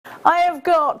I have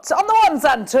got, on the ones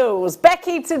and twos,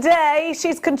 Becky today.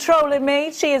 She's controlling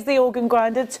me. She is the organ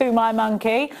grinder to my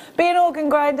monkey. Be an organ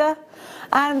grinder.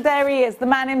 And there he is, the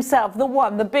man himself, the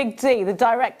one, the big D, the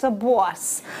director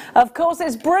boss. Of course,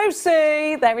 it's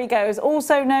Brucey. There he goes,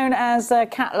 also known as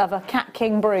Cat Lover, Cat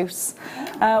King Bruce.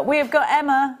 We have got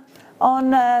Emma on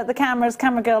the cameras,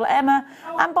 camera girl Emma.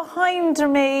 And behind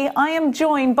me, I am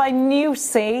joined by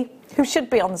Newsy, who should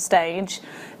be on the stage.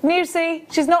 Newsy,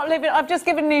 she's not living, I've just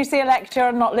given Newsy a lecture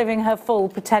on not living her full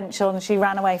potential and she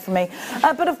ran away from me.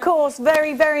 But of course,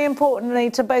 very, very importantly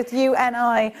to both you and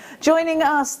I, joining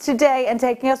us today and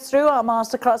taking us through our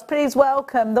masterclass, please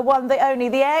welcome the one, the only,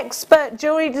 the expert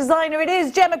jewellery designer. It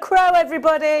is Gemma Crow,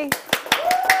 everybody.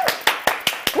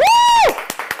 Woo!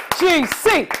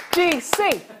 GC,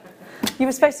 GC. You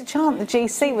were supposed to chant the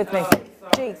GC with me.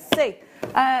 GC.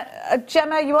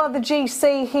 Gemma, you are the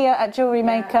GC here at Jewellery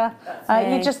Maker.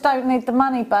 You just don't need the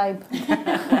money, babe.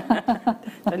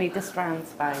 Don't need the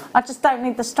strands, babe. I just don't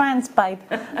need the strands, babe.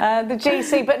 The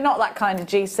GC, but not that kind of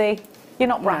GC. You're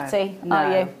not bratty,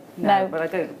 are you? No, but I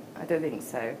don't think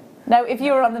so. No, if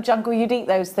you were on the jungle, you'd eat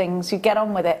those things. You'd get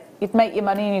on with it. You'd make your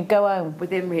money and you'd go home.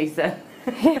 Within reason.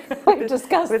 We've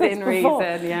discussed Within this before.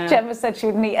 reason, yeah. Gemma said she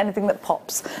wouldn't eat anything that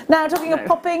pops. Now, talking of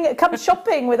popping, come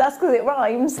shopping with us because it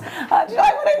rhymes. Do you like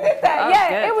what I did there? Yeah,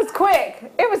 good. it was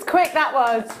quick. It was quick, that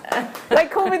was. They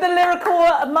call me the lyrical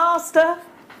master.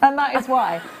 And that is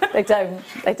why. They don't.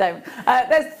 They don't.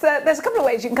 There's a couple of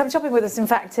ways you can come shopping with us, in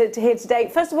fact, to here today.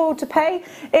 First of all, to pay,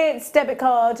 it's debit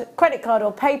card, credit card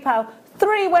or PayPal.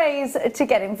 3 ways to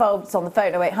get involved. It's on the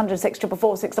phone, 0800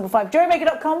 644 655,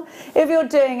 JewelleryMaker.com if you're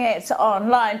doing it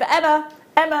online. But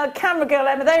Emma, camera girl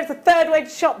Emma, there's the third way to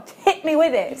shop. Hit me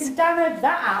with it. You can download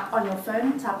that app on your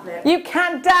phone and tablet. You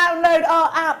can download our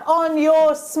app on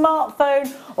your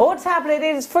smartphone or tablet.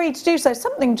 It is free to do so.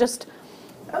 Something just...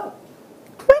 Oh,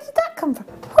 where did that come from?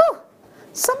 Oh,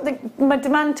 something... My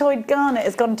demantoid garnet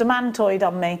has gone demantoid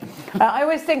on me. I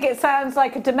always think it sounds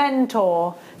like a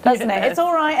dementor, doesn't it? It's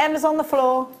all right. Emma's on the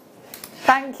floor.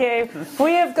 Thank you.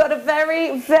 We have got a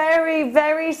very, very,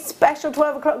 very special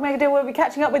 12 o'clock mega deal. We'll be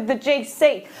catching up with the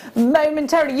GC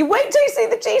momentarily. You wait till you see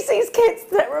the GC's kits.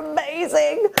 They're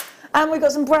amazing. And we've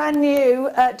got some brand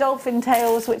new dolphin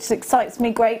tails, which excites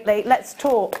me greatly. Let's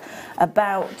talk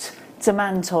about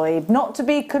demantoid. Not to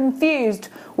be confused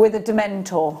with a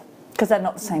dementor, because they're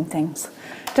not the same things.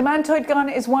 Demantoid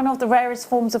garnet is one of the rarest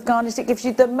forms of garnet. It gives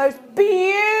you the most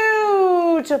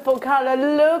beautiful colour.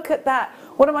 Look at that.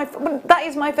 That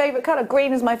is my favourite colour.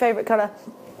 Green is my favourite colour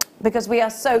because we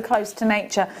are so close to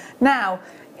nature. Now,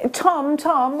 Tom,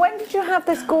 when did you have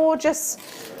this gorgeous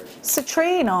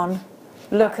citrine on?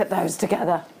 Look at those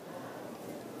together.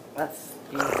 That's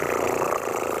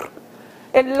beautiful.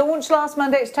 It launched last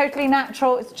Monday. It's totally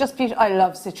natural. It's just beautiful. I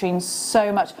love citrine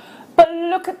so much. But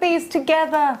look at these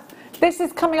together. This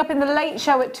is coming up in the late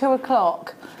show at 2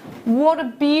 o'clock. What a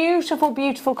beautiful,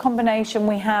 beautiful combination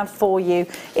we have for you.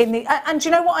 And do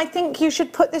you know what? I think you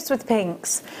should put this with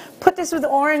pinks. Put this with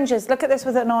oranges. Look at this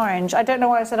with an orange. I don't know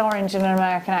why I said orange in an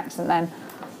American accent then.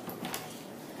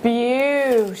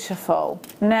 Beautiful.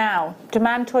 Now,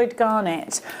 demantoid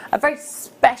garnet. A very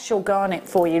special garnet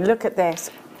for you. Look at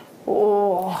this.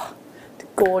 Oh,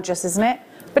 gorgeous, isn't it?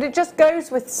 But it just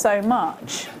goes with so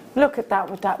much. Look at that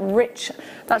with that rich,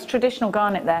 that's traditional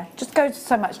garnet there. Just goes with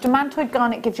so much. Demantoid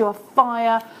garnet gives you a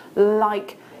fire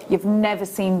like you've never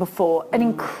seen before. An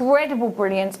incredible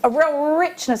brilliance, a real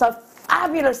richness, a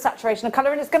fabulous saturation of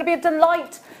colour, and it's going to be a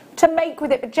delight to make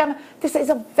with it. But Gemma, this is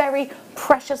a very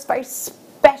precious, very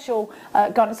special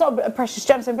garnet. It's not a precious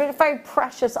gemstone, but a very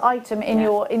precious item in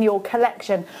your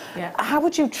collection. Yeah. How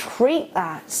would you treat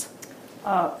that?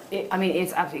 I mean,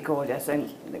 it's absolutely gorgeous,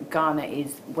 and garnet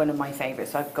is one of my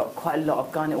favourites. I've got quite a lot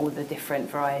of garnet, all the different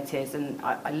varieties, and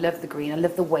I love the green. I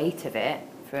love the weight of it.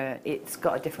 It's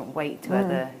got a different weight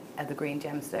to other green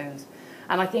gemstones,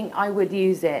 and I think I would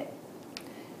use it,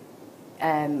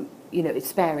 you know,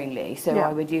 sparingly. So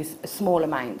I would use a small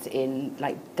amount in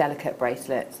like delicate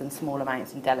bracelets and small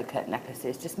amounts in delicate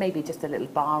necklaces. Just maybe just a little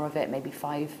bar of it, maybe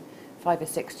five or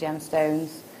 6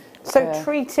 gemstones. So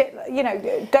treat it, you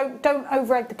know, don't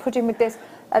over-egg the pudding with this.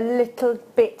 A little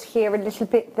bit here, a little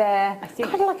bit there. I think,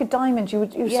 kind of like a diamond, you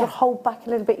sort of hold back a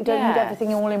little bit. You don't need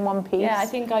everything all in one piece. Yeah, I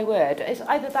think I would. It's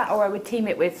either that or I would team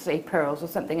it with, say, pearls or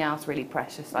something else really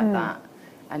precious like that,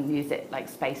 and use it like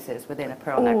spaces within a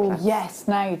pearl necklace. Oh, yes,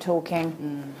 now you're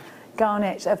talking.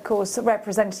 Garnet, of course,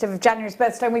 representative of January's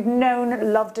birthstone. We've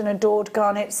known, loved and adored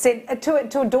garnet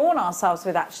to adorn ourselves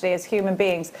with, actually, as human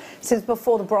beings, since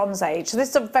before the Bronze Age. So this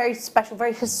is a very special,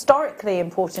 very historically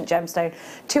important gemstone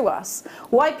to us.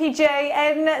 YPJ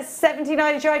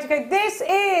N79 is your right to go. This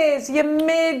is your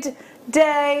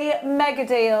midday mega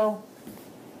deal.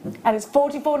 And it's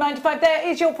 $44.95. There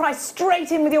is your price,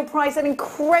 straight in with your price. An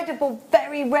incredible,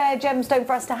 very rare gemstone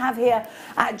for us to have here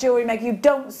at Jewellery Maker. You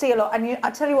don't see a lot. And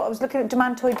I tell you what, I was looking at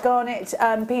demantoid garnet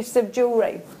pieces of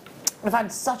jewellery. I've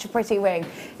had such a pretty ring.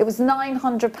 It was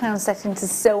 £900 set into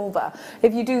silver.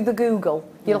 If you do the Google,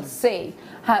 you'll see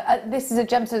how this is a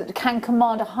gemstone that can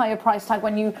command a higher price tag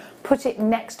when you put it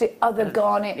next to other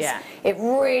garnets. Yeah. It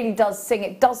really does sing.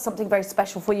 It does something very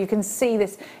special for you. You can see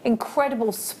this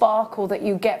incredible sparkle that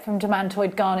you get from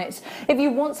demantoid garnets. If you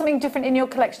want something different in your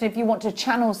collection, if you want to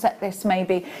channel set this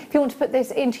maybe, if you want to put this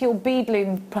into your bead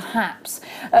loom perhaps,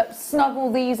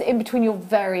 snuggle these in between your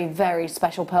very, very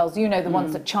special pearls. You know, the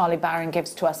ones that Charlie Barron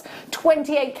gives to us.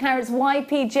 28 carats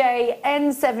YPJ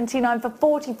N79 for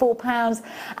 £44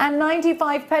 and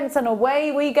 95 pence, and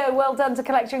away we go. Well done to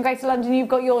Collection Greater London, you've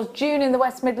got yours. June in the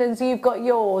West Midlands, you've got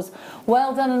yours.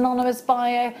 Well done, anonymous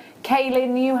buyer.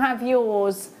 Kaylin, you have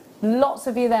yours. Lots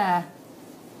of you there.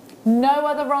 No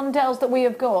other rondelles that we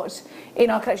have got in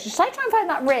our collection. Should I try and find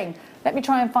that ring? Let me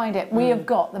try and find it. We have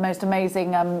got the most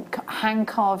amazing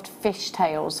hand-carved fish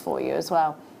tails for you as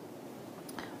well.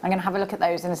 I'm going to have a look at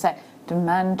those in a sec.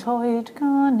 Demantoid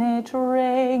garnet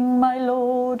ring, my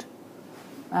lord.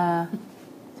 I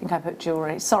think I put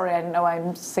jewellery. Sorry, I didn't know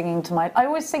I'm singing to my... I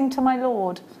always sing to my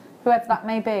lord, whoever that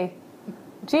may be.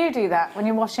 Do you do that when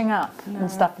you're washing up and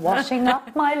stuff? Washing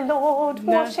up, my lord,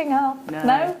 washing up.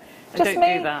 No? Just I don't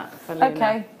me? do that.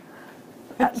 Okay.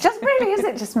 Just really, is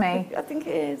it just me? I think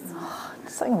it is. Oh,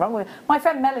 there's something wrong with it. My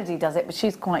friend Melody does it, but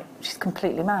she's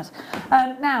completely mad.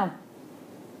 Now...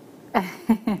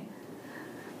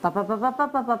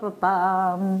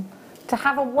 To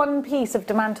have a one piece of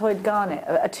demantoid garnet,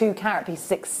 a 2 carat piece,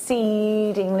 is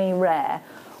exceedingly rare.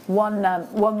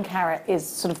 One carat is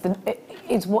sort of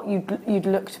is what you'd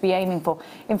look to be aiming for.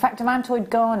 In fact, demantoid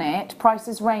garnet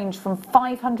prices range from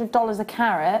 $500 a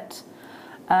carat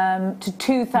to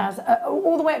 $2,000,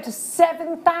 all the way up to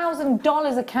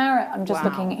 $7,000 a carat. I'm just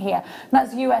looking at here. And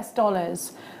that's US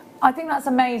dollars. I think that's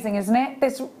amazing, isn't it?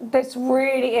 This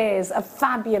really is a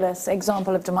fabulous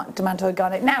example of demantoid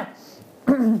garnet. Now,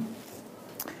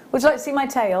 would you like to see my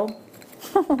tail?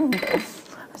 I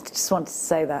just wanted to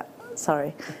say that.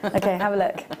 Sorry. Okay, have a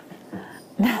look.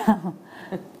 Now,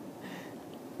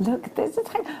 look, there's a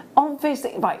tail.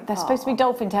 Obviously, right, they're supposed to be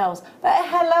dolphin tails. But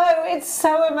hello, it's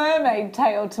so a mermaid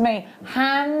tail to me.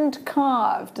 Hand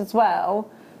carved as well.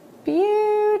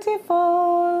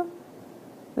 Beautiful.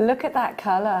 Look at that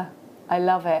colour. I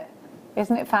love it.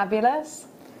 Isn't it fabulous?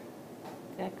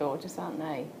 They're gorgeous, aren't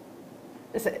they?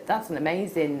 That's an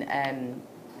amazing,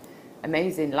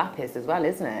 amazing lapis as well,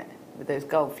 isn't it? With those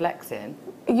gold flecks in.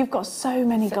 You've got so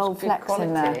many Such gold good flecks quality.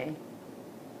 in there.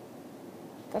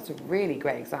 That's a really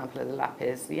great example of the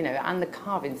lapis, you know, and the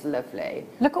carving's lovely.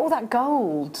 Look at all that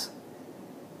gold.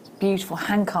 It's beautiful,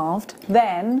 hand carved.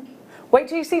 Then, wait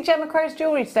till you see Gemma Crow's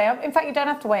jewellery today. In fact, you don't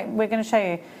have to wait. We're going to show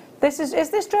you. Is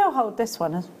this drill hold this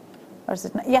one? Or is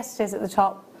it? Yes, it is at the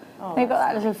top. Oh, You've got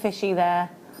that little fishy there.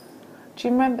 Do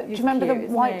you remember? He's do you remember cute,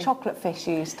 the white isn't he? chocolate fish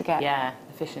you used to get? Yeah,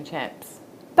 the fish and chips.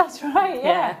 That's right.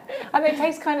 Yeah. And they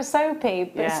taste kind of soapy,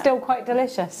 but it's still quite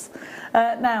delicious.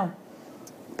 Now,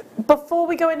 before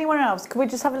we go anywhere else, can we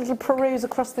just have a little peruse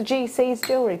across the GC's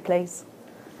jewellery, please?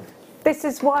 This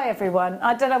is why, everyone.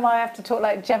 I don't know why I have to talk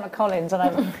like Gemma Collins,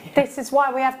 and this is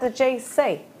why we have the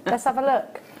GC. Let's have a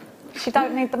look. She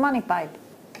don't need the money, babe.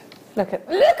 Look at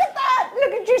that!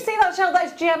 Look, did you see that, Shell?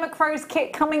 That's Gemma Crow's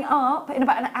kit coming up in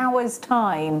about an hour's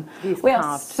time. We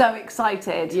are so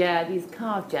excited. Yeah, these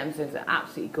carved gemstones are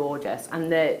absolutely gorgeous,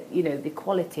 and the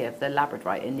quality of the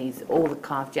labradorite in these, all the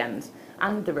carved gems,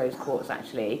 and the rose quartz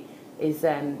actually, is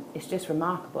it's just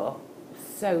remarkable.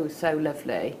 So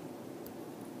lovely.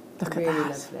 Look really at that.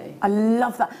 Lovely. I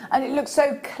love that, and it looks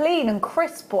so clean and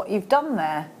crisp what you've done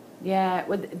there. Yeah,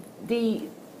 well,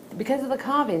 because of the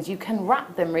carvings, you can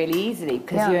wrap them really easily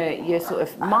because your sort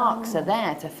of marks are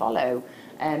there to follow.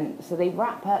 So they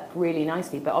wrap up really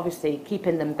nicely, but obviously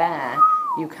keeping them bare,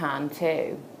 you can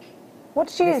too. What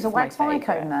did you use, a wax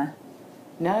honeycomb there?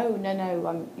 No,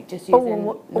 I'm just using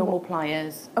normal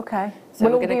pliers. Okay. So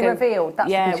will all be revealed? That's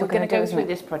yeah, what we're going to go through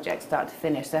this. this project start to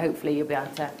finish, so hopefully you'll be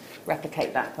able to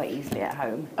replicate that quite easily at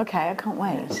home. Okay, I can't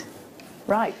wait.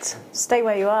 Right, stay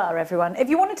where you are, everyone. If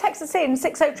you want to text us in,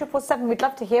 60777, we'd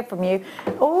love to hear from you.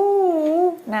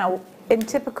 Oh, now, in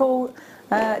typical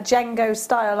Django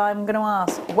style, I'm going to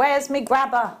ask, where's me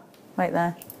grabber? Right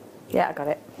there. Yeah, I got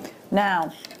it.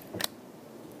 Now,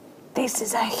 this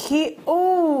is a huge,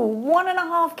 ooh,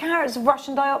 1.5 carats of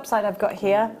Russian dioxide I've got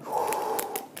here.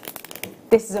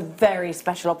 This is a very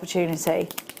special opportunity.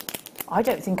 I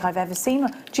don't think I've ever seen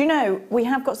one. Do you know, we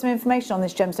have got some information on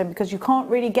this gemstone because you can't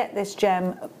really get this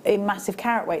gem in massive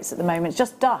carat weights at the moment. It's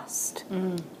just dust.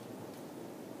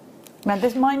 Now,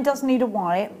 mine does need a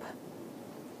wipe,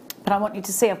 but I want you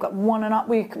to see I've got one and up.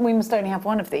 We must only have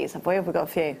one of these, have we? Have we got a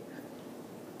few?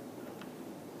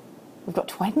 We've got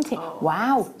 20. Oh,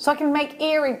 wow. So I can make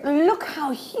earrings. Look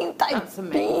how huge. That's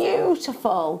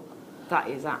beautiful. That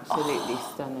is absolutely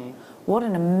stunning. What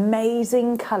an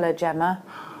amazing colour, Gemma.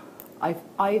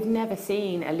 I've never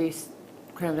seen a loose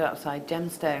chrome dioxide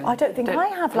gemstone. I don't think I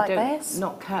have like this.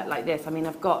 Not cut like this. I mean,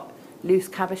 I've got loose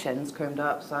cabochons chrome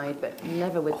dioxide, but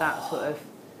never with that sort of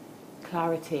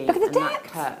clarity. Look at the and depth.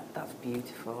 that cut. That's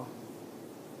beautiful.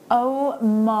 Oh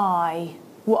my,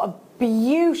 what a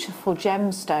beautiful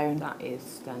gemstone. That is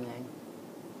stunning.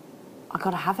 I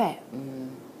gotta have it.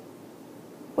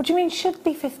 What do you mean should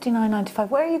be $59.95?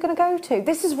 Where are you going to go to?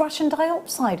 This is Russian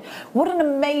dioxide. What an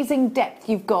amazing depth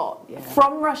you've got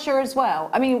from Russia as well.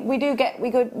 I mean, we do get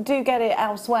it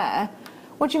elsewhere.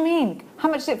 What do you mean? How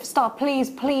much is it for star?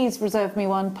 Please reserve me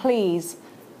one, please.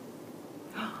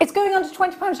 It's going under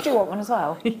 £20. Do you want one as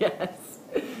well? Yes.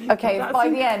 Okay, That's by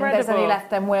the end, there's only left,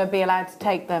 then we'll be allowed to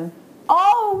take them.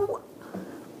 Oh!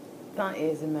 That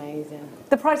is amazing.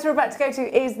 The price we're about to go to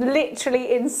is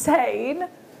literally insane.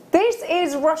 This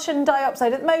is Russian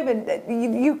dioxide. At the moment,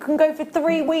 you can go for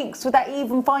 3 weeks without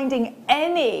even finding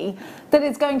any that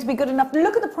is going to be good enough.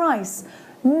 Look at the price.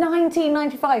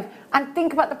 $19.95, and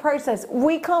think about the process.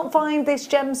 We can't find this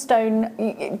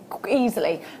gemstone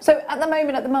easily. So at the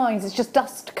moment at the mines, it's just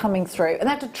dust coming through, and they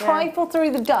have to trifle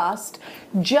through the dust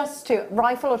just to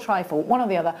rifle or trifle, one or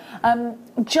the other,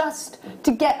 just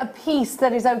to get a piece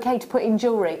that is okay to put in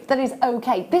jewellery. That is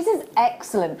okay. This is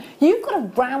excellent. You've got a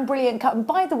round, brilliant cut. And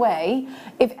by the way,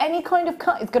 if any kind of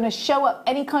cut is going to show up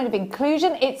any kind of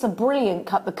inclusion, it's a brilliant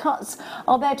cut. The cuts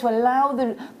are there to allow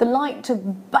the light to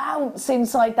bounce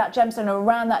inside that gemstone or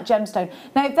around that gemstone.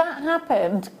 Now, if that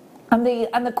happened and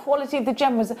the quality of the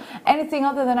gem was anything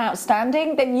other than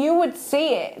outstanding, then you would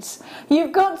see it.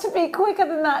 You've got to be quicker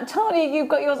than that. Tanya, you've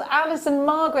got yours. Alice and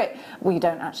Margaret. We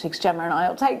don't actually, Gemma and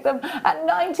I'll take them. At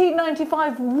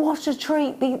 $19.95, what a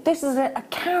treat. This is a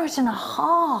carat and a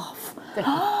half.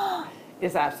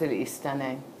 It's absolutely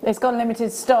stunning. It's got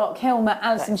limited stock. Hilma,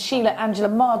 Alison, Sheila, Angela,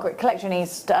 Margaret, collection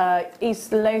East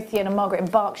Lothian and Margaret in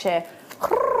Berkshire.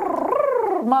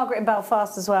 Margaret in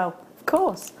Belfast as well. Of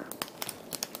course.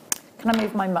 Can I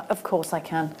move my... Of course I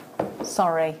can.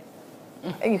 Sorry.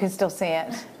 You can still see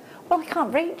it. Well, I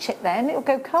can't reach it then. It'll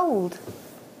go cold.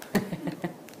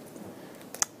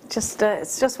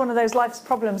 It's just one of those life's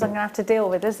problems I'm going to have to deal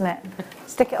with, isn't it?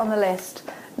 Stick it on the list.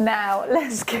 Now,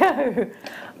 let's go.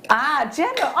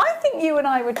 Gemma, I think you and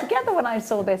I were together when I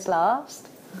saw this last.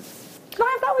 Can I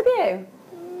have that with you?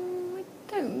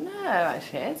 I don't know,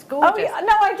 actually. It's gorgeous. Oh, yeah,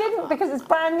 no, I didn't, because it's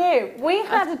brand new. We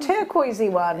had a turquoisey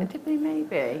one. Did we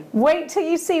maybe? Wait till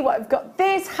you see what I've got.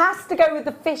 This has to go with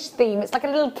the fish theme. It's like a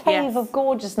little cave of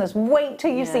gorgeousness. Wait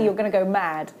till you see, you're going to go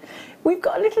mad. We've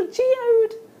got a little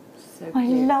geode. So cute. I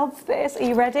love this. Are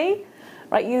you ready?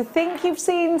 Right, you think you've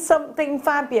seen something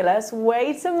fabulous.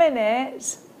 Wait a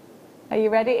minute. Are you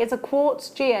ready? It's a quartz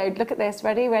geode. Look at this.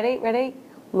 Ready, ready, ready?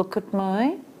 Look at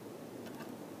my...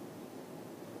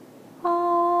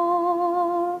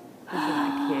 Oh. Isn't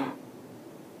that cute?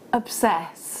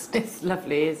 Obsessed. It's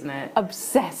lovely, isn't it?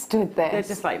 Obsessed with this. They're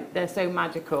just like, they're so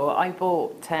magical. I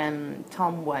bought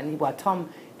Tom one. Well, Tom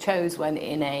chose one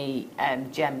in a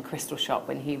gem crystal shop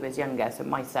when he was younger, so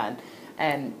my son.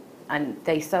 And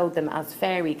they sold them as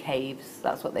fairy caves.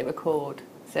 That's what they were called.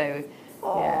 So,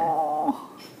 yeah.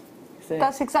 So,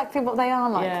 that's exactly what they are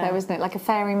like, though, isn't it? Like a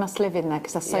fairy must live in there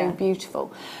because they're so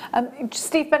beautiful.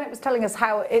 Steve Bennett was telling us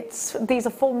how these are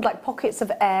formed like pockets of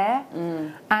air,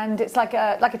 and it's like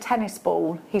a tennis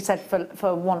ball. He said,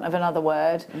 for want of another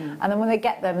word. And then when they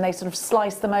get them, they sort of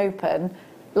slice them open,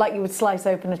 like you would slice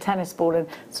open a tennis ball, and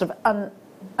sort of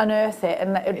unearth it,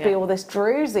 and it would be all this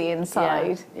druzy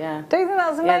inside. Yeah. Do you think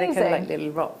that's amazing? Yeah, they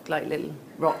kind of like little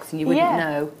rocks, and you wouldn't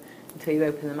know until you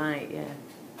open them out. Yeah.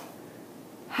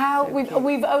 How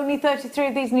we've only 33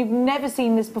 of these, and you've never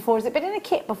seen this before. Has it been in a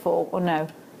kit before, or no?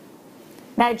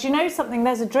 Now, do you know something?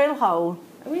 There's a drill hole.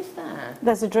 Oh, is there?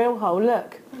 There's a drill hole.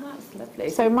 Look. Oh, that's lovely.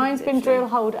 So mine's been drill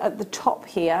holed at the top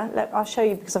here. Look, I'll show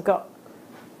you because I've got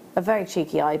a very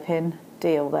cheeky eye pin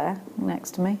deal there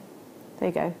next to me. There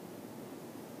you go.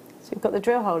 So you've got the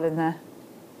drill hole in there.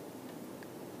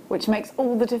 which makes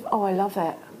all the difference. Oh, I love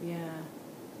it. Yeah.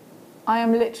 I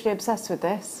am literally obsessed with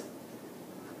this.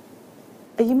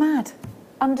 Are you mad?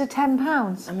 Under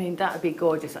 £10? I mean, that would be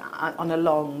gorgeous on a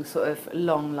long, sort of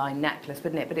long line necklace,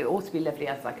 wouldn't it? But it would also be lovely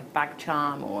as like a bag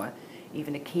charm or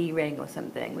even a key ring or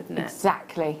something, wouldn't it?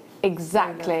 Exactly,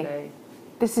 exactly. So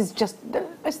This is just,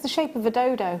 it's the shape of a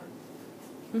dodo.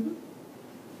 mm-hmm.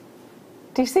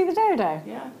 Do you see the dodo?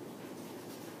 Yeah.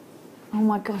 Oh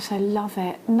my gosh, I love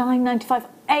it. £9.95.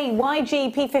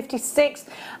 YG P56.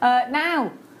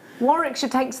 Now, Warwickshire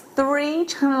takes 3,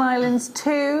 Channel Islands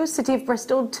 2, City of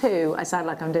Bristol 2. I sound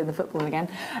like I'm doing the football again.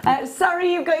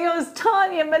 Surrey, you've got yours.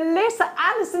 Tanya, Melissa,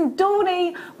 Alison,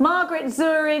 Dawny, Margaret,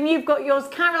 Zurin, you've got yours.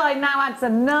 Caroline now adds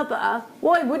another.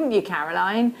 Why wouldn't you,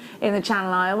 Caroline, in the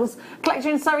Channel Isles?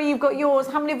 Collection Surrey, you've got yours.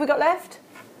 How many have we got left?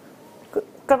 Got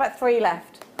about 3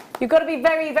 left. You've got to be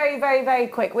very, very, very, very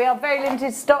quick. We are very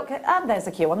limited stock. And there's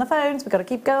a queue on the phones. We've got to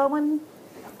keep going.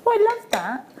 Oh, I love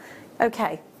that.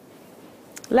 Okay.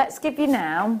 Let's give you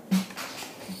now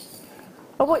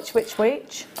a which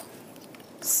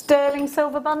sterling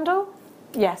silver bundle.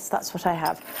 Yes, that's what I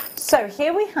have. So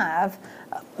here we have.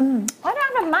 I don't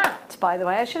have a mat, by the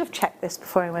way. I should have checked this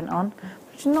before I went on.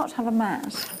 I do not have a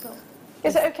mat.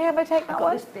 Is it okay if I take that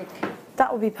one?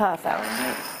 That would be perfect.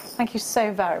 Thank you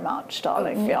so very much,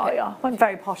 darling. Yeah, yeah. Went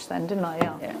very posh then, didn't I?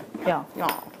 Yeah. Yeah. Yeah.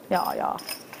 Yeah. Yeah. Yeah.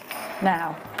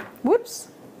 Now, whoops.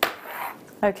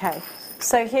 Okay.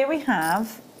 So here we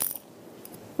have.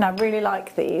 Now, I really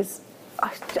like these.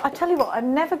 I tell you what,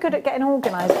 I'm never good at getting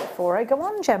organised before I go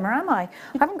on, Gemma, am I?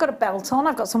 I haven't got a belt on.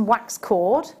 I've got some wax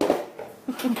cord.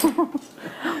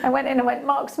 I went in and went,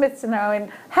 Mark Smith's in there. I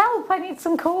went, help! I need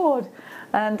some cord.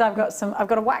 And I've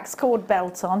got a wax cord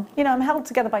belt on. You know, I'm held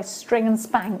together by string and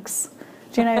Spanx.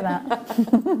 Do you know that?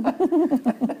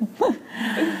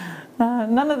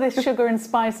 None of this sugar and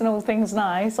spice and all things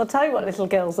nice. I'll tell you what little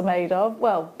girls are made of.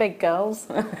 Well, big girls.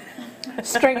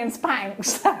 String and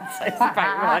Spanx.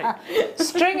 Right.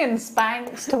 String and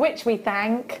Spanx, to which we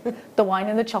thank the wine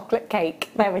and the chocolate cake.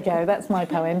 There we go, that's my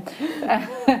poem.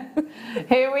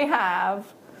 Here we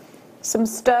have some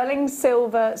sterling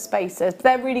silver spacers.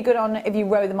 They're really good on if you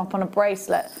row them up on a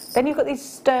bracelet. Then you've got these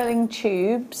sterling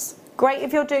tubes. Great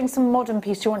if you're doing some modern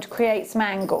piece, you want to create some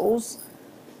angles.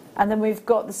 And then we've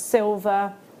got the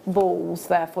silver balls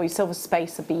there for you, silver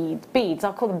spacer beads.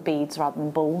 I'll call them beads rather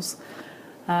than balls.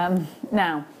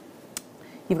 Now,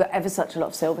 you've got ever such a lot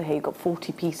of silver here. You've got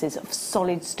 40 pieces of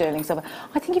solid sterling silver.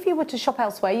 I think if you were to shop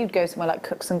elsewhere, you'd go somewhere like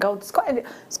Cooks and Gold. It's quite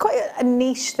a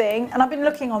niche thing. And I've been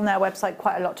looking on their website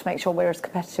quite a lot to make sure we're as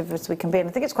competitive as we can be. And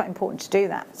I think it's quite important to do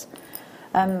that.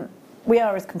 We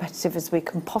are as competitive as we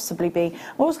can possibly be.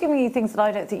 We're also giving you things that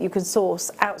I don't think you can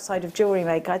source outside of Jewellery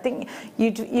Maker. I think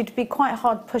you'd be quite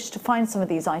hard pushed to find some of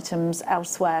these items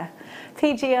elsewhere.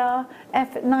 PGR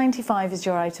F95 is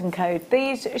your item code.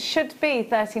 These should be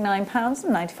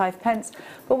 £39.95,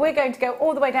 but we're going to go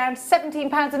all the way down to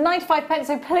 £17.95,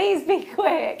 so please be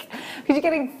quick, because you're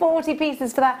getting 40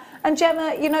 pieces for that. And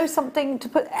Gemma, you know something, to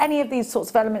put any of these sorts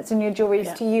of elements in your jewellery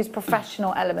is to use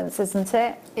professional elements, isn't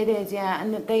it? It is, yeah,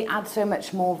 and they add so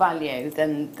much more value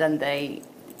than they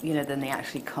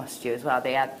actually cost you as well.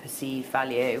 They add perceived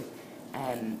value,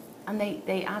 and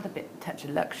they add a touch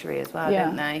of luxury as well,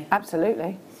 don't they?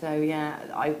 Absolutely. So yeah,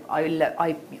 I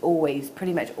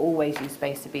pretty much always use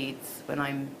spacer beads when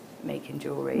I'm making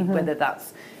jewellery, whether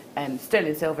that's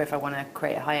sterling silver if I want to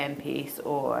create a high-end piece,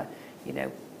 or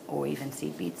or even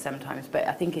seed beads sometimes. But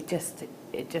I think it just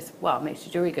makes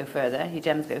your jewellery go further, your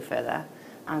gems go further,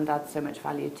 and adds so much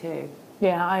value too.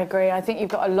 Yeah, I agree. I think you've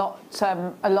got a lot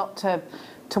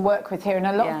to work with here, and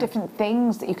a lot of different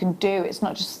things that you can do. It's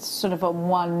not just sort of a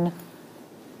one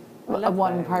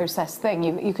process thing.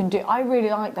 You can do. I really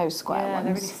like those square ones.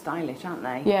 They're really stylish, aren't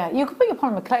they? Yeah, you could put your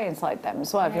polymer inside them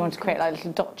as well if you want to create like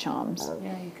little dot charms.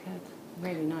 Yeah, you could.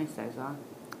 Really nice those are.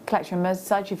 Collection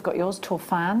Merseyside, you've got yours.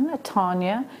 Torfan,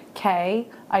 Tanya, Kay,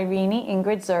 Irene,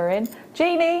 Ingrid, Zurin,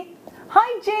 Jeannie.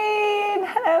 Hi, Jean.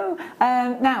 Hello.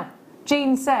 Now,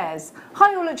 Jean says,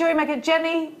 hi all at Jewellery Maker.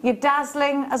 Jenny, you're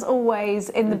dazzling as always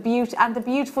in the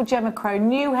beautiful Gemma Crow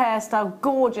new hairstyle,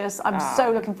 gorgeous. I'm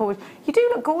so looking forward. You do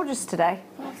look gorgeous today.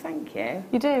 Oh, thank you.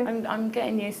 You do. I'm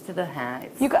getting used to the hair.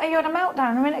 You had a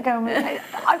meltdown a minute ago.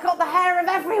 I've got the hair of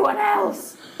everyone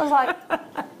else. I was like,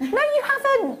 no, you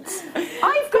haven't.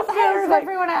 I've got the hair of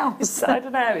everyone else. I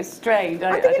don't know. It's strange.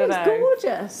 I think it looks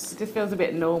gorgeous. It just feels a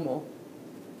bit normal.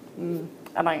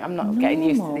 And I'm not getting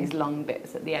used to these long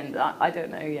bits at the end. I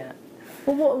don't know yet.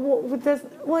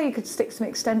 Well, you could stick some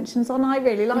extensions on. I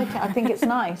really like it. I think it's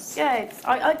nice. Yeah,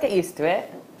 I get used to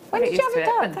it. When did you have it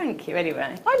done? But thank you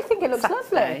anyway. I think it looks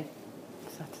lovely.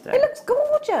 Saturday. It looks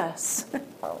gorgeous.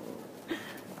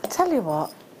 I tell you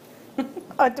what.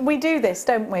 We do this,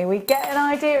 don't we? We get an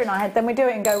idea in our head, then we do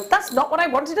it and go, that's not what I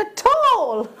wanted at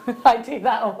all. I do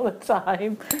that all the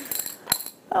time.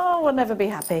 Oh, we'll never be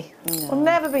happy. No. We'll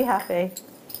never be happy.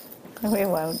 We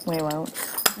won't, we won't.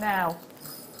 Now,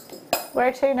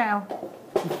 where to now?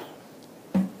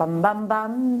 Bum, bum,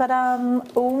 bum, ba-dum.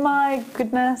 Oh my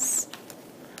goodness.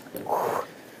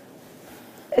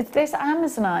 It's this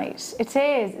Amazonite. It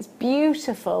is. It's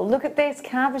beautiful. Look at this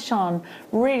cabochon.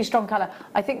 Really strong colour.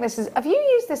 I think this is... Have you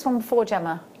used this one before,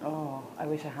 Gemma? Oh, I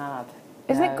wish I had.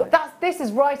 Isn't it? This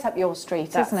is right up your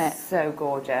street, isn't it? That's so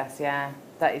gorgeous, yeah.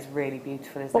 That is really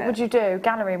beautiful, isn't it? What would you do?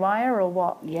 Gallery wire or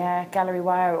what? Yeah, gallery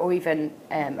wire, or even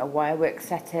a wirework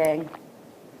setting.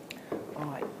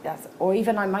 Or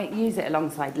even I might use it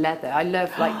alongside leather. I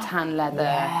love like tan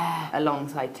leather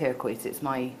alongside turquoise.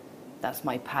 That's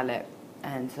my palette.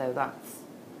 And so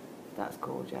that's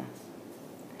gorgeous.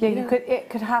 Yeah, it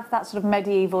could have that sort of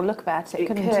medieval look about it,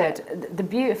 couldn't it? The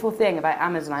beautiful thing about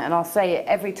Amazonite, and I'll say it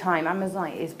every time,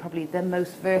 Amazonite is probably the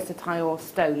most versatile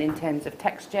stone in terms of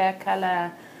texture,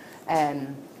 colour, the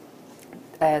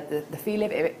feel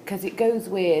of it, because it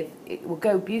will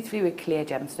go beautifully with clear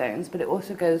gemstones, but it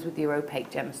also goes with your opaque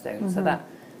gemstones, so that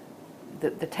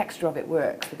the texture of it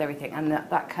works with everything, and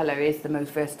that colour is the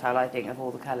most versatile, I think, of all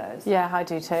the colours. Yeah, I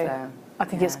do too. So, I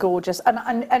think it's gorgeous,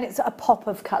 and it's a pop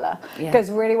of colour. It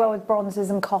goes really well with bronzes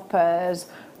and coppers,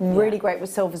 really great with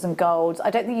silvers and golds.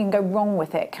 I don't think you can go wrong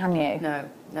with it, can you? No,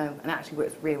 and actually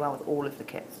works really well with all of the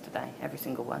kits today, every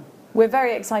single one. We're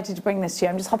very excited to bring this to you.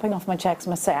 I'm just hopping off my chair because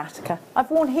my sciatica. I've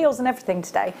worn heels and everything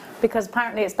today because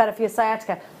apparently it's better for your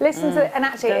sciatica. Listen to it, and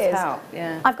actually it is. Help,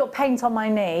 yeah. I've got paint on my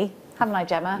knee, haven't I,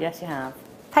 Gemma? Yes, you have.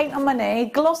 Paint on my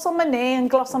knee, gloss on my knee, and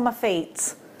gloss on my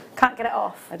feet. Can't get it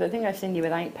off. I don't think I've seen you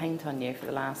without paint on you for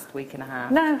the last week and a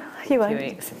half. No, you won't. 2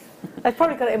 weeks. I've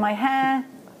probably got it in my hair,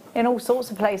 in all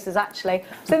sorts of places actually. I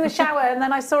was in the shower and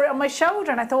then I saw it on my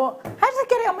shoulder and I thought, how did I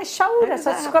get it on my shoulder?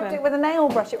 So I scrubbed it with a nail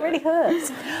brush. It really hurts.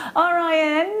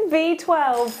 RIN V12,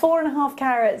 4.5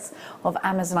 carats of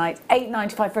Amazonite,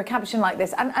 £8.95 for a cabochon like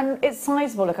this. And it's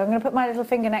sizable. Look, I'm going to put my little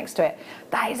finger next to it.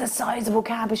 That is a sizable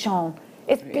cabochon.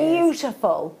 It's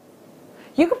beautiful.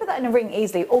 You could put that in a ring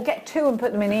easily, or get two and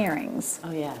put them in earrings.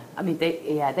 Oh yeah, I mean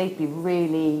they'd be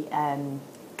really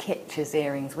kitsch as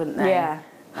earrings, wouldn't they? Yeah.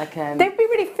 Like they'd be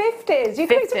really 50s. You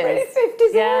could make some really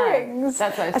 50s earrings.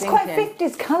 That's what I was thinking. thinking.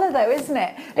 It's quite a 50s colour though, isn't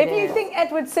it? If you think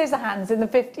Edward Scissorhands in the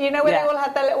 50s, you know, when they all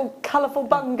had their little colourful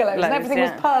bungalows and everything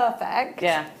was perfect.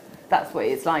 Yeah, that's what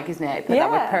it's like, isn't it? Put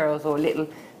that with pearls or little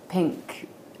pink,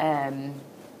 what am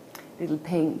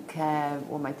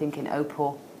I thinking,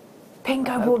 opal. Pink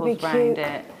opal would be cute.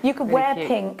 You could wear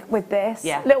pink with this.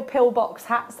 Yeah. Little pillbox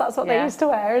hats, that's what they used to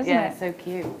wear, isn't it? Yeah, so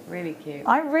cute, really cute.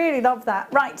 I really love that.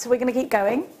 Right, so we're going to keep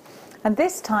going. And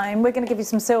this time we're going to give you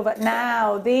some silver.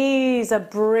 Now, these are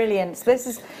brilliant. This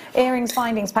is earrings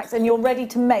findings packs, and you're ready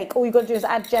to make. All you've got to do is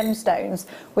add gemstones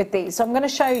with these. So I'm going to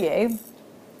show you.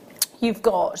 You've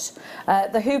got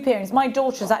the hoop earrings. My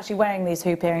daughter's actually wearing these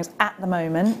hoop earrings at the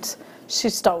moment. She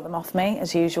stole them off me,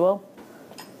 as usual.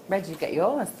 Where did you get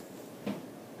yours?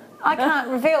 I can't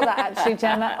reveal that actually,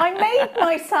 Gemma. I made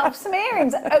myself some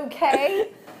earrings, okay?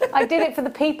 I did it for the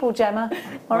people, Gemma.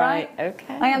 All right?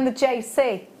 Okay. I am the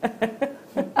JC.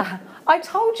 I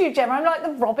told you, Gemma, I'm like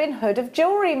the Robin Hood of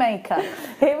Jewellery Maker.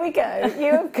 Here we go.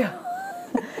 You have got...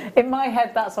 In my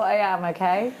head, that's what I am,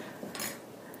 okay?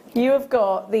 You have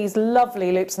got these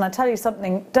lovely loops, and I tell you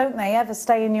something, don't they ever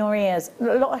stay in your ears?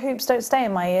 A lot of hoops don't stay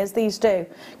in my ears, these do.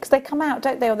 Because they come out,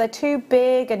 don't they? Or they're too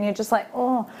big, and you're just like,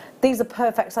 oh, these are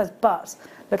perfect size. But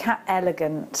look how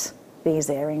elegant these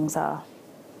earrings are.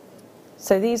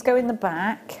 So these go in the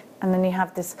back, and then you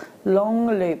have this long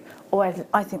loop. Oh,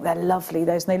 I think they're lovely,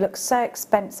 those, and they look so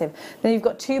expensive. Then you've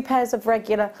got 2 pairs of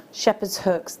regular shepherd's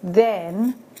hooks.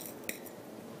 Then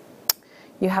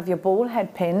you have your ball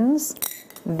head pins.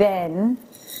 Then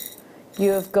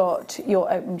you have got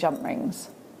your open jump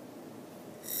rings.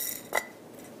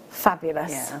 Fabulous.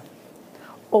 Yeah.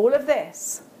 All of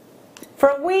this for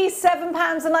a wee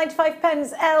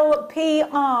 £7.95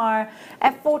 LPR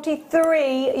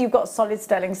F43. You've got solid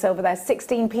sterling silver there,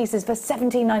 16 pieces for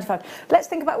 £17.95. Let's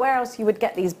think about where else you would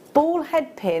get these. Ball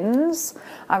head pins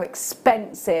are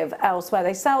expensive elsewhere.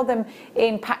 They sell them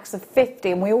in packs of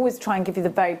 50, and we always try and give you the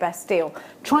very best deal.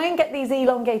 Try and get these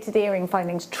elongated earring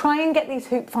findings. Try and get these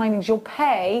hoop findings. You'll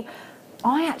pay,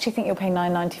 I actually think you'll pay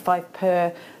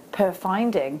 £9.95 per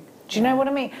finding. Do you know what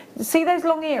I mean? See those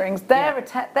long earrings? They're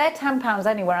 £10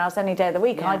 anywhere else any day of the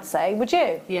week, I'd say. Would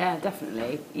you? Yeah,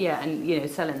 definitely. Yeah, and you know,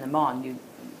 selling them on,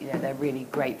 you know, they're really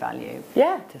great value.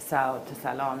 Yeah. To sell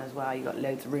on as well. You've got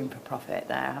loads of room for profit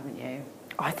there, haven't you?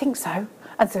 I think so.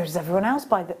 And so does everyone else,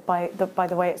 by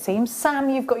the way it seems. Sam,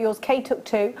 you've got yours. Kay took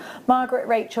 2. Margaret,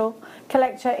 Rachel,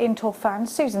 Collector in Torfan,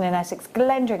 Susan in Essex,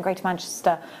 Glenda in Greater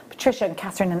Manchester, Patricia and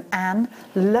Catherine and Anne.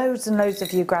 Loads and loads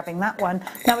of you grabbing that one.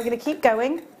 Now we're going to keep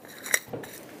going.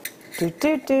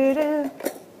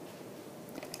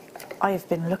 I have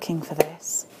been looking for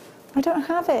this. I don't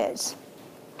have it.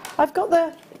 I've got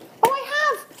the... Oh,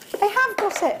 I have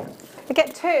got it. I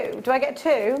get 2. Do I get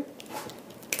 2?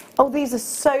 Oh, these are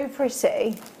so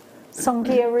pretty.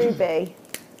 Songia Ruby.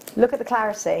 Look at the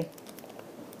clarity.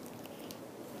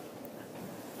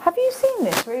 Have you seen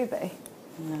this, Ruby?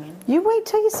 No. You wait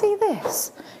till you see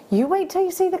this. You wait till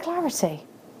you see the clarity.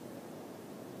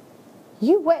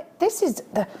 You wait. This is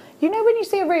the... You know when you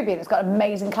see a ruby and it's got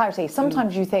amazing clarity,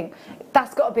 sometimes you think,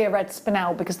 that's got to be a red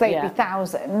spinel because they'd be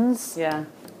thousands. Yeah.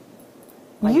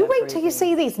 You wait till you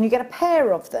see these and you get a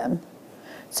pair of them.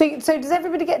 So does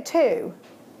everybody get 2?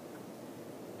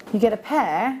 You get a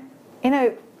pair. You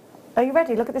know, are you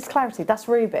ready? Look at this clarity. That's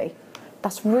ruby.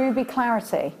 That's ruby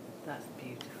clarity. That's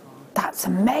beautiful. That's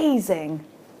amazing.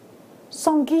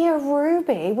 Songia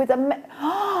Ruby with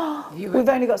we've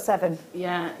only got 7.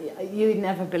 Yeah, you'd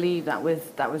never believe that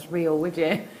was real, would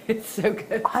you? It's so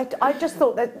good. I just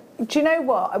thought that, do you know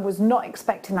what? I was not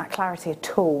expecting that clarity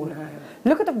at all. No.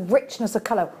 Look at the richness of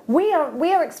colour. We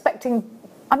are expecting,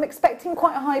 I'm expecting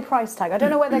quite a high price tag. I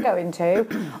don't know where they're going to.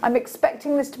 I'm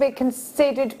expecting this to be a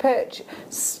considered purchase.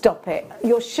 Stop it.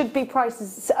 Your should-be price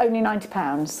is only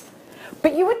 £90.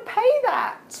 But you would pay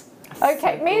that.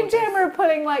 Okay, so me and Gemma are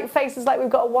pulling like faces like we've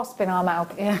got a wasp in our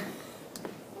mouth. Yeah.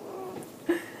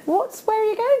 Where are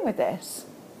you going with this?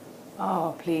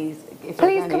 Oh, please.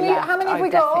 Please, can we? How many have we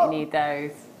got? I definitely need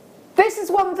those. This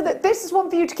is one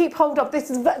for you to keep hold of. This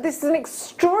is an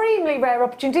extremely rare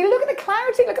opportunity. Look at the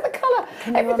clarity. Look at the colour.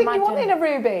 Everything you want in a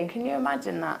ruby. Can you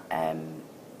imagine that?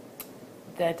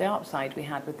 The dark side we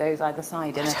had with those either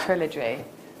side in a trilogy.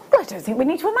 Well, I don't think we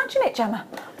need to imagine it, Gemma.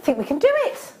 I think we can do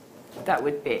it. That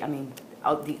would be, I mean,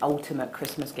 the ultimate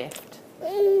Christmas gift.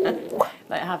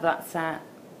 Like have that set.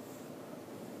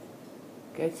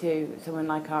 Go to someone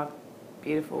like our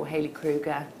beautiful Hayley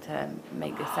Kruger to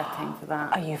make the setting for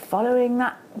that. Are you following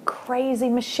that crazy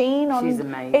machine on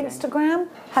Instagram?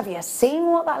 Have you seen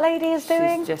what that lady is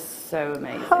doing? She's just so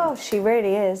amazing. Oh, she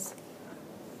really is.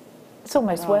 It's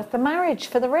almost worth the marriage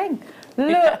for the ring.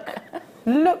 Look,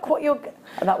 look what you're...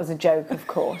 That was a joke, of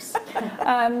course.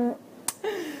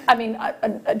 I mean,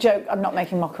 a joke, I'm not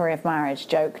making mockery of marriage,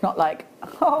 joke, not like,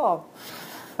 oh...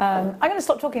 I'm going to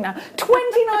stop talking now.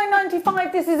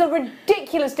 $29.95. This is a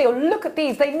ridiculous deal. Look at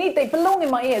these. They belong in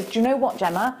my ears. Do you know what,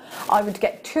 Gemma? I would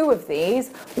get 2 of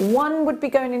these. One would be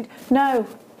going in. No,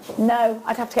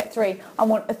 I'd have to get 3. I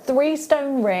want a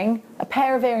 3-stone ring, a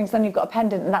pair of earrings, then you've got a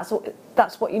pendant, and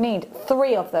that's what you need.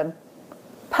 3 of them.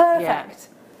 Perfect.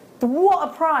 Yeah. What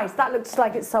a price. That looks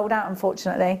like it's sold out,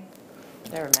 unfortunately.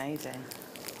 They're amazing.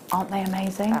 Aren't they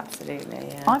amazing? Absolutely,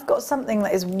 yeah. I've got something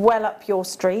that is well up your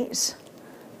street.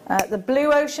 The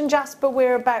Blue Ocean Jasper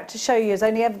we're about to show you has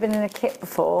only ever been in a kit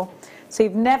before. So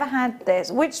you've never had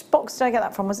this. Which box did I get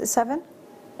that from? Was it 7?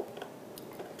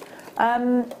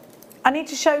 I need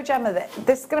to show Gemma that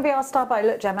this is going to be our star buy.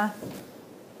 Look, Gemma.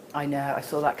 I know, I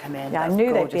saw that come in. Yeah, That's I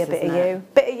knew gorgeous, there'd be a bit of you.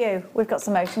 Bit of you. We've got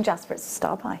some Ocean Jasper. It's a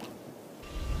star buy.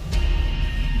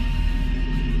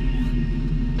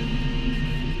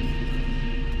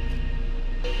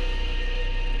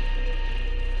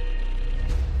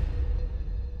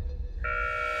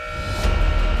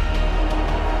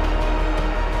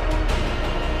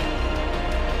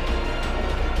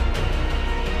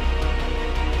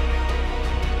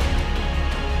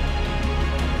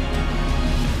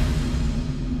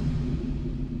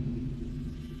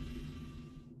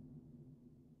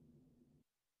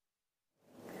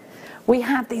 We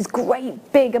have these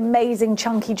great, big, amazing,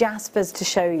 chunky jaspers to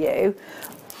show you.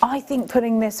 I think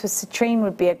putting this with citrine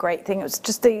would be a great thing. It was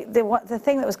just the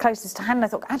thing that was closest to hand. And I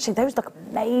thought, actually, those look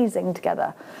amazing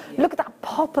together. Yeah. Look at that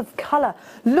pop of colour.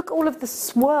 Look at all of the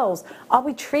swirls. Are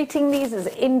we treating these as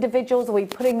individuals? Are we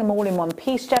putting them all in one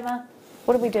piece, Gemma?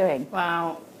 What are we doing?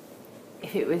 Well,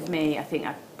 if it was me, I think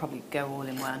I'd probably go all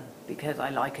in one because I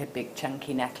like a big,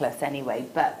 chunky necklace anyway.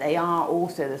 But they are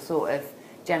also the sort of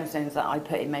gemstones that I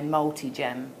put in my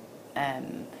multi-gem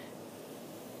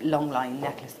long line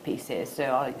necklace pieces. So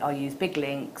I'll use big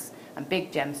links and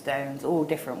big gemstones, all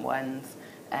different ones,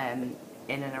 in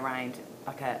and around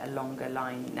like a longer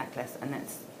line necklace, and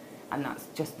that's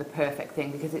just the perfect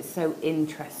thing because it's so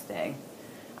interesting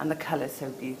and the colour's so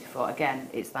beautiful. Again,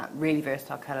 it's that really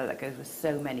versatile colour that goes with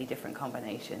so many different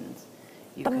combinations.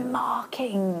 you The can...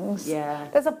 markings. Yeah.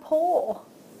 There's a paw.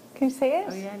 Can you see it?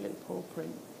 Oh yeah, little paw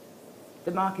print.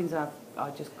 The markings are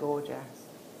just gorgeous.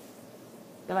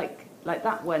 They're like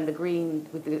that one, the green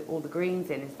with all the greens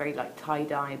in is very like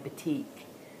tie-dye batik.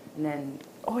 And then...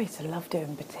 Oh, I used to love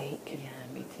doing batik. Yeah,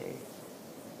 me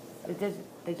too.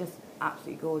 They're just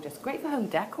absolutely gorgeous. Great for home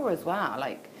decor as well.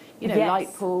 Like, you know, Yes.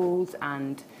 light pools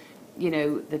and, you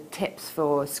know, the tips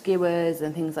for skewers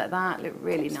and things like that look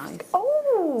really nice.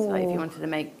 Oh! So like if you wanted to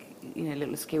make, you know,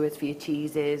 little skewers for your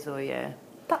cheeses or your...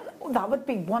 That would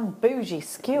be one bougie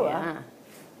skewer. Yeah.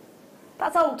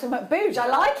 That's ultimate bouge. I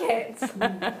like it.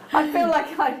 I feel like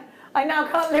I now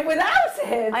can't live without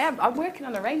it. I'm working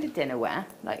on a range of dinnerware,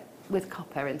 like with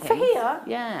copper and things. For here?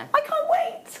 Yeah. I can't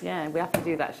wait. Yeah, we have to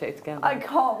do that show together. I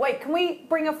can't wait. Can we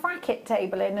bring a fracket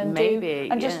table in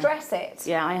and just dress it?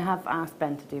 Yeah, I have asked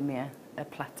Ben to do me a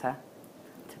platter.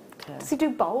 Does he do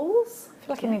bowls? I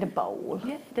feel like I need a bowl.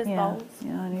 Yeah, he does bowls.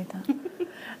 Yeah, I need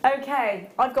that.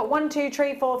 Okay, I've got 1, 2,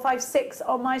 3, 4, 5, 6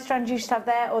 on my strand. You should have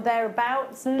there or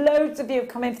thereabouts. Loads of you have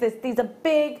come in for this. These are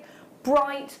big,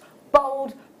 bright,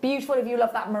 bold, beautiful. If you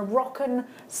love that Moroccan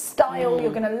style,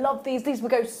 you're going to love these. These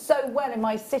would go so well in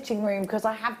my sitting room because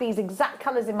I have these exact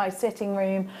colours in my sitting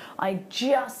room. I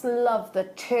just love the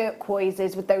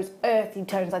turquoises with those earthy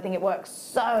tones. I think it works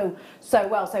so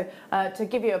well. So to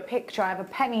give you a picture, I have a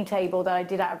penny table that I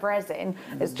did out of resin.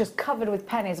 It's just covered with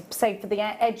pennies, save for the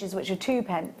edges, which are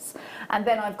 2p. And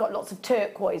then I've got lots of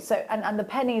turquoise. So and the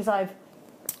pennies I've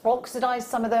oxidized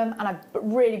some of them, and I've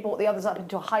really brought the others up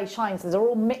into a high shine, so they're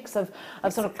all mix of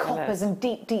sort of coppers and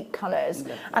deep colours.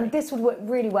 And this would work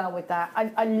really well with that.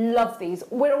 I love these.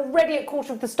 We're already at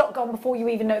quarter of the stock gone before you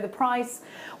even know the price.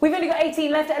 We've only got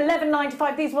 18 left at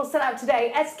 $11.95. These will sell out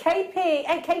today.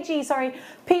 AKG, sorry,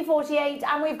 P48,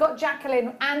 and we've got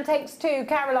Jacqueline. Anne takes 2,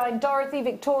 Caroline, Dorothy,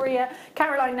 Victoria.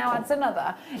 Caroline now adds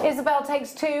another. Isabel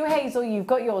takes 2. Hazel, you've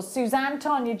got yours. Suzanne,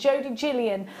 Tanya, Jodie,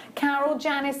 Gillian, Carol,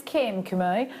 Janice, Kim,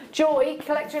 Kumei, Joy,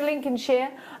 collector in Lincolnshire.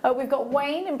 We've got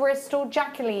Wayne in Bristol,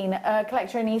 Jacqueline,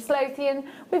 collector in East Lothian.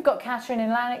 We've got Catherine in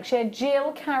Lanarkshire,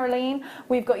 Jill, Caroline.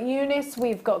 We've got Eunice.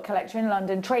 We've got collector in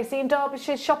London, Tracy in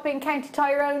Derbyshire, shopping, County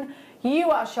Tyrone. You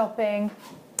are shopping.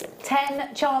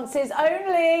 10 chances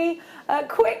only.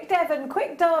 Quick Devon,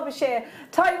 quick Derbyshire,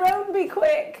 Tyrone, be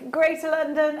quick. Greater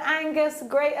London, Angus,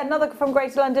 another from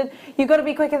Greater London. You've got to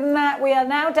be quicker than that. We are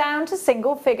now down to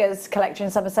single figures. Collector in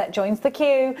Somerset joins the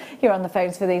queue. You're on the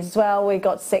phones for these as well. We've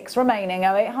got 6 remaining.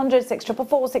 0800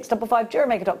 644 655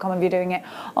 JewelleryMaker.com if you're doing it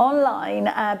online.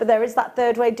 But there is that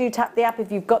third way. Do tap the app if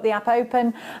you've got the app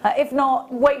open. If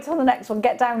not, wait till the next one.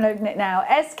 Get downloading it now.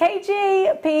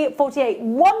 SKG P48,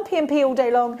 1 P&P all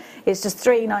day long. It's just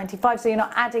 £3.95, so you're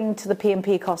not adding to the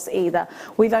P&P costs either.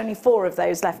 We've only 4 of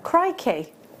those left.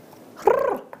 Crikey.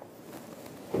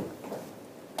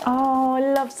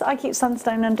 Oh, I keep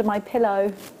sunstone under my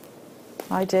pillow.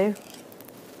 I do.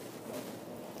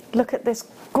 Look at this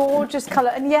gorgeous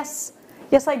colour. And yes,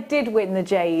 I did win the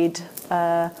jade.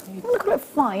 I'm going to call it a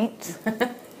fight. I'm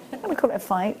going to call it a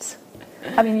fight.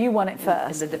 I mean, you won it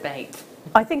first. In the debate.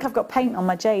 I think I've got paint on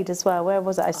my jade as well. Where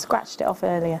was it? I scratched it off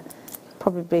earlier.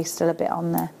 Probably still a bit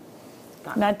on there.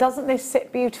 Now, doesn't this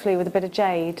sit beautifully with a bit of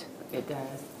jade? It does.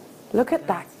 Look at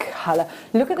that colour.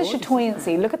 Look at the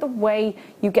chatoyancy. Look at the way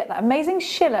you get that amazing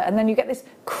shiller, and then you get this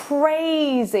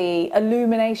crazy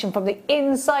illumination from the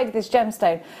inside of this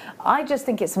gemstone. I just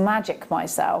think it's magic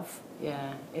myself.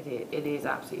 Yeah, it is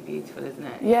absolutely beautiful, isn't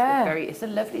it? Yeah. It's a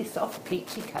lovely soft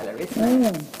peachy colour, isn't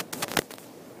it?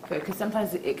 Because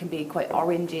sometimes it can be quite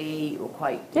orangey or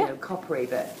quite you know, coppery,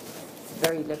 but it's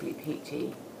very lovely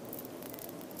peachy.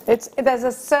 There's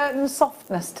a certain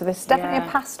softness to this. Definitely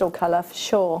a pastel colour for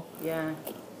sure. Yeah.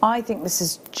 I think this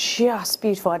is just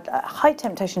beautiful. High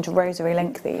temptation to rosary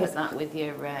link these. Put that with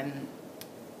your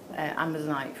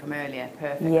Amazonite from earlier.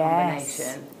 Perfect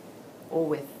combination. Or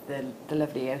with the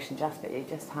lovely ocean jasper you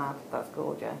just had. That's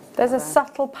gorgeous. There's a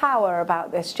subtle power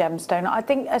about this gemstone. I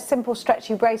think a simple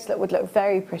stretchy bracelet would look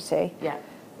very pretty. Yeah.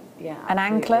 Yeah. An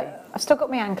anklet. I've still got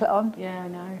my anklet on. Yeah, I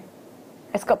know.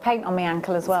 It's got paint on my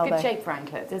ankle as well, It's a though. good shape for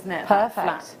anklets, isn't it? Perfect.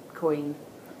 That flat coin.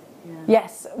 Yeah.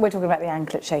 Yes, we're talking about the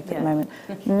anklet shape at the moment.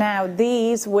 Now,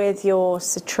 these with your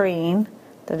citrine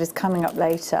that is coming up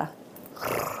later.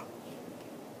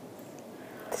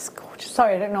 This is gorgeous.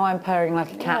 Sorry, I don't know why I'm purring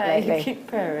like a cat lately. You keep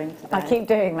purring today. I keep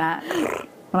doing that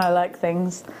when I like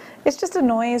things. It's just a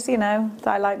noise, you know, that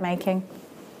I like making.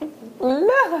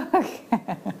 Look!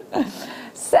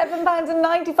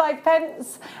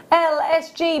 £7.95.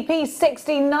 LSGP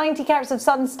 60, 90 carats of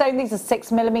sunstone. These are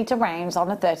 6mm rounds on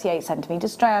a 38cm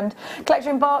strand. Collector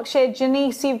in Berkshire.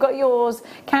 Janice, you've got yours.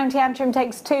 County Antrim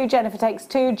takes 2. Jennifer takes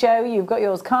 2. Joe, you've got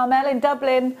yours. Carmel in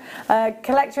Dublin.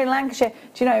 Collector in Lancashire.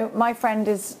 Do you know, my friend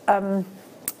is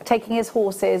taking his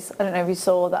horses. I don't know if you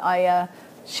saw that I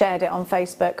shared it on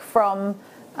Facebook, from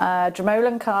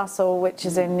Dromoland Castle, which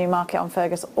is in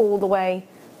Newmarket-on-Fergus, all the way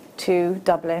to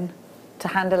Dublin to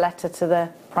hand a letter to the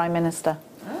Prime Minister.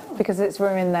 Because it's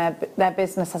ruined their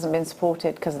business, hasn't been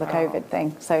supported because of the COVID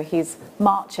thing. So he's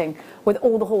marching with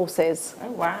all the horses.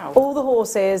 Oh, wow. All the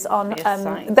horses on,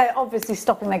 they're obviously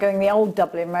stopping, they're going the old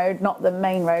Dublin road, not the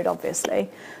main road, obviously.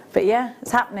 But yeah,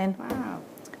 it's happening. Wow.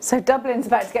 So Dublin's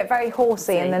about to get very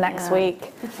horsey in the next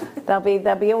week. They'll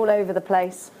be all over the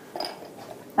place.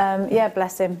 Yeah,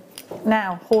 bless him.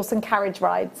 Now, horse and carriage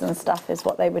rides and stuff is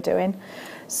what they were doing.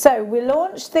 So we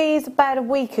launched these about a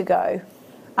week ago.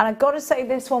 And I've got to say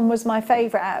this one was my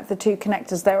favourite out of the 2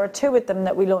 connectors. There are 2 of them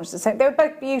that we launched at the same. They were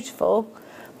both beautiful,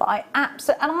 but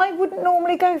I wouldn't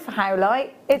normally go for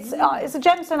howlite. It's a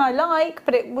gemstone I like,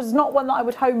 but it was not one that I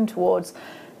would home towards.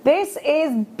 This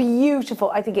is beautiful.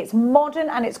 I think it's modern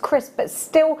and it's crisp, but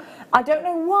still, I don't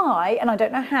know why and I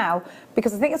don't know how,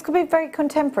 because I think it's going to be very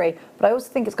contemporary, but I also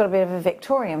think it's got a bit of a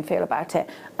Victorian feel about it.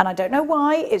 And I don't know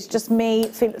why, it's just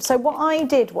me. So what I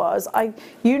did was,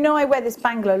 you know I wear this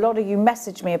bangle, a lot of you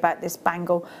messaged me about this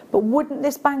bangle, but wouldn't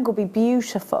this bangle be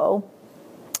beautiful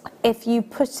if you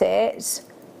put it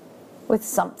with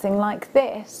something like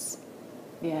this?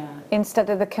 Yeah.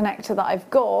 Instead of the connector that I've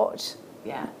got.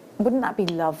 Yeah. Wouldn't that be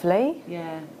lovely?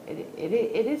 Yeah,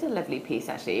 it is a lovely piece,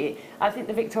 actually. I think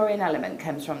the Victorian element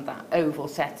comes from that oval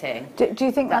setting. Do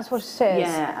you think that's what it is?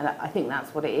 Yeah, and I think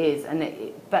that's what it is.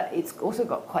 But it's also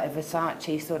got quite a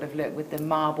Versace sort of look with the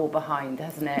marble behind,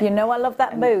 hasn't it? You know I love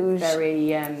that mousse. Very,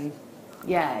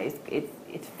 yeah,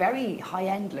 it's very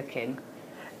high-end looking.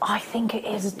 I think it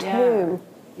is too.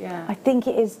 Yeah. I think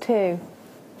it is too.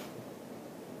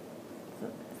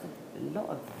 There's a lot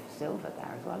of silver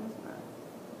there as well, isn't there?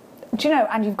 Do you know,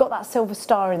 and you've got that silver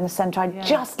star in the centre. I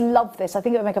just love this. I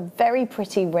think it would make a very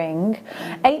pretty ring.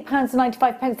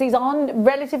 £8.95. These are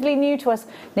relatively new to us.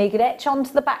 Now you could etch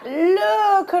onto the back.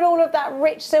 Look at all of that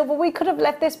rich silver. We could have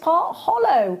left this part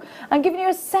hollow and given you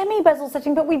a semi-bezel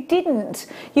setting, but we didn't.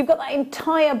 You've got that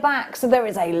entire back, so there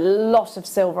is a lot of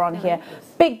silver on here.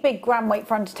 Big, big gram weight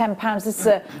for under £10. This is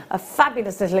a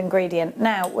fabulous little ingredient.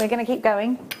 Now, we're going to keep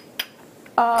going.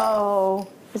 Oh,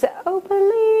 is it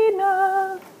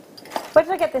Opalina? Where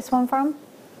did I get this one from?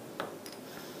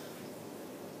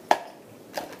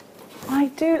 I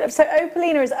do. So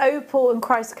Opalina is opal and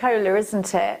chrysocolla,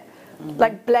 isn't it?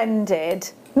 Like blended.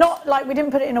 Not like we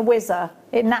didn't put it in a whizzer.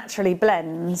 It naturally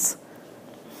blends.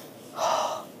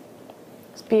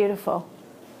 It's beautiful.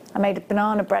 I made a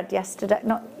banana bread yesterday.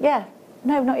 Not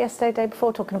yesterday, day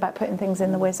before, talking about putting things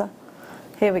in the whizzer.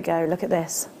 Here we go. Look at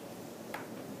this.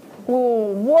 Oh,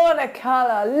 what a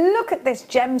colour. Look at this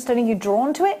gemstone. Are you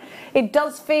drawn to it? It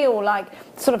does feel like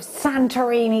sort of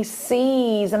Santorini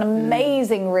seas and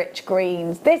amazing rich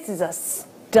greens. This is a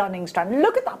stunning strand.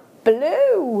 Look at that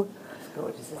blue. It's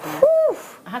gorgeous, isn't it?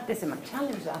 I had this in my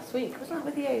challenge last week. Wasn't that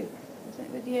with you? Was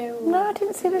it with you? No, I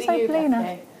didn't see this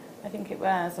Opalina. I think it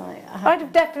was. I'd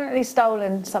have definitely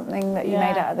stolen something that you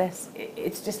made out of this.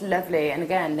 It's just lovely, and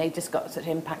again, they just got such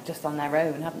impact just on their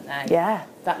own, haven't they? Yeah.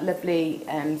 That lovely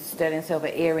sterling silver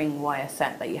earring wire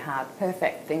set that you had,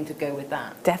 perfect thing to go with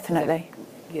that. Definitely.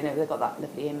 So, you know, they've got that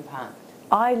lovely impact.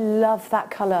 I love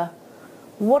that colour.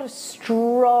 What a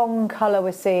strong colour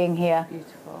we're seeing here.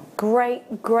 Beautiful.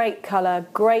 Great colour,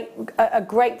 a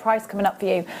great price coming up for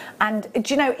you. And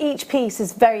do you know, each piece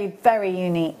is very, very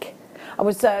unique. I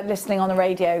was listening on the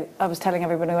radio. I was telling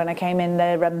everybody when I came in,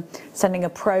 they're sending a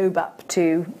probe up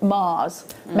to Mars,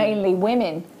 mainly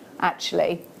women,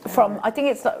 actually, from, I think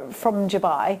it's from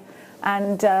Dubai,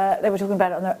 and they were talking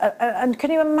about it on the, and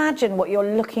can you imagine what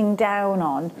you're looking down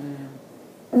on?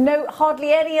 No,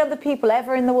 hardly any other people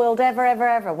ever in the world,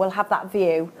 ever will have that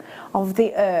view of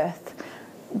the Earth.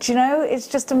 Do you know, it's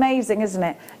just amazing, isn't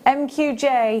it?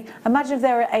 MQJ, imagine if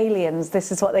there are aliens,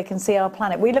 this is what they can see our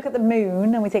planet. We look at the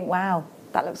moon and we think, wow,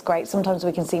 that looks great. Sometimes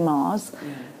we can see Mars.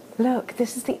 Look,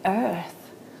 this is the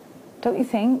Earth. Don't you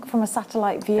think, from a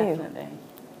satellite view? Definitely.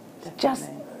 Just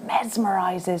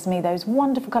mesmerises me, those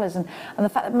wonderful colours. And the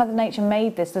fact that Mother Nature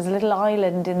made this, there's a little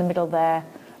island in the middle there.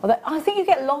 Although I think you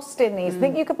get lost in these. I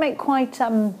think you could make quite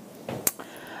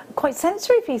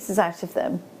sensory pieces out of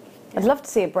them. I'd love to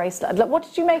see a bracelet. What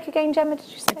did you make again, Gemma?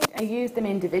 Did you say? I used them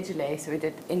individually, so we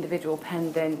did individual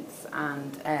pendants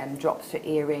and drops for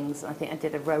earrings. I think I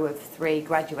did a row of 3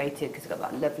 graduated because it's got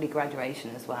that lovely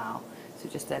graduation as well. So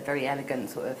just a very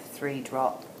elegant sort of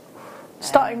 3-drop.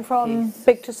 Starting from piece.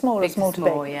 big to small or Big small to to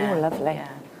small, big? yeah. Oh, lovely. Yeah.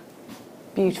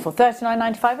 Beautiful.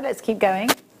 $39.95. Let's keep going.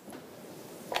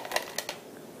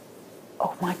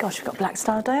 Oh my gosh, we've got black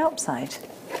star dioxide.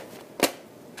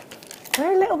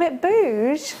 We're a little bit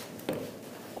bouge.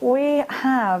 We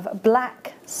have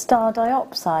black star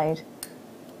dioxide.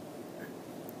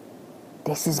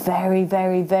 This is very,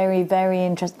 very, very, very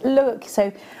interesting. Look,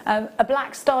 so a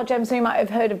black star gem, so you might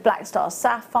have heard of black star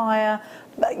sapphire.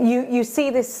 You see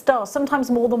this star,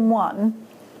 sometimes more than one.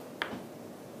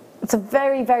 It's a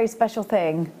very, very special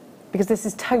thing because this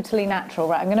is totally natural.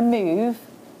 Right, I'm going to move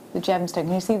the gemstone.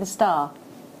 Can you see the star?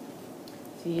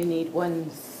 So you need one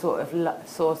sort of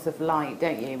source of light,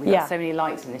 don't you? We've got so many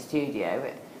lights in the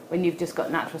studio. When you've just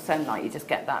got natural sunlight, you just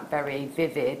get that very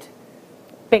vivid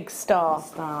big star.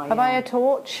 Have I a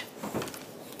torch?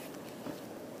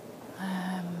 No,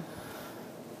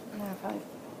 if I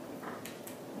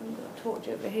haven't got a torch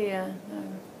over here.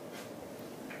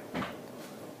 No.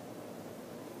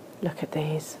 Look at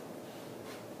these.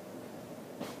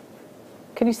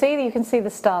 Can you see? You can see the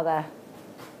star there.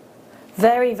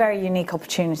 Very, very unique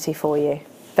opportunity for you.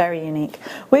 Very unique.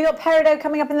 We got peridot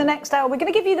coming up in the next hour. We're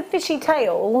going to give you the fishy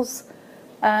tails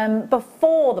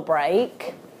before the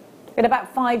break in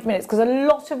about 5 minutes because a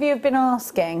lot of you have been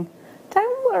asking.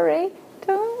 Don't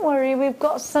worry. We've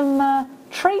got some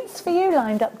treats for you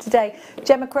lined up today.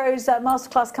 Gemma Crow's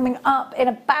masterclass coming up in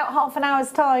about half an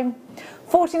hour's time.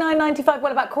 $49.95.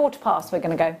 Well, about 1/4 we're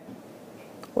going to go.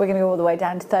 We're going to go all the way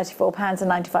down to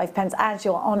 £34.95 as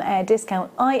your on-air discount.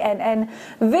 INN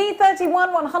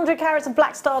V31 100 carats of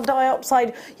black star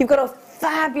dioxide. You've got a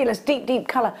fabulous deep, deep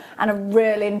colour and a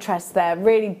real interest there.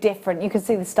 Really different. You can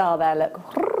see the star there. Look.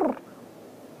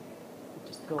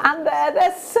 And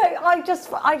they're so. I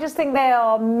just think they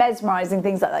are mesmerising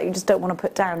things like that. You just don't want to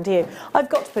put down, do you? I've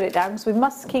got to put it down because we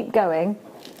must keep going.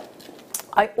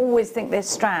 I always think this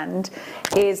strand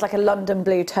is like a London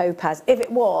blue topaz. If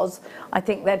it was, I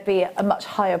think there'd be a much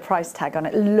higher price tag on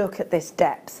it. Look at this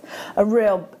depth.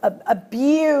 A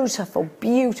beautiful,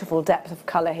 beautiful depth of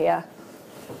colour here.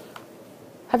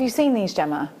 Have you seen these,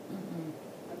 Gemma?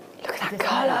 Mm-hmm. Look at that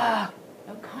colour.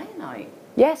 Oh, kyanite.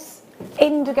 Yes,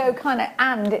 indigo kyanite,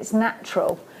 and it's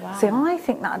natural. Wow. See, I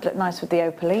think that'd look nice with the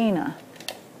opalina. Yeah.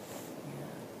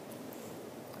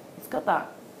 It's got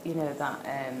that, you know, that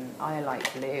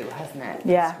iolite blue, hasn't it?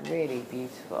 Yeah. It's really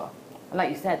beautiful. And like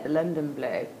you said, the London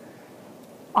blue.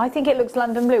 I think it looks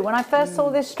London blue. When I first saw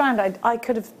this strand, I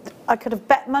could have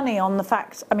bet money on the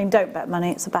fact. I mean, don't bet money;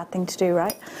 it's a bad thing to do,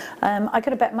 right? I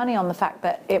could have bet money on the fact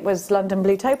that it was London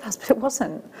blue topaz, but it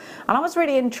wasn't. And I was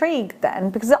really intrigued then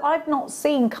because I've not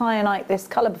seen kyanite this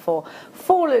colour before.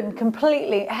 Fallen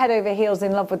completely head over heels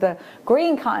in love with the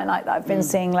green kyanite that I've been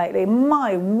seeing lately.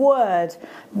 My word,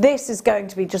 this is going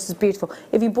to be just as beautiful.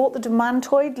 If you bought the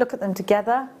demantoid, look at them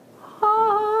together.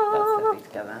 That's lovely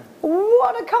together.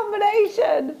 What a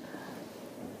combination!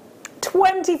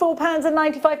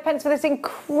 £24.95 for this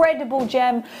incredible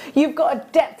gem. You've got a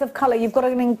depth of colour, you've got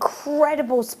an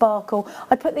incredible sparkle.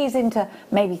 I'd put these into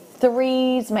maybe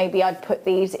 3s, maybe I'd put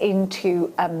these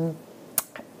into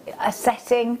a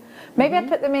setting. Maybe I'd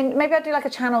put them in, maybe I'd do like a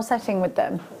channel setting with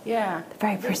them. Yeah.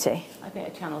 They're very pretty. I think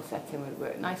a channel setting would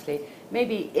work nicely.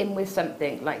 Maybe in with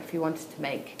something, like if you wanted to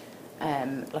make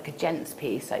like a gents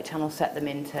piece, like channel set them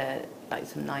into like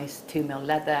some nice 2mm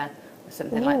leather or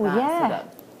something like that. Yeah. So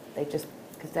that they just,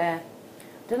 because they're,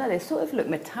 I don't know, they sort of look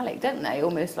metallic, don't they?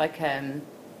 Almost like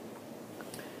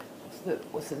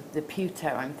what's the pewter?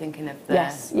 I'm thinking of the.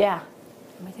 Yes. Yeah.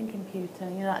 Am I thinking pewter?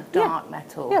 You know, that dark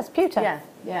metal. Yes, pewter. Yeah.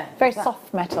 Yeah. Very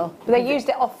soft metal. But they used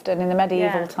it often in the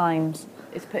medieval times.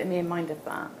 It's putting me in mind of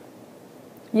that.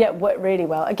 Yeah, it worked really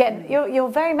well. Again, you're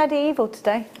very medieval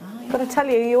today. Oh, yeah. Got to tell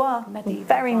you, you are Medieval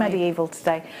very vibe. medieval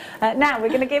today. Now we're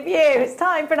going to give you. It's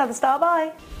time for another star.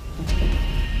 Bye.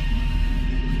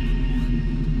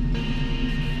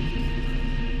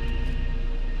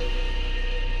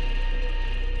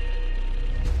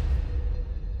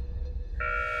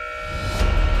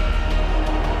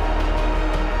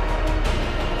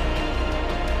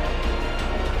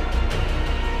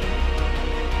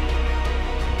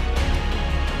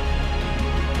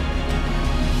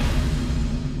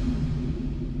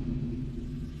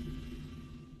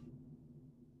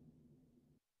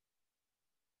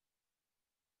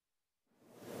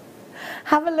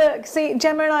 Have a look. See,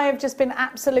 Gemma and I have just been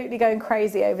absolutely going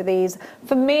crazy over these.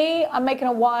 For me, I'm making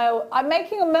a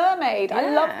mermaid.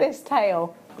 I love this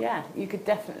tail. Yeah, you could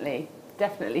definitely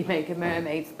make a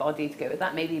mermaid's body to go with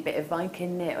that. Maybe a bit of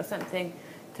Viking knit or something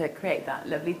to create that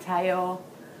lovely tail.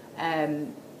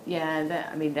 Yeah,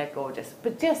 I mean, they're gorgeous.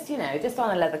 But just, you know, just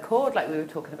on a leather cord like we were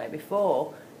talking about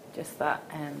before, just that,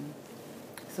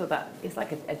 so that it's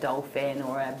like a dolphin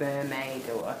or a mermaid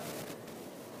or...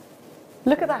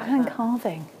 Look at that hand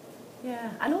carving. Yeah,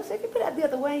 and also if you put it the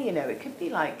other way, you know, it could be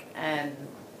like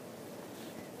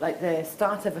the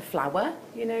start of a flower,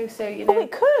 you know, so, you know... Oh,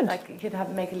 it could. Like you could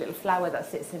make a little flower that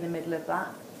sits in the middle of that.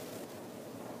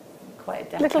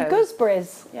 Quite a deco. Little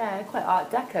gooseberries. Yeah, quite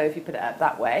art deco if you put it up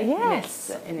that way.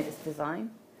 Yes. In its design.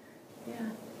 Yeah.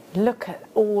 Look at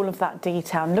all of that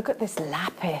detail. And look at this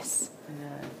lapis.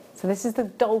 Yeah. So this is the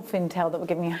dolphin tail that we're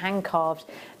giving you hand carved.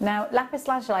 Now, lapis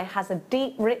lazuli has a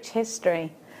deep, rich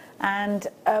history. And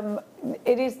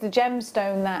it is the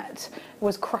gemstone that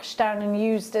was crushed down and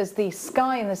used as the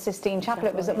sky in the Sistine Chapel.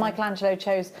 It was that Michelangelo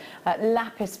chose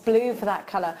lapis blue for that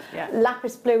colour. Yeah.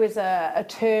 Lapis blue is a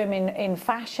term in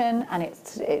fashion, and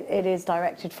it is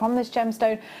directed from this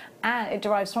gemstone, and it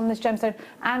derives from this gemstone.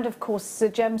 And of course, the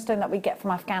gemstone that we get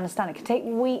from Afghanistan. It can take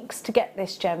weeks to get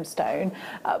this gemstone.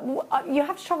 You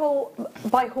have to travel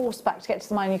by horseback to get to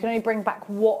the mine. You can only bring back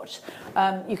what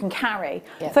you can carry.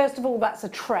 Yeah. First of all, that's a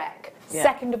trek. Yeah.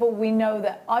 Second of all, we know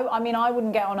that, I mean, I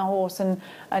wouldn't get on a horse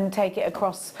and take it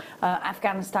across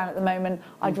Afghanistan at the moment.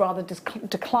 I'd rather just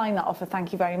decline that offer,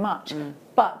 thank you very much.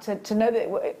 But to know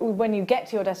that when you get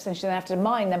to your destination, you have to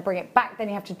mine, then bring it back, then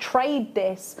you have to trade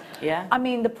this. Yeah. I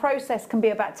mean, the process can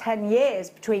be about 10 years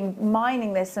between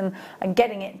mining this and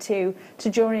getting it to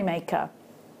Jewellery Maker.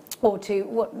 Or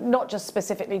to, not just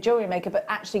specifically Jewellery Maker, but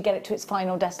actually get it to its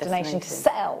final destination to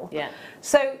sell. Yeah.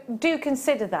 So do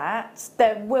consider that.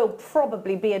 There will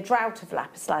probably be a drought of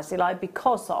lapis lazuli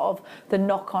because of the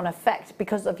knock-on effect,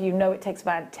 because of, you know, it takes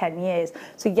about 10 years.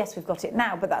 So yes, we've got it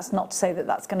now, but that's not to say that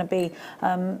that's going to be,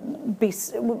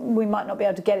 we might not be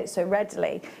able to get it so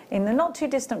readily in the not too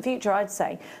distant future, I'd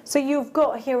say. So you've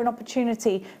got here an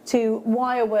opportunity to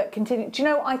wire work continue. Do you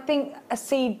know, I think a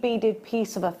seed beaded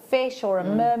piece of a fish or a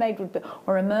mermaid would be,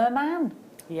 or a merman.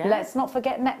 Yeah. Let's not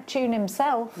forget Neptune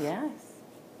himself. Yes.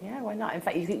 Yeah, why not? In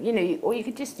fact, you know, or you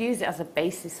could just use it as a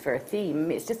basis for a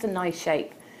theme. It's just a nice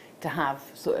shape to have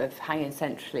sort of hanging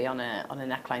centrally on a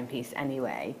neckline piece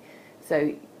anyway.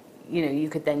 So, you know, you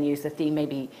could then use the theme,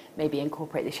 maybe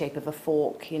incorporate the shape of a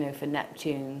fork, you know, for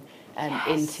Neptune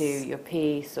into your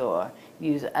piece, or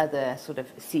use other sort of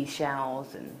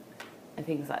seashells and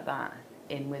things like that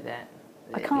in with it.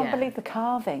 I can't believe the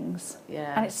carvings.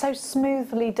 Yeah. And it's so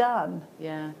smoothly done.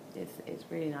 Yeah, it's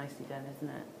really nicely done, isn't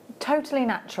it? Totally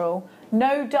natural,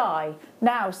 no dye.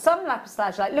 Now, some lapis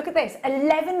lazuli, look at this,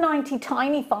 $11.90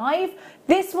 tiny 5.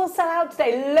 This will sell out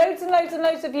today. Loads and loads and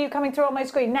loads of you coming through on my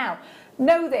screen. Now,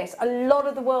 know this, a lot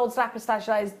of the world's lapis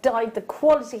lazuli is dyed. The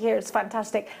quality here is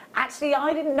fantastic. Actually,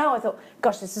 I didn't know. I thought,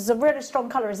 gosh, this is a really strong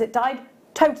colour. Is it dyed?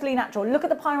 Totally natural. Look at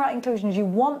the pyrite inclusions. You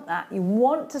want that. You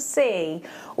want to see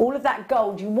all of that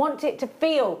gold. You want it to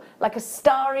feel like a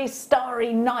starry,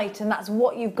 starry night, and that's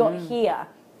what you've got here.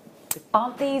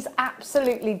 Aren't these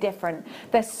absolutely different?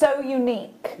 They're so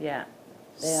unique. Yeah.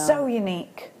 So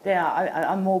unique. They are.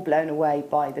 I'm more blown away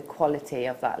by the quality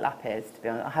of that lapis, to be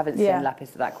honest. I haven't seen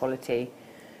lapis of that quality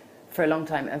for a long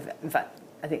time. In fact,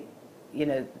 I think, you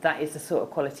know, that is the sort of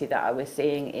quality that I was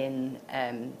seeing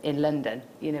in London.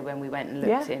 You know, when we went and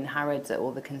looked in Harrods at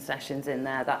all the concessions in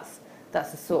there, that's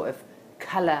the sort of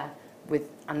colour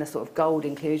and the sort of gold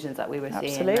inclusions that we were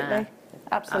seeing there.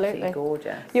 Absolutely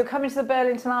gorgeous. You're coming to the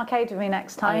Burlington Arcade with me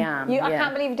next time. I am. I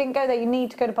can't believe you didn't go there. You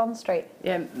need to go to Bond Street.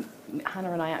 Yeah,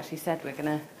 Hannah and I actually said we're going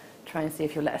to try and see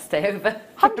if you'll let us stay over.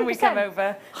 100%. When we come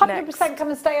over. 100% come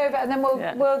and stay over, and then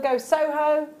we'll go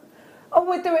Soho. Oh,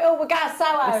 we'll do it all. We'll go to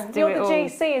Soho. You're the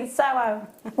GC in Soho.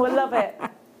 We'll love it.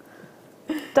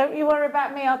 Don't you worry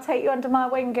about me. I'll take you under my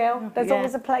wing, girl. There's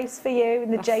always a place for you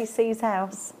in the JC's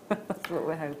house. That's what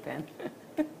we're hoping.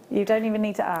 You don't even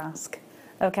need to ask.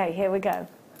 Okay, here we go.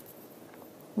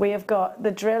 We have got the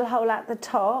drill hole at the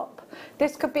top.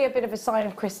 This could be a bit of a sign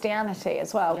of Christianity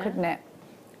as well, couldn't it?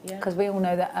 Yeah. Because we all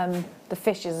know that the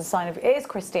fish is a sign of... It is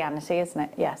Christianity, isn't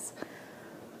it? Yes.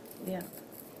 Yeah.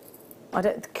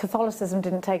 Catholicism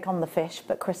didn't take on the fish,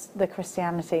 but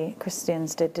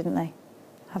Christians did, didn't they?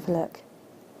 Have a look.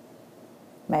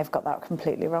 May have got that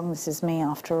completely wrong. This is me,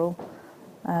 after all.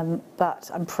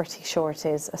 But I'm pretty sure it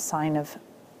is a sign of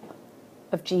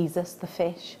Jesus, the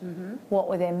fish. What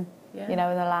with him, you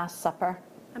know, in the Last Supper.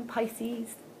 And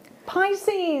Pisces.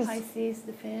 Pisces! Pisces,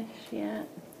 the fish, yeah.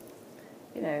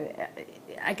 You know,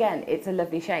 again, it's a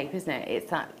lovely shape, isn't it?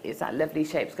 It's that lovely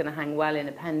shape. It's going to hang well in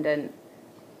a pendant.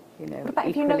 you know. What about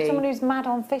if you know someone who's mad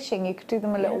on fishing, you could do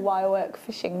them a little wirework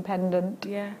fishing pendant.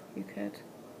 Yeah, you could.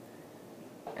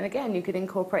 And again, you could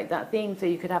incorporate that theme, so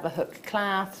you could have a hook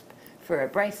clasp for a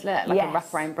bracelet, like a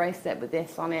wraparound bracelet with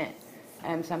this on it.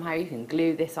 Somehow you can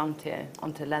glue this onto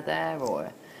leather,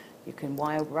 or you can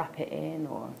wire wrap it in,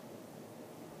 or...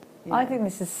 You know. I think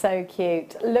this is so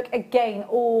cute. Look, again,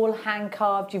 all hand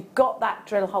carved. You've got that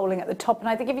drill holing at the top, and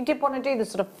I think if you did want to do the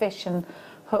sort of fish and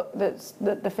hook, that's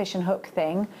the fish and hook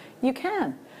thing, you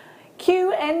can.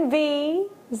 QNV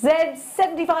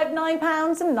Z75,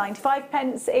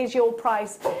 £9.95 is your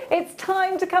price. It's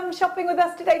time to come shopping with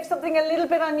us today for something a little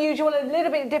bit unusual, a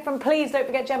little bit different. Please don't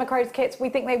forget Gemma Crow's kits. We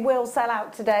think they will sell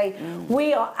out today.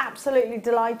 We are absolutely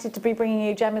delighted to be bringing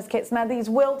you Gemma's kits. Now,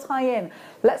 these will tie in.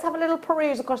 Let's have a little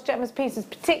peruse across Gemma's pieces,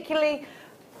 particularly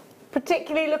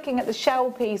looking at the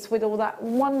shell piece with all that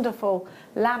wonderful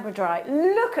labradorite.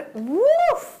 Look at,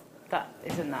 woof! That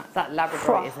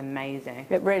labradorite is amazing.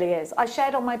 It really is. I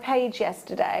shared on my page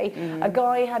yesterday, a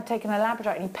guy had taken a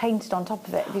labradorite and he painted on top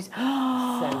of it.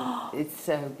 It's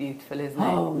so beautiful, isn't it?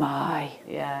 Oh my.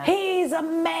 Yeah. He's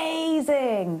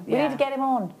amazing. We need to get him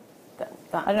on.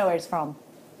 I don't know where he's from.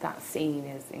 That scene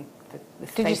is the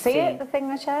Did you see it, the thing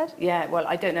I shared? Yeah, well,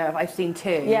 I don't know if I've seen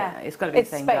two. Yeah. It's got to be the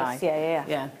same guy.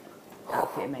 Yeah.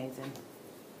 Absolutely amazing.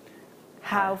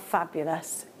 How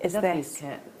fabulous is I love this? These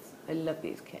kits. I love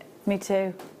these kits. Me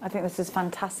too. I think this is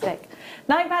fantastic.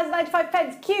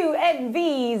 £9.95,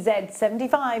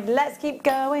 QNVZ75. Let's keep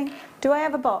going. Do I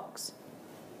have a box?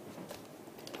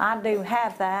 I do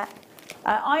have that.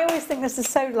 I always think this is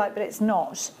so light, but it's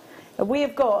not. We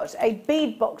have got a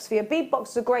bead box for you. A bead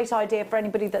box is a great idea for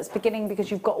anybody that's beginning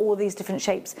because you've got all these different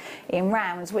shapes in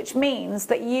rounds, which means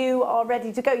that you are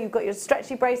ready to go. You've got your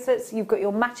stretchy bracelets, you've got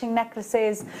your matching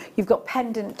necklaces, you've got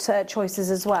pendant choices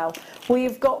as well.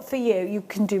 We've got for you, you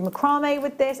can do macrame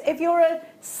with this. If you're a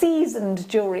seasoned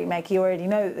jewellery maker, you already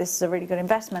know that this is a really good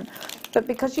investment. But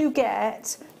because you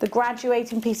get the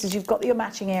graduating pieces, you've got your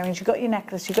matching earrings, you've got your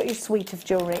necklace, you've got your suite of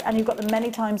jewellery, and you've got them many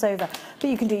times over. But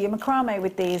you can do your macrame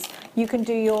with these, you can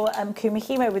do your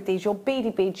kumihimo with these, your beady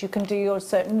beads, you can do your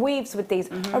certain weaves with these.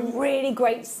 A really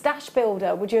great stash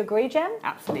builder. Would you agree, Jem?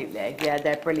 Absolutely. Yeah,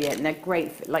 they're brilliant. And they're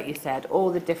great, for, like you said, all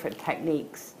the different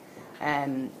techniques,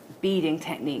 beading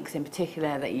techniques in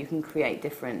particular, that you can create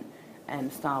different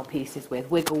style pieces with.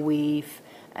 Wiggle weave.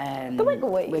 The wiggle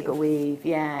weave? Wiggle weave,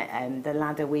 yeah, the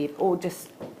ladder weave, all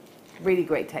just really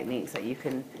great techniques that you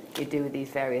do with these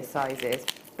various sizes.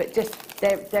 But just,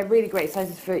 they're really great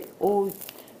sizes for all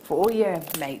your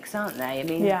makes, aren't they? I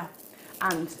mean, yeah.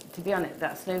 And to be honest,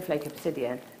 that snowflake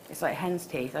obsidian, it's like hen's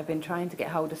teeth. I've been trying to get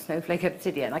hold of snowflake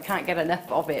obsidian. I can't get enough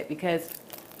of it because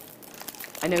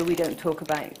I know we don't talk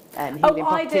about healing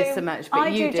properties so much,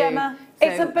 but you do, Gemma. So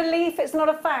it's a belief, it's not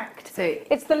a fact. So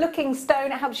it's the looking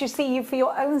stone, it helps you see you for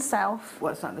your own self.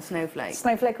 What's that, the snowflake?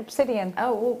 Snowflake obsidian.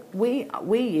 Oh, well,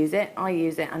 we use it, I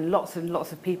use it, and lots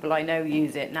of people I know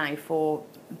use it now for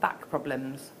back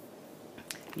problems.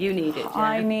 You need it, Jen.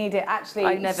 I need it.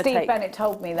 Actually, Steve Bennett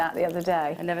told me that the other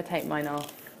day. I never take mine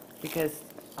off because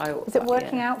Is it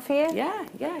working out for you? Yeah,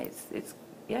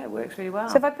 it works really well.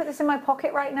 So if I put this in my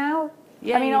pocket right now,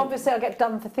 I mean, obviously I'll get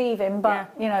done for thieving,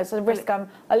 but you know, it's a risk.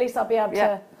 At least I'll be able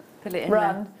to put it in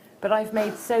run. There. But I've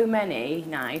made so many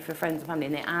now for friends and family,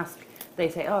 and they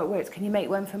say, oh, it works. Can you make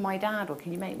one for my dad, or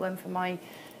can you make one for my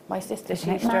sister?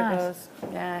 She struggles.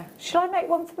 Yeah. Should I make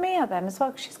one for Mia then as well?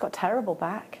 Because she's got terrible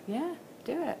back. Yeah,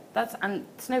 do it. And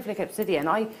snowflake obsidian.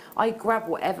 I grab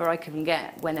whatever I can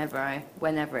get whenever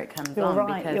it comes on.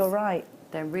 Because you're right.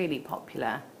 They're really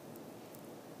popular.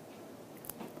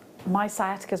 My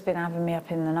sciatica's been having me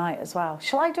up in the night as well.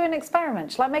 Shall I do an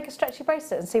experiment? Shall I make a stretchy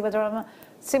bracelet and see whether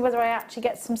I actually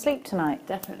get some sleep tonight?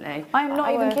 Definitely. I am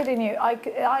not even kidding you.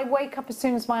 I wake up as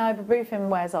soon as my ibuprofen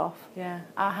wears off. Yeah.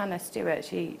 Our Hannah Stewart,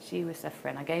 she was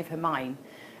suffering. I gave her mine.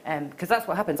 Because that's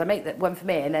what happens. I make that one for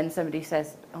me, and then somebody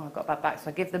says, oh, I've got bad back,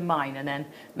 so I give them mine and then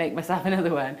make myself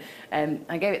another one.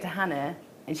 I gave it to Hannah,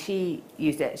 and she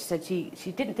used it. She said she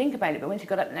didn't think about it, but when she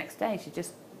got up the next day,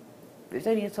 it was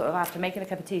only sort of after making a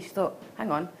cup of tea, she thought,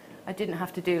 hang on, I didn't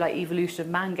have to do like evolution of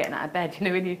man getting out of bed, you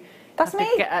know, when you have to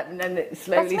get up and then it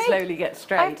slowly get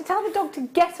straight. I have to tell the dog to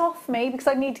get off me because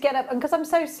I need to get up, and because I'm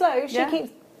so slow, she keeps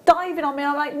diving on me,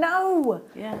 and I'm like, no,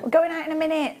 we're going out in a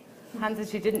minute. Hannah said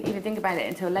she didn't even think about it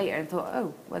until later and thought,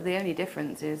 oh, well, the only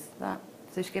difference is that.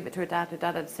 So she gave it to her dad. Her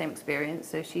dad had the same experience,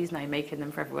 so she's now making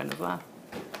them for everyone as well.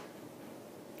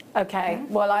 Okay,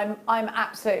 well, I'm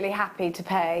absolutely happy to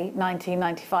pay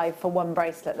 £19.95 for one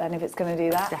bracelet then, if it's going to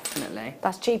do that. Definitely.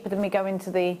 That's cheaper than me going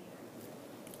to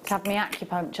have me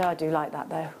acupuncture. I do like that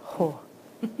though. Oh.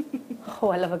 Oh,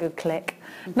 I love a good click.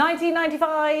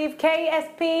 1995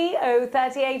 KSP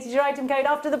 038 is your item code.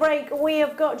 After the break, we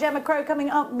have got Gemma Crow coming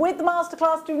up with the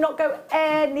masterclass. Do not go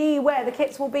anywhere. The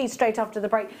kits will be straight after the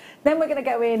break. Then we're going to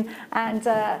go in and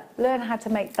learn how to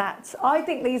make that. I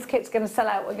think these kits are going to sell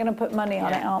out. We're going to put money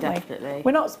on it, aren't definitely. we?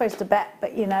 We're not supposed to bet,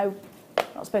 but you know,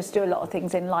 not supposed to do a lot of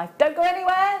things in life. Don't go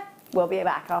anywhere. We'll be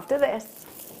back after this.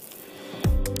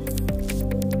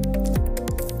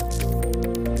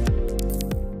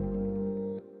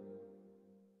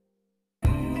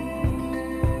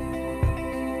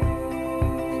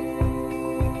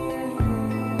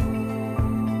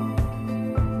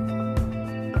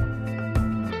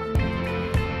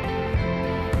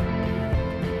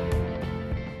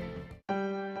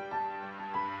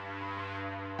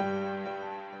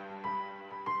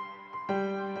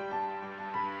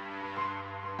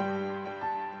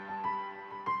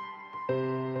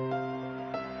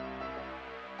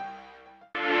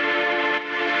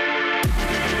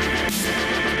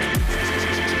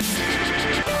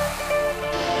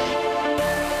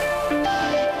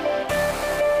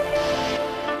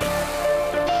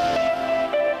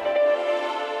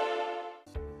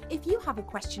 If you have a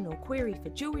question or query for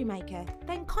Jewellery Maker,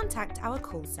 then contact our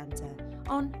call centre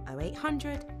on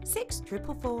 0800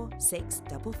 644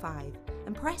 655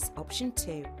 and press option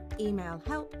 2. Email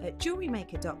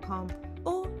help@jewellerymaker.com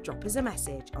or drop us a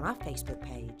message on our Facebook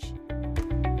page.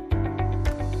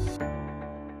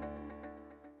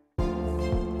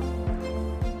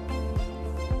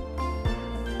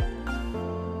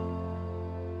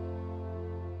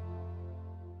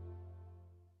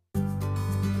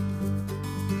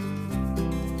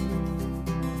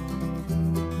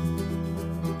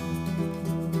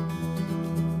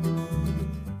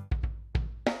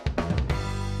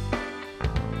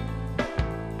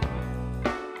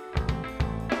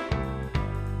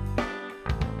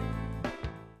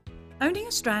 Owning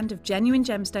a strand of genuine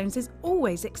gemstones is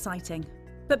always exciting,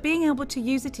 but being able to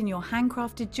use it in your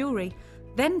handcrafted jewellery,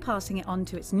 then passing it on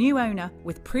to its new owner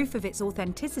with proof of its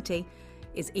authenticity,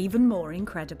 is even more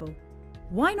incredible.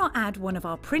 Why not add one of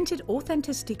our printed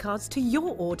authenticity cards to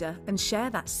your order and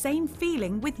share that same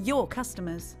feeling with your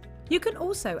customers? You can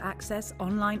also access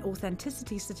online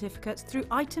authenticity certificates through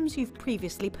items you've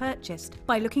previously purchased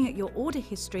by looking at your order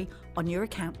history on your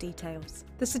account details.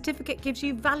 The certificate gives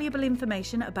you valuable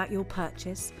information about your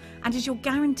purchase and is your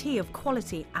guarantee of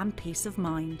quality and peace of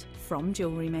mind from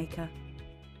Jewellery Maker.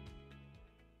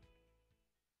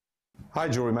 Hi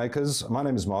Jewellery Makers, my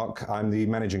name is Mark. I'm the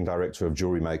Managing Director of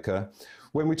Jewellery Maker.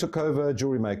 When we took over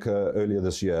Jewellery Maker earlier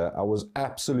this year, I was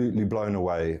absolutely blown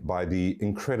away by the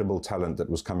incredible talent that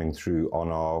was coming through on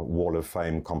our Wall of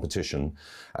Fame competition.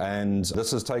 And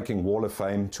this is taking Wall of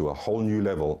Fame to a whole new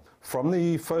level. From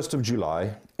the 1st of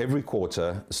July, every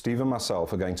quarter, Steve and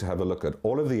myself are going to have a look at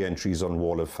all of the entries on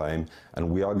Wall of Fame, and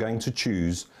we are going to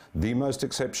choose the most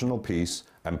exceptional piece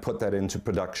and put that into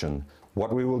production.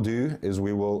 What we will do is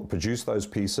we will produce those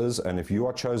pieces, and if you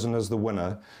are chosen as the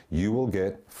winner, you will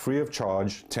get, free of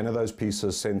charge, 10 of those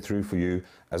pieces sent through for you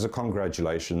as a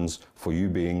congratulations for you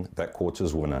being that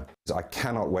quarter's winner. I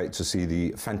cannot wait to see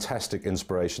the fantastic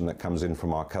inspiration that comes in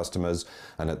from our customers,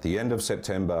 and at the end of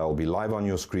September I'll be live on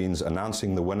your screens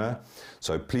announcing the winner.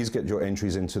 So please get your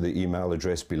entries into the email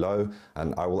address below,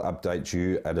 and I will update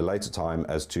you at a later time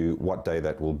as to what day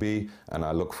that will be, and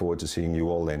I look forward to seeing you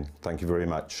all then. Thank you very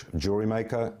much. Jewellery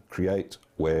Maker, create,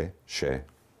 wear, share.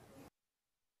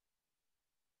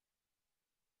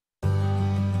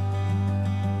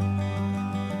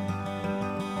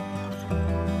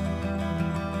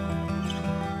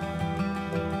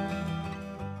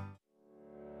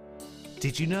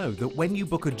 Did you know that when you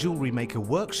book a Jewellery Maker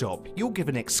workshop, you're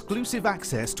given exclusive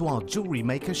access to our Jewellery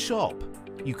Maker shop?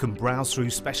 You can browse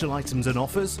through special items and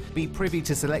offers, be privy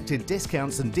to selected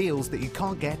discounts and deals that you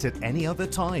can't get at any other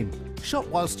time. Shop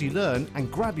whilst you learn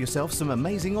and grab yourself some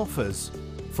amazing offers.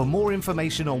 For more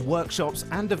information on workshops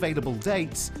and available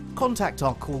dates, contact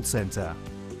our call centre.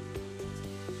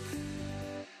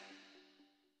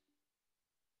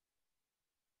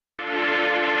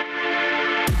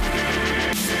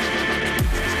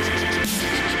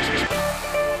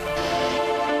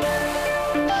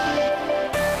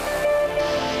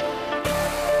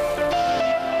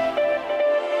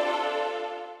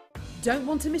 Don't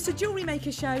want to miss a Jewellery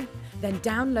Maker show? Then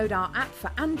download our app for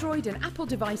Android and Apple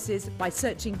devices by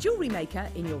searching Jewellery Maker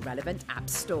in your relevant app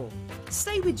store.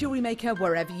 Stay with Jewellery Maker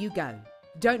wherever you go.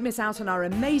 Don't miss out on our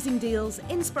amazing deals,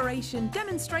 inspiration,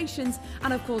 demonstrations,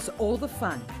 and of course all the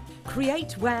fun.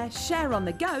 Create, wear, share on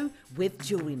the go with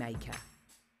Jewellery Maker.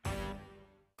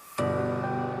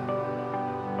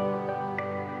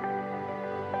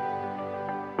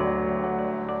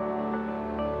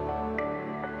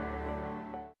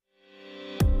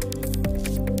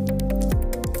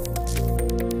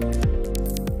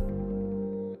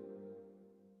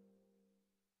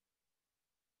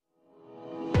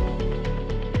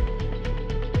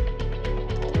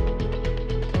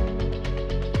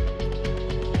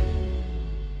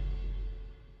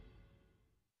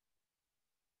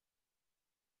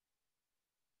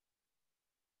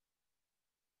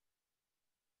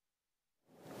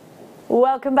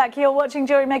 Welcome back. You're watching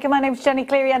Jewellery Maker. My name's Jenny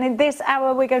Cleary, and in this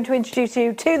hour we're going to introduce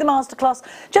you to the masterclass.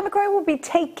 Gemma Gray will be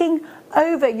taking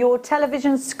over your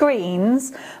television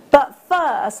screens, but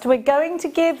first we're going to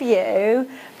give you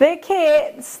the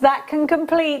kits that can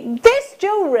complete this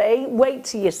jewellery. Wait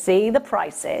till you see the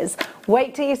prices.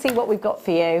 Wait till you see what we've got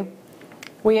for you.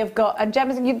 We have got, and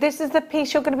Gemma, this is the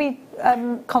piece you're going to be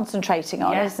concentrating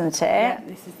on, isn't it? Yeah,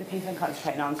 this is the piece I'm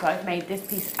concentrating on. So I've made this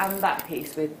piece and that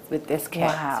piece with this kit.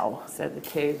 Wow. So the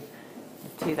two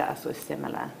that are sort of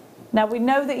similar. Now we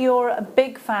know that you're a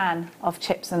big fan of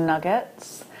chips and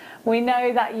nuggets. We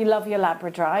know that you love your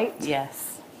labradorite. Yes.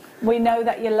 We know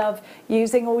that you love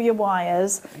using all your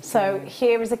wires. So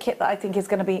here is a kit that I think is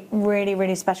going to be really,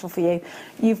 really special for you.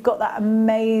 You've got that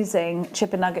amazing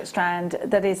chip and nugget strand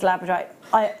that is labradorite.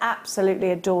 I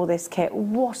absolutely adore this kit.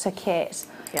 What a kit.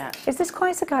 Yeah. Is this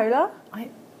Chrysocolla? I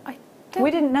don't... We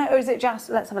didn't know. Or is it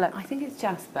Jasper? Let's have a look. I think it's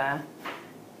Jasper.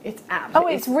 It's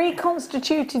absolutely... Oh, it's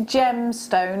reconstituted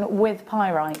gemstone with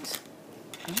pyrite.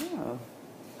 Oh.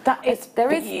 That is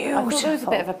there is. beautiful. I thought there was a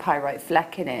bit of a pyrite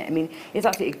fleck in it. I mean, it's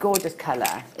absolutely a gorgeous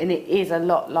colour, and it is a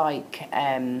lot like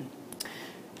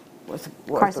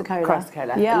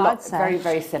Chrysocolla. Yeah, I'd say. Very,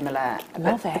 very similar.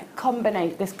 Love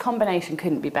it. This combination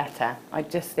couldn't be better. I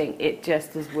just think it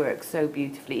just has worked so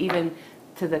beautifully, even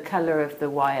to the colour of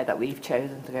the wire that we've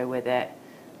chosen to go with it.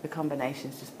 The combination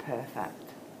is just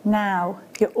perfect. Now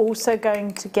you're also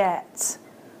going to get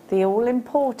the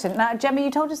all-important. Now, Gemma, you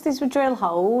told us these were drill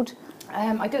hold.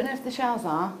 I don't know if the shells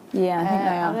are. Yeah, I think they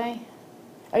are. Are they?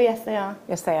 Oh, yes, they are.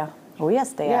 Yes, they are. Oh,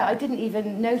 yes, they are. Yeah, I didn't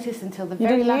even notice until the You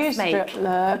very didn't last use make.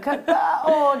 Look at that.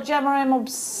 Oh, Gemma, I'm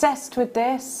obsessed with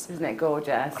this. Isn't it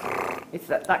gorgeous? It's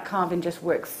that carving just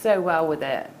works so well with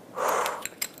it.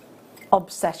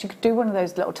 Obsessed. You could do one of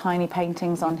those little tiny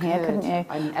paintings on here, couldn't you?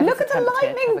 Look at the tempted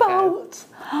lightning to have a go. bolt.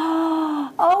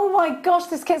 Oh my gosh,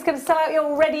 this kit's going to sell out. You're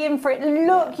already in for it.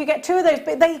 Look, you get two of those,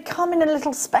 but they come in a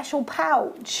little special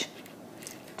pouch.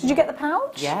 Did you get the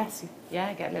pouch? Yes, yeah,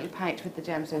 I get a little pouch with the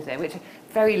gemstones there, which are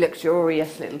very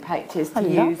luxurious little pouches to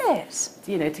use. I love it.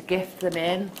 You know, to gift them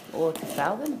in or to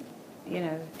sell them, you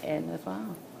know, in as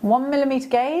well. 1mm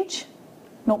gauge,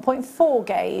 0.4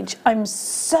 gauge. I'm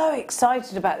so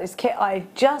excited about this kit.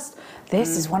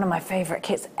 This is one of my favourite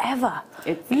kits ever.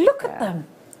 Look at them.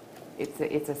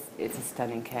 It's a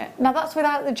stunning kit. Now that's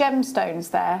without the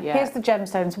gemstones there. Yeah. Here's the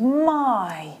gemstones.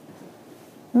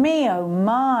 Me, oh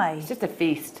my. It's just a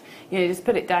feast. You know, just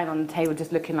put it down on the table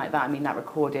just looking like that. I mean, that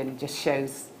recording just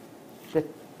shows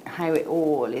how it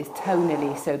all is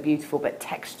tonally so beautiful, but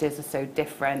textures are so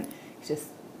different.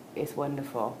 It's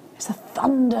wonderful. It's a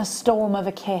thunderstorm of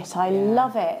a kit. I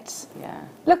love it. Yeah.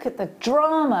 Look at the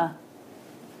drama.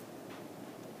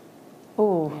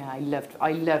 Oh. Yeah,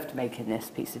 I loved making this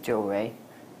piece of jewellery.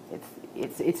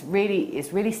 It's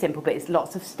really simple, but it's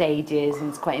lots of stages and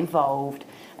it's quite involved.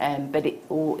 But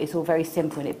it's all very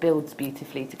simple and it builds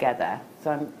beautifully together.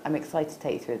 So I'm excited to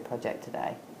take you through the project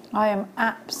today. I am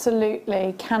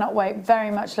absolutely cannot wait.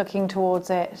 Very much looking towards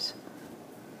it.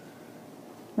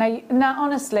 Now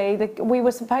honestly, we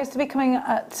were supposed to be coming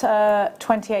at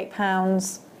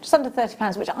 £28, just under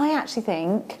 £30, which I actually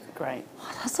think. Great.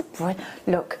 Oh, that's a brilliant.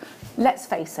 Look, let's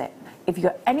face it. If you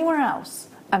go anywhere else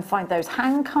and find those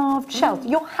hand-carved shells,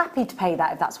 you're happy to pay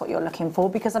that if that's what you're looking for,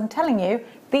 because I'm telling you,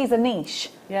 these are niche.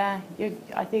 Yeah,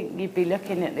 I think you'd be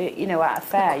looking at, at a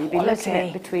fair, you'd be looking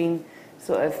at between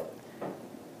sort of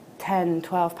 £10,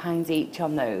 £12 each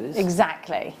on those.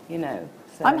 Exactly. You know.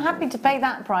 So. I'm happy to pay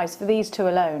that price for these two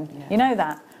alone. Yeah. You know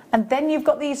that. And then you've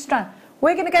got these strands.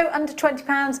 We're going to go under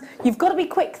 £20. You've got to be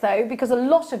quick though, because a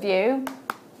lot of you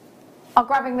are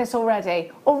grabbing this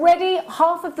already. Already,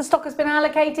 half of the stock has been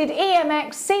allocated.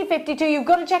 EMX C52. You've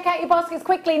got to check out your baskets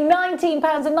quickly.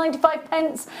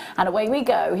 £19.95. And away we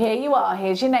go. Here you are.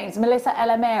 Here's your names. Melissa,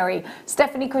 Ella, Mary,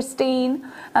 Stephanie, Christine,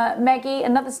 Meggie,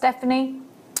 another Stephanie,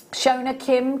 Shona,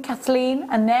 Kim, Kathleen,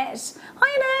 Annette, hi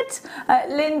Annette,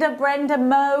 Linda, Brenda,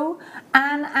 Mo,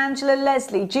 Anne, Angela,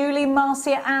 Leslie, Julie,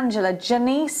 Marcia, Angela,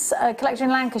 Janice, collector in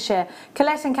Lancashire,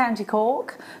 Colette in County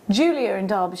Cork, Julia in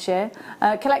Derbyshire,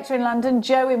 collector in London,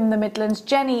 Joe in the Midlands,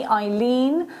 Jenny,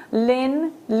 Eileen,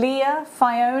 Lynn, Leah,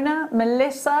 Fiona,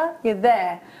 Melissa, you're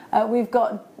there. We've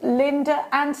got Linda,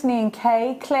 Anthony and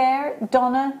Kay, Claire,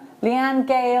 Donna, Leanne,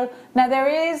 Gale. Now there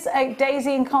is a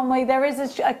Daisy and Conway. There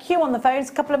is a queue on the phone. It's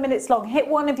a couple of minutes long. Hit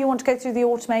one if you want to go through the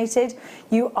automated.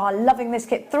 You are loving this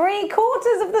kit.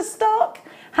 3/4 of the stock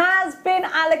has been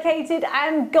allocated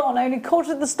and gone. Only a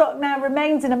quarter of the stock now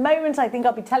remains. In a moment, I think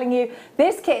I'll be telling you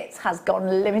this kit has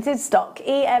gone limited stock.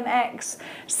 EMX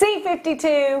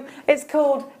C52. It's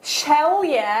called Shell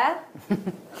Yeah.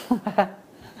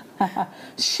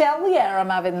 Shell, yeah, I'm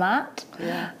having that.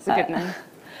 Yeah, it's a good name.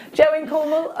 Joe in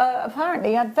Cornwall,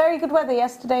 apparently had very good weather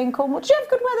yesterday in Cornwall. Did you have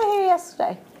good weather here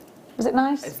yesterday? Was it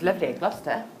nice? It's lovely in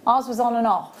Gloucester. Ours was on and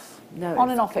off. No, on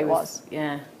and off it was.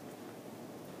 Yeah.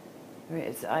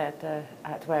 I had to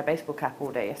wear a baseball cap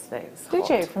all day yesterday. It was Did hot.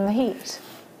 you, from the heat?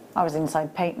 I was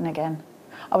inside painting again.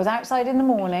 I was outside in the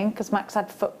morning because Max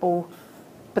had football,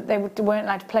 but they weren't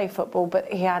allowed to play football,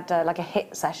 but he had like a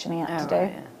hit session he had to do.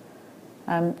 Right,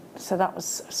 yeah. So that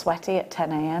was sweaty at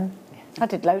 10 a.m. I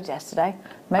did loads yesterday.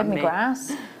 Mowed my me.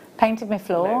 grass, painted my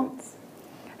floor. Loads.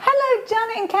 Hello,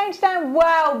 Janet in County Down.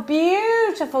 Wow,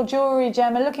 beautiful jewellery,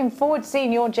 Gemma. Looking forward to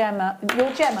seeing your demo.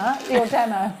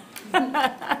 Tina!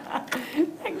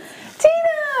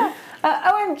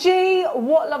 OMG,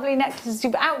 what lovely necklaces.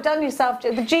 You've outdone yourself. The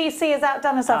GC has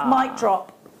outdone herself. Mic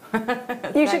drop.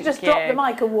 You should just drop the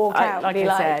mic and walk out. Like and be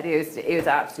I said, it was an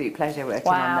absolute pleasure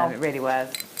working on them. It really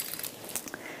was.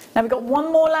 Now we've got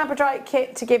one more labradorite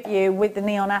kit to give you with the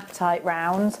neon apatite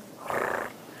round.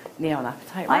 Neon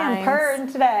apatite rounds. I am purring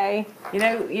today. You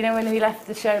know when we left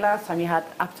the show last time, you had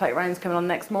apatite rounds coming on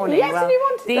next morning. Yes, well, and you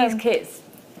wanted these them. kits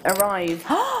arrived,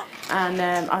 and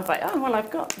I was like, oh well,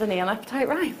 I've got the neon apatite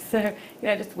rounds, so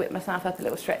just whip myself up a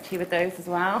little stretchy with those as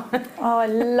well. Oh, I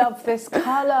love this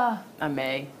colour. And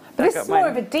me. But this is more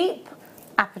of a deep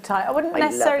apatite. I wouldn't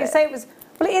necessarily say it was.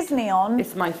 Well, it is neon.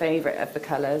 It's my favourite of the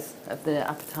colours of the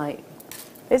apatite.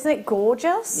 Isn't it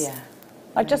gorgeous? Yeah.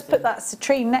 I just put that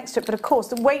citrine next to it, but of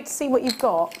course, wait to see what you've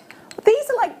got. These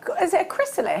are like, is it a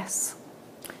chrysalis?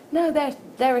 No,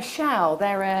 they're a shell.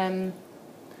 They're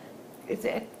is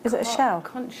it a shell?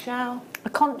 Conch shell. A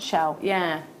conch shell.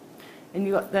 Yeah. And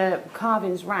you got the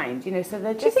carvings round, so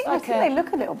they're just Do you think, like I think they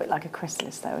look a little bit like a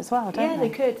chrysalis though as well, don't they?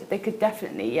 They could. They could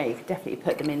definitely. Yeah, you could definitely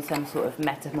put them in some sort of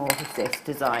metamorphosis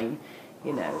design.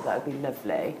 That would be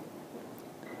lovely.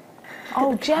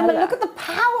 Oh, Gemma, look at the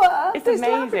power. It's These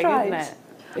amazing, labradotes. isn't it?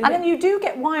 And then you do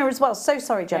get wire as well. So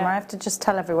sorry, Gemma, I have to just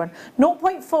tell everyone.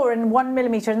 0.4 and 1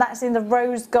 millimetre, and that's in the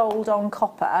rose gold on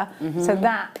copper. So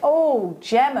that, oh,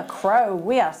 Gemma Crow,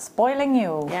 we are spoiling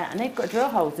you. Yeah, and they've got drill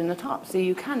holes in the top, so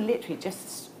you can literally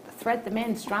just thread them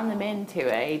in, strand them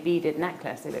into a beaded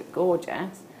necklace. They look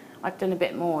gorgeous. I've done a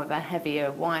bit more of a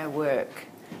heavier wire work,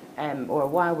 or a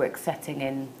wire work setting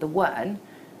in the one,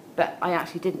 but I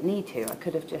actually didn't need to. I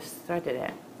could have just threaded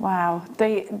it. Wow,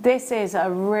 this is a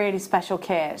really special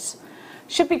kit.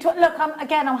 Should be, look,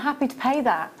 I'm happy to pay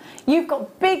that. You've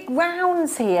got big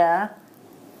rounds here.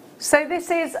 So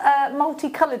this is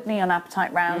multicoloured neon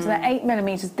apatite rounds, and they're 8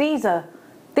 millimetres.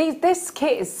 This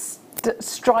kit is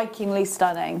strikingly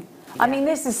stunning. Yeah. I mean,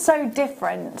 this is so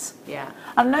different. Yeah.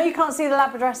 I know you can't see the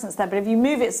labradorescence there, but if you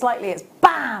move it slightly, it's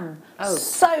BAM! Oh.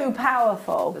 So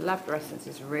powerful. The labradorescence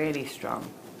is really strong.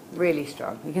 Really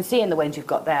strong. You can see in the ones you've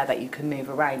got there that you can move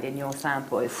around in your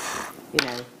samples,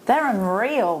 They're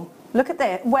unreal. Look at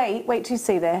this. Wait till you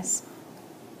see this.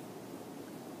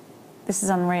 This is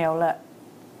unreal, look.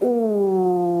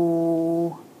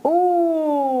 Ooh.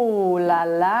 Ooh la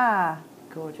la.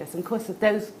 Gorgeous. And of course,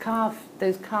 those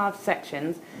carved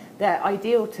sections, they're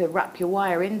ideal to wrap your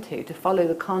wire into, to follow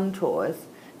the contours,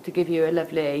 to give you a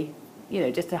lovely,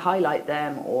 just to highlight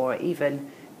them, or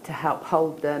even to help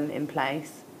hold them in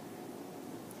place.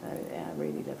 So yeah,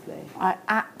 really lovely. I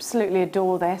absolutely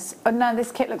adore this. Oh no,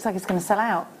 this kit looks like it's going to sell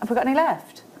out. Have we got any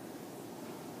left?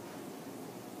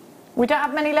 We don't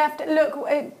have many left. Look,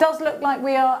 it does look like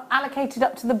we are allocated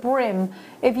up to the brim.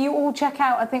 If you all check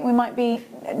out, I think we might be...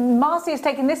 Marcy has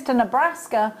taken this to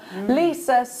Nebraska.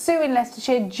 Lisa, Sue in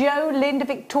Leicestershire, Joe, Linda,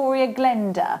 Victoria,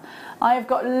 Glenda. I've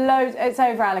got loads. It's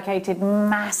over allocated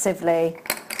massively.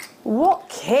 What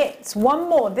kits? One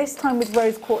more, this time with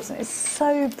rose quartz, and it's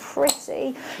so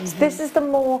pretty. So this is the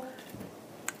more,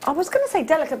 I was going to say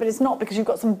delicate, but it's not, because you've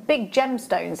got some big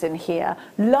gemstones in here.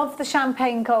 Love the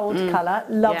champagne gold colour,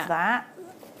 love that.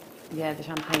 Yeah, the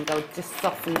champagne gold just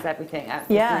softens everything out,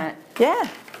 Yeah, doesn't it? yeah.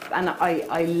 And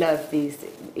I love these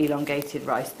elongated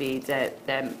rice beads. They're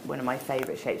one of my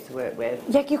favourite shapes to work with.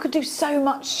 Yeah, you could do so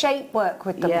much shape work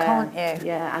with them, can't you?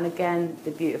 Yeah, and again,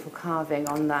 the beautiful carving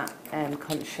on that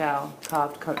conch shell,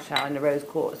 carved conch shell in the rose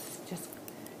quartz,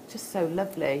 just so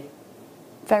lovely.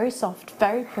 Very soft,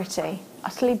 very pretty,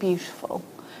 utterly beautiful.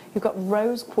 You've got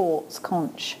rose quartz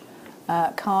conch,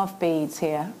 carved beads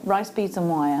here, rice beads and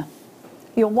wire.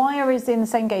 Your wire is in the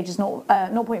same gauge as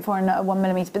 0.4 and 1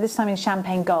 millimetre, but this time in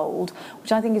champagne gold,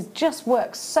 which I think just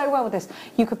works so well with this.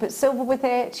 You could put silver with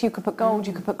it, you could put gold,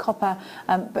 you could put copper,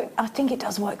 but I think it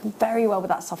does work very well with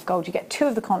that soft gold. You get 2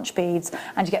 of the conch beads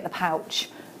and you get the pouch.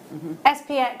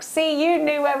 SPXC, you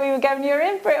knew where we were going. You're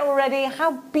in for it already.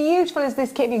 How beautiful is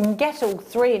this kit? If you can get all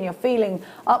three and you're feeling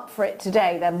up for it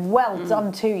today, then well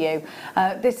done to you.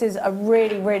 This is a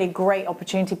really, really great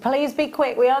opportunity. Please be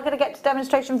quick. We are going to get to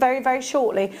demonstration very, very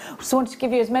shortly. Just wanted to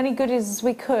give you as many goodies as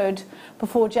we could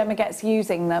before Gemma gets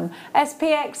using them.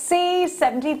 SPXC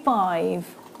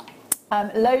 75.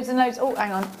 Loads and loads. Oh,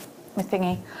 hang on. My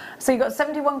thingy. So you've got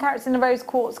 71 carats in the rose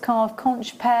quartz carved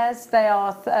conch pairs. They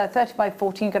are 30 by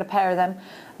 14. You've got a pair of them,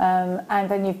 and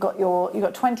then you've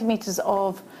got 20 meters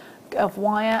of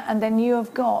wire, and then you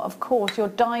have got, of course, your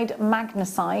dyed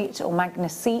magnesite or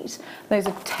magnesite. Those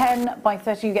are 10 by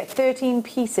 30. You get 13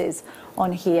 pieces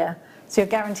on here. So you're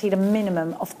guaranteed a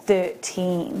minimum of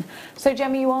 13. So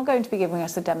Gemma, you are going to be giving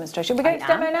us a demonstration. We're going to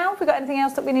demo now. Have we got anything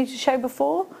else that we need to show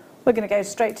before? We're going to go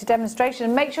straight to demonstration,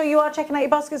 and make sure you are checking out your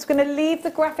baskets. We're going to leave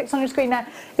the graphics on your screen now.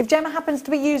 If Gemma happens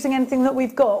to be using anything that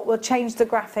we've got, we'll change the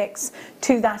graphics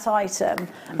to that item.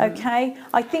 Okay?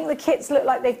 I think the kits look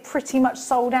like they've pretty much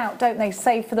sold out, don't they?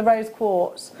 Save for the rose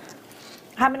quartz.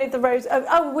 How many of the rose?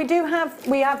 Oh,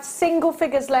 we have single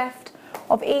figures left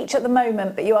of each at the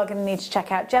moment, but you are going to need to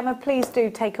check out. Gemma, please do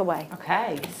take away.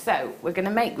 Okay, so we're going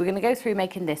to go through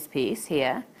making this piece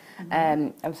here.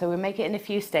 And so we'll make it in a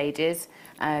few stages.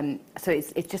 So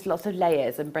it's just lots of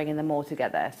layers and bringing them all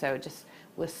together. So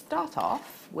we'll start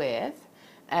off with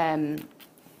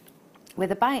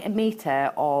about a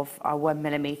metre of our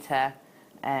 1mm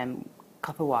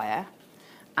copper wire,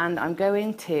 and I'm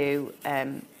going to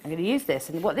use this.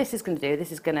 And what this is going to do,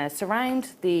 this is going to surround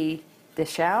the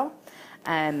shell,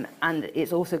 and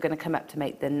it's also going to come up to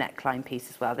make the neckline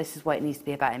piece as well. This is why it needs to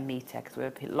be about a metre, because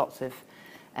we'll put lots of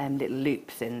little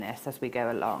loops in this as we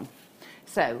go along.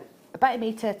 So about a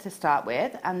metre to start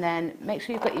with, and then make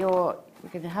sure you've got we're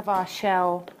going to have our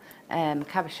shell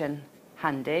cabochon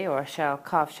handy, or a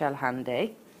carved shell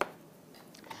handy.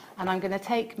 And I'm going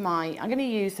to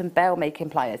use some bell making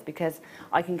pliers, because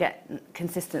I can get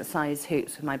consistent size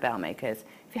hoops with my bell makers.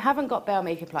 If you haven't got bell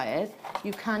making pliers,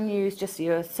 you can use just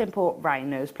your simple round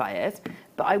nose pliers,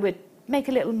 but I would make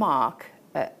a little mark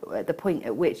at the point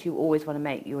at which you always want to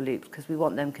make your loops, because we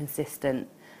want them consistent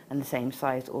and the same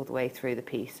size all the way through the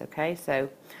piece. Okay, so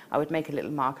I would make a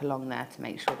little mark along there to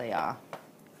make sure they are.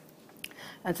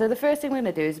 And so the first thing we're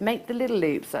going to do is make the little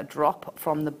loops that drop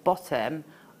from the bottom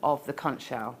of the conch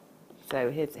shell. So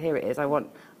here it is. I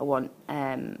want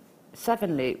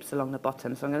 7 loops along the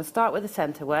bottom. So I'm going to start with the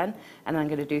center one, and I'm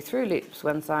going to do 3 loops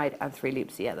one side and 3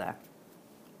 loops the other.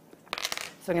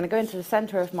 So I'm going to go into the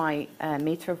center of my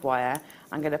meter of wire.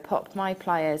 I'm going to pop my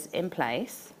pliers in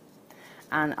place,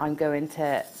 and I'm going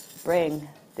to bring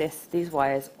these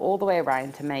wires all the way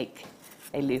around to make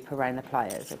a loop around the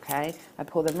pliers. Okay, I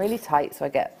pull them really tight so I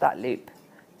get that loop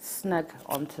snug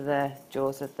onto the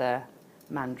jaws of the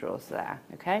mandrels there.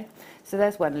 Okay, so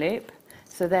there's 1 loop.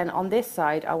 So then on this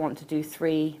side I want to do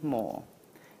 3 more.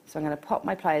 So I'm going to pop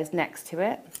my pliers next to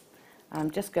it.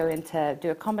 I'm just going to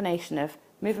do a combination of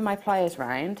moving my pliers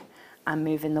around and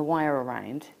moving the wire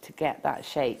around to get that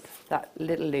shape, that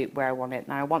little loop where I want it.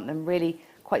 Now I want them really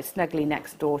quite snugly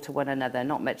next door to one another,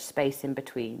 not much space in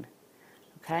between.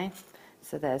 Okay,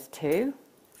 so there's 2,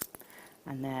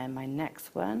 and then my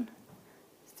next one,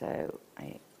 so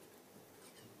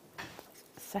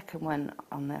second one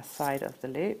on the side of the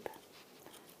loop,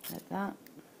 like that,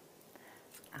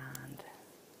 and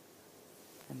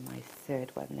then my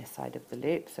third one this side of the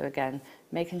loop. So again,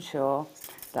 making sure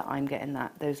that I'm getting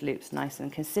those loops nice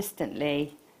and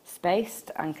consistently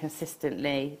spaced and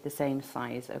consistently the same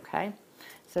size. Okay,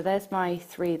 so there's my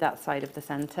 3 that side of the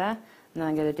center, and then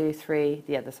I'm going to do 3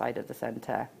 the other side of the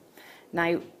center.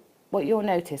 Now what you'll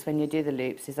notice when you do the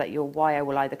loops is that your wire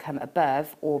will either come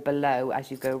above or below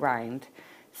as you go round.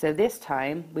 So this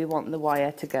time we want the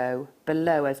wire to go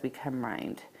below as we come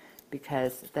round,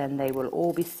 because then they will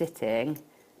all be sitting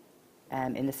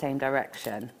in the same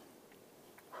direction,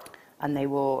 and they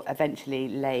will eventually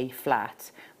lay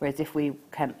flat. Whereas if we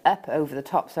come up over the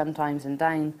top sometimes and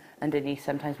down underneath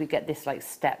sometimes, we get this like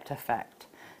stepped effect.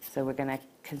 So we're going to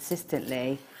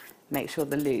consistently make sure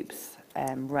the loops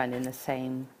run in the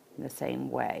same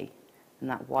way, and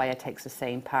that wire takes the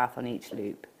same path on each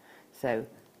loop. So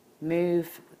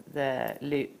move the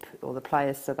loop or the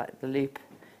pliers so that the loop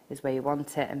is where you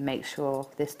want it, and make sure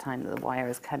this time that the wire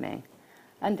is coming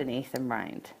underneath and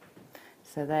round.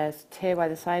 So there's 2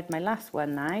 either side. My last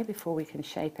one now before we can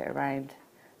shape it around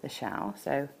the shell.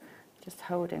 So just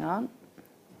holding on,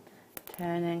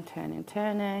 turning, turning,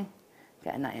 turning,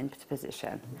 getting that into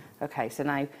position. Okay, so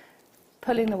now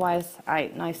pulling the wires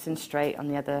out nice and straight on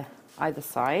the either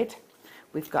side.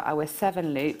 We've got our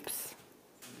 7 loops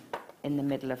in the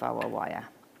middle of our wire.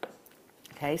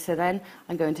 Okay, so then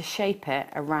I'm going to shape it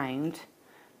around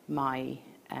my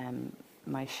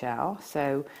my shell.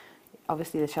 So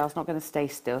obviously the shell's not going to stay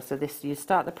still, so this, you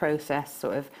start the process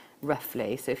sort of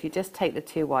roughly. So if you just take the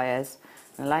 2 wires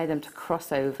and allow them to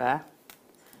cross over,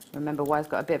 remember wire's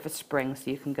got a bit of a spring, so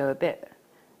you can go a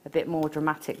bit more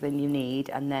dramatic than you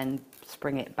need and then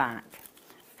spring it back.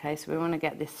 Okay, so we want to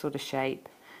get this sort of shape.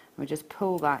 We just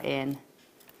pull that in,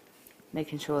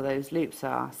 making sure those loops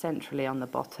are centrally on the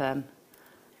bottom,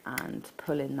 and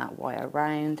pulling that wire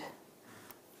around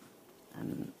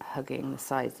and hugging the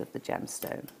sides of the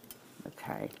gemstone.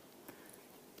 Okay,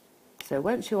 so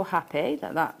once you're happy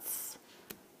that that's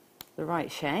the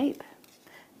right shape,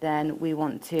 then we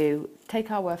want to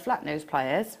take our flat nose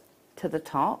pliers to the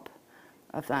top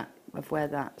of that, of where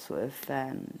that sort of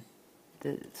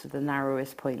the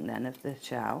narrowest point then of the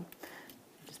shell.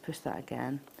 Just push that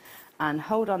again and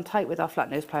hold on tight with our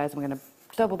flat nose pliers. We're going to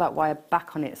double that wire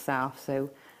back on itself, so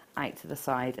out to the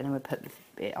side, and then we'll put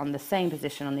it on the same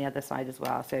position on the other side as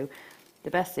well. So the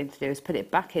best thing to do is put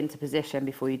it back into position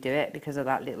before you do it, because of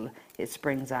that little, it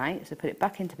springs out. So put it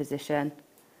back into position,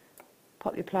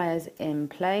 pop your pliers in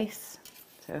place,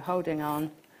 so holding on,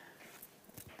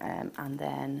 and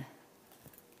then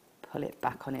pull it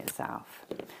back on itself.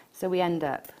 So we end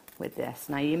up with this.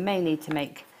 Now you may need to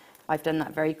make, I've done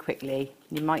that very quickly,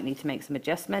 you might need to make some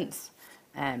adjustments,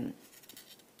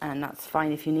 and that's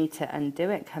fine. If you need to undo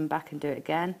it, come back and do it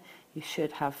again. You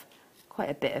should have quite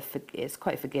a bit of, it's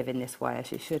quite forgiving, this wire,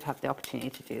 so you should have the opportunity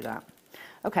to do that.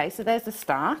 Okay, so there's the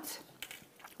start.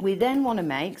 We then want to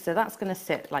make, so that's going to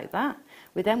sit like that.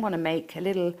 We then want to make a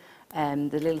little,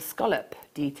 the little scallop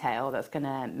detail that's going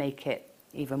to make it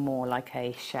even more like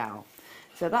a shell.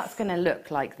 So that's going to look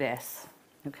like this,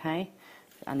 okay?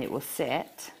 And it will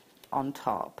sit on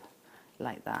top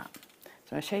like that.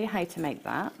 So I'll show you how to make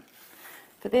that.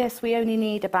 For this, we only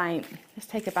need about, let's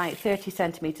take about 30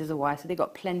 centimetres of wire, so they've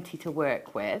got plenty to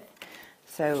work with.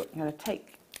 So I'm going to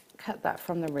cut that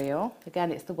from the reel.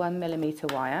 Again, it's the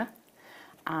 1mm wire.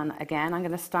 And again, I'm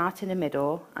going to start in the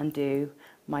middle and do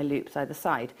my loops either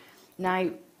side.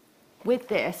 Now, with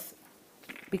this,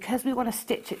 because we want to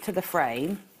stitch it to the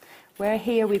frame, where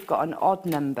here we've got an odd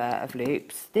number of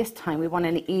loops, this time we want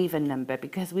an even number,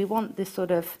 because we want this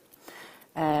sort of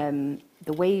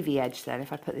the wavy edge then.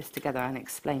 If I put this together and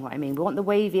explain what I mean, we want the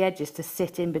wavy edges to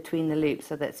sit in between the loops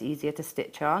so that's easier to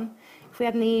stitch on. If we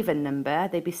had an even number,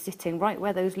 they'd be sitting right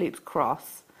where those loops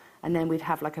cross, and then we'd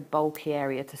have like a bulky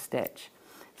area to stitch.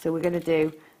 So we're going to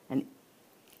do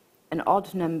an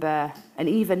odd number, an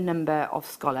even number of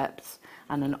scallops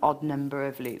and an odd number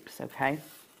of loops, okay?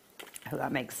 I hope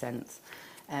that makes sense.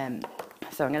 So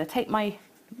I'm going to take my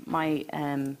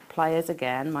pliers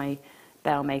again, my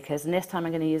bell makers, and this time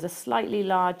I'm going to use a slightly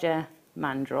larger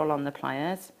mandrel on the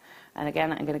pliers. And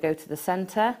again, I'm going to go to the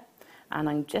center, and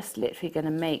I'm just literally going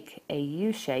to make a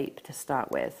U shape to start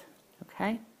with,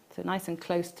 okay? So nice and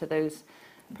close to those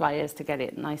pliers to get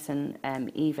it nice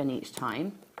and even each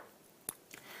time.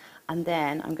 And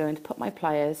then I'm going to put my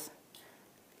pliers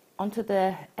onto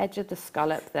the edge of the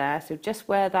scallop there, so just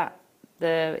where that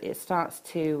it starts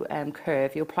to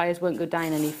curve, your pliers won't go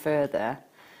down any further.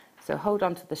 So hold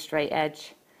on to the straight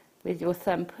edge with your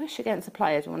thumb, push against the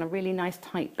pliers. You want a really nice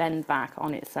tight bend back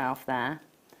on itself there,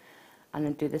 and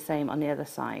then do the same on the other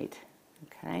side.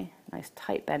 Okay, nice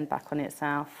tight bend back on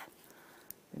itself.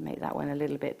 We make that one a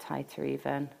little bit tighter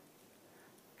even.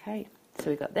 Okay, so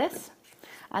we got this,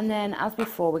 and then as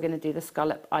before, we're going to do the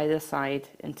scallop either side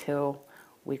until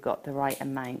we've got the right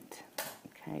amount.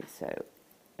 Okay, so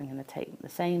I'm going to take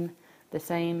the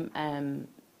same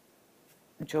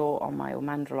jaw on my, or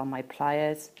mandrel on my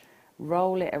pliers,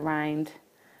 roll it around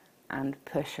and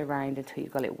push around until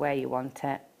you've got it where you want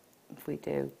it. If we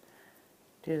do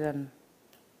them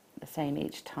the same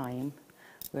each time,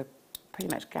 we're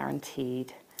pretty much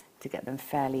guaranteed to get them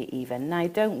fairly even. Now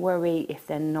don't worry if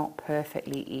they're not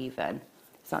perfectly even.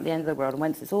 It's not the end of the world, and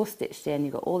once it's all stitched in,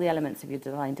 you've got all the elements of your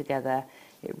design together,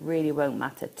 it really won't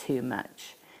matter too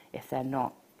much if they're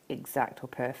not exact or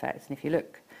perfect. And if you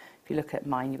look at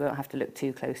mine, you won't have to look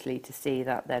too closely to see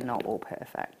that they're not all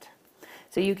perfect.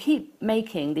 So you keep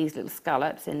making these little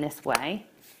scallops in this way.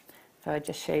 So I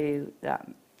just show you that,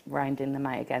 rounding them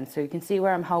out again. So you can see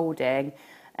where I'm holding,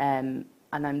 and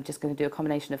I'm just going to do a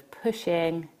combination of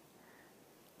pushing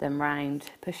them round,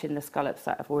 pushing the scallops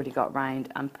that I've already got round,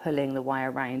 and pulling the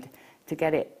wire round to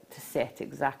get it to sit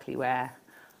exactly where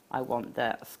I want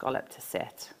the scallop to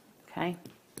sit. Okay.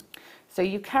 So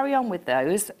you carry on with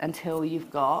those until you've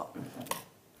got,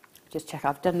 just check,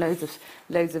 I've done loads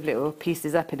of little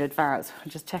pieces up in advance,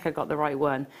 just check I got the right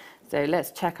one. So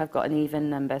let's check I've got an even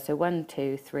number. So 1,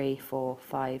 2, 3, 4,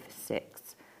 5,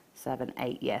 6, 7,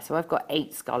 8. Yeah, so I've got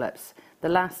 8 scallops. The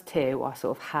last 2 are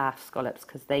sort of half scallops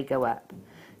because they go up.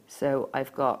 So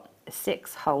I've got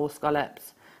 6 whole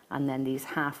scallops, and then these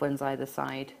half ones either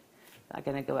side that are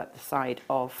going to go up the side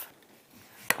of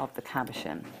the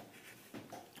cabochon.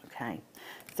 Okay,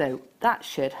 so that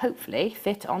should hopefully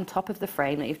fit on top of the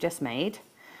frame that you've just made,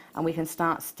 and we can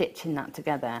start stitching that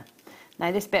together.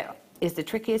 Now this bit is the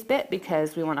trickiest bit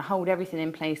because we want to hold everything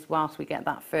in place whilst we get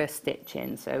that first stitch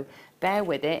in, so bear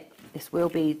with it. This will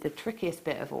be the trickiest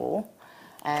bit of all.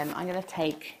 I'm going to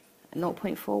take a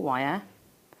 0.4 wire,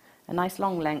 a nice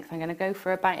long length. I'm going to go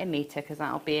for about 1 metre because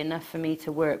that'll be enough for me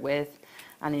to work with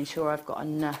and ensure I've got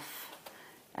enough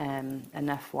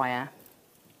wire.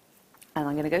 And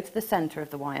I'm going to go to the centre of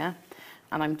the wire,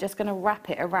 and I'm just going to wrap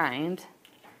it around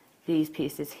these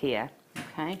pieces here.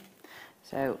 Okay,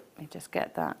 so let me just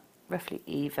get that roughly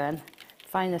even,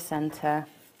 find the centre,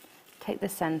 take the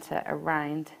centre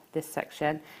around this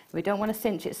section. We don't want to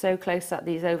cinch it so close that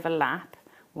these overlap.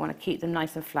 We want to keep them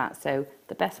nice and flat, so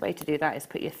the best way to do that is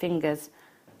put your fingers,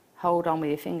 hold on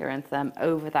with your finger and thumb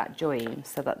over that join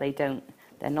so that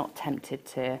they're not tempted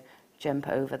to jump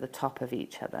over the top of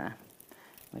each other.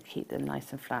 We'll keep them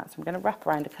nice and flat. So I'm going to wrap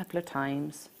around a couple of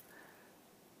times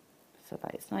so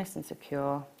that it's nice and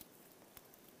secure.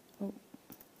 Ooh.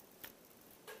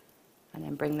 And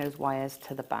then bring those wires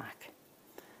to the back.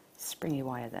 Springy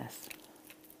wire this.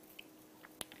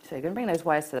 So you're going to bring those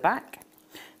wires to the back,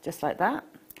 just like that.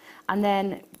 And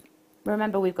then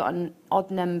remember we've got an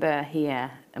odd number here,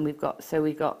 and we've got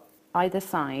either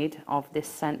side of this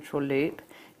central loop.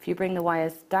 If you bring the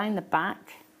wires down the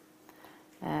back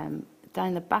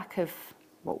of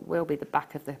what will be the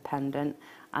back of the pendant,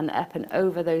 and up and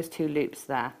over those 2 loops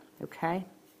there, okay?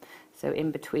 So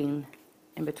in between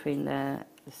the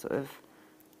sort of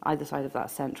either side of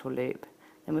that central loop.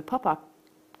 Then we pop our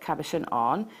cabochon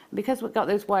on, and because we've got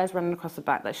those wires running across the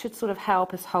back, that should sort of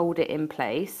help us hold it in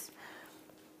place.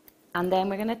 And then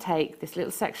we're going to take this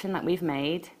little section that we've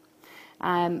made.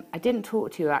 I didn't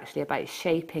talk to you actually about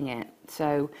shaping it,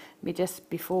 so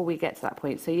before we get to that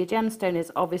point, so your gemstone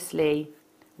is obviously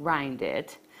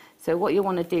rounded, so what you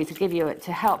want to do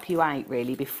to help you out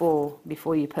really before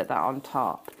you put that on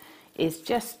top is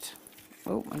just,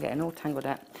 oh, I'm getting all tangled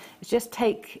up, is just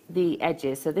take the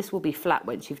edges, so this will be flat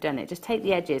once you've done it, just take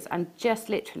the edges and just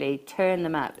literally turn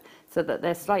them up so that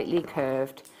they're slightly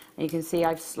curved, and you can see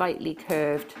I've slightly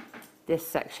curved this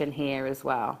section here as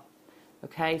well.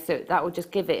 Okay, so that will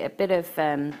just give it a bit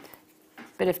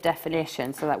of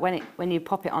definition, so that when you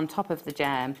pop it on top of the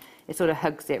gem, it sort of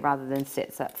hugs it rather than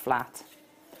sits up flat.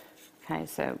 Okay,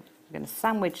 so I'm going to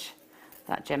sandwich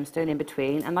that gemstone in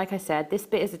between, and like I said, this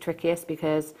bit is the trickiest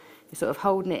because you're sort of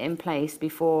holding it in place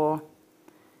before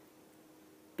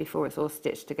it's all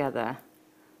stitched together.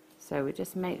 So we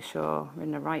just make sure we're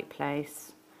in the right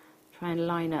place. Try and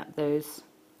line up those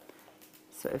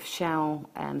sort of shell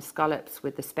scallops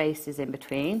with the spaces in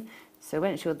between. So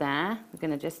once you're there, we're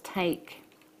going to just take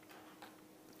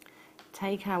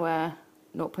our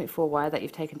 0.4 wire that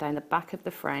you've taken down the back of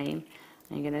the frame,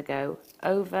 and you're going to go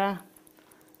over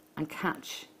and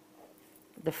catch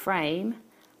the frame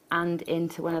and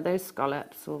into one of those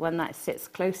scallops, or one that sits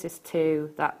closest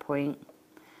to that point,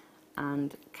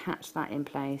 and catch that in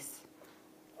place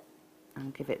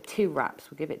and give it 2 wraps.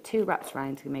 We'll give it 2 wraps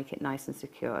around to make it nice and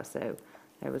secure. So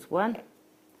there was one,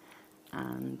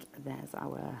 and there's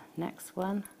our next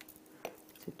one.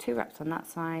 So 2 wraps on that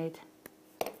side,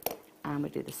 and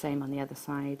we'll do the same on the other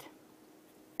side.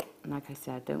 And like I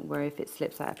said, don't worry if it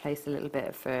slips out of place a little bit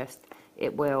at first.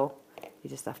 It will. You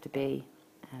just have to be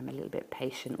a little bit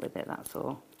patient with it, that's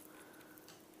all.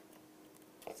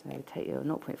 So take your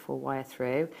 0.4 wire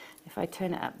through. If I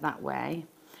turn it up that way,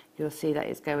 you'll see that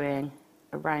it's going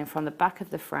around from the back of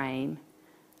the frame,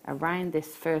 around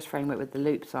this first framework with the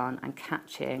loops on, and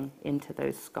catching into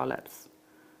those scallops.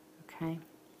 Okay.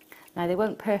 Now they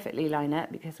won't perfectly line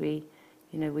up because we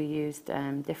used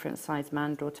different size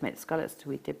mandrel to make the scallops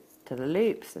we did to the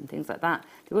loops and things like that.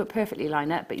 They won't perfectly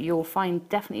line up, but you'll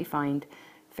definitely find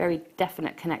very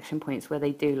definite connection points where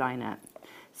they do line up.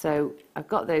 So I've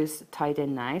got those tied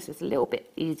in now, so it's a little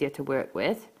bit easier to work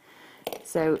with.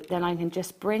 So then I can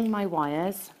just bring my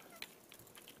wires.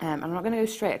 I'm not going to go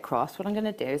straight across. What I'm going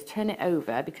to do is turn it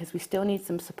over because we still need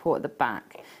some support at the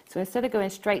back. So instead of going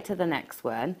straight to the next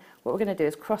one, what we're going to do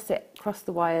is cross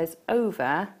the wires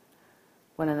over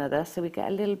one another so we get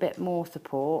a little bit more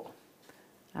support,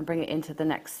 and bring it into the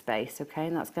next space, okay?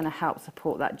 And that's going to help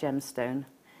support that gemstone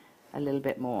a little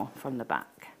bit more from the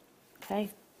back, okay?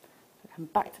 So come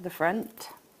back to the front,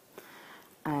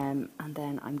 And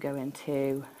then I'm going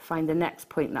to find the next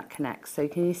point that connects. So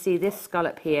can you see this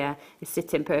scallop here is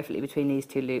sitting perfectly between these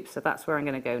two loops, so that's where I'm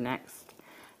going to go next.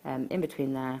 In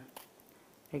between there,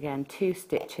 again 2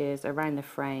 stitches around the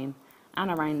frame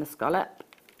and around the scallop.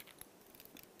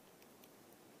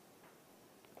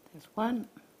 There's one,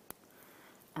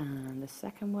 and the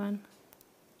second one,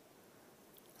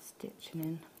 stitching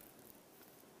in.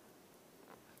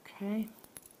 Okay.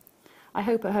 I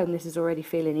hope at home this is already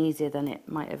feeling easier than it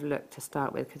might have looked to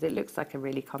start with, because it looks like a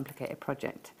really complicated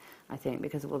project, I think,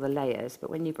 because of all the layers, but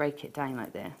when you break it down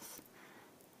like this,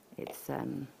 it's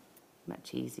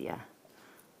much easier.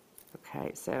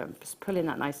 Okay, so I'm just pulling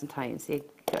that nice and tight, and see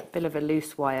a bit of a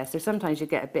loose wire, so sometimes you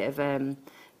get a bit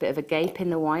of a gape in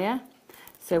the wire.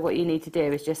 So what you need to do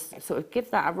is just sort of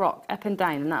give that a rock up and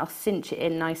down, and that'll cinch it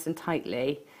in nice and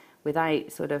tightly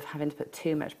without sort of having to put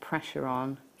too much pressure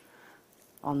on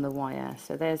the wire.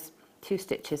 So there's 2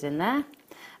 stitches in there,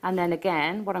 and then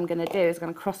again what I'm going to do is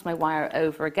going to cross my wire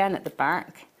over again at the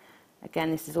back.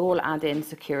 Again, this is all add-in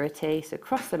security, so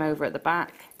cross them over at the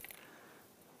back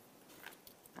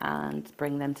and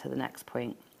bring them to the next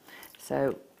point.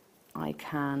 So I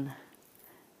can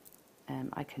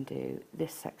do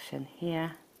this section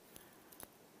here.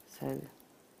 So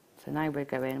now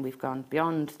we've gone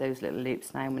beyond those little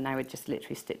loops now, and now we're just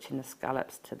literally stitching the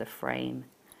scallops to the frame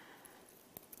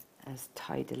as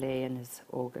tidily and as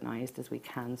organised as we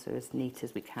can, so as neat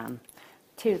as we can.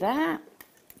 To there,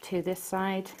 to this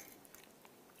side,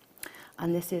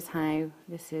 and this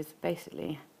is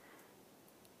basically,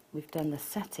 we've done the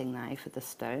setting now for the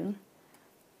stone.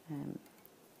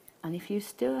 And if you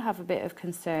still have a bit of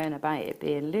concern about it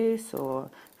being loose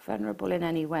or vulnerable in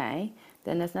any way,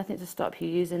 then there's nothing to stop you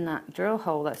using that drill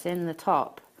hole that's in the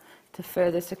top to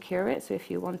further secure it. So if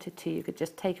you wanted to, you could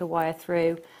just take a wire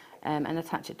through and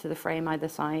attach it to the frame either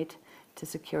side to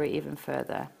secure it even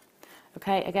further.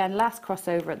 Okay, again, last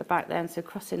crossover at the back then, so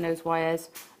crossing those wires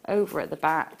over at the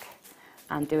back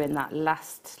and doing that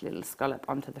last little scallop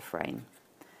onto the frame.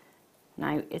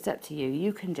 Now, it's up to you.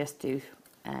 You can just do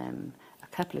a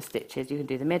couple of stitches. You can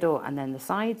do the middle and then the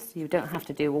sides. You don't have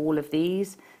to do all of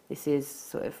these. This is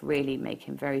sort of really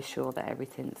making very sure that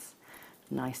everything's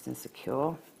nice and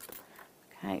secure.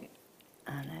 Okay,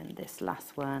 and then this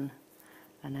last one,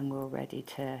 and then we're ready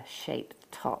to shape the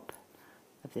top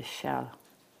of this shell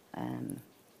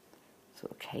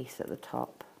sort of case at the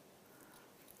top.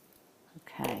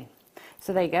 Okay,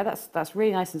 so there you go, that's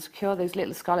really nice and secure. Those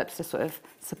little scallops are sort of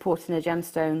supporting the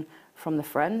gemstone from the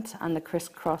front, and the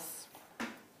crisscross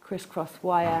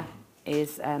wire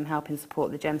is helping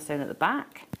support the gemstone at the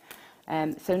back.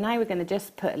 So now we're going to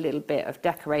just put a little bit of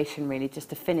decoration really just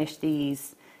to finish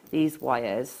these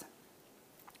wires.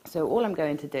 So all I'm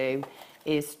going to do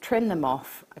is trim them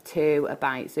off to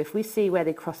about, so if we see where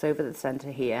they cross over the centre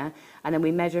here, and then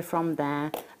we measure from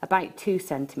there about 2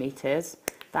 centimetres,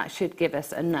 that should give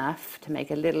us enough to make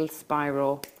a little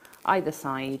spiral either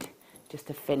side just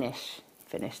to finish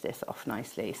this off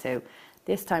nicely. So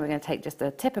this time we're going to take just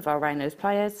the tip of our round nose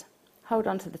pliers, hold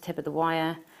on to the tip of the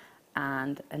wire,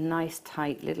 and a nice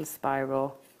tight little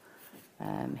spiral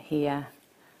here,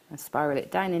 and spiral it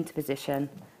down into position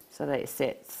so that it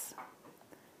sits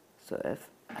sort of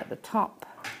at the top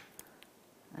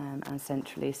and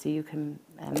centrally. So you can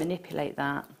manipulate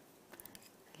that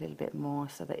a little bit more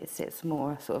so that it sits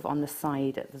more sort of on the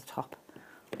side at the top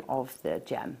of the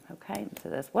gem. Okay, so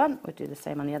there's one. We'll do the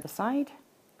same on the other side.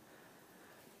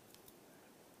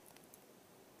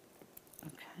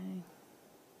 Okay,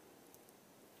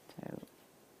 so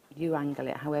you angle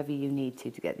it however you need to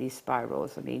get these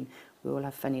spirals. I mean, we all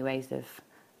have funny ways of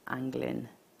angling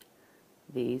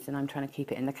these, and I'm trying to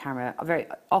keep it in the camera. Very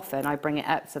often I bring it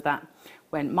up so that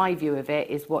when my view of it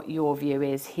is what your view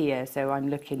is here, so I'm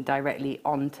looking directly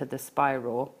onto the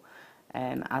spiral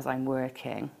as I'm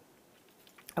working.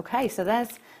 Okay, so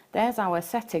there's our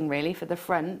setting really for the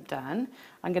front done.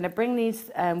 I'm going to bring these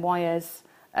wires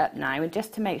up now, and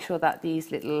just to make sure that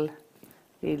these little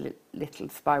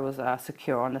spirals are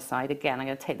secure on the side, again I'm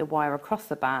going to take the wire across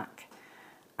the back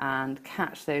and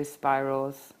catch those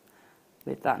spirals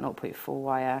with that 0.4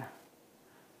 wire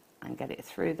and get it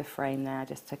through the frame there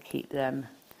just to keep them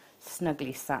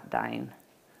snugly sat down.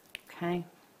 Okay,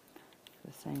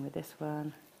 the same with this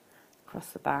one,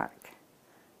 across the back,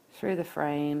 through the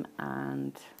frame,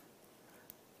 and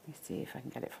let me see if I can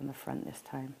get it from the front this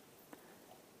time.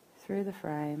 Through the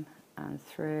frame and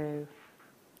through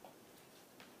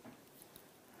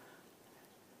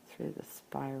the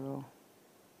spiral.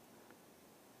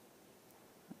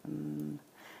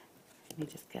 Let me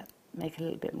just make a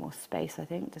little bit more space, I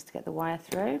think, just to get the wire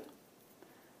through.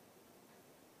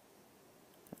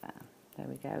 There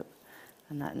we go.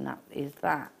 And that is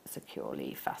that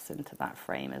securely fastened to that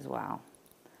frame as well.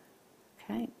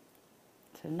 Okay,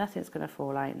 so nothing's going to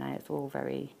fall out now. It's all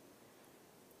very,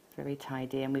 very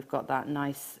tidy, and we've got that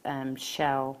nice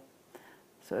shell,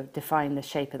 sort of define the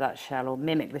shape of that shell or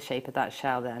mimic the shape of that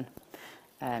shell then,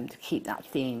 to keep that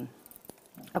theme.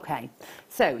 Okay,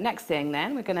 so next thing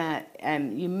then, we're gonna,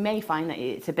 you may find that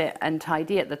it's a bit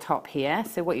untidy at the top here.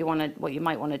 So what you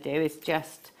might want to do is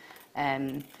just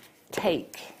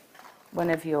take one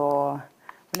of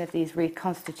these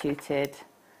reconstituted,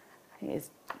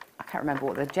 I can't remember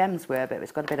what the gems were, but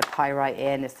it's got a bit of pyrite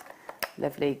in, this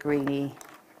lovely greeny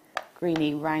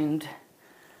round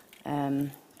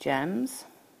gems.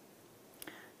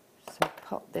 So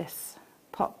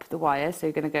pop the wires. So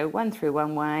you're going to go one through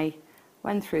one way,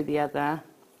 one through the other,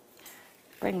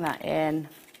 bring that in,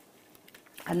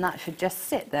 and that should just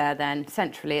sit there then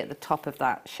centrally at the top of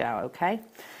that shell, okay?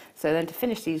 So then to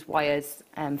finish these wires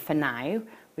for now,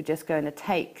 we're just going to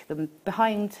take them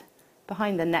behind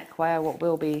the neck wire, what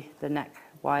will be the neck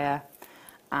wire,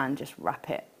 and just wrap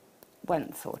it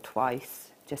once or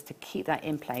twice just to keep that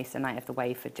in place and out of the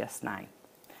way for just now.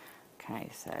 Okay,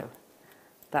 so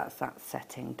that's that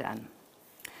setting done.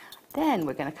 Then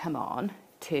we're going to come on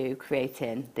to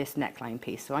creating this neckline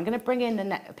piece. So I'm going to bring in the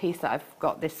neck piece that I've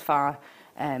got this far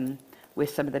with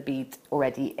some of the beads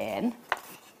already in.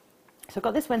 So I've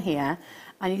got this one here,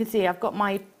 and you can see I've got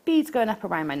my beads going up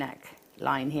around my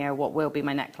neckline here, what will be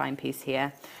my neckline piece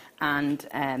here, and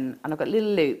I've got little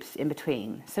loops in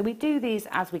between. So we do these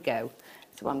as we go.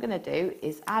 So what I'm going to do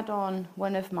is add on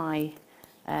one of my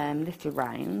little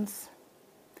rounds.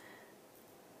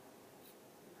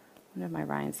 One of my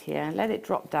rounds here, let it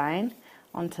drop down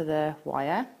onto the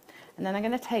wire, and then I'm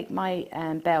going to take my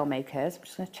bell makers. I'm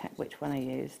just going to check which one I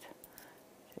used,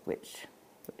 which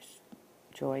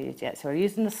jaw I used yet. So I'm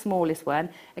using the smallest one.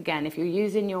 Again, if you're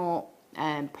using your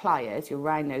pliers, your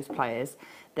round nose pliers,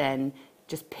 then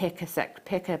just pick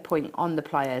a point on the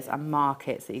pliers and mark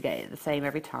it so you get it the same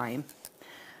every time.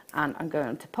 And I'm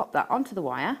going to pop that onto the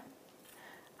wire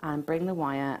and bring the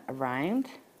wire around.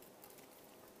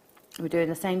 We're doing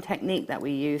the same technique that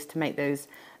we used to make those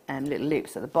little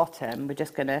loops at the bottom. We're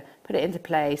just going to put it into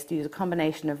place, use a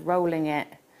combination of rolling it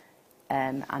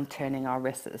and turning our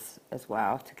wrists as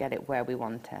well to get it where we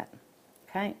want it.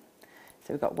 Okay,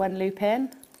 so we've got one loop in.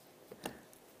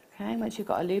 Okay, once you've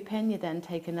got a loop in, you then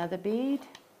take another bead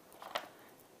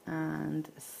and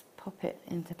pop it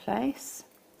into place.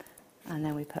 And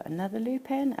then we put another loop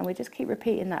in, and we just keep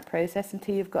repeating that process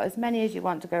until you've got as many as you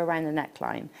want to go around the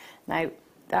neckline. Now,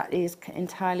 that is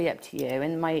entirely up to you.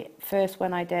 In my first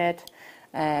one I did,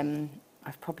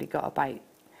 I've probably got about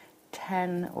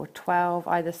 10 or 12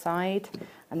 either side,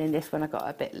 and in this one I got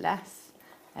a bit less,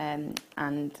 and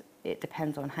it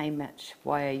depends on how much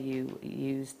wire you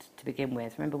used to begin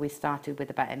with. Remember, we started with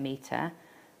about 1 metre,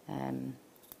 and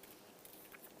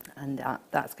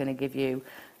that's going to give you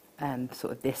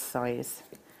sort of this size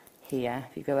here.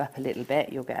 If you go up a little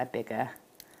bit, you'll get a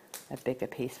bigger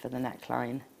piece for the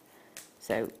neckline.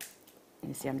 So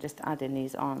you see I'm just adding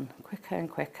these on quicker and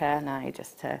quicker now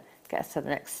just to get us to the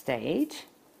next stage.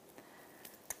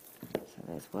 So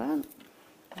there's one,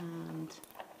 and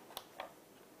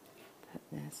put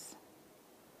this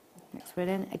next one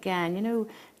in. Again, you know,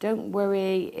 don't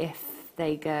worry if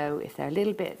they're a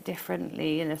little bit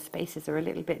differently, and the spaces are a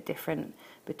little bit different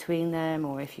between them,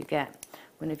 or if you get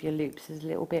one of your loops is a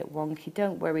little bit wonky,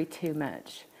 don't worry too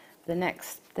much. The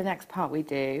next part we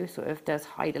do sort of does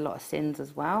hide a lot of sins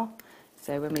as well.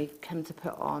 So when we come to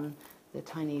put on the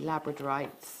tiny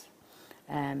labradorites,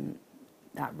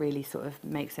 that really sort of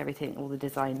makes everything, all the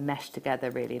design mesh together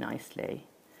really nicely,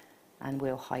 and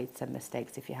we'll hide some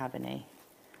mistakes if you have any.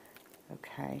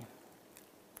 Okay.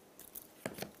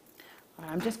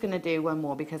 I'm just going to do one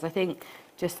more because I think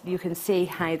just you can see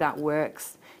how that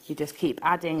works. You just keep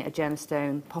adding a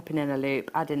gemstone, popping in a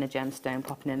loop, adding a gemstone,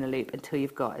 popping in a loop until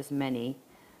you've got as many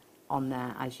on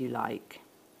there as you like.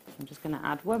 I'm just going to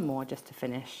add one more just to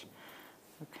finish.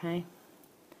 Okay.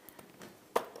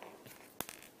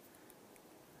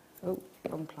 Oh,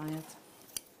 wrong pliers.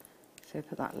 So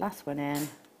put that last one in.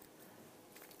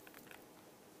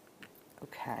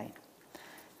 Okay.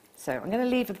 So I'm going to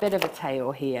leave a bit of a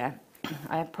tail here.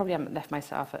 I probably haven't left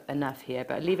myself enough here,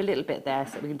 but I'll leave a little bit there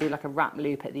so we can do like a wrap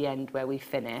loop at the end where we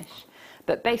finish.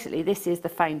 But basically this is the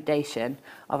foundation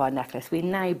of our necklace. We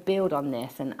now build on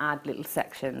this and add little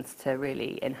sections to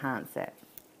really enhance it.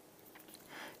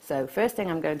 So first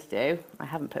thing I'm going to do, I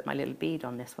haven't put my little bead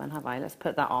on this one, have I? Let's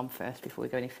put that on first before we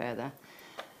go any further.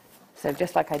 So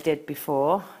just like I did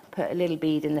before, put a little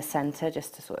bead in the centre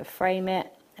just to sort of frame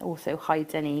it. It also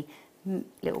hides any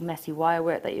little messy wire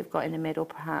work that you've got in the middle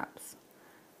perhaps.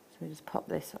 So we just pop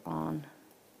this on,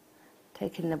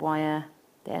 taking the wire,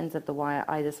 the ends of the wire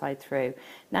either side through.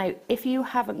 Now if you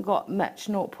haven't got much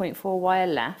 0.4 wire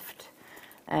left,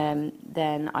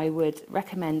 then I would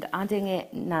recommend adding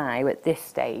it now at this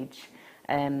stage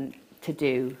to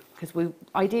do, because we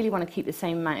ideally want to keep the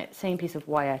same piece of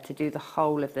wire to do the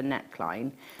whole of the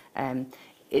neckline.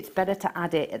 It's better to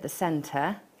add it at the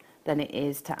centre than it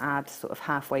is to add sort of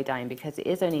halfway down, because it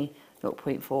is only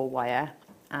 0.4 wire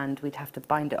and we'd have to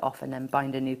bind it off and then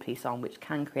bind a new piece on, which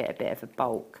can create a bit of a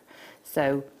bulk.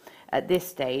 So at this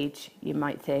stage you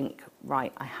might think,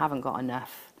 right, I haven't got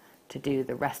enough to do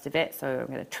the rest of it, so I'm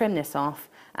going to trim this off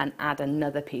and add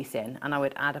another piece in, and I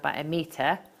would add about 1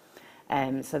 metre,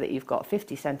 so that you've got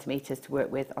 50 centimetres to work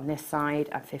with on this side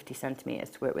and 50 centimetres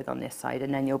to work with on this side,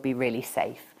 and then you'll be really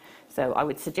safe. So I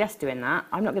would suggest doing that.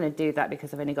 I'm not going to do that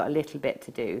because I've only got a little bit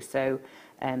to do, so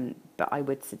but I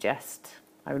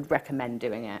would recommend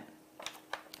doing it.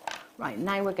 Right,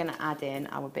 now we're going to add in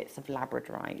our bits of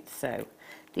labradorite. So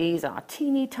these are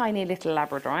teeny tiny little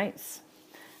labradorites,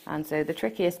 and so the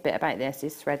trickiest bit about this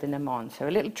is threading them on. So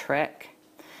a little trick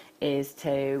is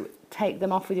to take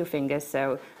them off with your fingers.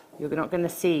 So you're not going to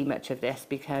see much of this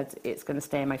because it's going to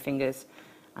stay in my fingers,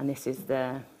 and this is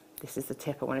the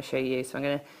tip I want to show you. So I'm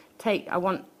going to take, I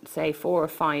want say 4 or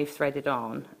 5 threaded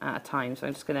on at a time, so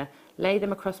I'm just going to lay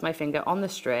them across my finger on the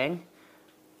string,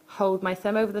 hold my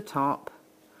thumb over the top,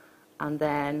 and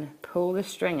then pull the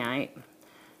string out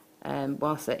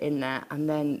whilst they're in there, and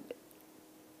then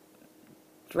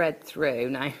thread through.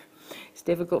 Now it's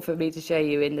difficult for me to show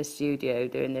you in the studio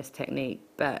doing this technique,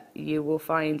 but you will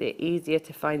find it easier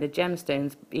to find the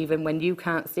gemstones even when you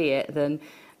can't see it than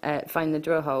find the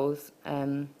drill holes.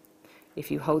 If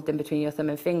you hold them between your thumb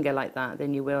and finger like that,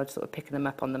 then you will sort of picking them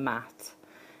up on the mat.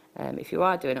 If you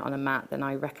are doing it on a mat, then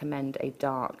I recommend a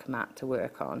dark mat to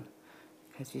work on,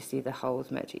 because you see the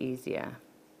holes much easier.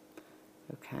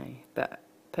 Okay, but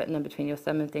putting them between your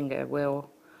thumb and finger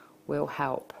will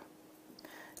help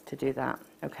to do that.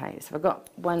 Okay, so I've got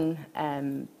one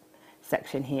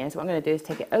section here. So what I'm going to do is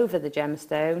take it over the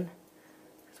gemstone.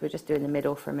 So we're just doing the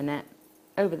middle for a minute.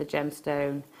 Over the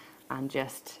gemstone and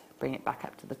just bring it back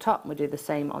up to the top. We'll do the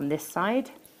same on this side.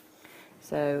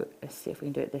 So let's see if we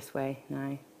can do it this way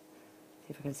now. See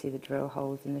if I can see the drill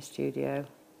holes in the studio.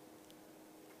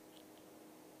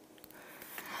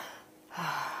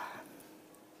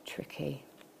 Tricky.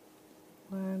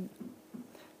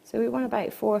 So we want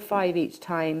about 4 or 5 each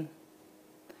time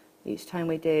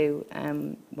we do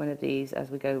one of these as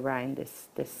we go round this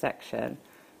section.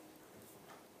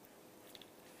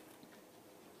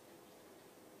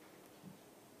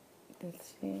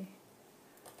 Let's see.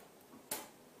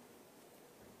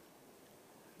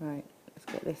 Right, let's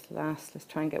get this last. Let's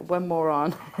try and get one more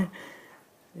on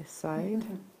this side.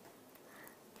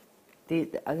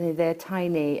 They're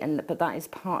tiny, but that is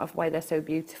part of why they're so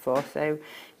beautiful. So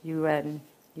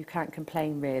you can't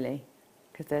complain really,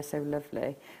 because they're so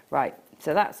lovely. Right,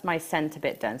 so that's my centre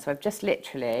bit done. So I've just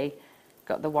literally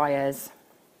got the wires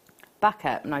back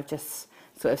up, and I've just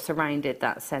sort of surrounded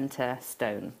that centre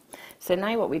stone. So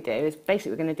now what we do is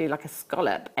basically we're going to do like a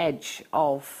scallop edge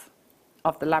of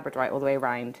the labradorite all the way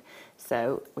around.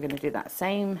 So we're going to do that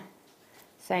same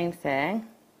thing.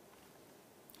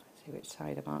 Let's see which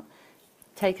side I'm on.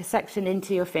 Take a section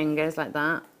into your fingers like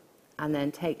that, and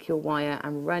then take your wire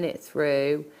and run it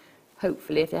through.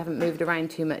 Hopefully, if you haven't moved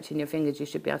around too much in your fingers, you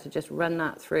should be able to just run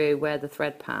that through where the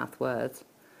thread path was.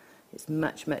 It's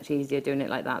much, much easier doing it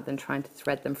like that than trying to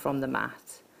thread them from the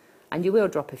mat. And you will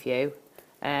drop a few,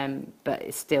 but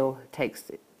it still takes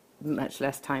much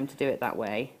less time to do it that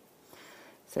way.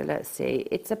 So let's see,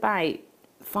 it's about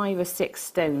 5 or 6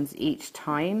 stones each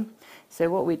time. So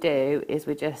what we do is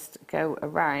we just go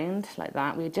around like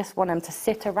that. We just want them to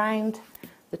sit around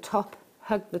the top,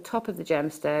 hug the top of the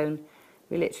gemstone.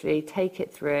 We literally take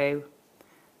it through.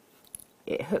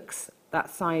 It hooks that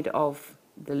side of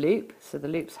the loop, so the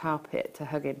loops help it to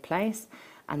hug in place,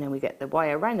 and then we get the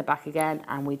wire around the back again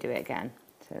and we do it again.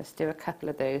 So let's do a couple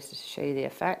of those to show you the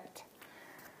effect.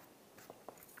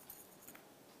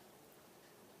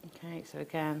 Okay, so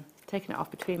again, taking it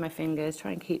off between my fingers,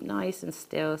 try and keep nice and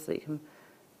still so that you can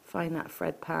find that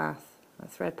thread path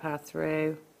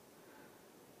through.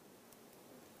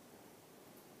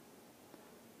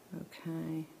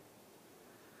 Okay.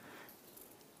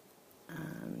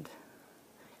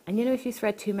 And you know, if you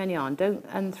thread too many on, don't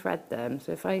unthread them.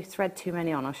 So if I thread too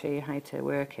many on, I'll show you how to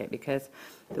work it, because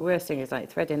the worst thing is like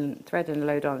threading a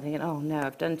load on, thinking, oh no,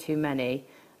 I've done too many,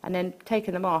 and then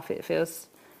taking them off, it's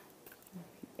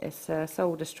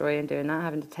soul destroying doing that,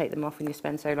 having to take them off when you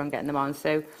spend so long getting them on.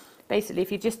 So basically,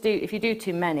 if you do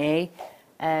too many,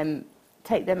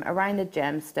 take them around the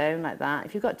gemstone like that.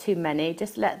 If you've got too many,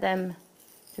 just let them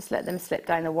slip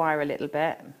down the wire a little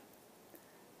bit.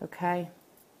 Okay.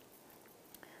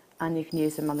 And you can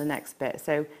use them on the next bit.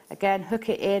 So again, hook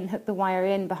the wire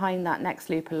in behind that next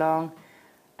loop along,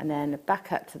 and then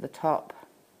back up to the top.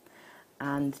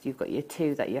 And you've got your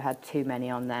 2 that you had too many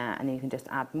on there, and you can just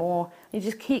add more. You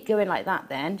just keep going like that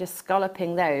then, just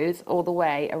scalloping those all the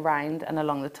way around and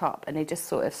along the top, and they just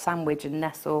sort of sandwich and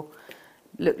nestle,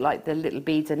 look like the little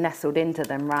beads are nestled into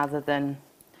them rather than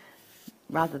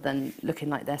looking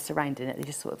like they're surrounding it. They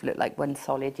just sort of look like one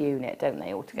solid unit, don't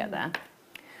they, all together?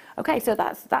 Okay, so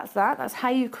that's that. That's how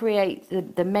you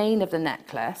create the mane of the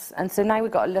necklace. And so now we've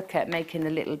got to look at making the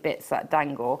little bits that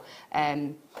dangle.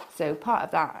 So part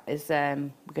of that is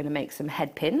we're going to make some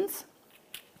head pins.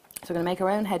 So we're going to make our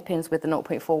own head pins with the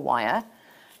 0.4 wire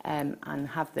and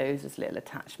have those as little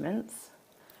attachments.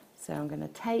 So I'm going to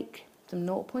take some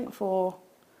 0.4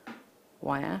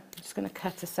 wire. I'm just going to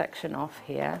cut a section off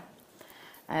here.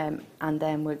 And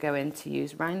then we're going to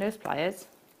use round nose pliers.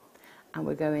 And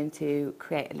we're going to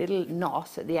create a little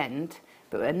knot at the end,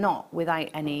 but a knot without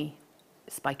any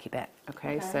spiky bit.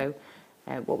 Okay. So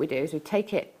what we do is we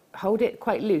take it, hold it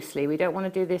quite loosely. We don't want to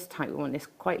do this tight, we want this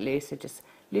quite loose. So just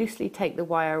loosely take the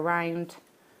wire around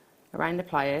the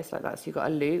pliers like that, so you've got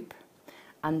a loop,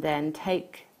 and then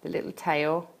take the little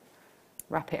tail,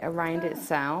 wrap it around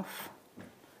itself.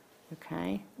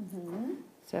 Okay.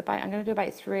 So I'm going to do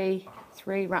about three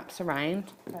wraps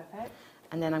around. Perfect.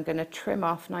 And then I'm going to trim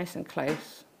off nice and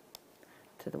close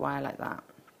to the wire like that.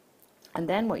 And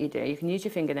then what you do, you can use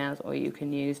your fingernails, or you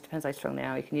can use, depends how strong they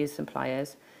are, you can use some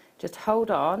pliers. Just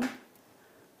hold on,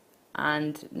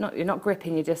 and you're not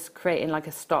gripping, you're just creating like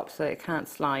a stop so it can't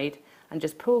slide, and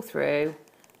just pull through.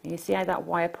 And you see how that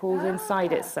wire pulls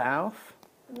inside itself,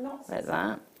 like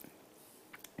that.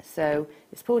 So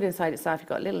it's pulled inside itself, you've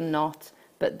got a little knot,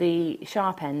 but the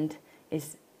sharp end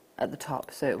is at the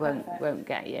top, so it won't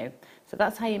get you. So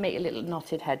that's how you make your little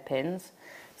knotted head pins.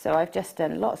 So I've just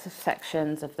done lots of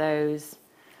sections of those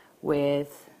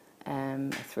with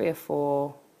 3 or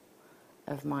 4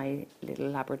 of my little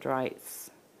labradorites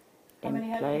in place. How many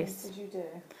head pins did you do?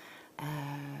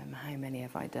 How many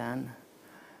have I done?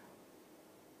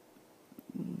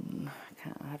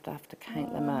 I have to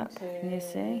count them up. Can you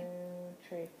see?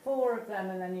 3, 4 of them,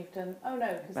 and then you've done, oh no,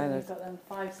 because then you've got them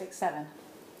 5, 6, 7.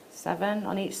 7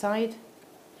 on each side.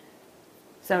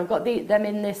 So I've got them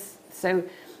in this. So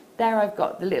there I've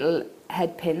got the little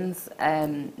head pins,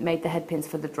 made the head pins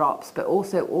for the drops, but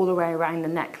also all the way around the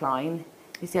neckline.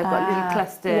 You see I've got little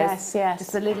clusters,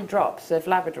 just the little drops of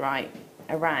labradorite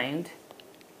around,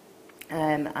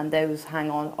 and those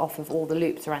hang on off of all the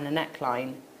loops around the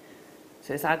neckline.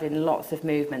 So it's adding lots of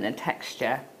movement and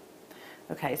texture.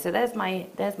 Okay, so there's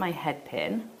my head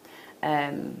pin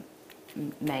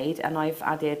made, and I've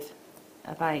added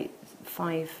about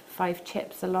five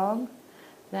chips along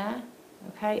there.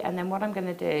 Okay, and then what I'm going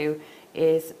to do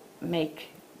is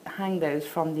hang those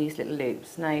from these little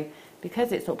loops. Now,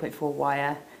 because it's 0.4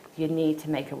 wire, you need to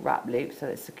make a wrap loop so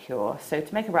it's secure. So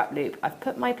to make a wrap loop, I've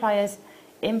put my pliers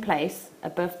in place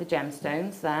above the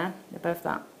gemstones there, above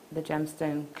the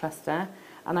gemstone cluster,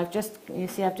 and I've just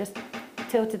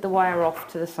tilted the wire off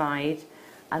to the side,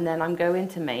 and then I'm going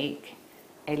to make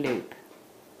a loop.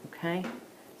 Okay,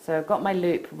 so I've got my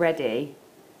loop ready,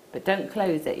 but don't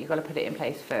close it, you've got to put it in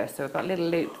place first. So I've got a little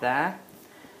loop there,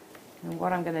 and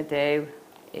what I'm going to do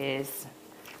is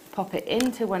pop it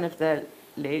into one of the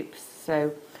loops.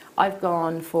 So I've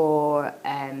gone for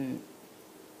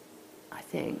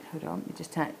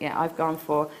I've gone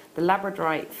for the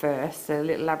labradorite first, so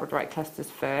little labradorite clusters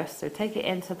first. So take it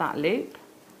into that loop.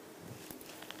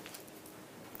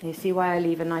 And you see why I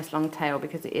leave a nice long tail,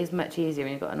 because it is much easier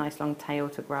when you've got a nice long tail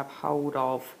to grab hold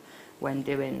of when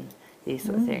doing these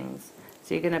sort of things.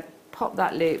 So you're going to pop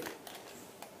that loop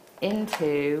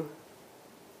into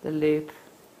the loop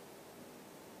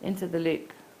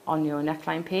on your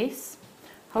neckline piece.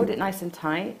 Hold it nice and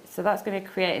tight. So that's going to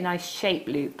create a nice shape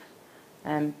loop.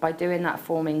 By doing that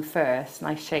forming first,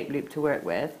 nice shape loop to work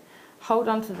with. Hold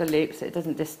on to the loop so it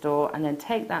doesn't distort, and then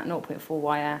take that 0.4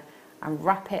 wire and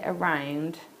wrap it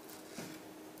around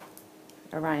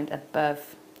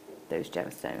above those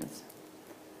gemstones.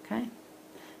 Okay,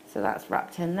 so that's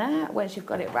wrapped in there. Once you've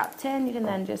got it wrapped in, you can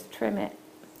then just trim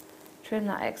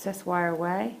that excess wire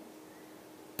away,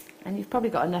 and you've probably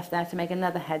got enough there to make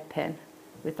another head pin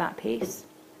with that piece.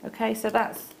 Okay, so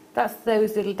that's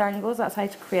those little dangles. That's how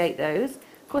to create those.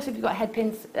 Of course, if you've got head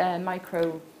pins,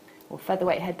 micro or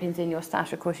featherweight head pins in your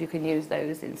stash, of course you can use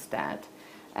those instead.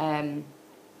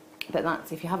 But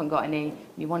that's, if you haven't got any,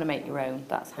 you want to make your own,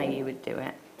 that's how you would do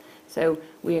it. So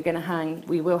we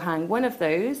will hang one of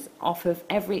those off of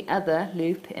every other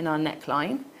loop in our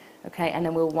neckline. Okay, and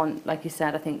then we'll want, like you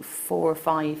said, I think 4 or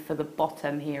 5 for the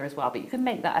bottom here as well. But you can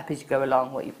make that up as you go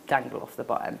along, what you dangle off the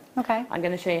bottom. Okay. I'm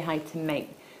going to show you how to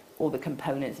make all the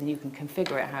components, and you can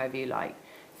configure it however you like.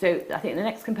 So I think the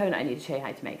next component I need to show you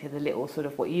how to make are the little sort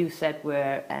of what you said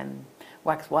were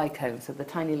wax Y cones, so the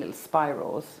tiny little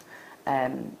spirals,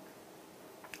 a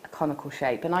conical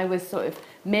shape. And I was sort of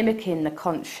mimicking the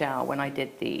conch shell when I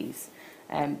did these.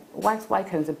 Wax Y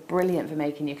cones are brilliant for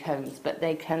making your cones, but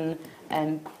they can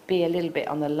be a little bit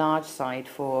on the large side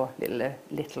for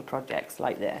little projects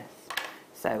like this.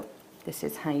 So this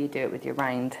is how you do it with your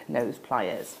round nose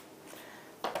pliers.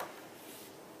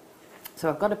 So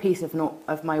I've got a piece of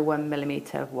my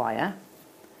 1mm wire,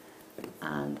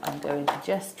 and I'm going to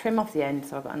just trim off the end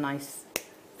so I've got a nice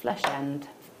flush end,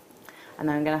 and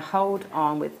then I'm going to hold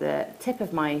on with the tip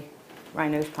of my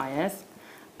round nose pliers,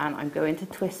 and I'm going to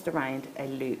twist around a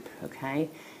loop. Okay,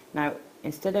 now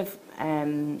instead of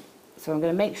so I'm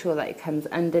going to make sure that it comes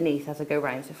underneath as I go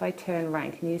round. So if I turn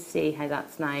around, can you see how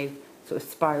that's now sort of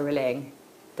spiraling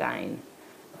down?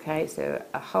 Okay, so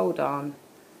I hold on,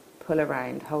 pull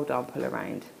around, hold on, pull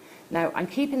around. Now I'm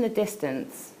keeping the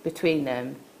distance between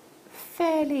them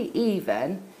fairly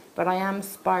even, but I am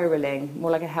spiraling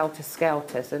more like a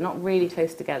helter-skelter, so not really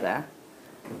close together.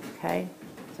 Okay,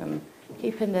 so I'm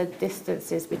keeping the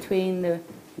distances between the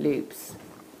loops,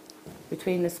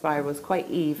 between the spirals quite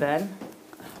even,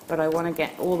 but I want to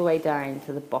get all the way down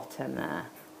to the bottom there.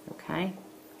 Okay,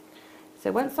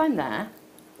 so once I'm there,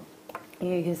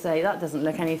 you can say that doesn't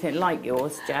look anything like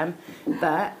yours, Jem,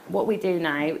 but what we do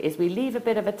now is we leave a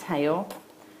bit of a tail,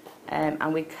 and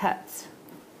we're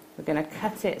going to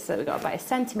cut it so that we've got about 1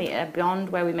 centimetre beyond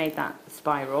where we made that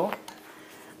spiral,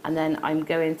 and then I'm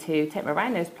going to take my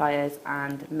round nose pliers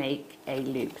and make a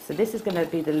loop. So this is going to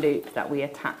be the loop that we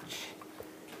attach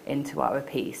into our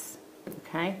piece.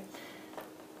 Okay,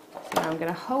 so now I'm going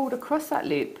to hold across that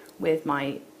loop with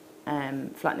my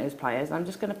flat nose pliers. I'm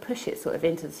just going to push it sort of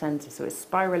into the centre, so it's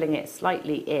spiralling it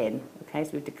slightly in. Okay,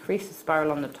 so we've decreased the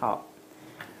spiral on the top,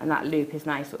 and that loop is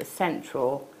now sort of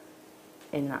central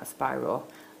in that spiral.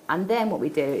 And then what we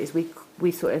do is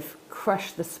we sort of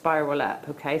crush the spiral up.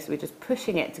 Okay, so we're just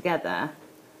pushing it together.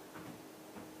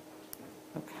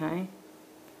 Okay,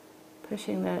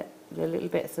 pushing the little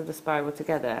bits of the spiral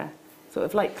together, sort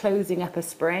of like closing up a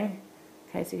spring.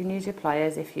 Okay, so you can use your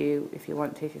pliers if you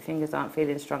want to, if your fingers aren't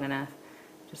feeling strong enough.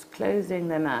 Just closing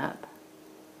them up,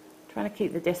 trying to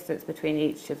keep the distance between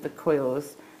each of the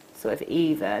coils sort of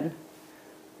even.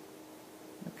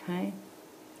 Okay,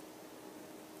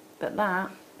 but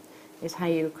that is how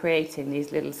you're creating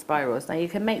these little spirals. Now you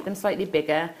can make them slightly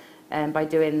bigger by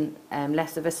doing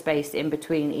less of a space in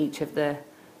between each of the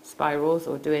spirals,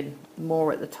 or doing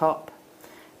more at the top.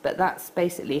 But that's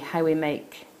basically how we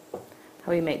make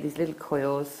these little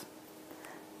coils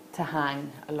to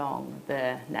hang along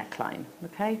the neckline.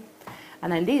 Okay,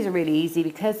 and then these are really easy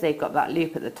because they've got that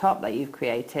loop at the top that you've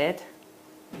created.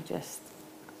 You just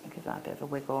give that a bit of a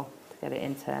wiggle to get it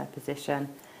into position.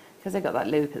 Because they've got that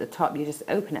loop at the top, you just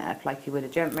open it up like you would a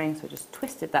jump ring. So just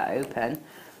twisted that open,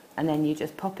 and then you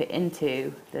just pop it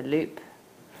into the loop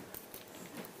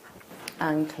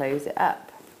and close it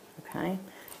up. Okay,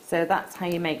 so that's how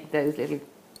you make those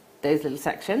little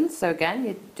sections. So again,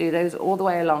 you do those all the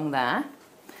way along there,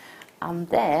 and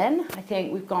then I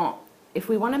think we've got, if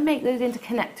we want to make those into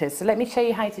connectors, so let me show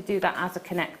you how to do that as a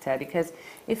connector. Because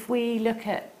if we look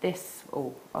at this,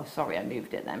 oh sorry, I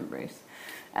moved it then, Bruce.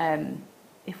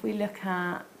 If we look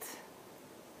at,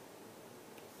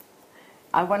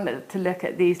 I wanted to look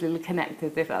at these little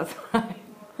connectors, if that's right.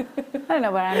 I don't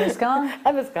know where Emma's gone.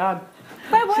 Emma's gone.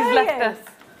 Where were She's left us.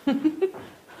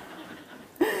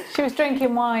 She was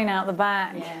drinking wine out the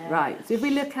back. Yeah. Right, so if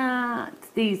we look at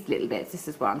these little bits, this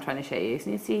is what I'm trying to show you. So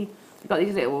you see, we've got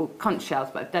these little conch shells,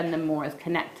 but I've done them more as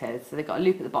connectors. So they've got a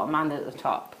loop at the bottom and at the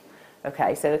top.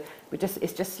 Okay, so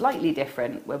it's just slightly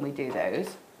different when we do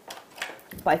those.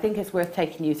 But I think it's worth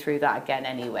taking you through that again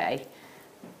anyway.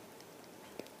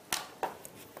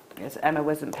 Because Emma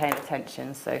wasn't paying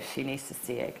attention, so she needs to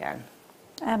see it again.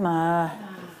 Emma.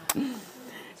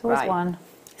 It's always one.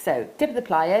 So, tip of the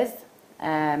pliers,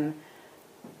 and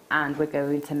we're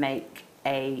going to make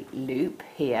a loop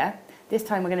here. This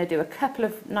time we're going to do a couple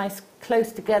of nice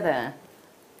close together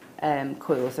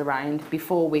coils around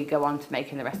before we go on to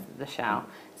making the rest of the shell,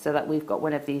 so that we've got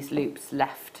one of these loops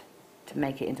left to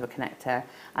make it into a connector.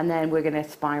 And then we're going to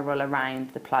spiral around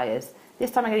the pliers. This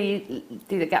time I'm going to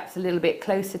do the gaps a little bit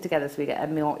closer together so we get a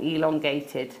more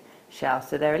elongated shell.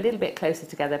 So they're a little bit closer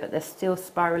together, but they're still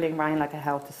spiraling around like a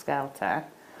helter-skelter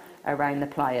around the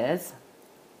pliers.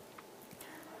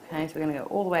 Okay, so we're going to go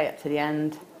all the way up to the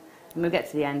end. When we get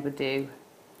to the end, we'll do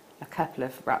a couple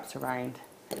of wraps around,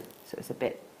 so it's a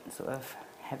bit sort of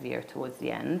heavier towards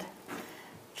the end.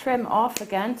 Trim off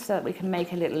again so that we can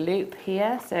make a little loop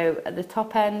here. So at the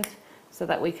top end, so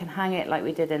that we can hang it like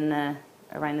we did in the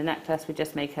around the necklace, we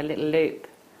just make a little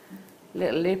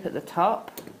loop at the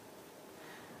top,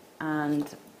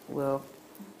 and we'll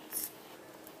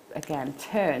again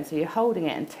turn. So you're holding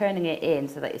it and turning it in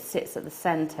so that it sits at the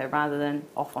center rather than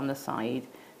off on the side.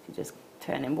 You just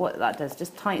turn in. What that does,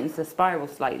 just tightens the spiral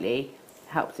slightly,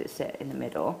 helps it sit in the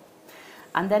middle.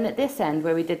 And then at this end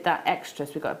where we did that extra,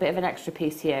 so we've got a bit of an extra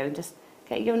piece here, and just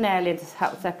get your nail in to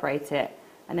help separate it.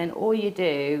 And then all you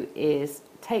do is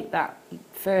take that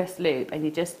first loop and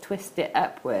you just twist it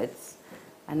upwards,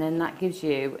 and then that gives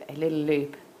you a little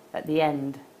loop at the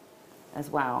end as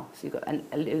well. So you've got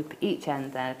a loop each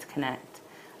end there to connect.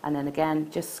 And then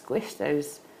again, just squish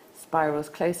those spirals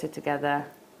closer together,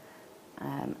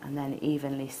 and then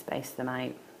evenly space them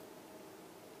out.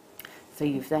 So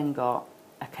you've then got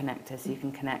a connector, so you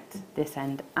can connect this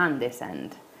end and this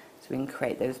end, so we can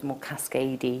create those more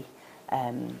cascadey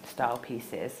style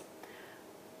pieces.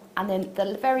 And then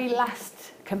the very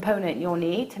last component you'll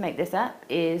need to make this up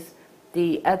is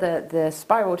the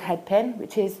spiraled head pin,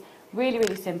 which is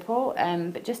really simple,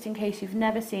 but just in case you've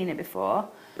never seen it before,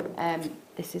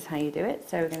 this is how you do it.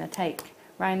 So we're going to take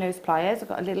round nose pliers. I've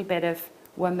got a little bit of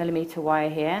 1mm wire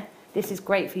here. This is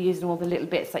great for using all the little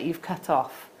bits that you've cut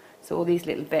off. So all these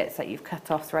little bits that you've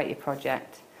cut off throughout your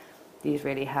project, these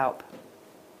really help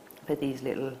with these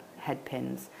little head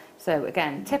pins. So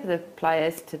again, tip of the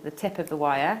pliers to the tip of the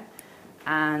wire,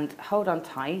 and hold on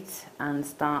tight and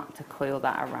start to coil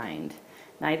that around.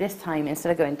 Now this time,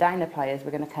 instead of going down the pliers,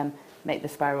 we're going to make the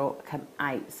spiral come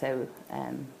out, so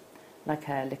like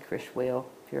a licorice wheel,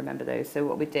 if you remember those. So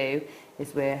what we do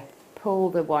is we pull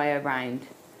the wire around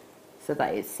so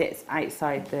that it sits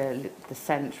outside the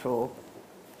central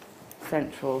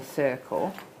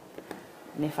circle.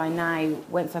 And if I now,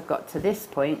 once I've got to this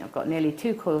point, I've got nearly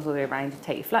 2 coils all the way around, you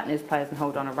take your flat nose pliers and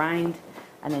hold on around,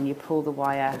 and then you pull the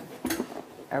wire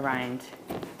around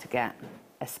to get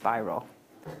a spiral.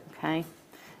 Okay,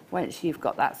 once you've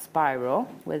got that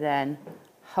spiral, we'll then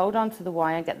hold on to the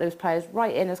wire, get those pliers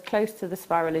right in as close to the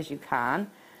spiral as you can,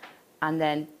 and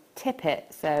then tip it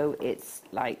so it's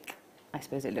like, I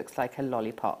suppose it looks like a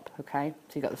lollipop. Okay,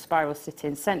 so you've got the spiral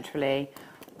sitting centrally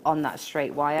on that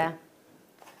straight wire.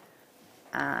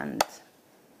 And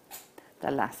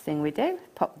the last thing we do,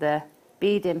 pop the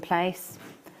bead in place,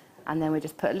 and then we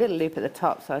just put a little loop at the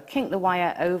top. So I kink the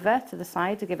wire over to the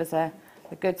side to give us a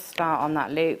good start on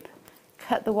that loop.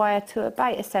 Cut the wire to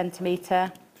about 1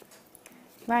 centimetre,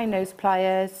 round those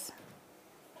pliers,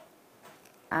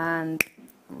 and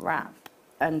wrap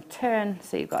and turn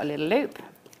so you've got a little loop.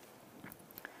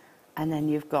 And then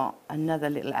you've got another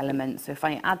little element. So if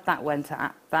I add that one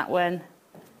to that one,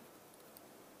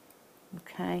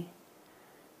 okay,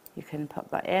 you can pop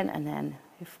that in, and then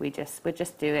if we'll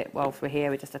just do it whilst we're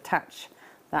here, we just attach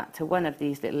that to one of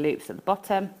these little loops at the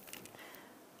bottom.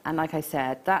 And like I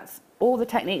said, that's all the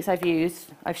techniques I've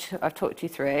used, I've talked you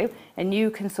through, and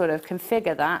you can sort of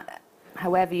configure that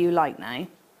however you like now.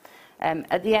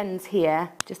 At the ends here,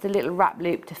 just a little wrap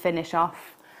loop to finish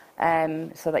off,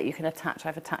 so that you can attach,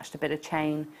 I've attached a bit of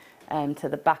chain to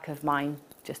the back of mine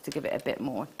just to give it a bit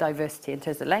more diversity in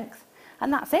terms of length.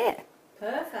 And that's it.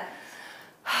 Perfect.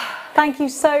 Thank you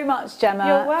so much, Gemma.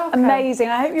 You're welcome. Amazing.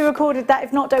 I hope you recorded that.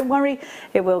 If not, don't worry.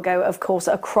 It will go, of course,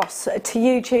 across to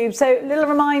YouTube. So, little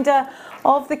reminder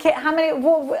of the kit. How many,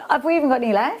 have we even got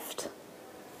any left?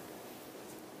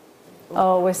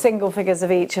 Oh, we're single figures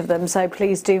of each of them, so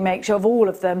please do make sure of all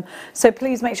of them. So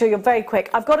please make sure you're very quick.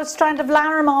 I've got a strand of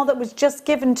Larimar that was just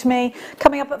given to me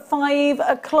coming up at 5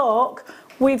 o'clock.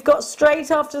 We've got straight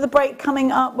after the break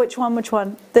coming up. Which one?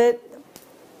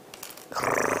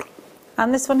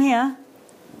 And this one here.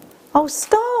 Oh,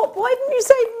 stop. Why didn't you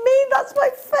say me? That's my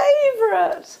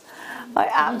favourite. I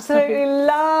absolutely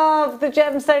love the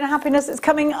Gemstone Happiness. It's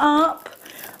coming up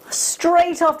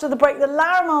straight after the break. The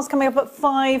Larimar's coming up at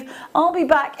 5. I'll be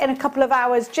back in a couple of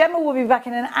hours. Gemma will be back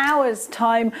in an hour's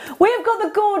time. We've got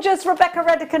the gorgeous Rebecca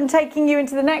Redican taking you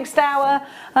into the next hour.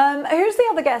 Who's the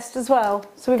other guest as well?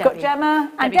 So we've got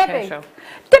Gemma and Debbie.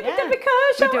 Debbie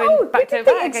Kershaw. Oh, we did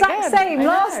the exact same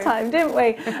last time, didn't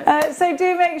we? So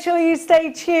do make sure you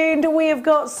stay tuned. We have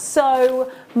got so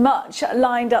much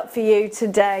lined up for you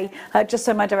today. Just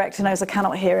so my director knows I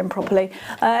cannot hear him properly.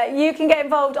 You can get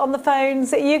involved on the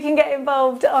phones. You can get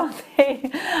involved on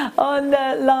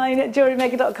the line at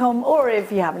JewelleryMaker.com, or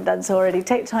if you haven't done so already,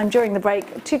 take time during the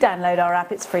break to download our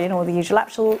app. It's free in all the usual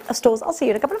app stores. I'll see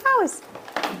you in a couple of hours.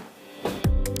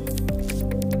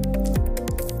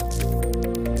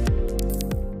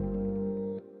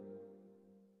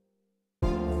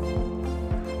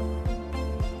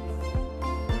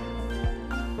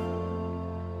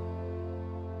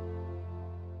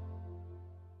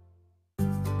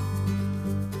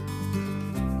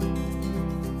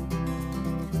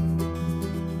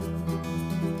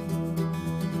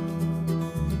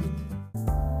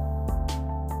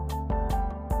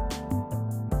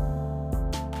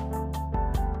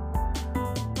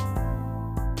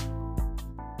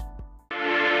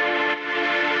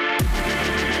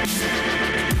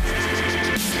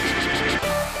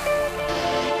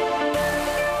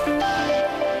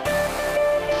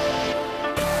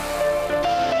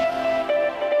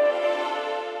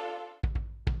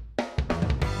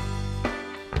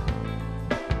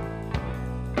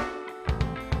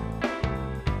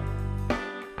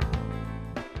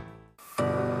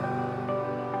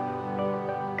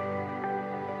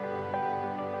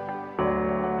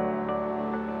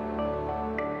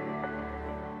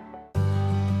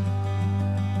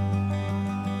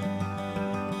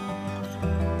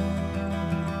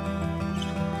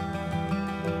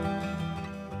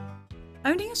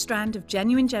 Owning a strand of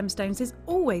genuine gemstones is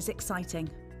always exciting,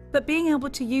 but being able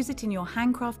to use it in your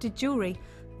handcrafted jewellery,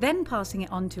 then passing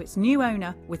it on to its new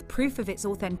owner with proof of its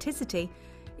authenticity,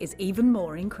 is even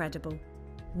more incredible.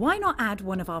 Why not add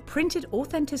one of our printed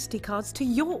authenticity cards to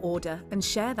your order and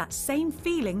share that same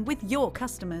feeling with your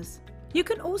customers? You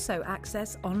can also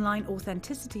access online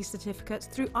authenticity certificates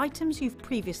through items you've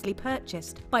previously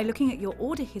purchased by looking at your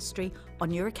order history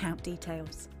on your account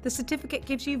details. The certificate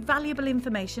gives you valuable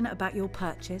information about your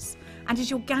purchase and is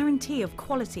your guarantee of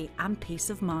quality and peace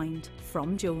of mind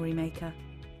from Jewellery Maker.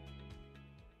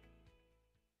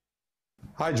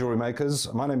 Hi Jewellery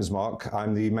Makers, my name is Mark.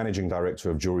 I'm the Managing Director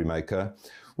of Jewellery Maker.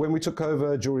 When we took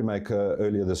over Jewellery Maker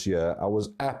earlier this year, I was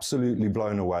absolutely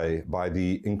blown away by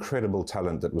the incredible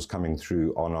talent that was coming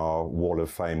through on our Wall of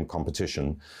Fame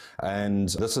competition. And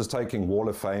this is taking Wall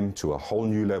of Fame to a whole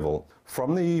new level.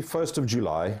 From the 1st of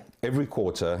July, every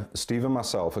quarter, Steve and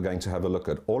myself are going to have a look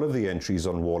at all of the entries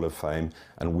on Wall of Fame,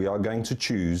 and we are going to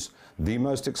choose the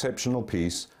most exceptional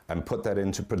piece and put that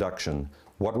into production.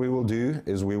 What we will do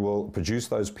is we will produce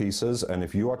those pieces, and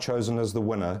if you are chosen as the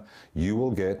winner, you will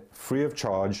get free of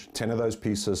charge 10 of those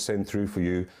pieces sent through for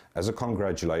you as a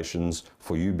congratulations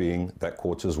for you being that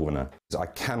quarter's winner. I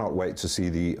cannot wait to see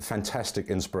the fantastic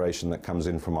inspiration that comes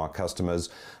in from our customers,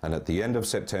 and at the end of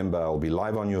September I'll be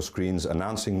live on your screens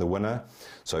announcing the winner.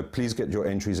 So please get your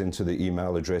entries into the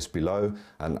email address below,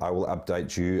 and I will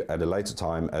update you at a later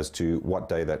time as to what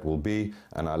day that will be,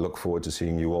 and I look forward to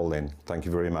seeing you all then. Thank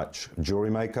you very much.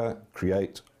 Jewellery Maker,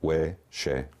 create, wear,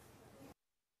 share.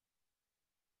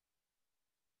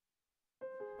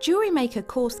 Jewellery Maker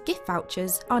course gift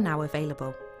vouchers are now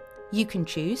available. You can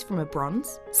choose from a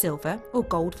bronze, silver or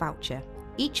gold voucher.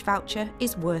 Each voucher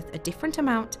is worth a different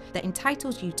amount that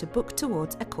entitles you to book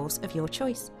towards a course of your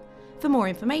choice. For more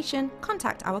information,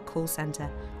 contact our call centre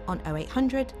on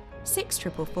 0800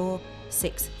 644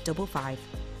 655.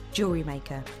 Jewellery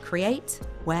Maker, create,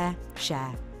 wear,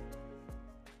 share.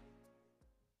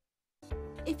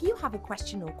 If you have a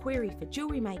question or query for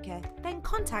Jewellery Maker, then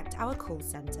contact our call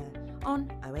centre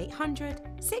on 0800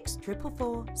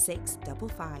 644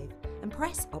 655 and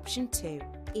press option 2.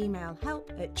 Email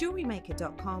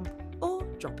help@jewellerymaker.com or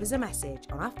drop us a message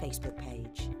on our Facebook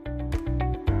page.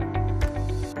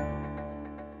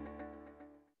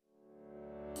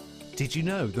 Did you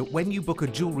know that when you book a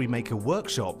Jewellery Maker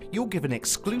workshop, you're given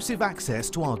exclusive access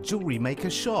to our Jewellery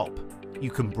Maker shop? You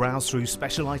can browse through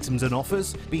special items and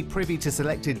offers, be privy to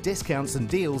selected discounts and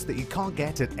deals that you can't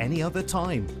get at any other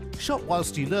time. Shop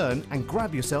whilst you learn and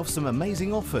grab yourself some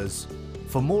amazing offers.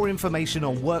 For more information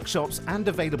on workshops and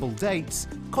available dates,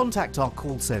 contact our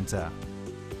call centre.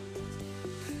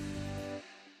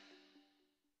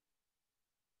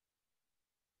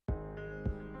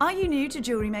 Are you new to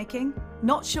jewellery making?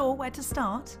 Not sure where to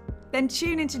start? Then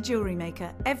tune into Jewellery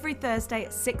Maker every Thursday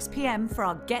at 6 p.m. for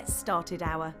our Get Started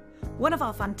Hour. One of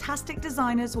our fantastic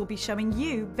designers will be showing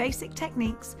you basic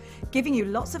techniques, giving you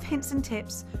lots of hints and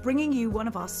tips, bringing you one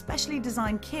of our specially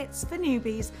designed kits for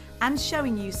newbies, and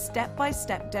showing you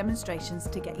step-by-step demonstrations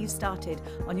to get you started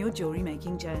on your jewellery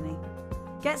making journey.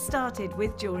 Get started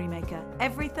with Jewellery Maker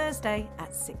every Thursday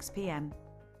at 6 p.m.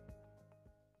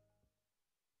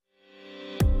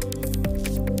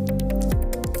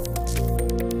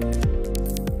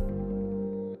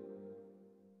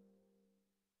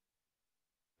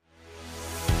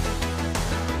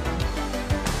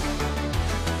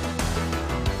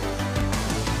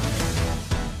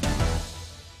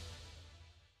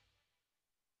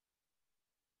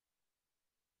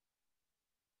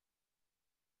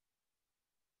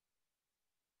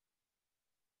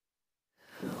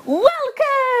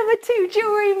 Welcome to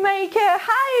Jewellery Maker.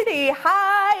 Heidi,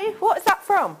 hi. What's that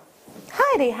from?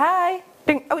 Heidi, hi.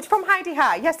 Ding. Oh, it's from Heidi,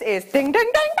 hi. Yes, it is. Ding, ding,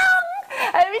 ding,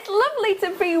 dong. It's lovely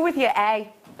to be with you, eh?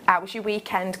 How was your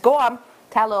weekend? Go on,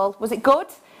 tell all. Was it good?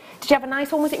 Did you have a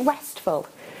nice one? Was it restful?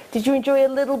 Did you enjoy a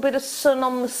little bit of sun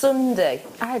on the Sunday?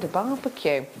 I had a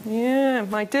barbecue. Yeah,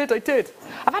 I did.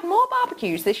 I've had more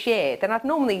barbecues this year than I'd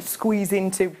normally squeeze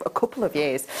into a couple of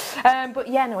years. But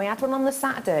yeah, no, I had one on the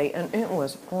Saturday and it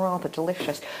was rather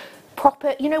delicious.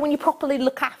 Proper, you know, when you properly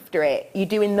look after it, you're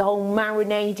doing the whole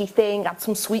marinade thing, add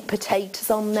some sweet potatoes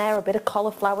on there, a bit of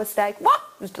cauliflower steak. What?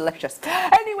 It was delicious.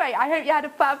 Anyway, I hope you had a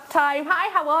fab time. Hi,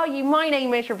 how are you? My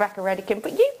name is Rebecca Redican,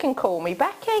 but you can call me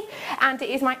Becky, and it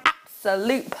is my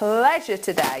absolute pleasure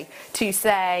today to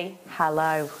say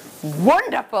hello.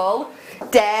 Wonderful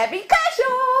Debbie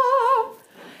Cashaw.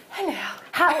 Hello.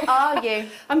 How are you?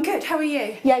 I'm good, how are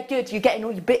you? Yeah, good. You're getting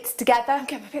all your bits together? I'm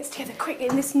getting my bits together quick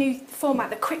in this new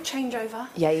format, the quick changeover.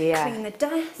 Yeah. Clean the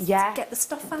desk, Yeah. get the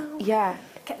stuff out. Yeah.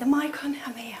 Get the mic on,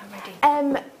 I'm here, I'm ready.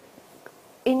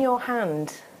 In your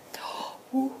hand.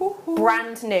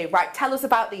 Brand new. Right, tell us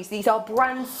about these. These are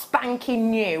brand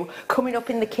spanking new, coming up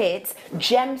in the kids.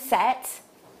 Gem set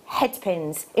head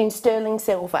pins in sterling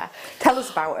silver. Tell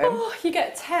us about them. Oh, you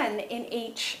get 10 in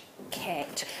each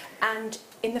kit, and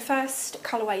in the first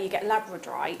colourway you get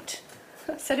labradorite.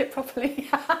 I said it properly.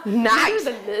 Nice.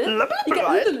 And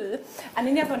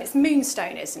in the other one it's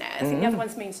moonstone, isn't it? I think the other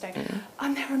one's moonstone.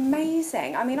 And they're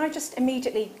amazing. I mean, I just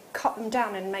immediately cut them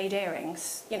down and made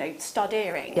earrings, you know, stud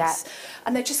earrings. Yeah.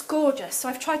 And they're just gorgeous. So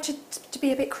I've tried to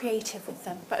be a bit creative with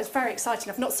them. But it's very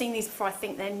exciting. I've not seen these before. I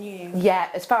think they're new. Yeah,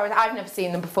 as far as I've never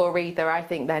seen them before either. I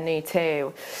think they're new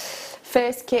too.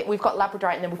 First kit, we've got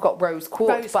labradorite and then we've got rose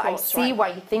quartz, but I see why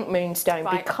you think moonstone,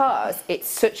 because it's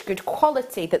such good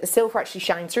quality that the silver actually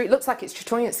shines through. It looks like it's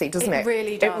Chatoyancy, doesn't it? It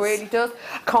really does. It really does.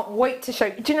 I can't wait to show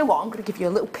you. Do you know what? I'm going to give you a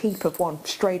little peep of one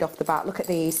straight off the bat. Look at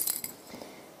these.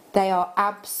 They are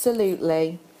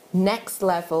absolutely next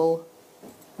level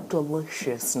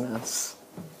deliciousness.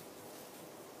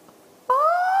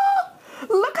 Oh,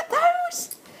 look at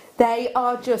those. They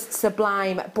are just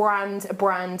sublime, brand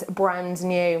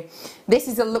new. This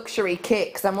is a luxury kit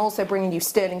because I'm also bringing you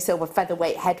sterling silver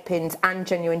featherweight head pins and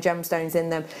genuine gemstones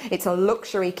in them. It's a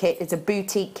luxury kit, it's a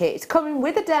boutique kit. It's coming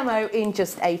with a demo in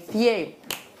just a few.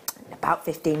 About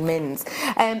 15 mins.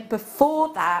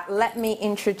 Before that, let me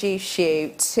introduce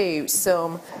you to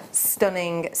some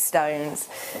stunning stones.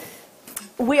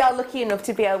 We are lucky enough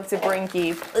to be able to bring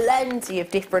you plenty of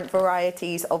different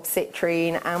varieties of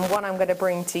citrine, and what I'm going to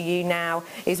bring to you now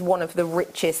is one of the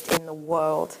richest in the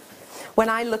world. When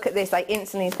I look at this, I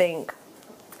instantly think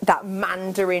that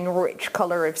mandarin rich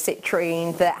colour of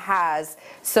citrine that has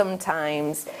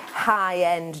sometimes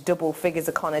high-end double figures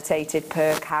of connotated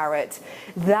per carat.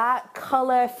 That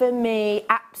colour for me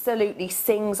absolutely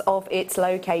sings of its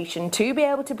location. To be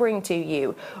able to bring to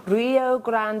you Rio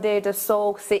Grande do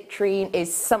Sul citrine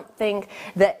is something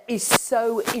that is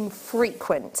so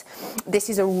infrequent. This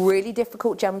is a really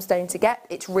difficult gemstone to get.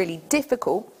 It's really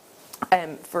difficult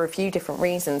for a few different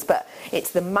reasons, but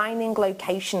it's the mining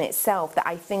location itself that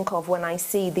I think of when I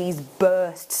see these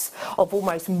bursts of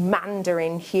almost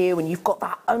mandarin hue, and you've got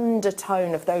that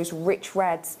undertone of those rich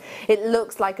reds. It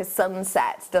looks like a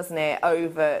sunset, doesn't it,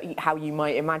 over how you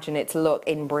might imagine it to look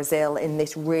in Brazil in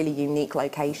this really unique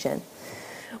location.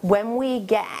 When we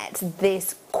get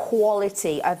this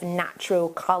quality of natural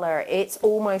colour, it's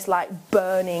almost like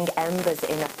burning embers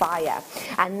in a fire,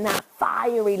 and that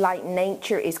fiery light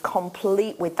nature is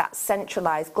complete with that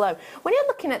centralised glow. When you're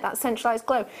looking at that centralised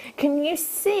glow, can you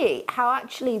see how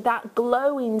actually that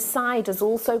glow inside has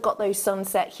also got those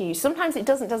sunset hues? Sometimes it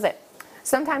doesn't, does it?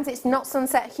 Sometimes it's not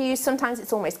sunset hues, sometimes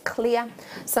it's almost clear,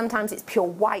 sometimes it's pure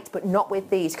white, but not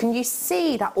with these. Can you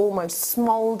see that almost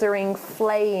smouldering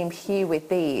flame hue with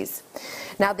these?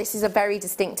 Now this is a very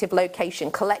distinctive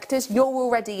location. Collectors, you're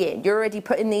already in. You're already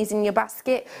putting these in your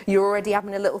basket. You're already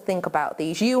having a little think about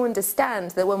these. You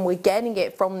understand that when we're getting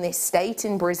it from this state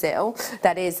in Brazil,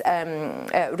 that is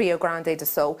Rio Grande do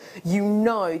Sul, you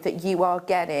know that you are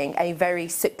getting a very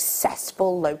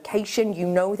successful location. You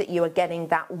know that you are getting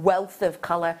that wealth of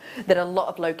colour that a lot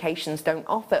of locations don't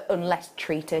offer unless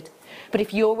treated. But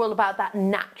if you're all about that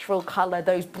natural colour,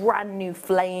 those brand new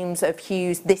flames of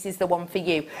hues, this is the one for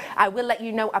you. I will let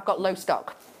you know I've got low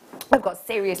stock. I've got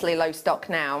seriously low stock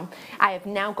now. I have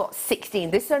now got 16.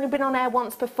 This has only been on air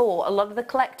once before. A lot of the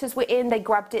collectors were in, they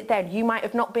grabbed it then. You might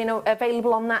have not been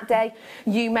available on that day.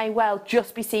 You may well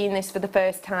just be seeing this for the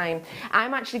first time.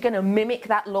 I'm actually going to mimic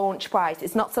that launch price.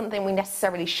 It's not something we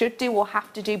necessarily should do or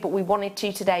have to do, but we wanted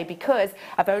to today because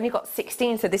I've only got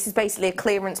 16, so this is basically a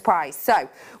clearance price. So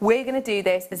we're going to do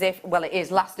this as if, well, it is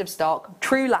last of stock,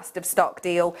 true last of stock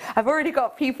deal. I've already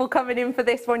got people coming in for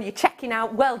this one. You're checking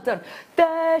out. Well done.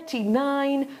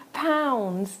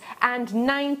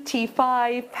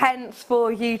 £39.95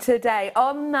 for you today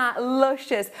on that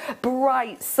luscious,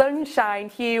 bright sunshine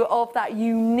hue of that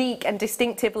unique and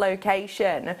distinctive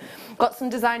location. Got some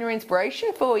designer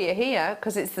inspiration for you here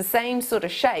because it's the same sort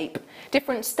of shape,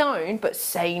 different stone, but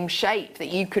same shape that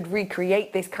you could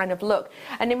recreate this kind of look.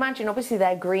 And imagine, obviously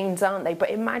they're greens, aren't they? But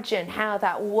imagine how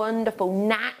that wonderful,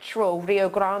 natural Rio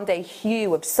Grande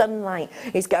hue of sunlight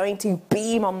is going to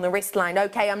beam on the wristline.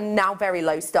 Okay, I'm now very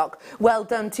low stock. Well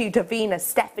done to Davina,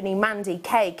 Stephanie, Mandy,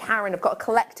 Kay, Karen. I've got a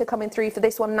collector coming through for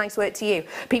this one. Nice work to you.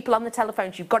 People on the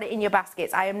telephones, you've got it in your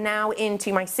baskets. I am now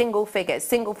into my single figures.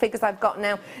 Single figures I've got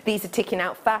now. These are ticking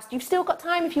out fast. You've still got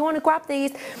time if you want to grab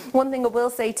these. One thing I will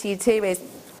say to you too is,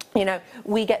 you know,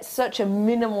 we get such a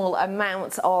minimal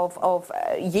amount of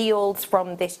yields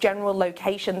from this general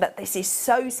location that this is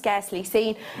so scarcely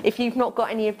seen. If you've not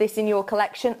got any of this in your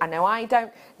collection, I know I don't,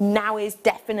 now is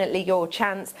definitely your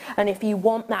chance. And if you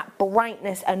want that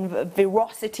brightness and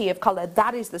veracity of colour,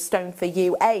 that is the stone for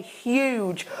you. A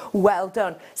huge well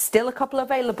done. Still a couple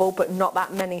available, but not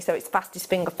that many, so it's fastest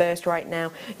finger first right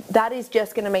now. That is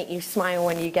just going to make you smile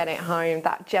when you get it home,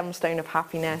 that gemstone of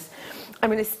happiness. I'm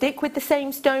going to stick with the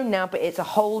same stone now, but it's a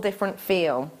whole different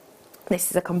feel. This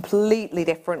is a completely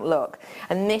different look,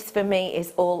 and this for me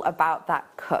is all about that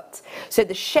cut. So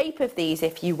the shape of these,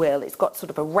 if you will, it's got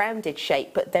sort of a rounded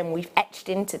shape, but then we've etched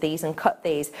into these and cut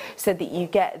these so that you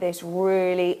get this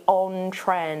really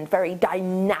on-trend, very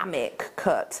dynamic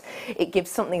cut. It gives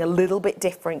something a little bit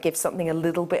different, gives something a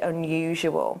little bit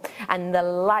unusual, and the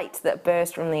light that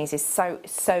bursts from these is so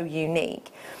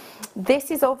unique. This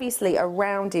is obviously a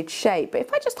rounded shape, but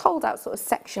if I just hold out sort of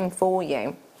section for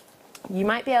you, you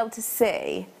might be able to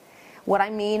see what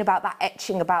I mean about that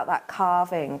etching, about that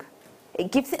carving.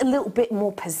 It gives it a little bit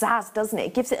more pizzazz, doesn't it?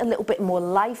 It gives it a little bit more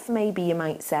life, maybe you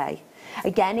might say.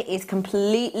 Again, it is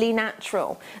completely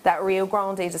natural, that Rio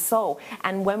Grande do Sul.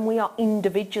 And when we are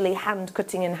individually hand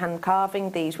cutting and hand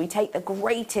carving these, we take the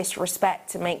greatest respect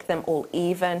to make them all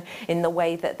even in the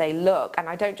way that they look. And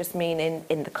I don't just mean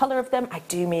in the colour of them, I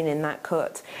do mean in that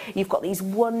cut. You've got these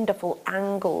wonderful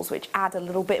angles which add a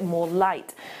little bit more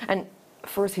light. And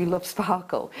for us who love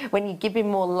sparkle, when you're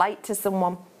giving more light to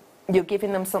someone, you're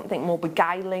giving them something more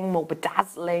beguiling, more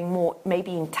bedazzling, more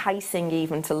maybe enticing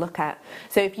even to look at.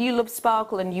 So if you love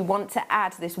sparkle and you want to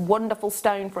add this wonderful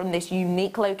stone from this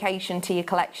unique location to your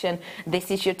collection, this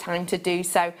is your time to do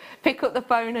so. Pick up the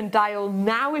phone and dial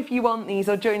now if you want these,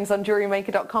 or join us on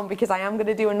JewelleryMaker.com, because I am going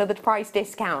to do another price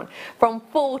discount from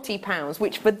 £40,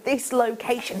 which for this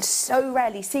location, so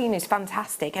rarely seen, is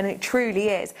fantastic, and it truly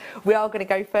is. We are going to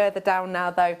go further down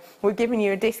now though. We're giving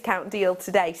you a discount deal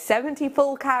today, 70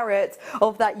 full carats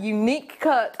of that unique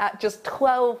cut at just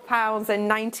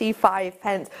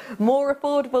 £12.95. More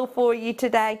affordable for you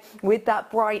today with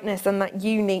that brightness and that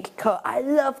unique cut. I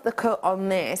love the cut on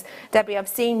this. Debbie, I've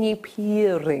seen you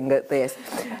peering at this.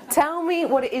 Tell me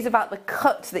what it is about the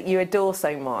cut that you adore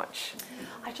so much.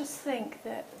 I just think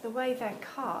that the way they're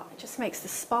cut just makes the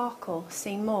sparkle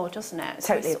seem more, doesn't it?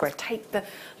 Totally agree. Sort of take the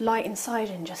light inside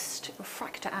and just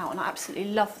refract it out, and I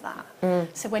absolutely love that.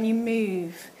 So when you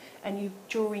move and your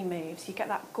jewellery moves, you get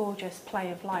that gorgeous play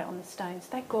of light on the stones.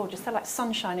 They're gorgeous. They're like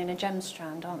sunshine in a gem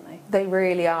strand, aren't they? They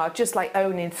really are, just like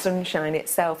owning sunshine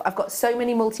itself. I've got so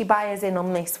many multi-buyers in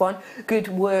on this one. Good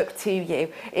work to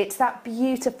you. It's that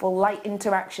beautiful light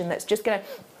interaction that's just going to...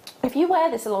 If you wear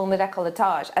this along the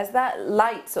décolletage, as that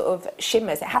light sort of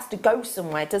shimmers, it has to go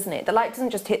somewhere, doesn't it? The light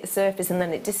doesn't just hit the surface and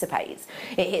then it dissipates.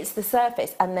 It hits the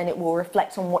surface and then it will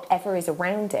reflect on whatever is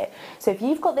around it. So if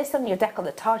you've got this on your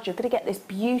décolletage, you're going to get this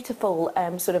beautiful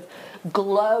sort of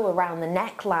glow around the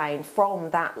neckline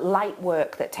from that light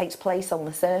work that takes place on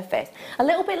the surface. A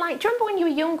little bit like, do you remember when you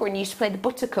were younger and you used to play the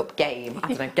buttercup game? I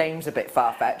don't know, game's a bit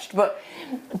far-fetched, but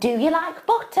do you like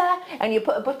butter? And you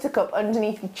put a buttercup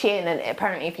underneath your chin, and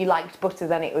apparently if you liked butter,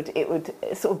 then it would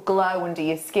sort of glow under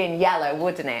your skin yellow,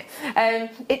 wouldn't it?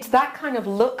 It's that kind of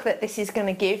look that this is going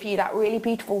to give you, that really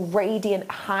beautiful, radiant,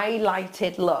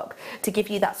 highlighted look to give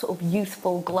you that sort of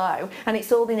youthful glow. And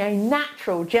it's all in a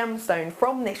natural gemstone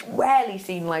from this rarely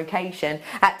seen location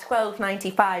at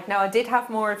 $12.95. Now, I did have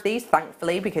more of these,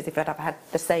 thankfully, because if I'd have had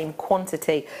the same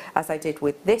quantity as I did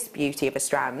with this beauty of a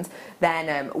strand,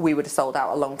 then we would have sold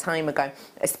out a long time ago,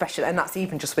 especially, and that's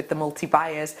even just with the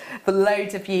multi-buyers. But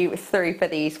loads of you through for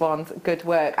these ones. Good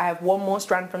work. I have one more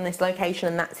strand from this location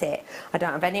and that's it. I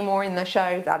don't have any more in the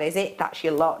show. That is it. That's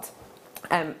your lot.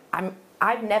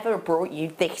 I've never brought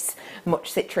you this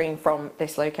much citrine from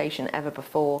this location ever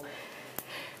before.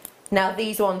 Now,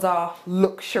 these ones are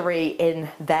luxury in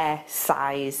their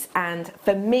size, and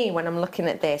for me, when I'm looking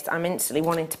at this, I'm instantly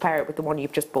wanting to pair it with the one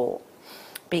you've just bought,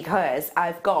 because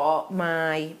I've got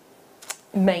my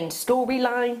main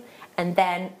storyline and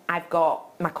then I've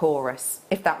got my chorus,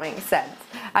 if that makes sense.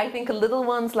 I think a little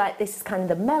ones like this is kind of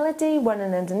the melody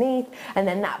running underneath, and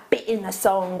then that bit in the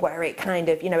song where it kind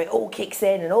of, you know, it all kicks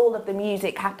in and all of the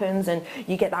music happens and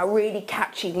you get that really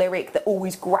catchy lyric that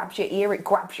always grabs your ear, it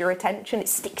grabs your attention, it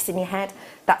sticks in your head.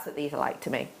 That's what these are like to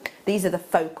me. These are the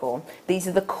focal. These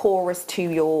are the chorus to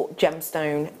your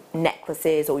gemstone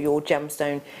necklaces or your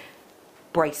gemstone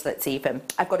bracelets even.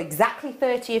 I've got exactly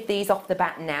 30 of these off the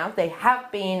bat now. They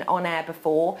have been on air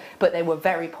before, but they were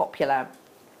very popular.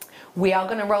 We are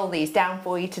going to roll these down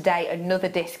for you today, another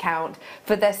discount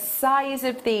for the size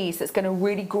of these that's going to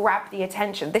really grab the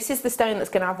attention. This is the stone that's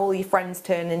going to have all your friends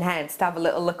turning heads to have a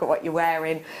little look at what you're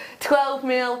wearing. 12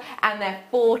 mil and they're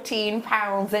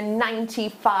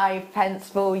 £14.95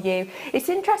 for you. It's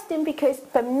interesting because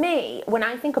for me, when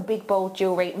I think of big bold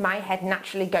jewellery, my head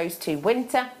naturally goes to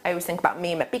winter. I always think about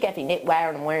me and my big heavy knitwear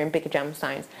and I'm wearing bigger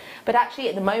gemstones. But actually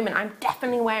at the moment, I'm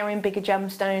definitely wearing bigger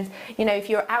gemstones. You know, if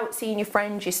you're out seeing your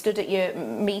friends, you stood at your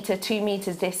metre, 2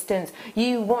 metres distance,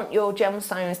 you want your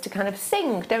gemstones to kind of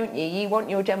sing, don't you? You want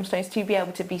your gemstones to be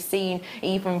able to be seen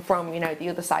even from, you know, the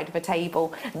other side of a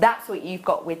table. That's what you've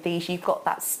got with these. You've got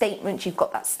that statement, you've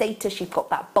got that status, you've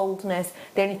got that boldness.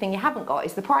 The only thing you haven't got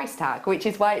is the price tag, which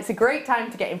is why it's a great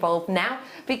time to get involved now,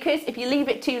 because if you leave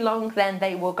it too long, then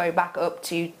they will go back up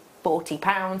to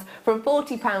 £40, from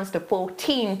 £40 to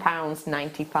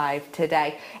 £14.95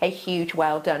 today. A huge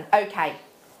well done. Okay,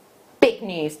 big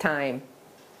news time.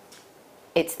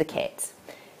 It's the kit.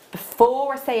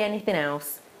 Before I say anything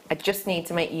else, I just need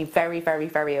to make you very, very,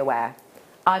 very aware.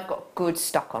 I've got good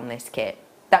stock on this kit.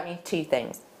 That means 2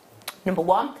 things. Number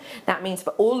 1, that means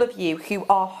for all of you who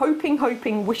are hoping,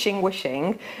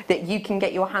 wishing that you can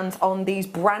get your hands on these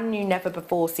brand new, never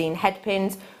before seen head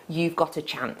pins, you've got a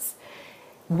chance.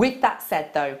 With that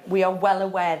said though, we are well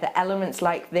aware that elements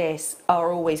like this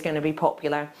are always going to be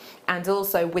popular, and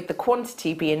also with the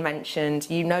quantity being mentioned,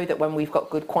 you know that when we've got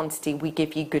good quantity we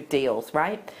give you good deals,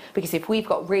 right? Because if we've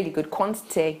got really good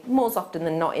quantity, more often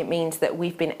than not it means that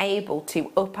we've been able to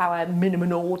up our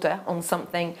minimum order on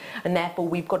something, and therefore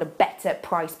we've got a better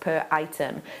price per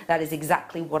item. That is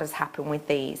exactly what has happened with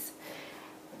these.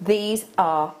 These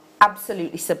are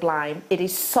absolutely sublime. It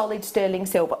is solid sterling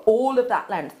silver. All of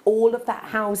that length, all of that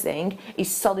housing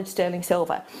is solid sterling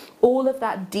silver. All of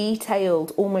that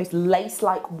detailed, almost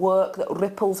lace-like work that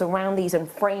ripples around these and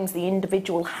frames the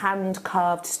individual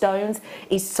hand-carved stones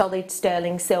is solid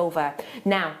sterling silver.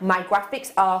 Now, my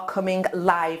graphics are coming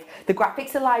live. The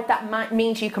graphics are live. That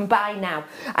means you can buy now.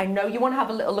 I know you want to have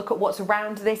a little look at what's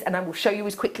around this, and I will show you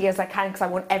as quickly as I can because I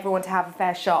want everyone to have a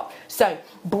fair shot. So,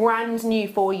 brand new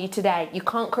for you today. You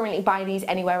can't currently buy these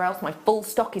anywhere else. My full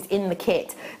stock is in the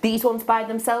kit. These ones by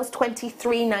themselves,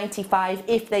 $23.95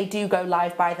 if they do go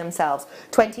live by themselves.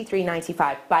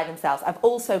 $23.95 by themselves. I've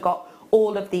also got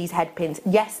all of these head pins.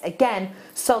 Yes, again,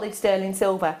 solid sterling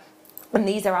silver. And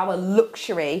these are our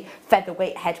luxury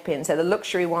featherweight head pins. They're the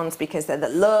luxury ones because they're the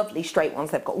lovely straight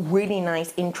ones. They've got really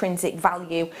nice intrinsic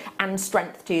value and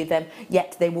strength to them,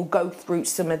 yet they will go through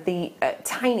some of the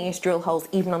tiniest drill holes,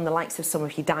 even on the likes of some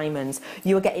of your diamonds.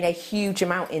 You are getting a huge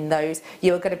amount in those.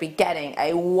 You are going to be getting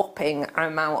a whopping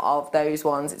amount of those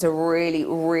ones. It's a really,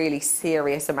 really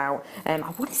serious amount. I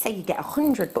want to say you get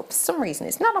 100, but for some reason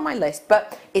it's not on my list,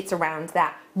 but it's around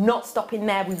that. Not stopping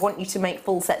there, we want you to make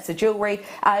full sets of jewellery.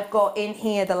 I've got in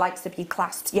here the likes of your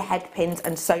clasps, your head pins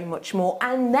and so much more.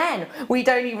 And then we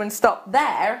don't even stop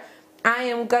there. I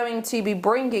am going to be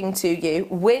bringing to you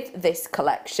with this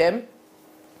collection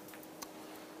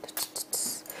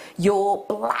your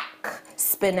black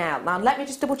spinel. Now let me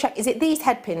just double check, is it these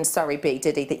head pins, sorry B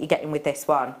Diddy, that you're getting with this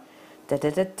one? It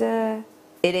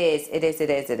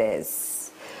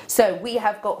is. So we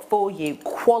have got for you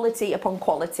quality upon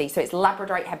quality. So it's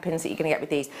labradorite head pins that you're going to get with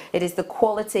these. It is the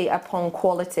quality upon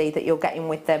quality that you're getting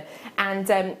with them.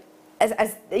 And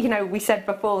as you know, we said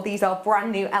before, these are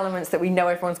brand new elements that we know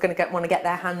everyone's going to want to get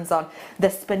their hands on. The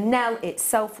spinel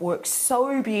itself works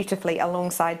so beautifully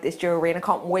alongside this jewellery, and I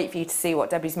can't wait for you to see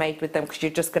what Debbie's made with them, because you're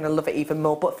just going to love it even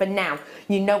more. But for now,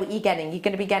 you know what you're getting. You're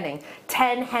going to be getting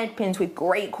 10 head pins with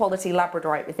great quality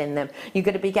labradorite within them. You're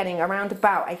going to be getting around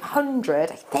about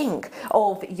 100, I think,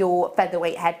 of your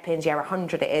featherweight head pins. Yeah,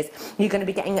 100 it is. You're going to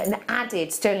be getting an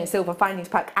added sterling silver findings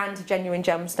pack and a genuine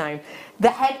gemstone.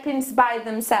 The head pins by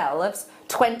themselves,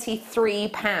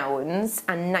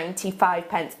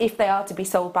 £23.95 if they are to be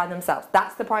sold by themselves.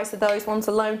 That's the price of those ones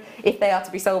alone. If they are to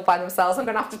be sold by themselves, I'm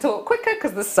going to have to talk quicker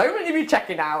because there's so many of you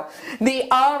checking out. The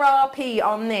RRP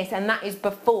on this, and that is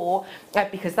before,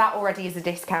 because that already is a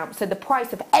discount. So the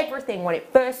price of everything when it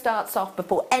first starts off,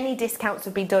 before any discounts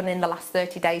have been done in the last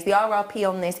 30 days, the RRP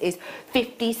on this is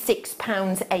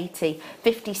 £56.80.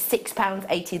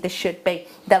 £56.80 this should be.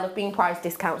 There'll have been price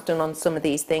discounts done on some of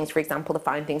these things, for example the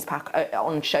findings pack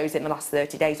on shows in the last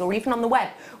 30 days, or even on the web.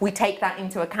 We take that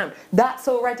into account. That's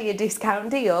already a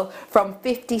discount deal from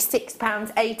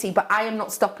 £56.80, but I am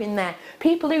not stopping there.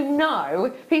 People who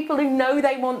know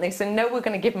they want this and know we're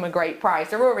going to give them a great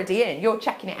price are already in. You're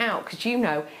checking it out because you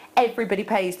know everybody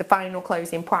pays the final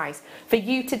closing price. For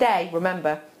you today,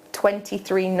 remember,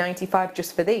 £23.95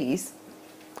 just for these.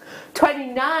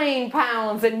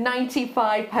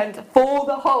 £29.95 for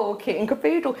the whole kit and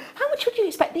caboodle. How much would you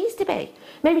expect these to be?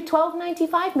 Maybe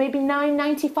 £12.95, maybe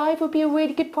 £9.95 would be a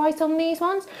really good price on these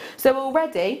ones. So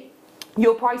already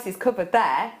your price is covered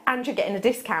there, and you're getting a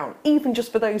discount even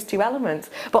just for those two elements.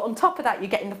 But on top of that, you're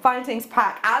getting the findings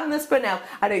pack and the spinel.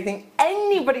 I don't think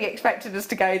anybody expected us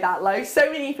to go that low. So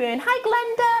many people in. Hi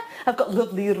Glenda, I've got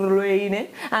lovely Lorraine in,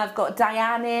 I've got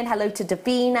Diane in, hello to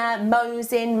Davina,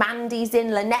 Mo's in, Mandy's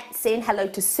in, Lynette's in, hello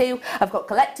to Sue. I've got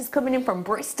collectors coming in from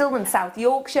Bristol and South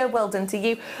Yorkshire. Well done to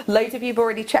you. Loads of you have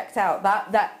already checked out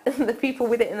that the people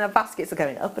with it in their baskets are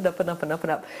going up and up and up and up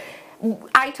and up.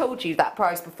 I told you that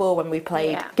price before when we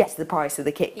played Guess the Price of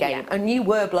the Kit game, and you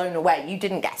were blown away. You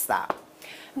didn't guess that.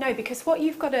 No, because what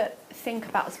you've got to think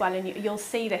about as well, and you'll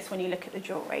see this when you look at the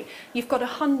jewellery, you've got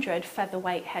 100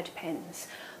 featherweight head pins,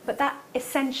 but that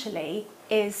essentially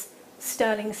is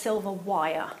sterling silver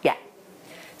wire. Yeah.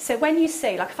 So when you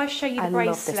see, like if I show you the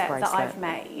bracelet that I've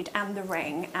made and the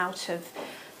ring out of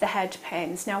the head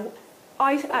pins. Now,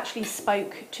 I actually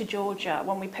spoke to Georgia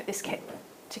when we put this kit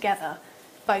together,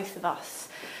 both of us,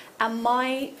 and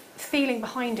my feeling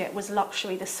behind it was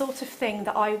luxury, the sort of thing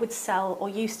that I would sell or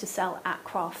used to sell at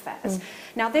craft fairs.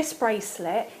 Now this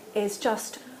bracelet is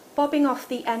just bobbing off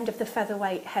the end of the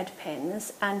featherweight head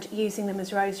pins and using them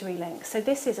as rosary links. So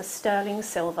this is a sterling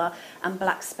silver and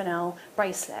black spinel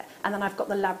bracelet, and then I've got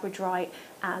the labradorite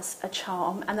as a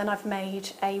charm, and then I've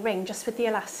made a ring just with the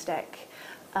elastic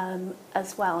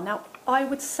as well. Now I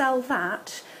would sell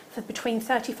that for between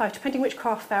 35, depending which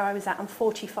craft fair I was at, and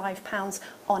 £45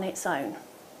 on its own.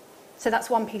 So that's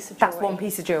one piece of jewellery. That's one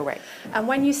piece of jewellery. And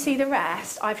when you see the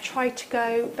rest, I've tried to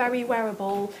go very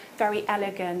wearable, very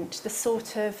elegant, the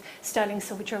sort of sterling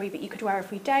silver jewellery that you could wear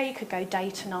every day. You could go day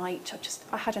to night.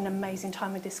 I had an amazing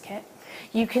time with this kit.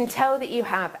 You can tell that you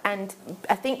have, and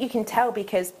I think you can tell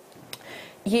because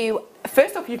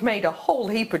first off, you've made a whole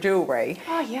heap of jewellery.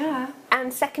 Oh, yeah.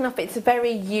 And second off, it's a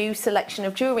very you selection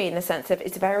of jewellery in the sense of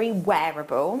it's very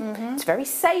wearable, it's very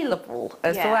saleable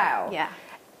as well. Yeah.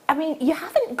 I mean, you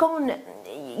haven't gone,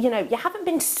 you haven't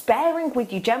been sparing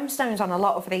with your gemstones on a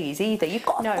lot of these either. You've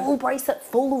got a full bracelet,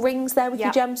 full rings there with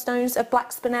your gemstones of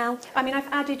black spinel. I mean,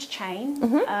 I've added chain.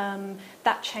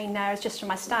 That chain there is just from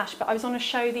my stash, but I was on a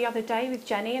show the other day with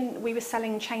Jenny and we were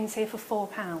selling chains here for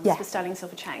 £4 for sterling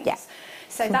silver chains. Yeah.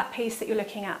 So that piece that you're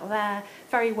looking at there,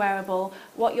 very wearable.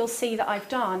 What you'll see that I've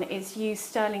done is use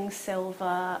sterling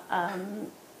silver,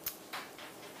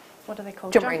 what are they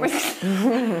called? Jump rings.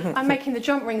 I'm making the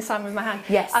jump ring sign with my hand.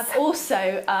 Yes. I've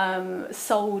also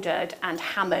soldered and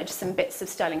hammered some bits of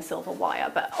sterling silver wire,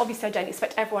 but obviously I don't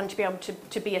expect everyone to be able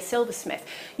to be a silversmith.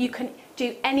 You can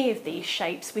do any of these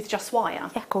shapes with just wire.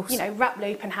 Yeah, of course. Wrap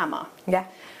loop and hammer. Yeah.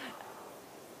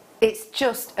 It's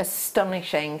just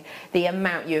astonishing the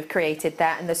amount you have created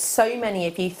there, and there's so many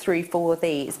of you through for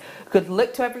these. Good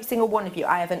luck to every single one of you.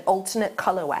 I have an alternate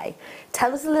colourway.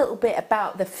 Tell us a little bit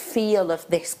about the feel of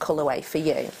this colourway for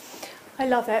you. I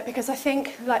love it because I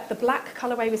think like the black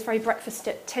colourway was very Breakfast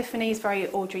at Tiffany's, very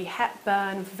Audrey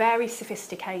Hepburn, very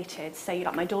sophisticated. So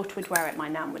like my daughter would wear it, my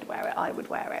nan would wear it, I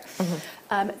would wear it.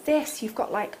 This you've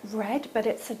got like red, but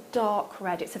it's a dark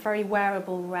red. It's a very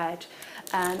wearable red,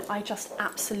 and I just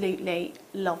absolutely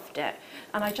loved it.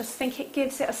 And I just think it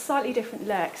gives it a slightly different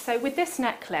look. So with this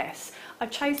necklace, I've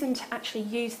chosen to actually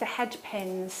use the head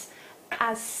pins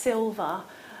as silver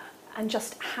and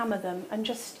just hammer them and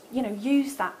just, you know,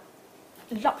 use that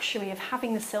luxury of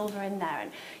having the silver in there.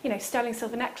 And, you know, sterling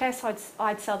silver necklace,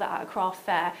 I'd sell that at a craft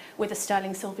fair with a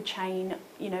sterling silver chain,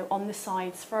 you know, on the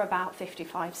sides for about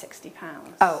 £55–60.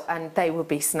 Oh, and they would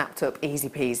be snapped up easy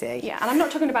peasy. Yeah, and I'm not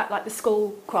talking about like the school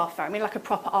craft fair. I mean like a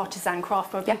proper artisan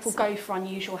craft fair where people go for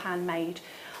unusual handmade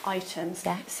items.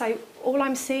 Yeah. So all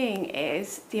I'm seeing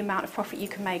is the amount of profit you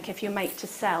can make if you're made to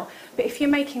sell. But if you're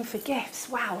making for gifts,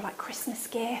 wow, like Christmas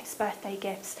gifts, birthday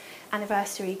gifts,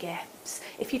 anniversary gifts,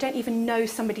 if you don't even know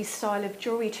somebody's style of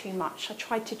jewellery too much, I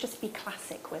tried to just be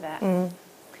classic with it.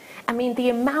 I mean, the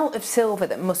amount of silver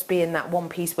that must be in that one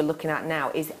piece we're looking at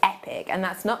now is epic, and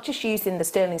that's not just using the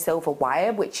sterling silver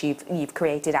wire, which you've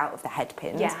created out of the head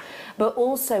pins, but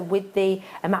also with the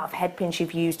amount of head pins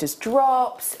you've used as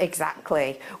drops,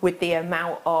 with the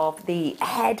amount of the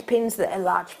head pins that are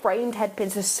large framed head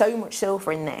pins. There's so much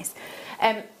silver in this.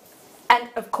 And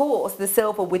of course, the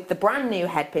silver with the brand new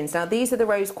head pins. Now, these are the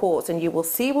rose quartz, and you will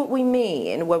see what we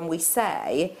mean when we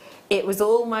say it was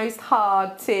almost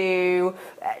hard to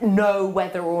know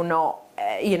whether or not,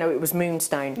 you know, it was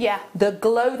moonstone. Yeah. The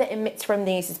glow that emits from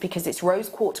these is because it's rose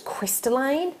quartz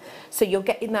crystalline, so you're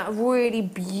getting that really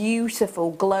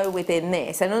beautiful glow within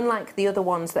this. And unlike the other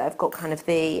ones that have got kind of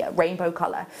the rainbow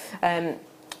colour,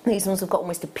 these ones have got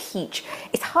almost a peach.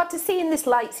 It's hard to see in this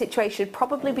light situation,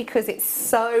 probably because it's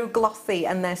so glossy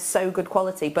and they're so good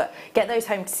quality, but get those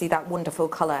home to see that wonderful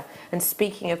colour. And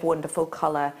speaking of wonderful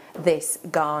colour, this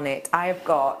garnet. I have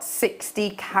got 60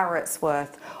 carats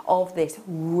worth of this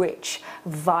rich,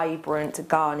 vibrant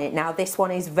garnet. Now, this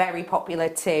one is very popular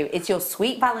too. It's your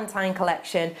Sweet Valentine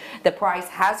collection. The price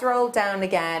has rolled down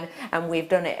again, and we've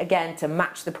done it again to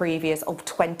match the previous of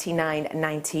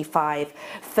 $29.95.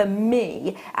 For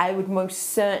me, I would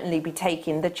most certainly be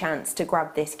taking the chance to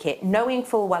grab this kit, knowing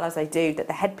full well as I do that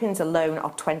the head pins alone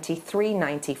are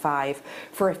 $23.95.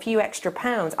 For a few extra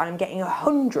pounds, I'm getting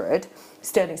 100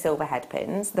 sterling silver head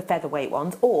pins, the featherweight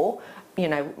ones, or, you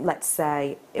know, let's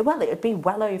say, well, it would be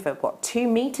well over, what, 2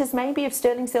 meters maybe of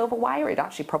sterling silver wire. It'd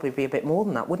actually probably be a bit more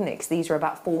than that, wouldn't it? Because these are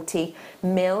about 40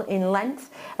 mil in length,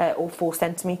 or 4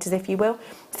 centimeters, if you will.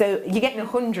 So you're getting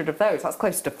 100 of those. That's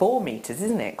close to 4 meters,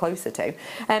 isn't it? Closer to.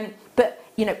 But,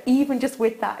 you know, even just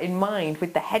with that in mind,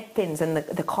 with the head pins and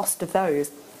the cost of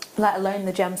those, let alone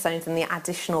the gemstones and the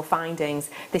additional findings,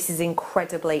 this is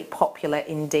incredibly popular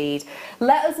indeed.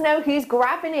 Let us know who's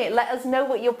grabbing it. Let us know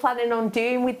what you're planning on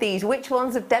doing with these. Which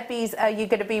ones of Debbie's are you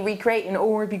going to be recreating,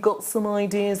 or have you got some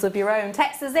ideas of your own?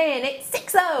 Text us in. It's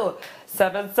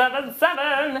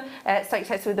 60777. So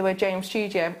text with the word James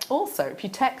Studio. Also, if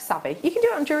you're tech savvy, you can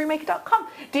do it on JewelleryMaker.com.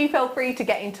 Do feel free to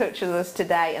get in touch with us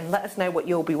today and let us know what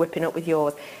you'll be whipping up with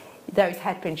yours. Those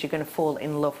head pins you're going to fall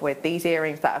in love with. These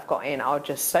earrings that I've got in are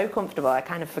just so comfortable. I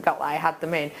kind of forgot that I had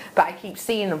them in, but I keep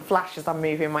seeing them flash as I'm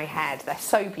moving my head. They're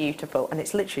so beautiful, and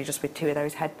it's literally just with 2 of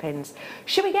those head pins.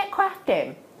 Should we get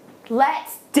crafting?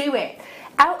 Let's do it.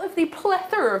 Out of the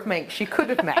plethora of makes you could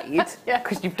have made,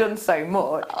 because you've done so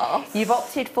much, you've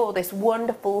opted for this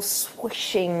wonderful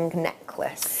swishing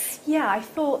necklace. Yeah, I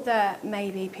thought that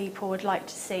maybe people would like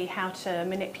to see how to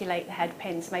manipulate the head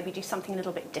pins, maybe do something a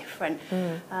little bit different.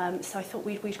 So I thought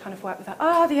we'd kind of work with that.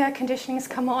 Oh, the air conditioning's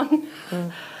come on.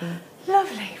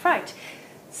 Lovely. Right.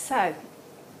 So,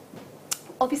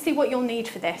 obviously what you'll need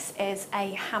for this is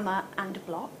a hammer and a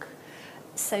block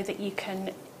so that you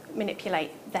can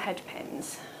manipulate the head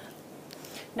pins.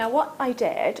 Now what I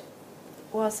did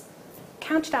was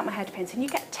counted out my head pins, and you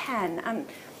get 10, and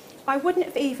I wouldn't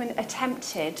have even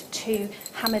attempted to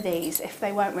hammer these if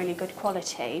they weren't really good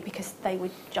quality, because they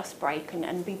would just break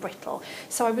and be brittle.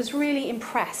 So I was really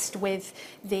impressed with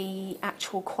the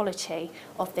actual quality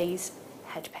of these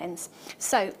head pins.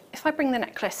 So if I bring the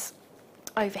necklace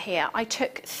over here, I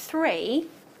took 3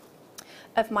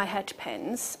 of my head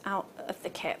pins out of the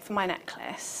kit for my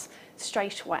necklace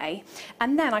straight away,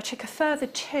 and then I took a further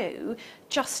 2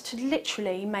 just to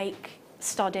literally make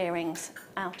stud earrings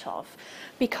out of,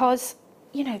 because,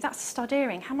 you know, that's a stud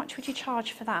earring. How much would you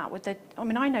charge for that? With the, I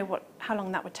mean, I know how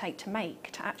long that would take to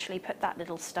make, to actually put that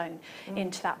little stone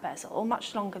into that bezel,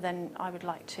 much longer than I would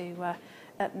like to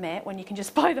admit when you can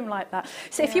just buy them like that.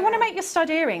 So if you want to make your stud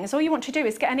earrings, all you want to do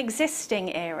is get an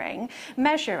existing earring,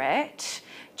 measure it,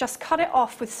 just cut it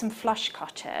off with some flush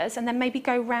cutters, and then maybe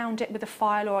go round it with a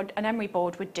file or an emery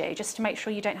board would do, just to make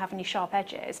sure you don't have any sharp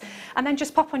edges. And then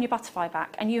just pop on your butterfly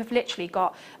back, and you've literally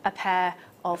got a pair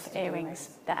of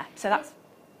earrings there. So that's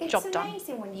job done. It's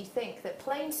amazing when you think that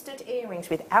plain stud earrings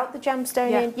without the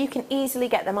gemstone in, you can easily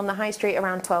get them on the high street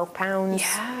around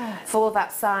 £12 for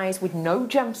that size with no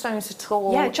gemstones at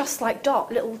all. Yeah, just like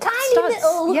Dot, little tiny studs.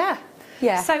 little. Yeah.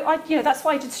 Yeah. So that's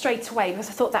why I did straight away, because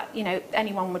I thought that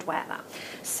anyone would wear that.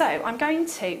 So I'm going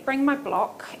to bring my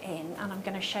block in, and I'm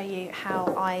going to show you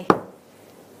how I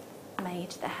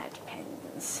made the head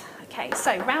pins. Okay,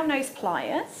 so round nose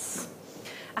pliers,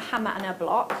 a hammer and a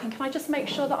block. And can I just make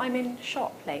sure that I'm in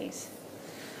shot, please?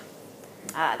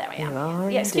 Ah, there I am.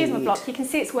 Yeah, excuse my block. You can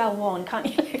see it's well worn, can't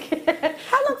you?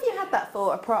 How long have you had that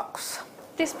for, approx?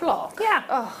 This block? Yeah.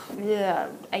 Oh, yeah,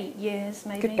 8 years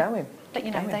maybe. Good going. But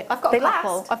Good going. I've got a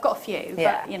couple. last. I've got a few,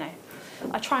 Yeah.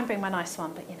 but I try and bring my nice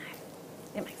one, but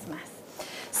it makes a mess.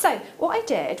 So what I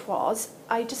did was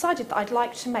I decided that I'd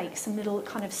like to make some little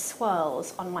kind of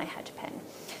swirls on my head pin.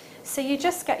 So you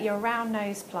just get your round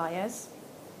nose pliers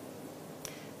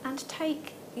and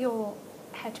take your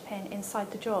head pin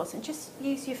inside the drawers and just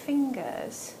use your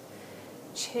fingers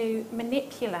to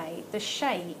manipulate the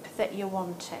shape that you're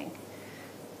wanting.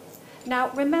 Now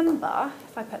remember,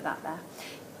 if I put that there,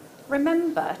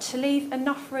 remember to leave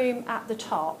enough room at the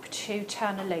top to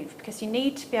turn a loop, because you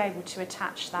need to be able to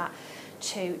attach that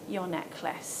to your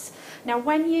necklace. Now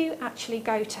when you actually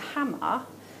go to hammer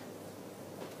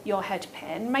your head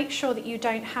pin, make sure that you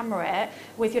don't hammer it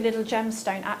with your little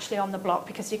gemstone actually on the block,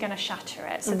 because you're going to shatter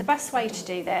it. So the best way to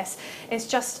do this is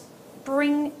just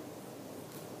bring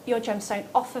your gemstone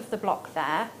off of the block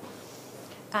there,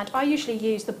 and I usually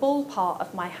use the ball part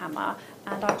of my hammer,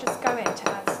 and I just go in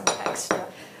to add some texture.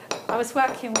 I was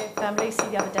working with Lucy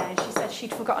the other day, and she said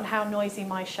she'd forgotten how noisy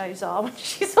my shows are when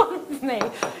she's on with me,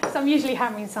 because I'm usually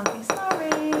hammering something.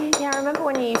 Sorry. Yeah, I remember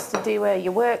when you used to do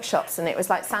your workshops, and it was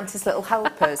like Santa's little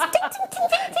helpers. Ding, ding, ding,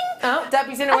 ding, ding. Oh,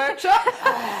 Debbie's in a workshop.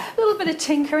 A little bit of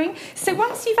tinkering. So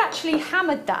once you've actually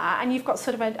hammered that, and you've got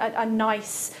sort of a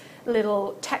nice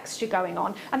little texture going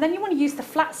on, and then you want to use the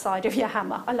flat side of your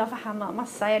hammer. I love a hammer, I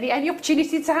must say. Any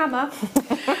opportunity to hammer,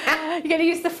 you're going to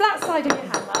use the flat side of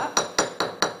your hammer.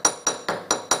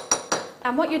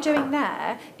 And what you're doing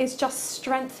there is just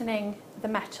strengthening the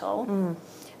metal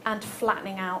and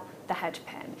flattening out the head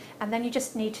pin. And then you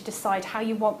just need to decide how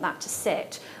you want that to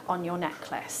sit on your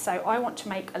necklace. So I want to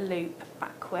make a loop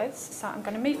backwards. So I'm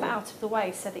going to move that out of the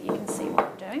way so that you can see what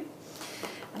I'm doing.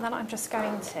 And then I'm just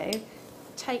going to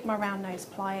take my round nose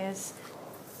pliers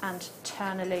and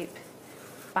turn a loop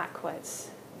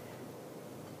backwards.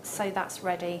 So that's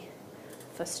ready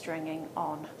for stringing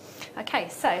on. Okay,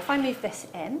 so if I move this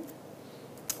in,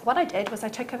 what I did was I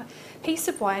took a piece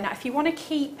of wire. Now, if you want to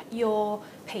keep your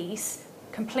piece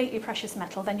completely precious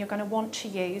metal, then you're going to want to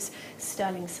use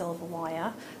sterling silver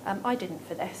wire. I didn't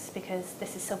for this, because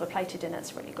this is silver plated and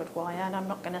it's really good wire, and I'm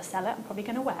not going to sell it, I'm probably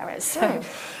going to wear it. So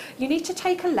you need to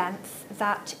take a length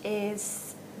that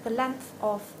is the length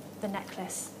of the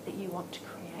necklace that you want to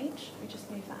create. We just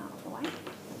move that out of the way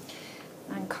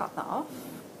and cut that off.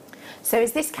 So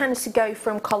is this kind of to go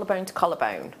from collarbone to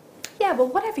collarbone? Yeah, well,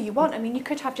 whatever you want. I mean, you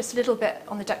could have just a little bit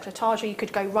on the décolletage, or you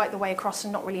could go right the way across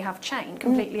and not really have chain.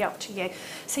 Completely up to you.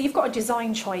 So you've got a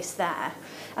design choice there.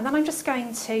 And then I'm just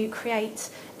going to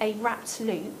create a wrapped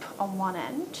loop on one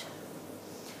end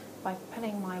by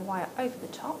pulling my wire over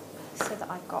the top so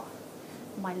that I've got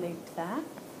my loop there.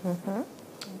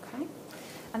 Okay.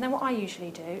 And then what I usually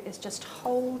do is just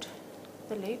hold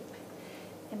the loop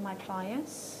in my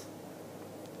pliers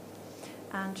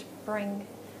and bring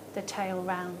the tail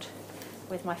round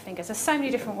with my fingers. There's so many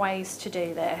different ways to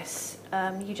do this.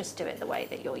 You just do it the way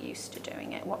that you're used to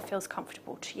doing it, what feels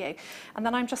comfortable to you. And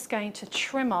then I'm just going to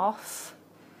trim off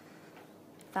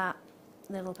that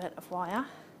little bit of wire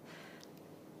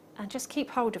and just keep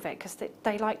hold of it, because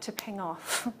they like to ping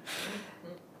off.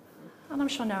 And I'm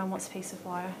sure no one wants a piece of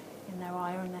wire in their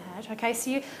eye or in their head. Okay, so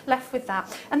you're left with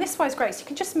that. And this wire is great, so you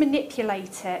can just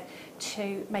manipulate it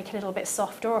to make it a little bit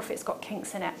softer, or if it's got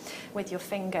kinks in it, with your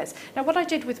fingers. Now what I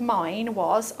did with mine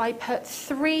was I put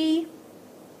 3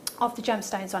 of the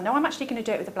gemstones on. Now I'm actually going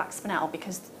to do it with the black spinel,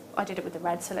 because I did it with the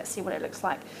red, so let's see what it looks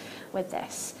like with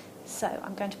this. So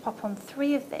I'm going to pop on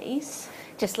 3 of these.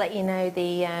 Just let you know,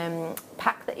 the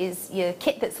pack that is your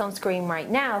kit that's on screen right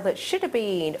now, that should have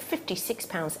been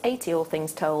 £56.80 all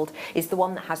things told, is the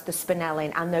one that has the spinel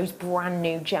in and those brand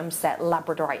new gem set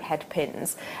labradorite head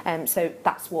pins. So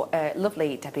that's what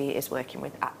lovely Debbie is working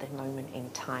with at the moment in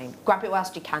time. Grab it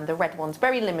whilst you can. The red one's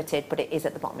very limited, but it is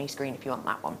at the bottom of your screen if you want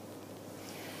that one.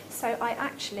 So I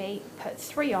actually put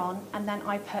 3 on, and then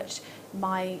I put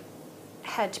my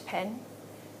head pin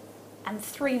and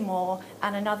 3 more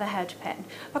and another head pin.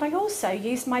 But I also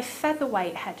used my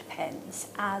featherweight head pins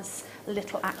as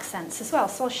little accents as well.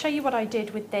 So I'll show you what I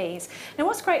did with these. Now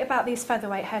what's great about these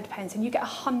featherweight head pins, and you get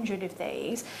 100 of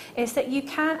these, is that you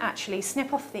can actually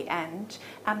snip off the end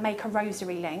and make a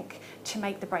rosary link to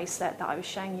make the bracelet that I was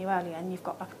showing you earlier, and you've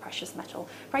got like a precious metal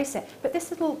bracelet. But this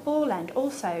little ball end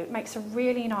also makes a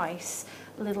really nice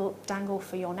little dangle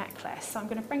for your necklace. So I'm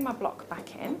going to bring my block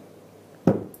back in.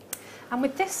 And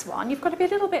with this one, you've got to be a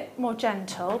little bit more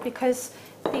gentle because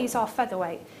these are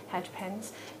featherweight head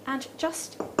pins. And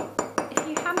just, if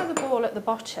you hammer the ball at the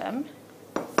bottom,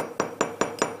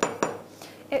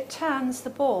 it turns the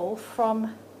ball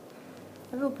from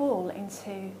a little ball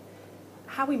into,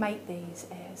 how we make these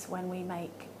is when we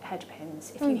make head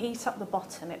pins. If you heat up the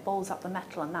bottom, it balls up the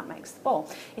metal and that makes the ball.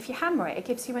 If you hammer it, it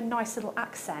gives you a nice little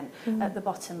accent at the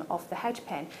bottom of the head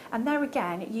pin. And there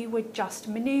again, you would just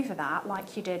manoeuvre that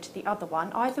like you did the other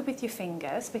one, either with your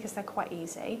fingers, because they're quite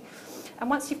easy. And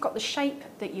once you've got the shape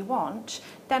that you want,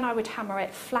 then I would hammer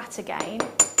it flat again,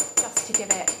 just to give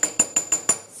it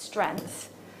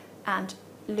strength, and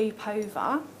loop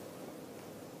over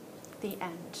the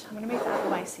end. I'm going to move that out of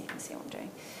the way so you can see what I'm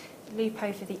doing. Loop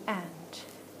over the end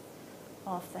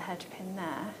of the head pin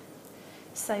there,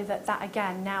 so that that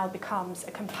again now becomes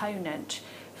a component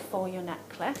for your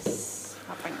necklace.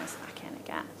 I'll bring this back in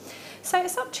again. So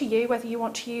it's up to you whether you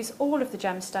want to use all of the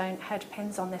gemstone head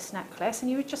pins on this necklace,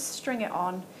 and you would just string it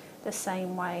on the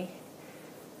same way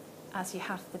as you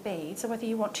have the beads, or whether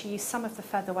you want to use some of the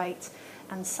featherweight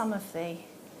and some of the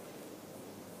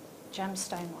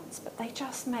gemstone ones, but they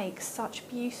just make such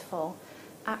beautiful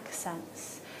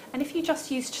accents. And if you just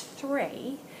used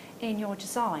 3 in your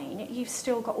design, you've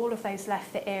still got all of those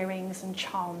left, the earrings and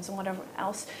charms and whatever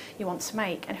else you want to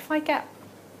make. And if I get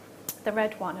the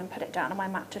red one and put it down on my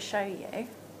mat to show you,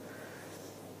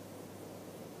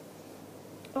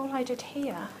 all I did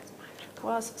here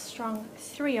was strung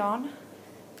 3 on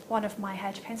one of my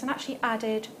head pins and actually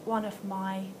added one of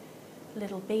my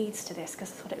little beads to this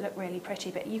because I thought it looked really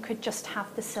pretty, but you could just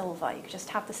have the silver, you could just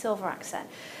have the silver accent.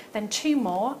 Then 2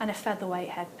 more and a featherweight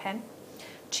head pin,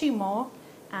 2 more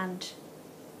and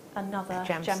another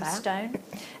gemstone,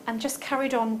 and just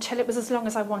carried on till it was as long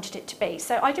as I wanted it to be.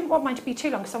 So I didn't want mine to be too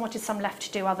long because I wanted some left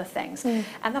to do other things. And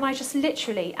then I just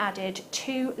literally added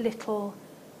 2 little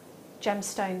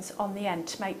gemstones on the end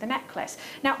to make the necklace.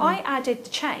 Now I added the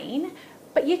chain,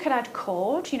 but you could add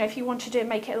cord, you know, if you wanted to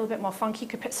make it a little bit more funky, you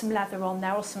could put some leather on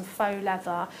there or some faux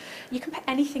leather. You can put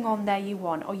anything on there you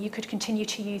want, or you could continue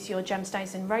to use your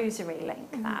gemstones and rosary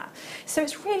link that. So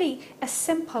it's really as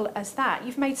simple as that.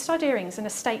 You've made stud earrings and a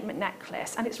statement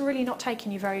necklace, and it's really not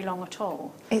taking you very long at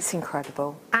all. It's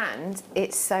incredible, and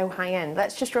it's so high-end.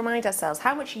 Let's just remind ourselves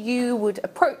how much you would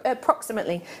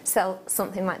approximately sell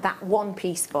something like that one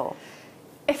piece for.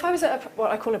 If I was at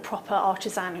what I call a proper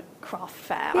artisan craft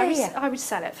fair, I would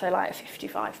sell it for like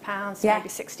 £55, maybe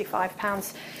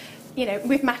 £65, you know,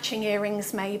 with matching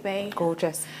earrings maybe.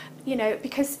 Gorgeous. You know,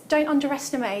 because don't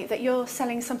underestimate that you're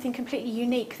selling something completely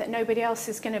unique that nobody else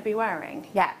is going to be wearing.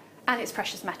 Yeah. And it's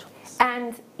precious metals.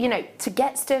 And, you know, to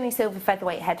get sterling silver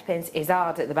featherweight head pins is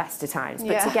hard at the best of times,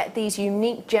 but to get these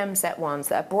unique gem set ones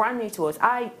that are brand new to us,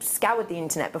 I scoured the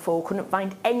internet before, couldn't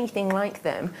find anything like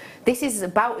them. This is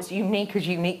about as unique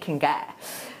can get.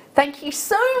 Thank you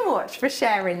so much for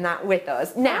sharing that with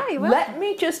us. Now, let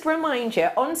me just remind you,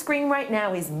 on screen right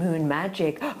now is Moon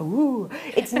Magic. Ooh,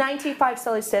 it's 95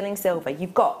 solid sterling silver.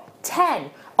 You've got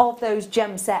 10 of those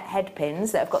gem set head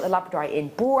pins that have got the labradorite in,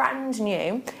 brand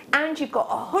new, and you've got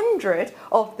 100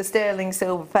 of the sterling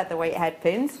silver featherweight head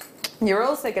pins. You're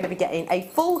also going to be getting a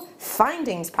full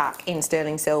findings pack in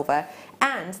sterling silver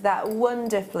and that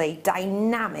wonderfully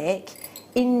dynamic,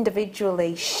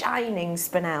 individually shining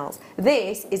spinels.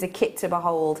 This is a kit to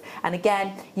behold, and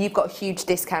again you've got a huge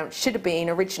discount. Should have been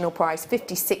original price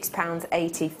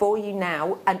 £56.80 for you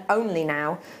now, and only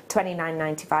now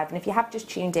 £29.95. And if you have just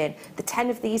tuned in, the 10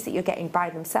 of these that you're getting by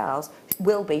themselves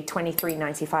will be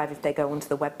 £23.95 if they go onto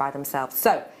the web by themselves.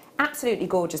 So absolutely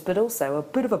gorgeous, but also a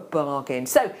bit of a bargain.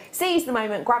 So seize the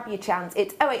moment, grab your chance.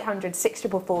 It's 0800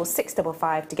 644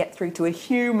 655 to get through to a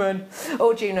human,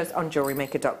 or join us on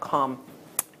JewelleryMaker.com.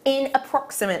 In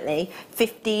approximately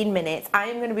 15 minutes, I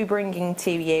am going to be bringing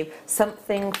to you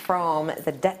something from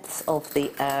the depths of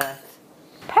the earth.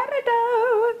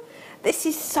 Peridot! This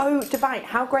is so divine.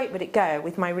 How great would it go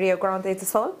with my Rio Grande do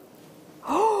Sol?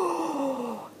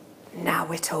 Oh, now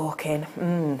we're talking.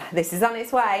 This is on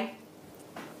its way.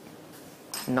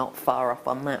 Not far off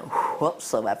on that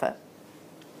whatsoever.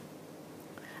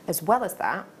 As well as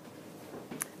that,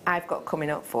 I've got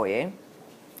coming up for you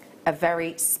a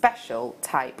very special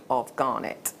type of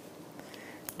garnet.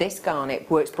 This garnet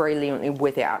works brilliantly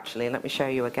with it actually. Let me show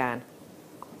you again.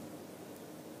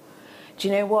 Do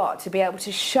you know what? To be able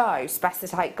to show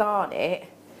spessartite garnet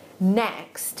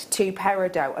next to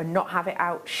peridot and not have it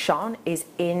outshone is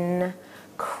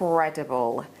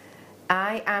incredible.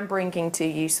 I am bringing to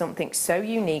you something so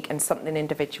unique and something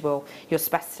individual. Your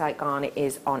spessartite garnet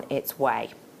is on its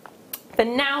way. For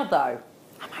now though,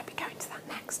 I might be going to that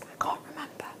next, I can't remember.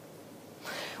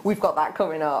 We've got that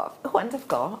coming up. Oh, and I've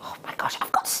got, oh my gosh,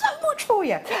 I've got so much for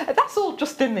you. That's all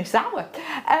just in this hour.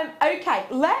 Okay,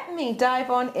 let me dive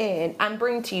on in and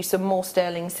bring to you some more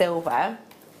sterling silver.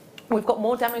 We've got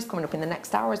more demos coming up in the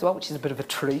next hour as well, which is a bit of a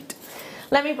treat.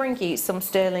 Let me bring you some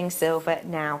sterling silver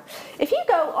now. If you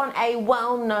go on a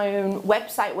well-known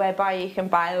website whereby you can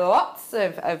buy lots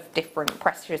of different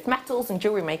precious metals and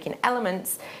jewellery making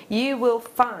elements, you will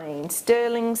find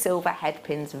sterling silver head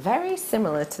pins very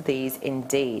similar to these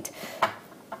indeed.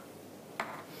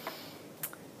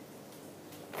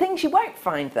 Things you won't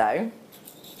find though,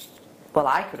 well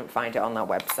I couldn't find it on that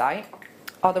website,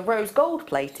 are the rose gold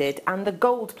plated and the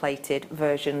gold plated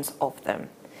versions of them.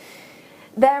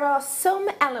 There are some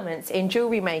elements in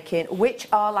jewellery making which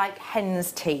are like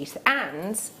hen's teeth,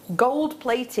 and gold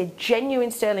plated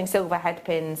genuine sterling silver head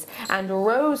pins and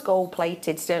rose gold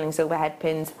plated sterling silver head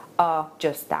pins are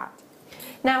just that.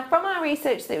 Now from our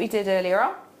research that we did earlier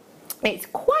on, it's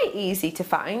quite easy to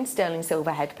find sterling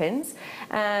silver head pins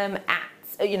for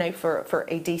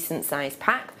a decent sized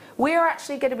pack. We're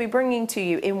actually going to be bringing to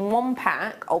you in one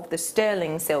pack of the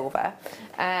sterling silver.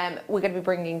 We're going to be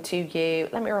bringing to you,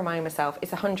 let me remind myself,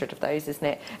 it's 100 of those, isn't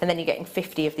it? And then you're getting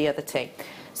 50 of the other two.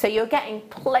 So you're getting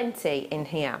plenty in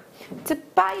here. To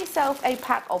buy yourself a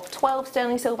pack of 12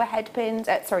 sterling silver head pins,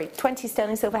 20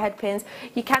 sterling silver head pins,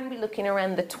 you can be looking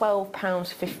around the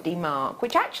 £12.50 mark,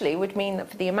 which actually would mean that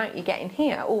for the amount you get in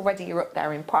here, already you're up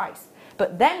there in price.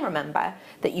 But then remember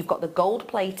that you've got the gold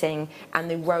plating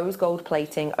and the rose gold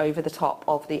plating over the top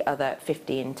of the other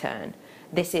 50 in turn.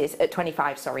 This is at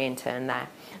 25, sorry, in turn there.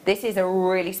 This is a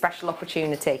really special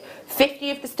opportunity. 50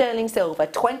 of the sterling silver,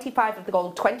 25 of the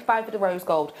gold, 25 of the rose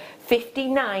gold,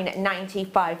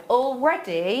 £59.95.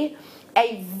 Already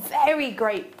a very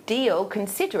great deal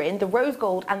considering the rose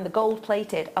gold and the gold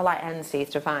plated are like hen's teeth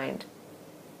to find.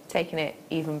 Taking it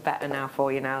even better now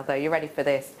for you now though. You ready for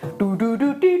this?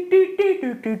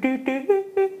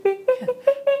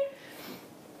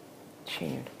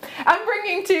 Tune. I'm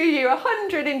bringing to you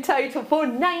 100 in total for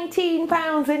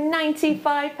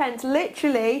 £19.95.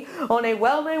 Literally, on a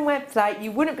well-known website,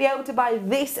 you wouldn't be able to buy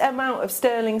this amount of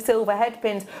sterling silver head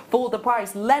pins for the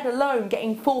price, let alone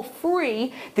getting for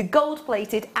free the gold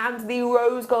plated and the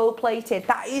rose gold plated.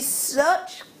 That is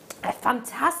such a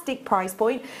fantastic price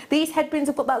point. These head pins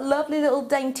have got that lovely little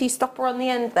dainty stopper on the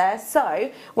end there,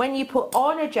 so when you put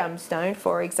on a gemstone,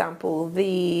 for example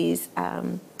these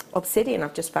obsidian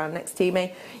I've just found next to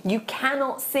me, you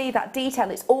cannot see that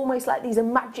detail. It's almost like these are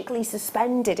magically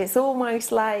suspended. It's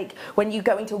almost like when you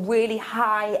go into really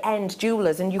high-end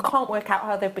jewellers and you can't work out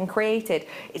how they've been created.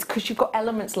 It's because you've got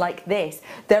elements like this.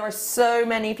 There are so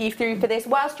many of you through for this.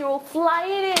 Whilst you're all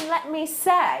flying in, let me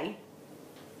say,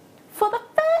 for the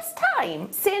first time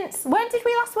since, when did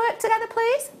we last work together,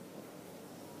 please?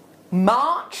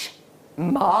 March.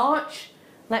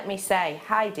 Let me say,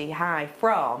 hi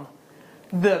from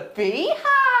the Beehive.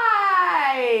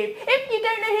 If you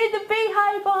don't know who the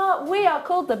Beehive are, we are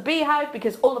called the Beehive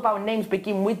because all of our names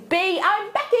begin with B.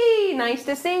 I'm Becky. Nice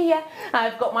to see you.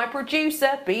 I've got my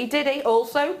producer, B Diddy,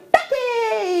 also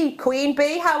Becky. Queen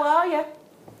Bee, how are you?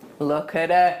 Look at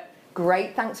her.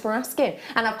 Great, thanks for asking.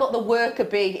 And I've got the worker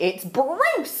bee, it's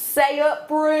Bruce. Say up,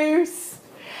 Bruce.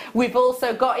 We've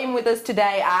also got in with us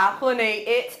today our honey,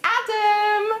 it's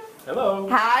Adam. Hello.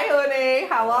 Hi, honey,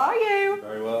 how are you?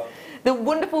 Very well. The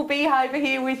wonderful Beehive are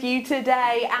here with you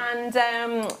today, and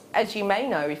as you may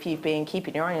know if you've been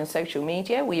keeping your eye on social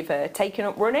media, we've taken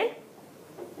up running.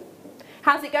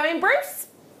 How's it going, Bruce?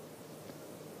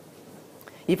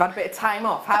 You've had a bit of time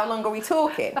off. How long are we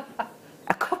talking?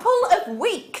 A couple of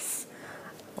weeks.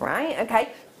 Right, okay.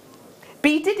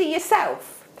 B Diddy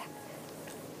yourself.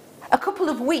 A couple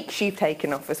of weeks you've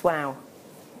taken off as well.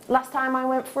 Last time I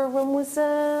went for a run was,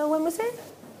 when was it?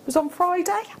 was on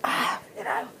Friday. You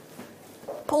know,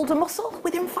 pulled a muscle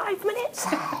within 5 minutes.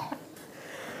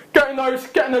 getting those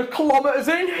kilometres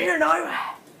in, you know.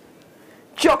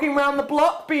 Jogging around the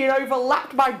block, being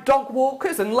overlapped by dog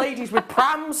walkers and ladies with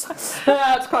prams.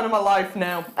 That's kind of my life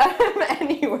now.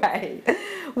 Anyway,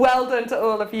 well done to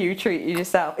all of you treating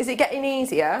yourself. Is it getting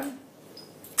easier?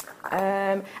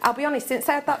 I'll be honest, since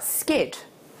I had that skid,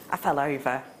 I fell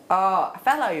over. Oh, I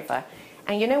fell over.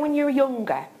 And you know when you're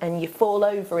younger and you fall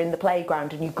over in the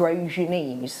playground and you graze your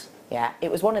knees? Yeah, it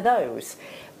was one of those.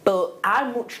 But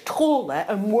I'm much taller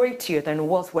and weightier than I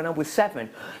was when I was 7.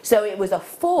 So it was a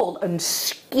fall and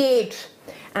skid.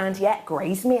 And yeah,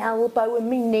 grazed my elbow and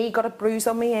my knee, got a bruise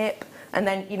on my hip. And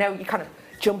then, you know, you kind of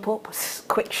jump up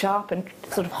quick, sharp and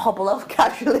sort of hobble off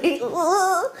casually.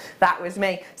 That was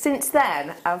me. Since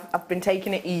then, I've been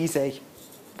taking it easy.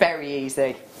 Very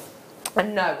easy.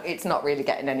 And no, it's not really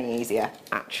getting any easier,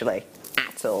 actually,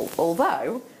 at all.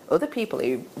 Although, other people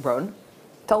who run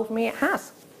told me it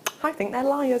has. I think they're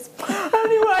liars.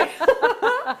 Anyway,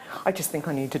 I just think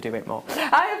I need to do it more.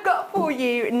 I have got for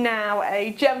you now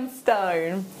a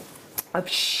gemstone of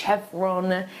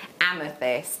chevron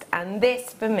amethyst, and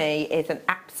this for me is an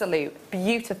absolute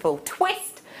beautiful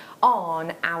twist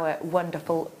on our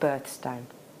wonderful birthstone.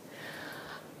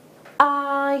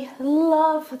 I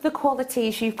love the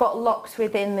qualities you've got locked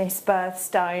within this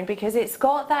birthstone because it's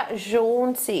got that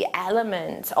jaunty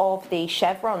element of the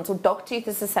chevrons, or dogtooth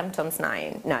as the sometimes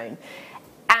known.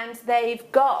 And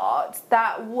they've got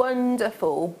that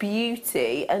wonderful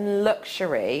beauty and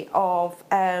luxury of,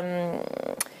 it's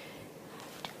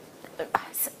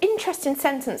an interesting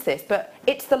sentence this, but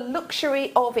it's the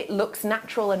luxury of it looks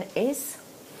natural and is.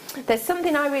 There's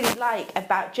something I really like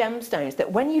about gemstones, that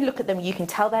when you look at them you can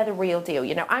tell they're the real deal.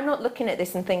 You know, I'm not looking at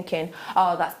this and thinking,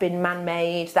 oh, that's been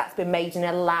man-made, that's been made in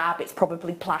a lab, it's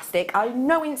probably plastic. I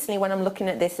know instantly when I'm looking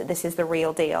at this that this is the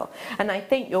real deal. And I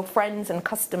think your friends and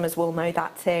customers will know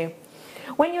that too.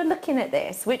 When you're looking at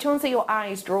this, which ones are your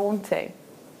eyes drawn to?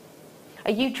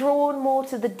 Are you drawn more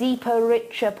to the deeper,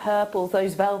 richer purples,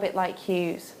 those velvet-like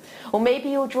hues? Or maybe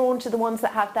you're drawn to the ones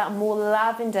that have that more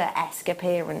lavender-esque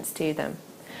appearance to them.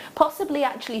 Possibly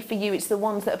actually for you it's the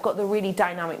ones that have got the really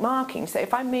dynamic marking. So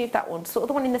if I move that one, sort of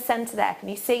the one in the centre there, can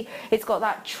you see it's got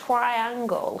that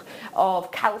triangle of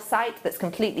calcite that's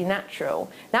completely natural.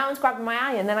 That one's grabbing my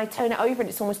eye, and then I turn it over and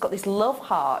it's almost got this love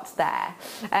heart there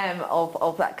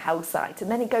of that calcite, and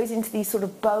then it goes into these sort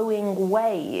of bowing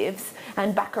waves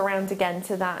and back around again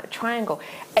to that triangle.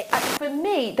 For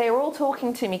me, they're all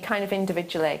talking to me kind of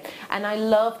individually, and I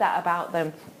love that about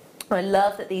them. I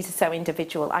love that these are so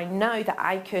individual. I know that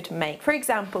I could make, for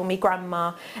example, my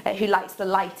grandma who likes the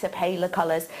lighter, paler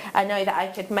colours, I know that I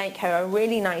could make her a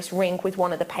really nice ring with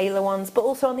one of the paler ones, but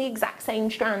also on the exact same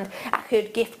strand I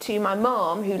could gift to my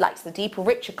mum who likes the deeper,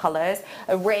 richer colours,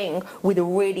 a ring with a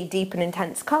really deep and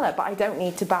intense colour, but I don't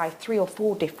need to buy 3 or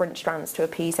 4 different strands to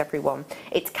appease everyone.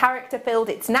 It's character filled,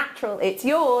 it's natural, it's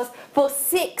yours for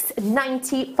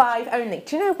 £6.95 only.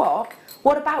 Do you know what?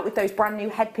 What about with those brand new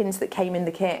head pins that came in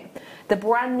the kit? The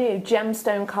brand new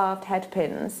gemstone carved head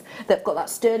pins that've got that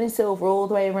sterling silver all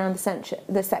the way around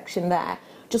the section there.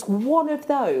 Just one of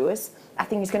those, I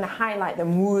think, is going to highlight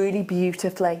them really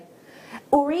beautifully.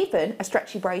 Or even a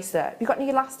stretchy bracelet. You've got any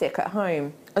elastic at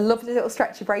home? A lovely little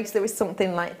stretchy bracelet with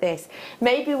something like this.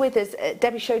 Maybe with us,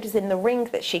 Debbie showed us in the ring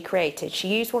that she created, she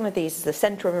used one of these as the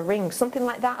centre of a ring. Something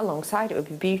like that alongside it would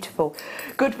be beautiful.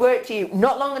 Good work to you.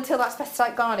 Not long until that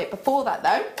specified garnet. Before that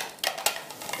though,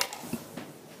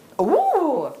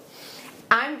 ooh!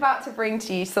 I'm about to bring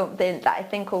to you something that I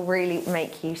think will really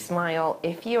make you smile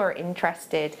if you are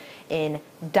interested in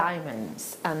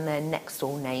diamonds and their next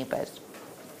door neighbours.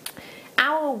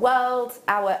 Our world,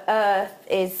 our earth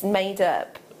is made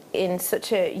up in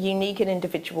such a unique and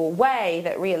individual way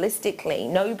that realistically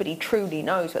nobody truly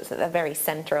knows what's at the very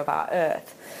centre of our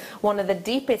earth. One of the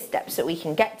deepest depths that we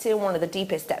can get to, and one of the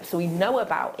deepest depths we know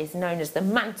about, is known as the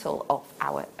mantle of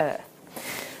our earth.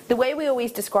 The way we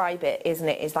always describe it, isn't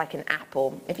it, is like an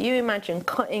apple. If you imagine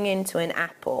cutting into an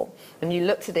apple and you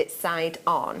looked at it side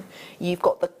on, you've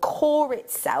got the core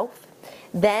itself,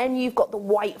 then you've got the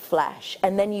white flesh,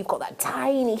 and then you've got that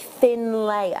tiny thin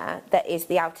layer that is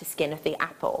the outer skin of the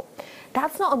apple.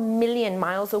 That's not a million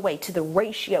miles away to the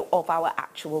ratio of our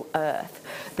actual earth.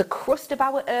 The crust of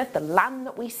our earth, the land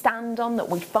that we stand on, that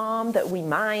we farm, that we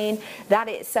mine, that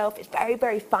itself is very,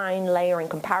 very fine layer in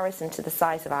comparison to the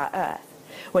size of our earth.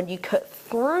 When you cut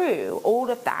through all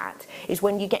of that is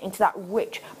when you get into that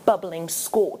rich, bubbling,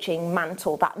 scorching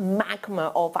mantle, that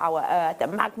magma of our earth, the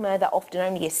magma that often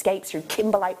only escapes through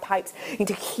kimberlite pipes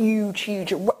into huge,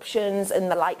 huge eruptions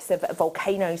and the likes of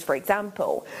volcanoes, for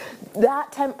example.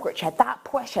 That temperature, that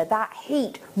pressure, that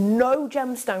heat, no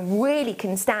gemstone really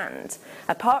can stand,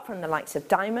 apart from the likes of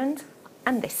diamond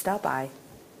and this starby.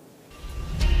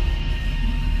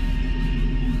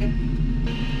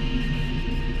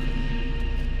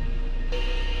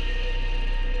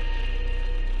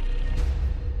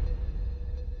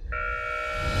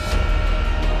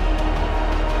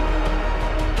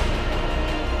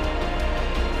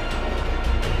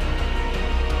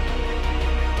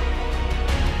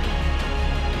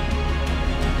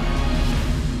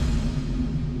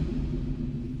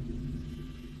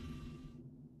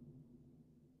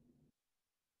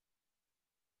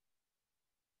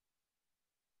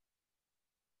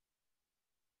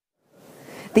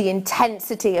 The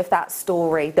intensity of that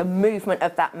story, the movement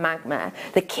of that magma,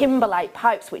 the kimberlite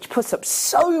pipes which put up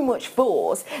so much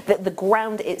force that the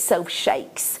ground itself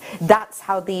shakes. That's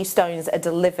how these stones are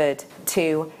delivered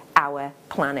to our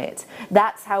planet.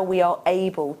 That's how we are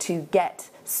able to get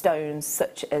stones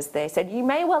such as this. And you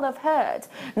may well have heard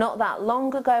not that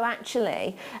long ago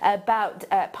actually about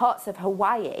parts of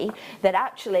Hawaii that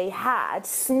actually had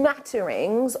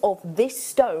smatterings of this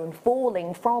stone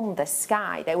falling from the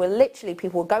sky. They were literally,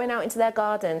 people were going out into their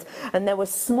gardens and there were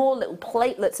small little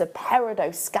platelets of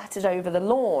peridot scattered over the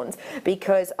lawns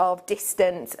because of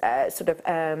distant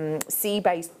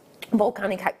sea-based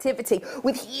volcanic activity,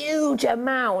 with huge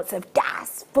amounts of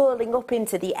gas falling up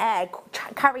into the air,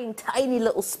 carrying tiny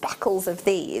little speckles of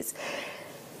these.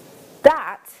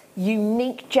 That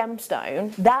unique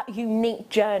gemstone, that unique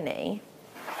journey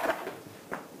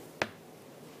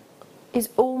is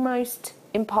almost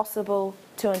impossible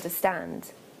to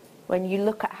understand when you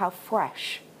look at how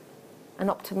fresh and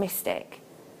optimistic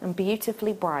and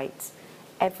beautifully bright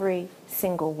every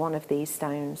single one of these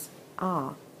stones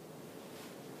are.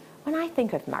 When I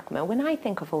think of magma, when I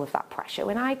think of all of that pressure,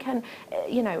 when I can,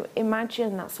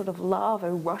 imagine that sort of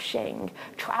lava rushing,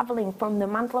 travelling from the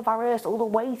mantle of our earth all the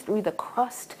way through the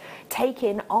crust,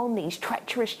 taking on these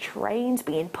treacherous terrains,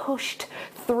 being pushed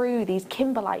through these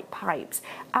kimberlite pipes,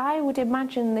 I would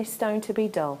imagine this stone to be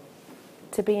dull,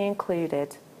 to be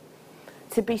included,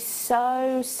 to be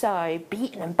so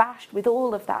beaten and bashed with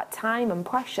all of that time and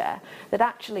pressure that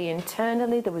actually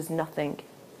internally there was nothing.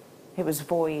 It was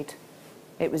void.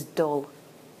 It was dull,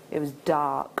 it was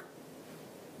dark.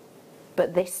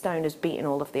 But this stone has beaten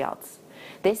all of the odds.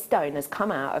 This stone has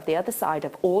come out of the other side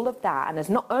of all of that and is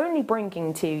not only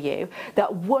bringing to you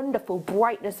that wonderful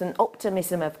brightness and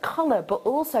optimism of colour, but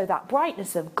also that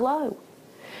brightness of glow.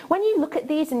 When you look at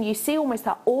these and you see almost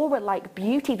that aura-like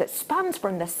beauty that spans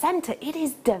from the centre, it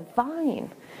is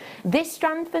divine. This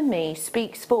strand for me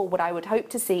speaks for what I would hope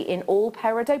to see in all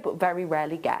peridot, but very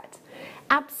rarely get.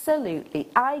 Absolutely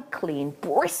eye clean,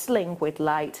 bristling with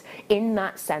light in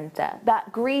that centre.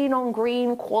 That green on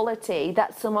green quality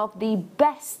that some of the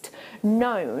best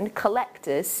known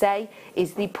collectors say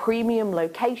is the premium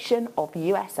location of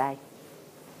USA.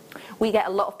 We get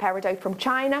a lot of peridot from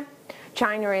China.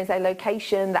 China is a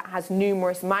location that has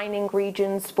numerous mining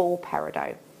regions for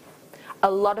peridot.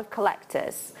 A lot of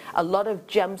collectors, a lot of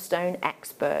gemstone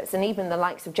experts, and even the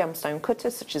likes of gemstone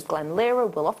cutters such as Glenn Lira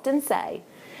will often say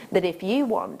that if you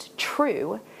want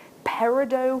true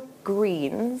peridot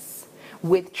greens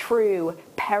with true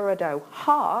peridot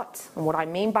heart, and what I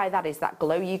mean by that is that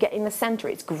glow you get in the centre,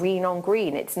 it's green on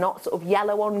green, it's not sort of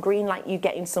yellow on green like you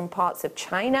get in some parts of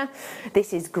China.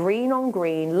 This is green on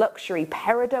green, luxury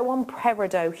peridot on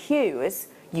peridot hues.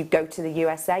 You go to the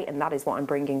USA and that is what I'm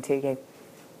bringing to you.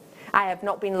 I have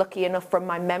not been lucky enough from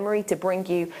my memory to bring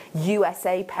you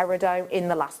USA peridot in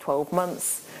the last 12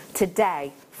 months.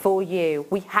 Today, for you,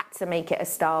 we had to make it a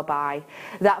star buy.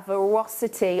 That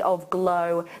veracity of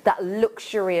glow, that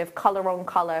luxury of colour on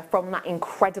colour from that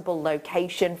incredible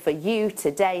location for you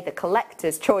today, the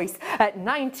collector's choice at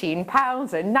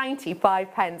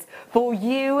 £19.95 for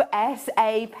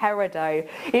USA peridot.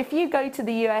 If you go to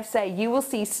the USA, you will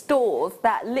see stores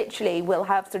that literally will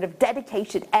have sort of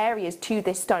dedicated areas to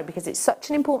this stone because it's such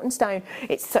an important stone,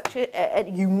 it's such a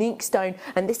unique stone,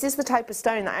 and this is the type of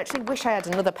stone that I actually wish I had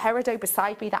another peridot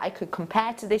beside me that I could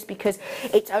compare to this, because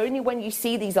it's only when you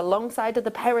see these alongside of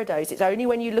the peridots, it's only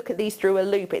when you look at these through a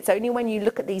loop, it's only when you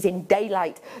look at these in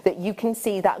daylight that you can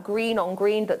see that green on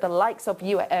green that the likes of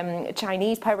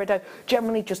Chinese peridot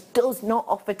generally just does not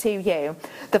offer to you.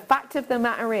 The fact of the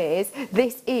matter is,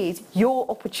 this is your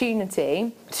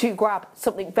opportunity to grab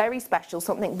something very special,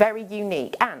 something very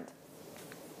unique, and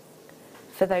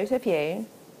for those of you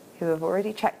who have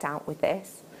already checked out with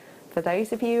this, for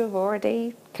those of you who have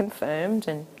already confirmed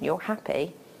and you're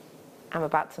happy, I'm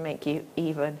about to make you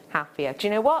even happier. Do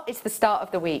you know what? It's the start of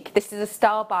the week. This is a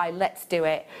star buy. Let's do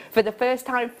it. For the first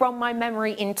time from my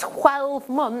memory in 12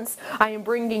 months, I am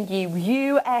bringing you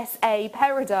USA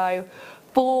Peridot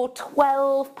for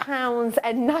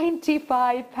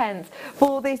 £12.95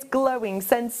 for this glowing,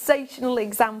 sensational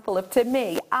example of, to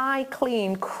me, eye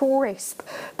clean, crisp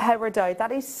peridot.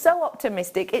 That is so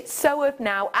optimistic. It's so of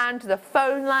now, and the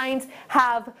phone lines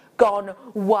have gone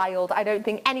wild. I don't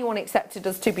think anyone expected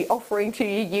us to be offering to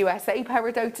you USA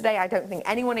Peridot today. I don't think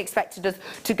anyone expected us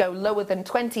to go lower than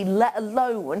 20, let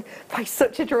alone by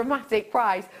such a dramatic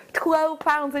price.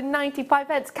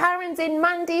 £12.95. Karen's in,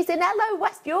 Mandy's in. Hello,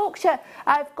 West Yorkshire.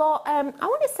 I've got, I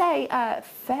want to say,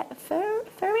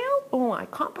 Ferial? Oh, I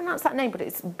can't pronounce that name, but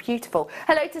it's beautiful.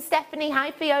 Hello to Stephanie. Hi,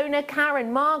 Fiona,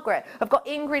 Karen, Margaret. I've got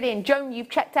Ingrid in. Joan,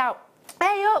 you've checked out.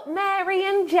 Hey up, Mary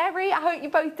and Jerry. I hope you're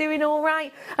both doing all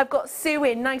right. I've got Sue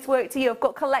in. Nice work to you. I've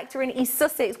got Collector in East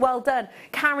Sussex. Well done.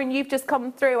 Karen, you've just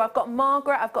come through. I've got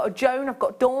Margaret. I've got a Joan. I've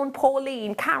got Dawn,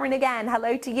 Pauline, Karen again.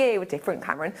 Hello to you. A different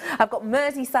Karen. I've got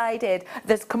Merseysided.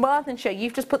 There's Carmarthenshire.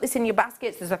 You've just put this in your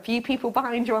baskets. There's a few people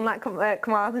behind you on that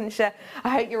Carmarthenshire. I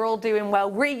hope you're all doing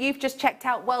well. Ree, you've just checked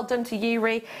out. Well done to you,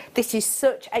 Ree. This is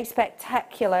such a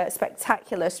spectacular,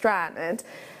 spectacular strand.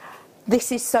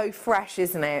 This is so fresh,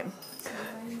 isn't it?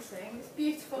 Amazing. It's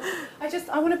beautiful. I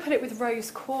want to put it with rose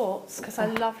quartz because I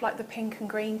love like the pink and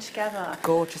green together.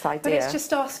 Gorgeous idea. But it's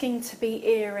just asking to be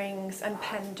earrings and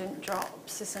pendant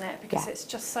drops, isn't it? Because it's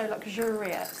just so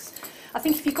luxurious. I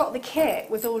think if you got the kit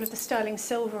with all of the sterling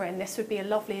silver in, this would be a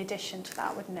lovely addition to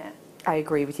that, wouldn't it? I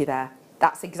agree with you there.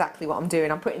 That's exactly what I'm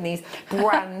doing. I'm putting these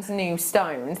brand new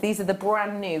stones. These are the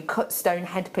brand new cut stone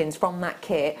head pins from that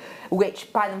kit,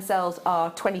 which by themselves are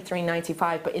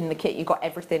 £23.95, but in the kit you've got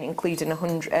everything, including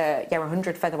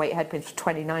 100 featherweight head pins for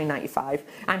 £29.95,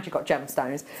 and you've got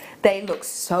gemstones. They look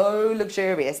so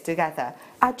luxurious together.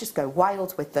 I'd just go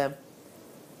wild with them.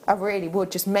 I really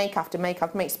would, just make after make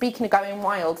after make. Speaking of going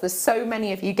wild, there's so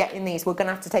many of you getting these. We're going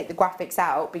to have to take the graphics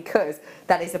out because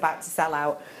that is about to sell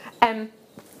out.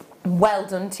 Well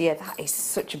done to you. That is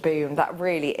such a boom. That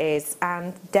really is.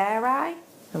 And dare I?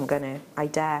 I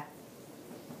dare.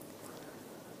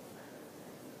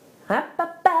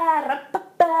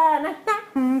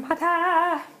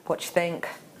 What do you think?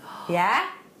 Yeah?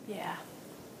 Yeah.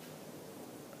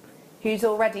 Who's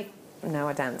already... No,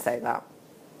 I don't say that.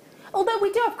 Although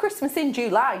we do have Christmas in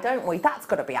July, don't we? That's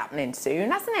got to be happening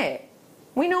soon, hasn't it?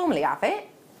 We normally have it.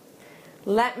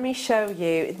 Let me show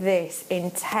you this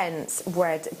intense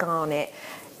red garnet.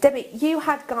 Debbie, you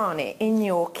had garnet in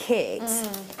your kit.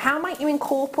 How might you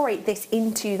incorporate this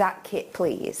into that kit,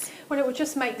 please? Well, it would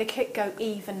just make the kit go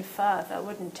even further,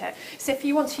 wouldn't it? So if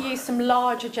you want to use some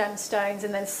larger gemstones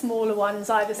and then smaller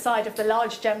ones either side of the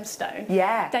large gemstone,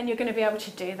 then you're going to be able to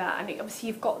do that. And obviously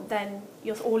you've got then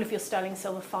all of your sterling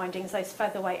silver findings, those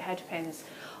featherweight head pins.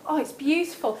 Oh, it's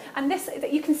beautiful. And this,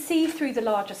 you can see through the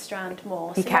larger strand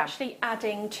more. So you're actually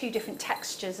adding two different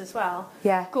textures as well.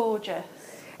 Yeah. Gorgeous.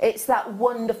 It's that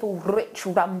wonderful, rich,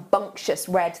 rambunctious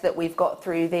red that we've got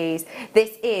through these.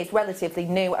 This is relatively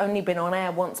new, only been on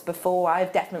air once before.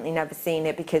 I've definitely never seen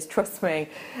it because, trust me,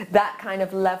 that kind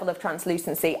of level of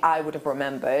translucency I would have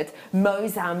remembered.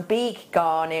 Mozambique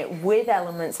garnet with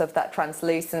elements of that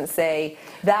translucency.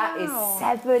 That is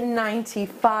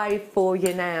 £7.95 for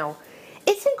you now.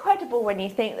 It's incredible when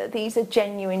you think that these are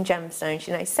genuine gemstones,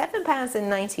 you know,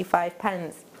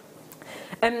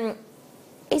 £7.95.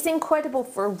 It's incredible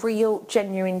for real,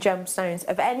 genuine gemstones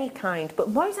of any kind,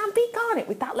 but Mozambique garnet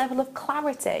with that level of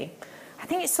clarity, I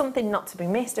think it's something not to be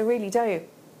missed, I really do.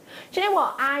 Do you know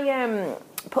what, I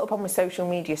put up on my social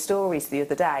media stories the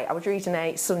other day, I was reading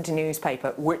a Sunday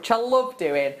newspaper, which I love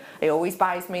doing. It always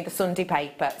buys me the Sunday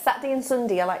paper. Saturday and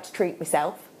Sunday I like to treat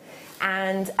myself,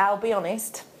 and I'll be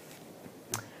honest,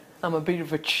 I'm a bit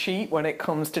of a cheat when it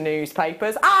comes to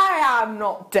newspapers. I am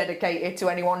not dedicated to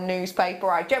any one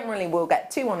newspaper. I generally will get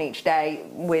 2 on each day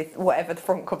with whatever the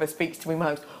front cover speaks to me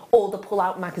most, or the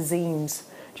pull-out magazines.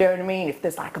 Do you know what I mean? If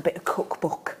there's like a bit of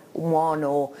cookbook one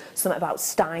or something about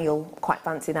style, quite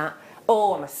fancy that.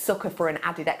 Oh, I'm a sucker for an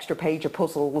added extra page of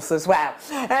puzzles as well.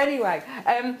 Anyway,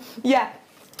 yeah.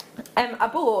 I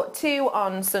bought 2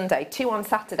 on Sunday, 2 on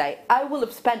Saturday. I will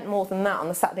have spent more than that on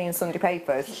the Saturday and Sunday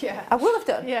papers. Yeah. I will have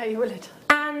done. Yeah, you will have done.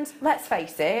 And let's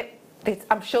face it,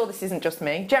 I'm sure this isn't just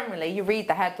me. Generally, you read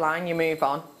the headline, you move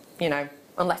on, you know,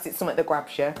 unless it's something that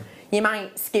grabs you. You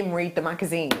might skim read the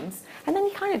magazines, and then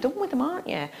you're kind of done with them, aren't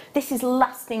you? This is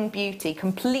Lasting Beauty,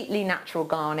 completely natural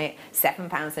garnet,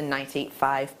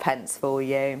 £7.95 for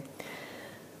you.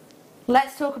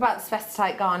 Let's talk about the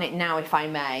Spessartite garnet now, if I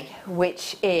may,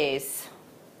 which is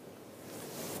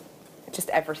just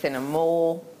everything and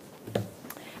more.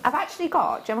 I've actually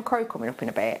got Gemma Crow coming up in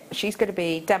a bit. She's going to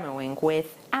be demoing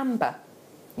with amber.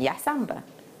 Yes, amber.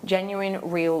 Genuine,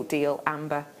 real deal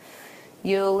amber.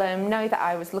 You'll know that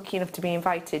I was lucky enough to be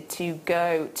invited to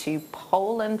go to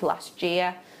Poland last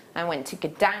year. I went to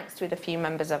Gdansk with a few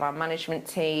members of our management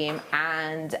team,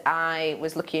 and I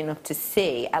was lucky enough to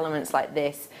see elements like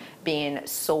this being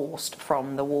sourced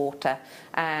from the water,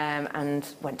 and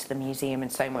went to the museum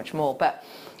and so much more. But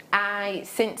I,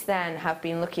 since then, have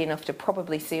been lucky enough to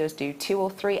probably see us do 2 or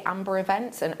 3 amber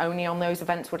events, and only on those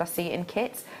events would I see it in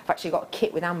kits. I've actually got a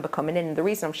kit with amber coming in. The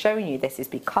reason I'm showing you this is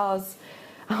because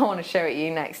I want to show it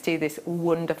you next to this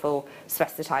wonderful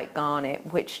Spessartite garnet,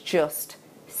 which just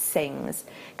sings.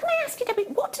 Can I ask you, Debbie,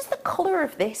 what does the colour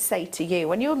of this say to you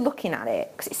when you're looking at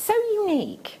it? Because it's so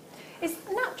unique. It's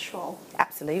natural.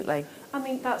 Absolutely. I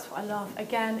mean, that's what I love.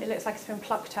 Again, it looks like it's been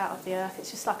plucked out of the earth.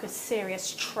 It's just like a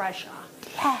serious treasure.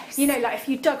 Yes. You know, like if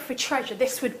you dug for treasure,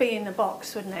 this would be in the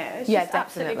box, wouldn't it? It's Yeah, just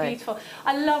definitely. absolutely beautiful.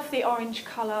 I love the orange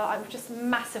colour. I just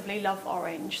massively love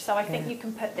orange. So I think Yeah. you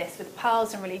can put this with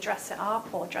pearls and really dress it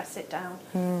up or dress it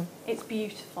down. It's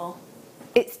beautiful.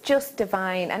 It's just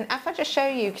divine. And if I just show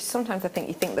you, because sometimes I think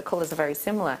you think the colours are very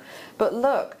similar, but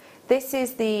look, this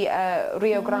is the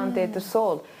Rio Grande do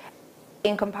Sul.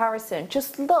 In comparison,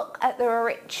 just look at the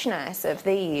richness of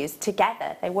these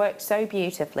together. They work so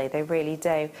beautifully, they really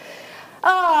do.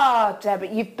 Oh, Debbie,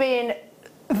 you've been,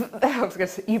 I was going to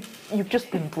say, you've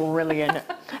just been brilliant.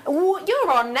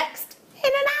 You're on next in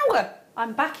an hour.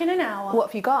 I'm back in an hour. What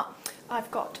have you got?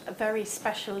 I've got a very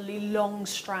specially long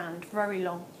strand, very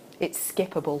long. It's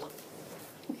skippable.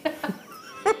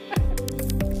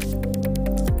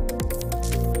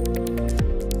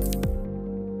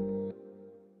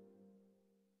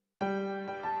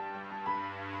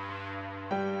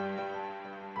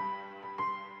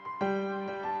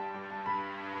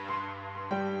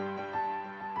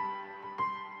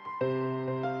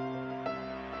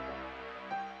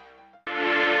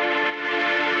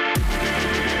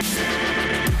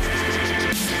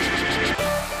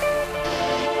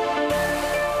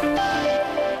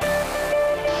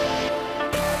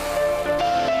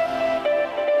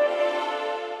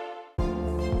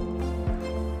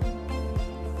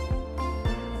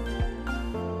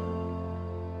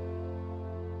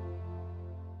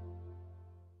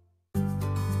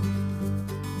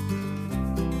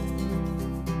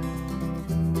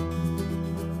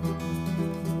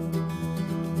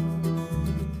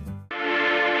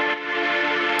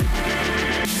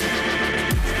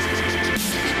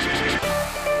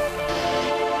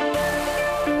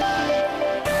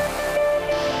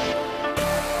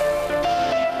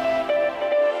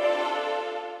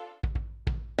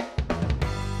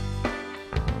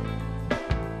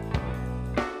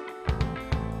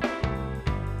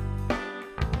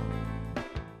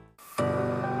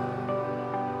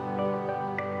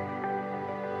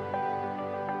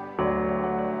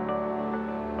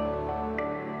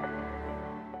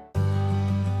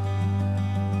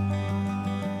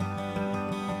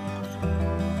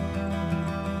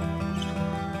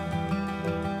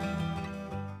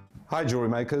 Hi Jewellery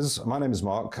Makers, my name is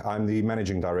Mark. I'm the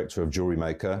Managing Director of Jewellery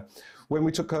Maker. When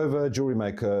we took over Jewellery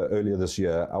Maker earlier this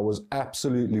year, I was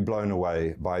absolutely blown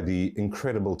away by the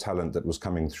incredible talent that was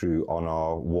coming through on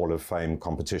our Wall of Fame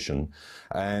competition.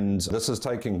 And this is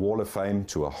taking Wall of Fame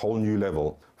to a whole new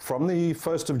level. From the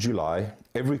 1st of July,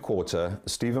 every quarter,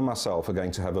 Steve and myself are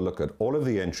going to have a look at all of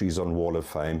the entries on Wall of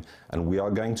Fame, and we are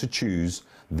going to choose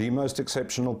the most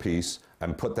exceptional piece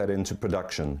and put that into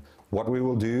production. What we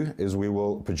will do is we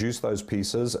will produce those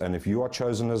pieces, and if you are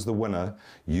chosen as the winner,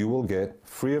 you will get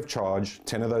free of charge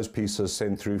 10 of those pieces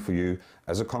sent through for you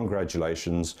as a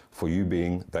congratulations for you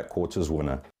being that quarter's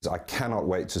winner. I cannot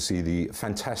wait to see the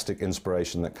fantastic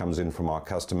inspiration that comes in from our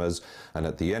customers, and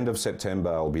at the end of September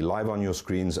I'll be live on your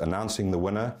screens announcing the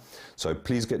winner. So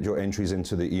please get your entries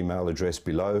into the email address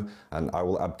below, and I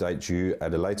will update you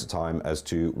at a later time as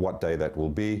to what day that will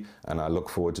be, and I look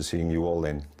forward to seeing you all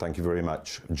then. Thank you very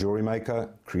much. Jewellery Maker,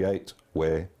 create,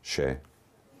 wear, share.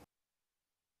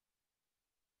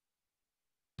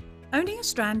 Owning a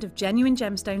strand of genuine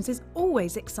gemstones is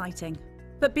always exciting,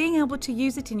 but being able to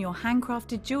use it in your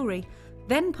handcrafted jewellery,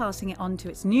 then passing it on to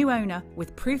its new owner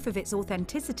with proof of its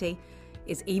authenticity,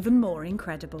 is even more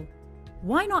incredible.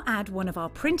 Why not add one of our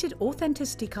printed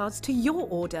authenticity cards to your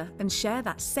order and share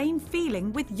that same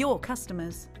feeling with your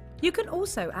customers? You can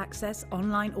also access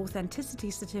online authenticity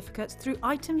certificates through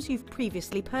items you've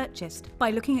previously purchased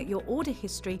by looking at your order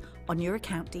history on your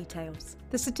account details.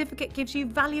 The certificate gives you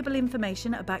valuable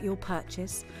information about your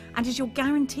purchase and is your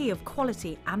guarantee of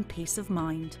quality and peace of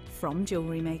mind from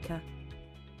Jewellery Maker.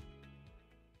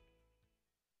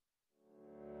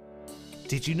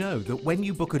 Did you know that when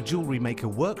you book a Jewellery Maker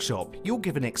workshop, you're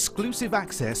given exclusive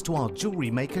access to our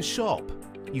Jewellery Maker shop?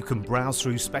 You can browse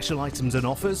through special items and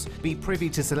offers, be privy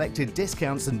to selected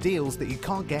discounts and deals that you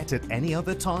can't get at any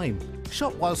other time.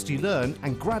 Shop whilst you learn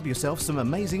and grab yourself some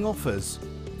amazing offers.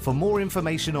 For more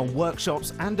information on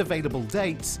workshops and available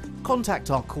dates, contact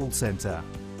our call centre.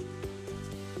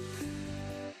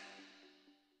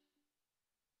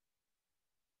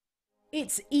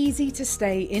 It's easy to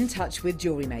stay in touch with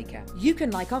Jewellery Maker. You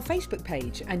can like our Facebook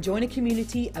page and join a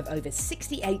community of over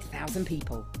 68,000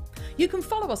 people. You can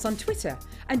follow us on Twitter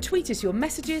and tweet us your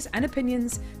messages and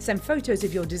opinions, send photos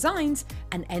of your designs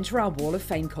and enter our Wall of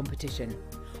Fame competition.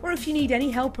 Or if you need any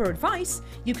help or advice,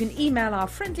 you can email our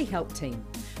friendly help team.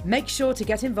 Make sure to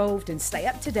get involved and stay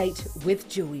up to date with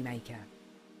Jewellery Maker.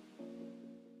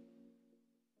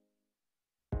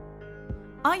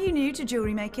 Are you new to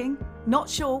jewellery making? Not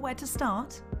sure where to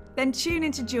start? Then tune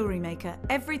into Jewellery Maker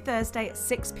every Thursday at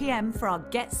 6 p.m. for our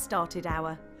Get Started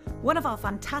hour. One of our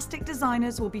fantastic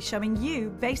designers will be showing you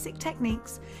basic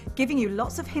techniques, giving you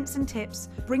lots of hints and tips,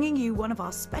 bringing you one of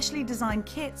our specially designed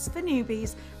kits for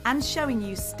newbies, and showing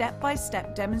you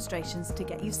step-by-step demonstrations to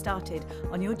get you started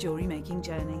on your jewellery making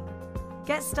journey.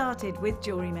 Get started with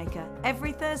Jewellery Maker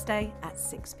every Thursday at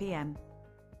 6 p.m.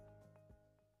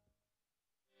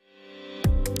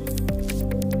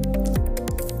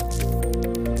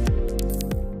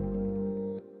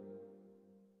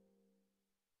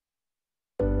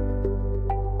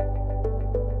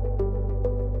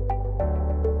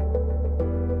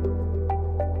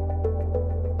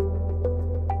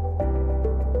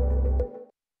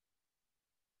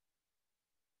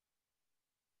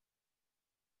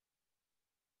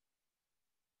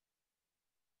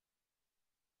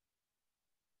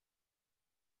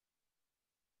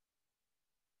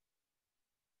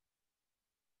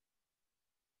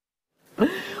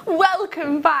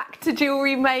 Welcome back to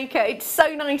Jewellery Maker. It's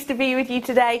so nice to be with you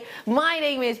today. My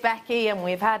name is Becky and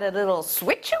we've had a little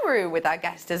switcheroo with our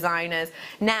guest designers.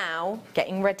 Now,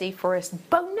 getting ready for a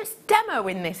bonus demo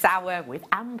in this hour with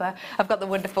Amber. I've got the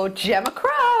wonderful Gemma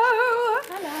Crow.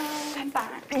 Hello, I'm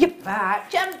back. You're back.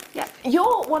 Gem,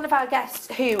 you're one of our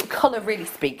guests who colour really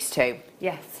speaks to.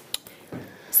 Yes.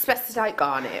 Spessartite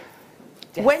garnet.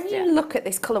 Yes, When you look at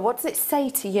this colour, what does it say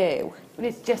to you?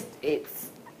 Well,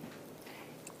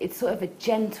 it's sort of a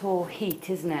gentle heat,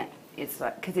 isn't it? It's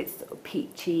like, because it's sort of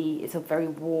peachy, it's a very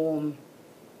warm,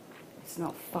 it's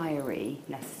not fiery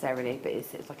necessarily, but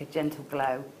it's like a gentle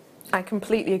glow. I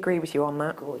completely agree with you on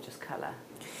that. Gorgeous colour.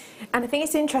 And I think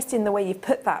it's interesting the way you've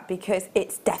put that, because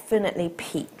it's definitely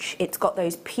peach. It's got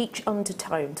those peach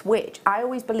undertones, which I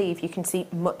always believe you can see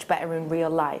much better in real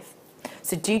life.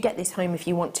 So do get this home if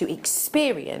you want to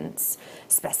experience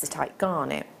spessartite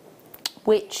garnet,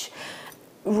 which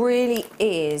really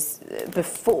is,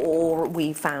 before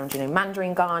we found,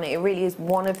 mandarin garnet, it really is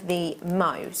one of the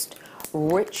most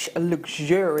rich,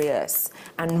 luxurious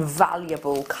and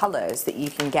valuable colours that you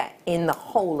can get in the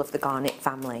whole of the garnet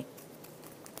family.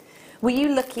 Were you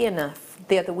lucky enough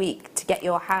the other week to get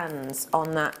your hands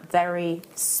on that very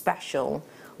special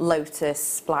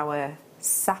lotus flower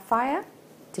sapphire?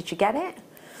 Did you get it?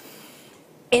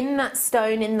 In that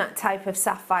stone, in that type of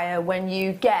sapphire, when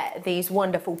you get these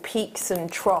wonderful peaks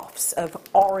and troughs of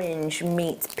orange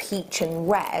meets peach and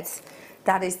red,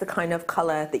 that is the kind of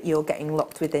colour that you're getting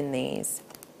locked within these.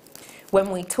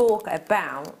 When we talk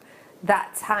about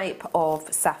that type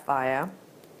of sapphire,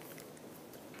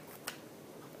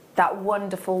 that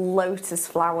wonderful lotus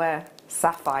flower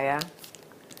sapphire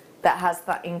that has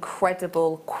that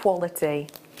incredible quality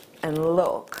and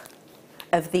look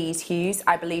of these hues,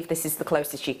 I believe this is the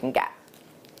closest you can get.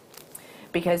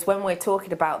 Because when we're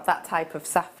talking about that type of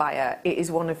sapphire, it is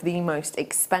one of the most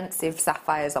expensive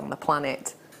sapphires on the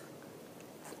planet.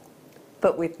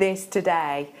 But with this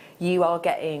today, you are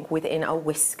getting within a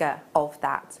whisker of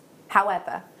that.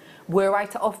 However, were I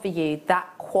to offer you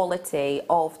that quality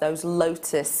of those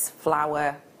lotus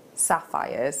flower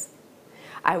sapphires,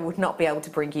 I would not be able to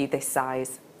bring you this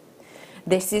size.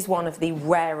 This is one of the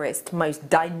rarest, most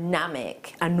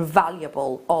dynamic and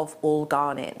valuable of all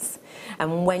garnets.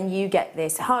 And when you get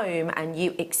this home and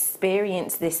you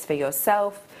experience this for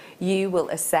yourself, you will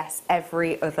assess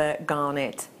every other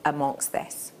garnet amongst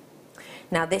this.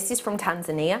 Now, this is from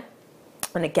Tanzania.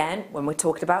 And again, when we're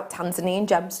talking about Tanzanian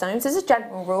gemstones, as a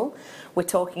general rule, we're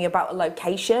talking about a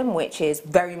location which is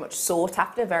very much sought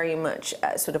after, very much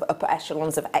sort of upper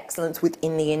echelons of excellence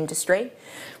within the industry.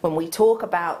 When we talk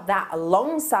about that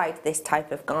alongside this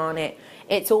type of garnet,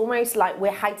 it's almost like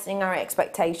we're heightening our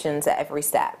expectations at every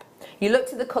step. You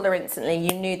looked at the colour instantly,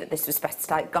 you knew that this was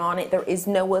spectrite garnet. There is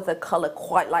no other colour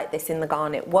quite like this in the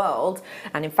garnet world,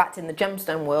 and in fact in the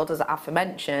gemstone world, as I've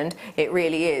mentioned, it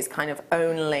really is kind of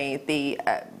only the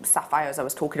sapphires I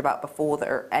was talking about before that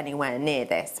are anywhere near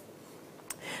this.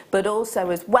 But also,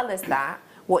 as well as that,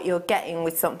 what you're getting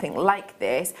with something like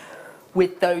this,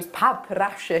 with those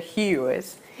paprasha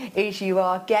hues, is you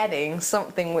are getting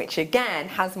something which again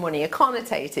has money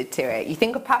connotated to it. You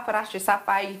think of paprasha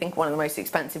sapphire, you think of one of the most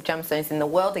expensive gemstones in the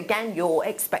world. Again, your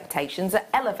expectations are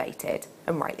elevated,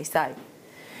 and rightly so.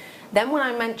 Then when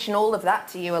I mention all of that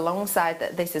to you alongside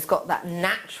that this has got that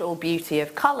natural beauty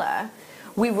of colour,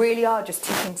 we really are just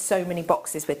ticking so many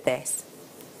boxes with this.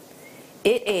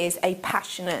 It is a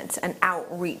passionate and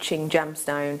outreaching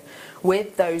gemstone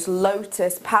with those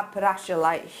lotus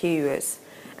paprasha-like hues.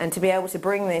 And to be able to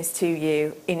bring this to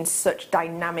you in such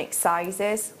dynamic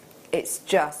sizes, it's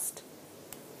just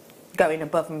going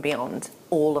above and beyond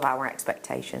all of our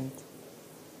expectations.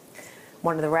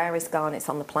 One of the rarest garnets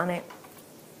on the planet,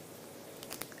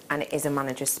 and it is a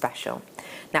manager's special.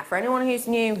 Now, for anyone who's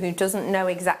new, who doesn't know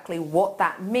exactly what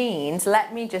that means,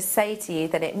 let me just say to you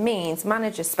that it means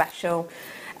manager's special.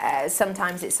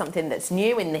 Sometimes it's something that's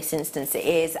new, in this instance it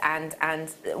is, and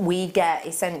we get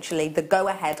essentially the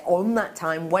go-ahead on that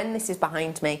time. When this is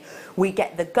behind me, we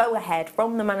get the go-ahead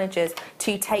from the managers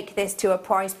to take this to a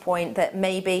price point that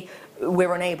maybe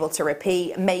we're unable to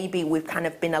repeat. Maybe we've kind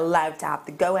of been allowed to have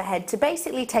the go-ahead to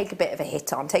basically take a bit of a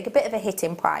hit on, take a bit of a hit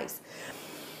in price.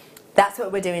 That's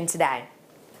what we're doing today.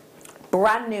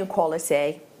 Brand new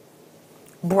quality,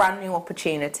 brand new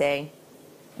opportunity,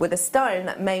 with a stone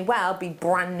that may well be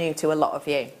brand new to a lot of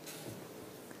you.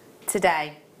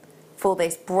 Today, for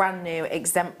this brand new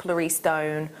exemplary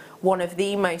stone, one of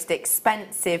the most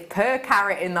expensive per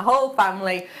carat in the whole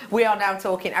family, we are now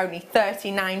talking only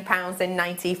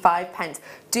 £39.95.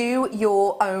 Do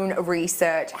your own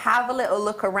research, have a little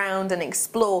look around and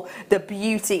explore the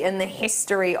beauty and the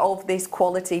history of this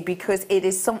quality, because it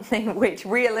is something which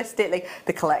realistically,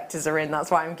 the collectors are in, that's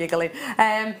why I'm giggling.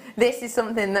 This is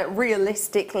something that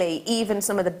realistically even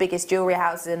some of the biggest jewellery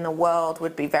houses in the world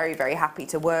would be very, very happy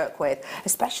to work with,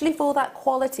 especially for that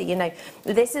quality. You know,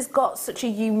 this has got such a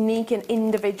unique and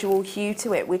individual hue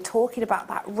to it. We're talking about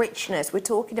that richness, we're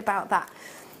talking about that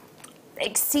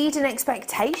exceeding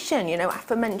expectation. You know,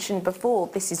 as I mentioned before,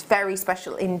 this is very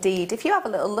special indeed. If you have a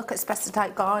little look at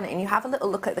spectrite garnet and you have a little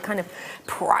look at the kind of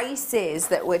prices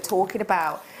that we're talking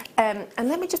about, and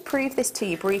let me just prove this to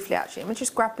you briefly actually. Let me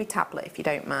just grab my tablet if you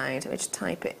don't mind. Let me just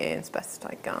type it in,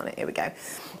 spectrite garnet, here we go.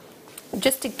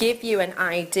 Just to give you an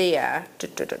idea,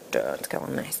 let's go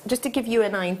on this, just to give you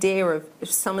an idea of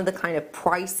some of the kind of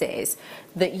prices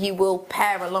that you will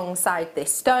pair alongside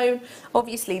this stone.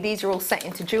 Obviously these are all set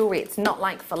into jewellery, it's not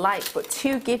like for like, but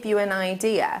to give you an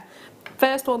idea,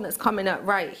 first one that's coming up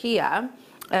right here,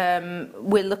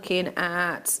 we're looking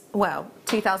at, well,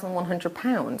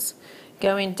 £2,100.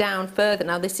 Going down further,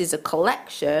 now this is a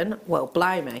collection, well,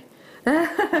 blimey.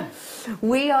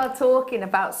 We are talking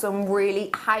about some really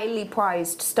highly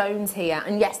prized stones here,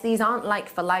 and yes, these aren't like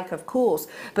for like, of course,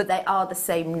 but they are the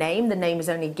same name. The name is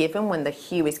only given when the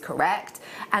hue is correct,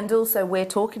 and also we're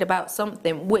talking about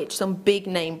something which some big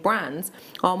name brands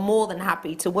are more than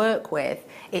happy to work with.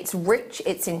 It's rich,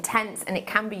 it's intense, and it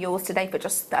can be yours today for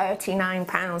just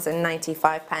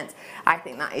 £39.95. I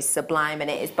think that is sublime,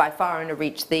 and it is by far and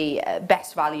reach the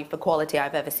best value for quality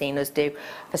I've ever seen us do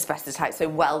for spectrite, so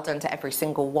well done to every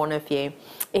single one of you.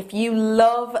 If you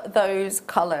love those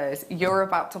colours, you're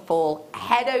about to fall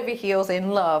head over heels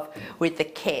in love with the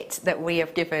kit that we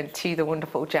have given to the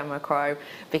wonderful Gemma Crow,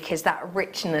 because that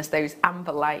richness, those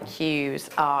amber-like hues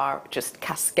are just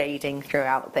cascading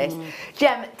throughout this.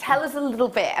 Gem, tell us a little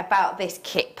bit about this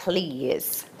kit,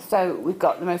 please. So we've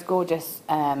got the most gorgeous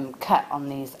cut on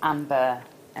these amber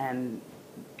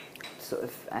sort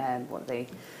of, what are they?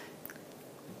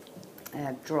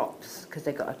 Drops, because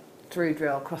they've got a through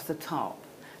drill across the top,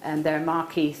 and they're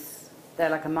marquise, they're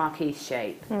like a marquise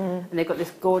shape, and they've got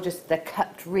this gorgeous, they're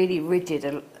cut really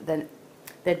rigid,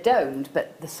 they're domed,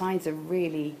 but the sides are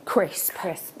really crisp.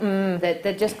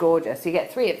 They're just gorgeous. So you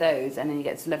get 3 of those, and then you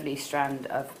get this lovely strand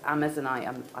of amazonite.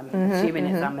 I'm assuming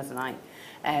it's amazonite,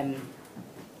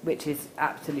 which is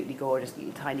absolutely gorgeous,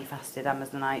 little tiny faceted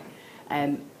amazonite.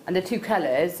 And the two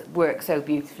colours work so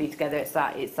beautifully together. It's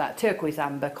that turquoise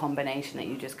amber combination that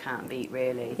you just can't beat,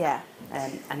 really. Yeah.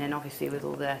 And then obviously with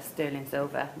all the sterling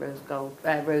silver, rose gold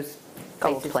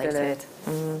plated.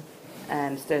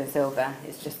 Sterling silver,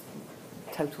 it's just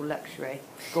total luxury.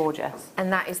 Gorgeous.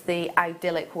 And that is the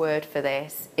idyllic word for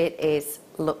this. It is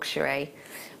luxury.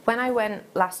 When I went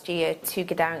last year to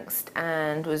Gdansk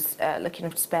and was looking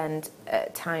to spend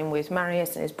time with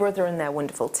Marius and his brother and their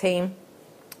wonderful team,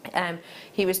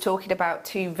 he was talking about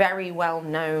two very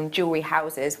well-known jewellery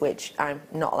houses, which I'm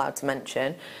not allowed to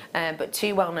mention, but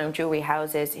two well-known jewellery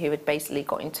houses who had basically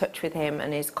got in touch with him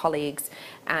and his colleagues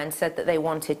and said that they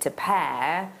wanted to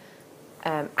pair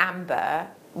amber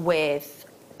with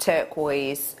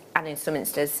turquoise, and in some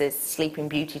instances Sleeping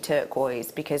Beauty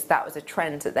turquoise, because that was a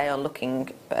trend that they are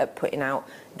looking at putting out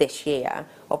this year.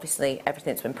 Obviously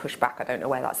everything's been pushed back, I don't know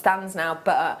where that stands now,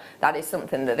 but that is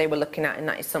something that they were looking at, and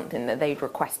that is something that they'd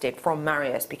requested from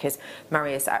Marius, because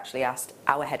Marius actually asked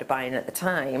our head of buying at the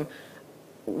time,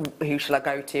 who shall I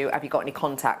go to, have you got any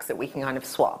contacts that we can kind of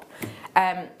swap?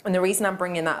 And the reason I'm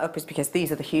bringing that up is because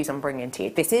these are the hues I'm bringing to you.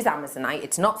 This is Amazonite,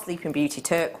 it's not Sleeping Beauty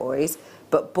turquoise,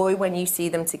 but boy, when you see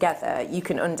them together, you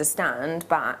can understand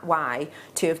why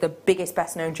two of the biggest,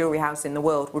 best known jewellery houses in the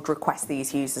world would request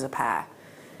these hues as a pair.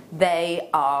 They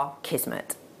are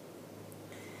kismet.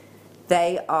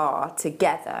 They are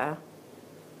together,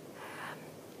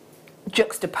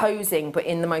 juxtaposing, but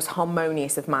in the most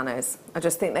harmonious of manners. I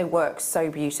just think they work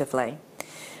so beautifully.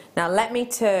 Now let me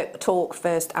talk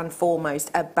first and foremost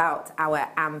about our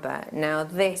amber. Now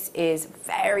this is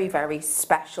very, very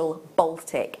special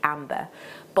Baltic amber.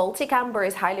 Baltic amber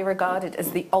is highly regarded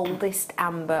as the oldest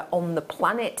amber on the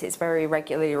planet. It's very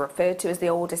regularly referred to as the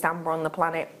oldest amber on the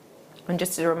planet. And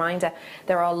just as a reminder,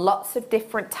 there are lots of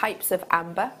different types of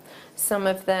amber. Some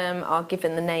of them are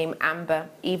given the name amber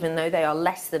even though they are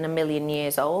less than 1 million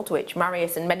years old, which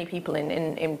Marius and many people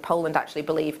in Poland actually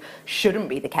believe shouldn't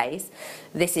be the case.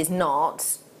 This is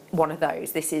not one of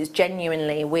those. This is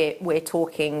genuinely, we're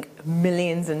talking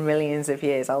millions and millions of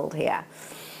years old here.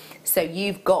 So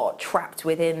you've got trapped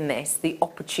within this the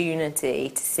opportunity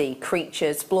to see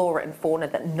creatures, flora and fauna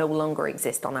that no longer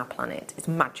exist on our planet. It's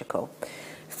magical.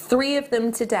 3 of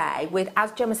them today with,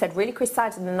 as Gemma said, really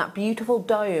crystallized in that beautiful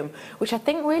dome, which I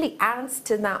think really adds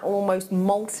to that almost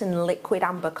molten liquid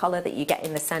amber colour that you get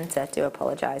in the centre. Do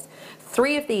apologise.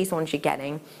 3 of these ones you're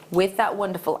getting with that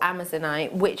wonderful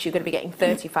Amazonite, which you're going to be getting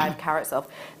 35 carats of.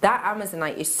 That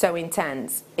Amazonite is so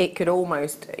intense, it could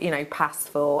almost, you know, pass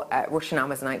for Russian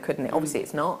Amazonite, couldn't it? Obviously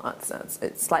it's not. It's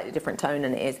a slightly different tone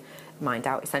than it is mined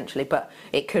out essentially, but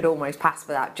it could almost pass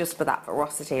for that, just for that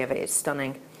ferocity of it. It's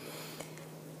stunning.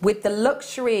 With the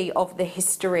luxury of the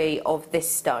history of this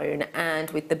stone and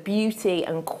with the beauty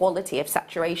and quality of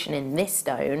saturation in this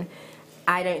stone,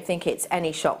 I don't think it's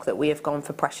any shock that we have gone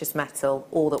for precious metal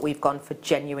or that we've gone for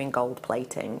genuine gold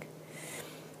plating.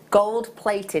 Gold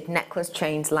plated necklace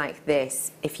chains like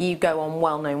this, if you go on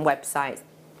well-known websites,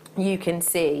 you can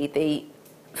see the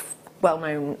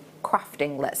well-known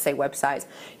crafting, let's say, websites,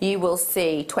 you will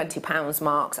see £20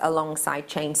 marks alongside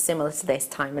chains similar to this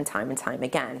time and time and time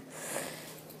again.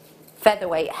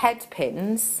 Featherweight head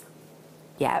pins,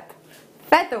 yep,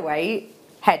 featherweight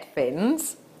head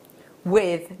pins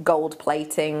with gold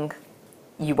plating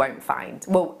you won't find.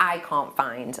 Well, I can't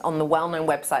find on the well-known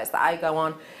websites that I go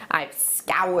on. I've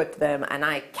scoured them and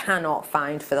I cannot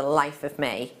find for the life of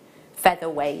me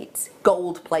featherweight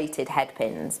gold plated head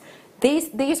pins.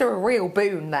 These are a real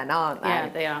boon then, aren't they? Yeah,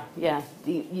 they are. Yeah,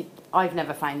 I've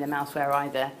never found them elsewhere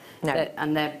either. No.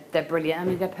 And they're brilliant. I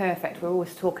mean, they're perfect. We're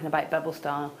always talking about bubble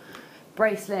style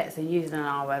bracelets and using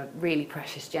our really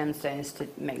precious gemstones to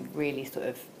make really sort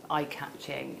of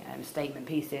eye-catching statement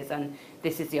pieces, and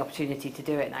this is the opportunity to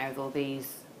do it now with all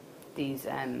these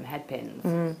head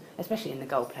pins, especially in the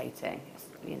gold plating. It's,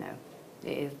 you know,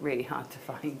 it is really hard to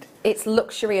find. It's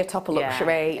luxury atop a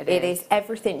luxury. Yeah, it is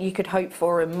everything you could hope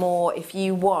for and more if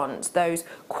you want those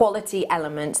quality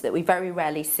elements that we very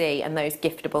rarely see and those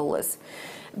giftables.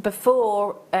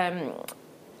 Before,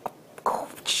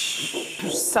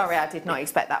 sorry, I did not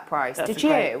expect that price. That's did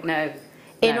you? No.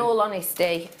 In all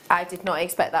honesty, I did not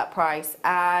expect that price.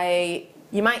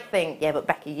 You might think, yeah, but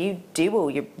Becky, you do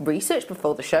all your research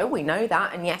before the show. We know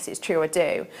that, and yes, it's true, I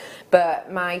do.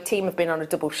 But my team have been on a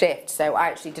double shift, so I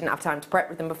actually didn't have time to prep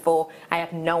with them before. I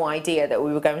had no idea that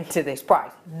we were going to this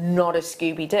price. Not a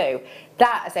Scooby-Doo.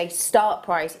 That, as a start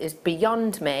price, is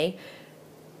beyond me.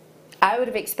 I would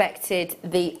have expected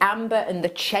the amber and the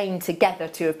chain together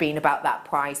to have been about that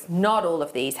price, not all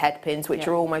of these head pins, which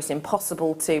are almost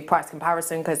impossible to price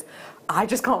comparison because I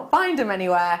just can't find them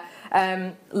anywhere.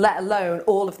 let alone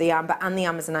all of the amber and the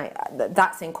Amazonite.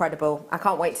 That's incredible. I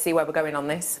can't wait to see where we're going on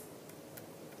this.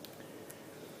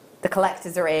 The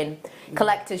collectors are in.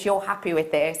 Collectors, you're happy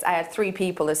with this. I had 3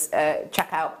 people as check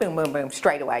out, boom, boom, boom,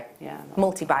 straight away. Yeah.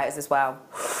 Multi-buyers as well.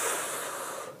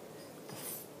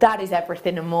 That is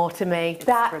everything and more to me.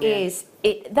 That is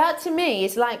it. That to me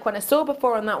is like when I saw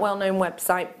before on that well-known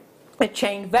website a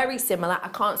chain very similar. I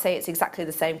can't say it's exactly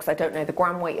the same because I don't know the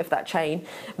gram weight of that chain.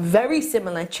 Very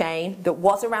similar chain that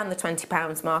was around the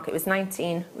 £20 mark. It was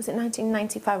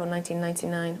 1995 or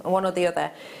 1999 or one or the other.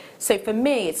 So for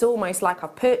me, it's almost like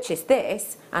I've purchased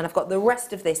this and I've got the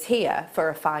rest of this here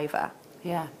for a £5.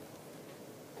 Yeah.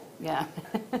 Yeah.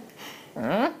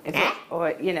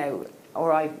 Or, you know,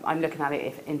 or I'm looking at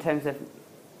it in terms of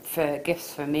for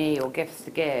gifts for me or gifts to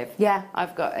give. Yeah.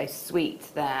 I've got a suite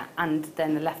there and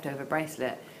then the leftover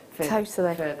bracelet for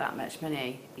that much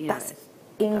money. You know, that's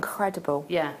incredible.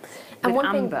 Yeah. And with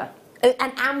one amber.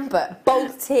 An amber,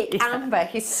 Baltic amber,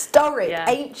 historic,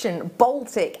 ancient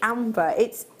Baltic amber.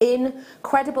 It's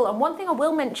incredible. And one thing I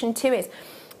will mention too is,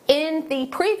 in the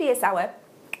previous hour,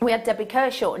 we had Debbie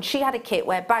Kershaw, and she had a kit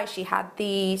whereby she had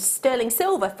the sterling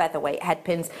silver featherweight head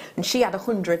pins, and she had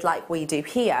 100 like we do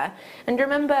here. And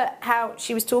remember how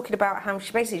she was talking about how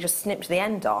she basically just snipped the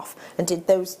end off and did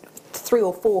those 3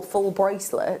 or 4 full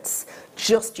bracelets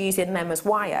just using them as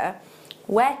wire.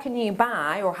 Where can you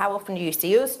buy, or how often do you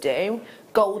see us do,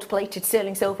 gold-plated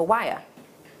sterling silver wire?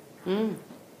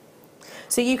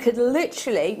 So you could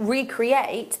literally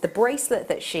recreate the bracelet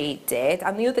that she did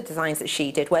and the other designs that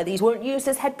she did, where these weren't used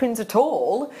as head pins at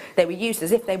all, they were used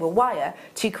as if they were wire,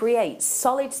 to create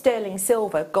solid sterling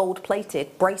silver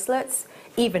gold-plated bracelets,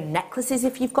 even necklaces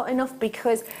if you've got enough,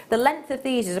 because the length of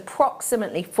these is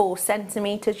approximately 4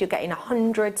 centimetres. You're getting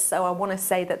 100, so I want to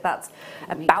say that that's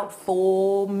about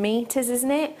 4 metres,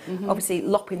 isn't it? Obviously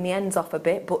lopping the ends off a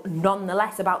bit, but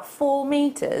nonetheless about 4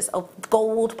 metres of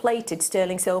gold-plated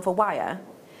sterling silver wire.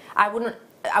 I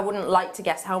wouldn't like to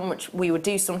guess how much we would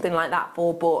do something like that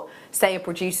for, but say a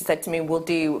producer said to me, we'll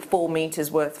do 4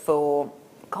 metres worth for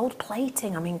gold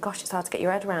plating. I mean, gosh, it's hard to get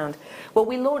your head around. Well,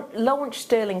 we launched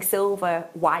sterling silver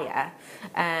wire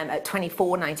at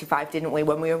 £24.95, didn't we,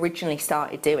 when we originally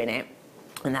started doing it?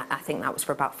 And I think that was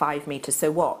for about 5 metres.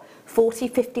 So what, 40,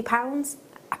 50 pounds?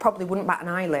 I probably wouldn't bat an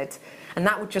eyelid. And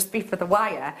that would just be for the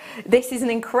wire. This is an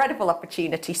incredible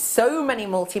opportunity. So many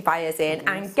multi-buyers in.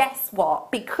 And guess what?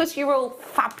 Because you're all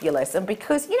fabulous and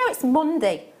because, you know, it's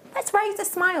Monday, let's raise a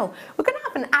smile. We're going to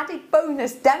have an added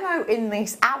bonus demo in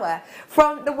this hour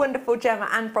from the wonderful Gemma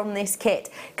and from this kit.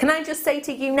 Can I just say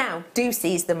to you now, do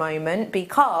seize the moment,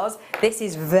 because this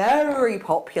is very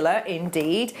popular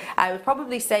indeed. I would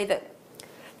probably say that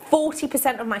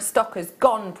 40% of my stock has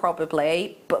gone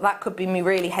probably, but that could be me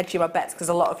really hedging my bets because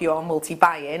a lot of you are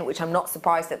multi-buying, which I'm not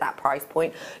surprised at that price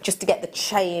point. Just to get the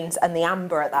chains and the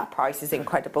amber at that price is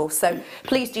incredible. So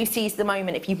please do seize the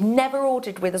moment. If you've never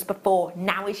ordered with us before,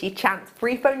 now is your chance.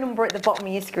 Free phone number at the bottom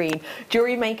of your screen,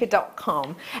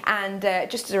 jewellerymaker.com. And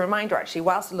just as a reminder, actually,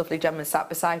 whilst the lovely Gemma sat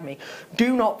beside me,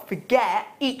 do not forget,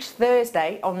 each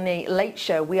Thursday on the Late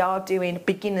Show, we are doing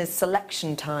beginners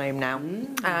selection time now.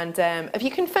 And have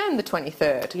you confirmed the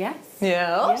 23rd? Yes.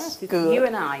 Yes. Good. You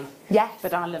and I. Yes.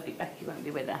 But our lovely Becky won't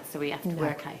be with us, so we have to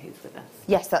work out who's with us.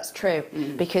 Yes, that's true.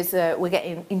 Because we're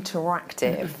getting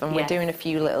interactive and we're doing a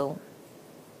few little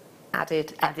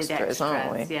added extras,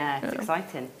 aren't we? Yeah, it's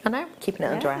exciting. I know, keeping it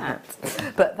under our hats.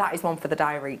 But that is one for the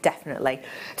diary, definitely.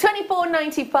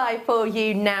 £24.95 for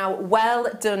you now. Well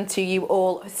done to you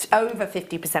all. Over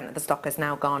 50% of the stock has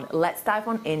now gone. Let's dive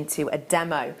on into a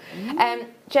demo.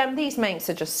 Gem, these makes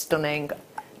are just stunning.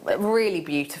 Really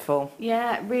beautiful.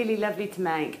 Yeah, really lovely to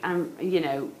make. You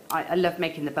know, I love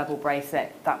making the bubble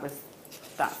bracelet.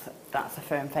 That's a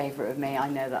firm favourite of me. I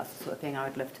know that's the sort of thing I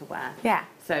would love to wear. Yeah.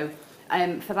 So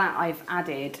for that, I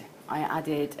added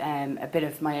a bit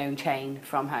of my own chain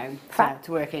from home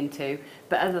to work into.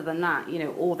 But other than that, you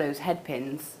know, all those head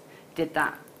pins did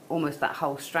that, almost that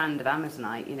whole strand of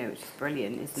Amazonite. You know, which is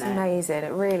brilliant, isn't it? It's amazing.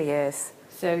 It really is.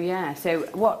 So yeah. So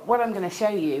what I'm going to show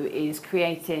you is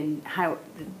creating how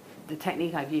the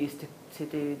technique I've used to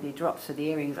do the drops for the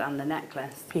earrings and the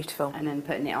necklace. Beautiful. And then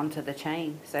putting it onto the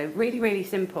chain. So really, really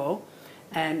simple.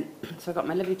 So I've got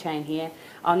my lovely chain here.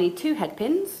 I'll need 2 head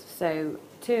pins, so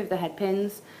 2 of the head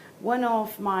pins, 1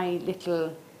 of my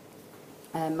little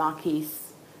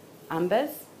Marquise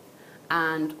ambers,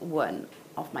 and 1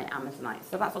 of my Amazonite.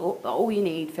 So that's all you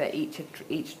need for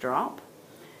each drop.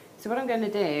 So what I'm going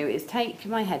to do is take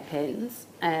my head pins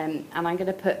and I'm going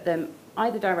to put them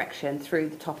either direction through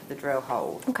the top of the drill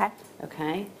hole. Okay.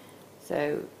 Okay.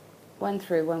 So one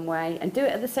through one way, and do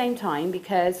it at the same time,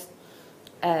 because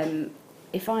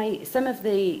some of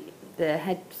the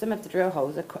drill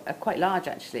holes are quite large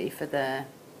actually for the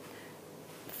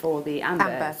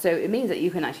amber. So it means that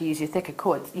you can actually use your thicker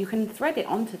cords. You can thread it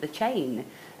onto the chain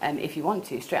if you want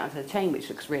to, straight onto the chain, which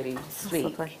looks really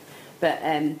sweet. But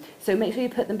so make sure you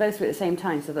put them both through at the same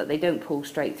time so that they don't pull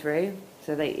straight through.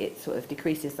 So it sort of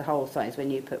decreases the hole size when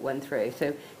you put one through.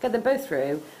 So get them both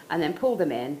through and then pull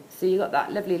them in. So you've got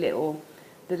that lovely little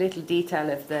detail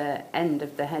of the end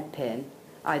of the head pin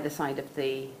either side of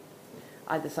the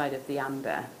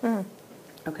amber.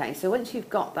 Okay, so once you've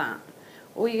got that,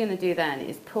 all you're going to do then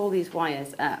is pull these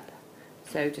wires up.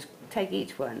 So just take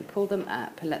each one, pull them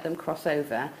up and let them cross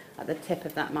over at the tip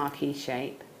of that marquee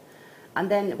shape. And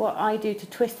then what I do to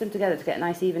twist them together to get a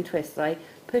nice even twist, I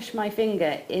push my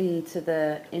finger into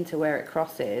where it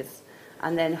crosses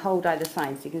and then hold either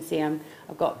side. So you can see I've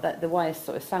got the wires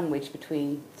sort of sandwiched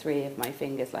between 3 of my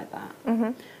fingers like that.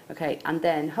 Okay, and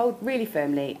then hold really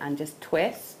firmly and just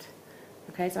twist.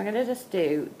 Okay, so I'm going to just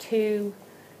do 2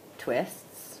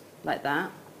 twists like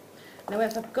that. Now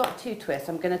once I've got 2 twists,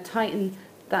 I'm going to tighten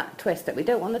that twist up. We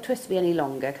don't want the twist to be any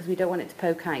longer because we don't want it to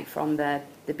poke out from the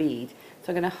bead. So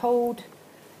I'm going to hold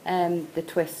the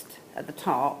twist at the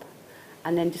top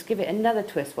and then just give it another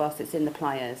twist whilst it's in the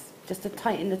pliers, just to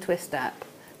tighten the twist up,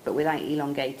 but without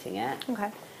elongating it. Okay.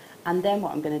 And then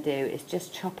what I'm going to do is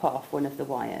just chop off one of the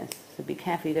wires. So be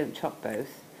careful you don't chop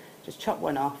both. Just chop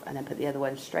one off and then put the other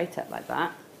one straight up like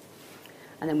that.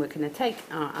 And then we're going to take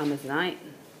our Amazonite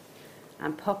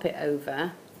and pop it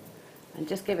over and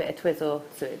just give it a twizzle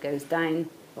so it goes down,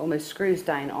 almost screws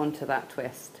down onto that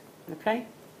twist. Okay?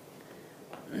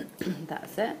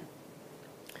 That's it.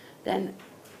 Then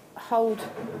hold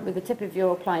with the tip of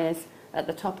your pliers at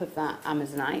the top of that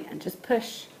Amazonite and just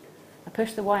push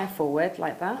the wire forward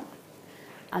like that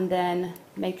and then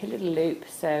make a little loop.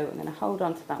 So I'm going to hold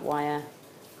on to that wire,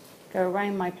 go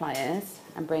around my pliers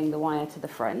and bring the wire to the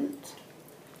front.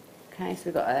 Okay, so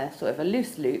we've got a sort of a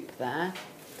loose loop there,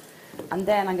 and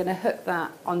then I'm going to hook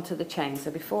that onto the chain.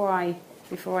 So before I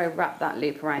wrap that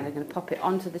loop around, I'm going to pop it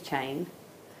onto the chain.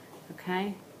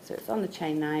 Okay, so it's on the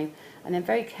chain now, and then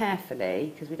very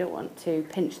carefully, because we don't want to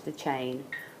pinch the chain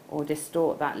or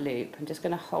distort that loop, I'm just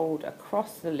going to hold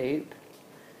across the loop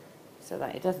so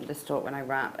that it doesn't distort when I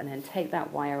wrap, and then take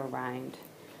that wire around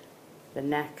the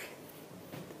neck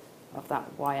of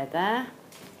that wire there,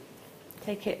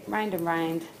 take it round and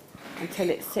round until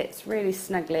it sits really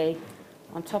snugly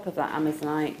on top of that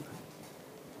Amazonite.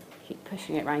 Keep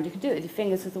pushing it round. You can do it with your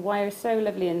fingers because the wire is so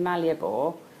lovely and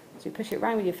malleable. So you push it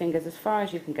round with your fingers as far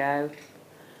as you can go,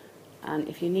 and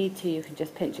if you need to, you can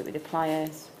just pinch it with your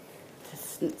pliers to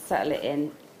settle it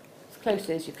in as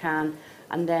closely as you can,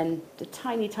 and then the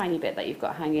tiny bit that you've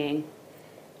got hanging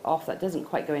off that doesn't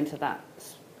quite go into that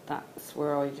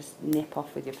swirl, you just nip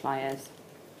off with your pliers,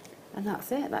 and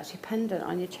that's it. That's your pendant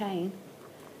on your chain,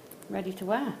 ready to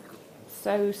wear.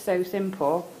 So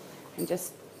simple and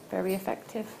just very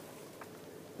effective.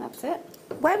 That's it.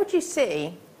 Where would you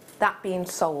see that being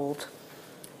sold?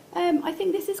 I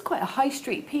think this is quite a high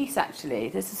street piece actually.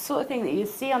 This is the sort of thing that you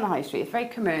see on the high street. It's very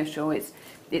commercial. It's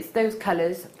those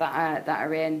colours that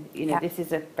are in. You know, This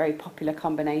is a very popular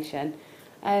combination.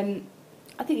 I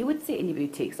think you would see it in your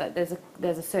boutiques. Like there's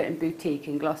a certain boutique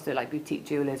in Gloucester, like Boutique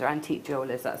Jewellers or Antique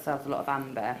Jewellers, that sells a lot of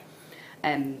amber.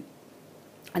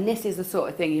 And this is the sort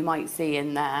of thing you might see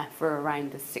in there for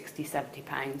around the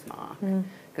 £60–70 mark.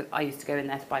 Because I used to go in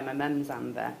there to buy my mum's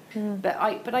amber. But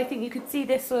I think you could see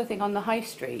this sort of thing on the high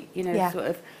street, you know, sort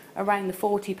of around the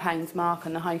 £40 mark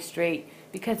on the high street,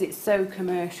 because it's so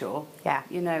commercial.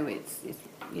 You know, it's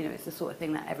the sort of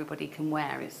thing that everybody can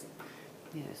wear. It's,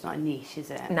 you know, it's not a niche,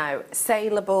 is it? No,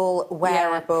 saleable,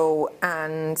 wearable,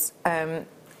 and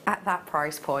at that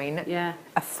price point,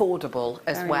 affordable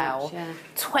as Very well. much,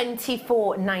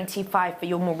 £24.95 for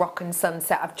your Moroccan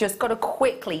sunset. I've just got to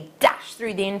quickly dash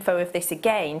through the info of this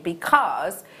again,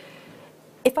 because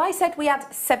if I said we had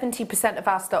 70% of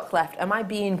our stock left, am I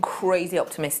being crazy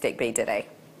optimistic, B Diddy?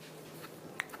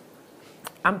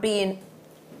 I'm being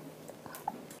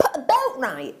about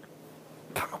right.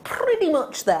 Pretty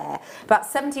much there. About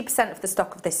 70% of the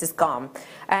stock of this is gone.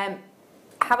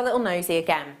 Have a little nosy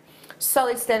again.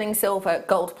 Solid sterling silver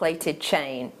gold plated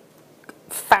chain,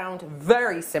 found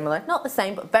very similar, not the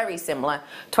same but very similar,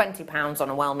 £20 on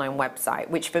a well-known website,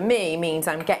 which for me means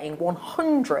I'm getting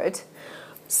 100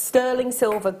 sterling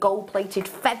silver gold plated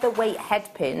featherweight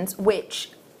head pins,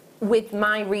 which with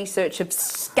my research of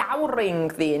scouring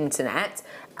the internet,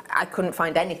 I couldn't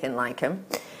find anything like them.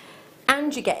 And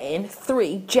And you're getting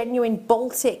 3 genuine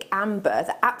Baltic amber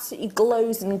that absolutely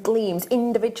glows and gleams,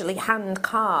 individually hand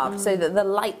carved, so that the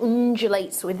light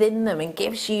undulates within them and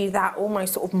gives you that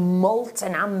almost sort of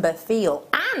molten amber feel.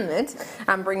 And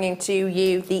I'm bringing to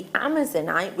you the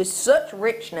Amazonite with such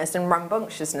richness and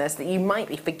rambunctiousness that you might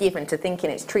be forgiven to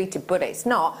thinking it's treated, but it's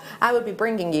not. I would be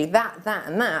bringing you that,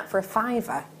 and that for a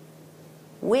 £5,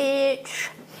 which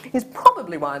is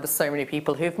probably why there's so many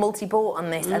people who've multi-bought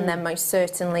on this, and there most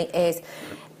certainly is.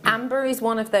 Amber is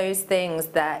one of those things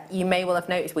that you may well have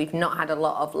noticed we've not had a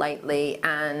lot of lately,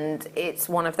 and it's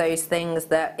one of those things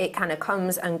that it kind of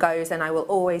comes and goes, and I will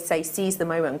always say seize the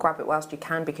moment and grab it whilst you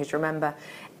can, because remember,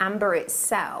 amber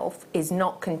itself is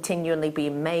not continually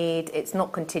being made, it's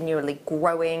not continually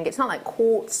growing, it's not like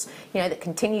quartz, you know, that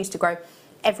continues to grow.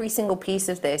 Every single piece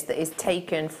of this that is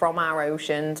taken from our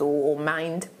oceans or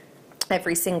mined,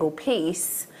 every single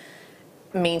piece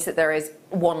means that there is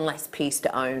one less piece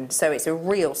to own. So it's a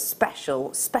real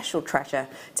special treasure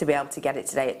to be able to get it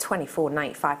today at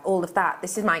 $24.95. All of that.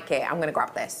 This is my kit. I'm going to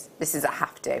grab this. This is a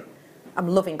have to. I'm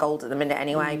loving gold at the minute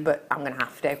anyway, but I'm going to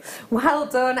have to. Well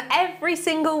done, every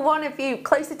single one of you.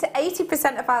 Closer to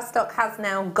 80% of our stock has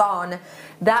now gone.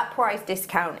 That price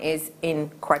discount is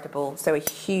incredible. So a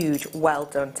huge well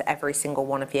done to every single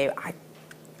one of you.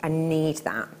 I need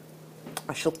that.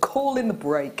 I shall call in the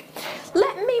break.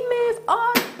 Let me move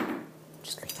on.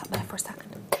 Just leave that there for a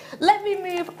second. Let me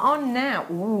move on now.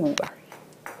 Ooh.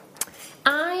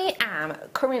 I am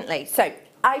currently, so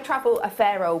I travel a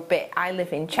fair old bit. I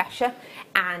live in Cheshire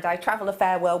and I travel a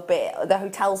fair old bit. The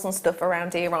hotels and stuff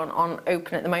around here aren't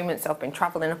open at the moment, so I've been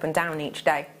travelling up and down each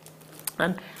day.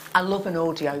 And I love an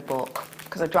audiobook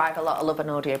because I drive a lot. I love an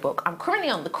audiobook. I'm currently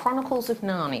on The Chronicles of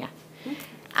Narnia.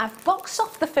 I've boxed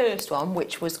off the first one,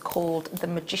 which was called The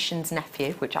Magician's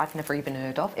Nephew, which I've never even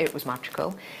heard of. It was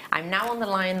magical. I'm now on The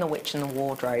Lion, the Witch and the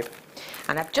Wardrobe.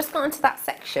 And I've just got into that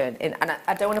section, and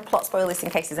I don't want to plot spoil this in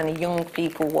case there's any young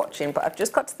people watching, but I've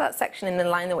just got to that section in The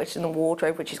Lion, the Witch and the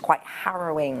Wardrobe, which is quite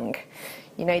harrowing.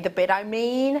 You know the bit I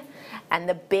mean? And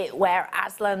the bit where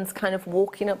Aslan's kind of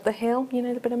walking up the hill, you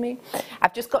know the bit I mean?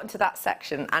 I've just gotten to that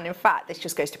section, and in fact, this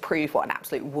just goes to prove what an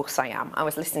absolute wuss I am. I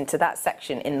was listening to that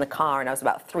section in the car, and I was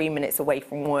about 3 minutes away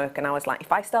from work, and I was like,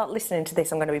 if I start listening to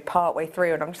this, I'm going to be part way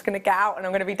through, and I'm just going to get out, and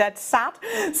I'm going to be dead sad.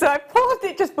 So I paused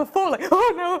it just before, like,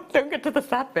 oh no, don't get to the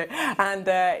sad bit. And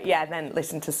yeah, then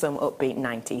listen to some upbeat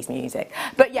 90s music.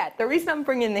 But yeah, the reason I'm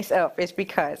bringing this up is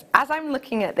because as I'm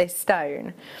looking at this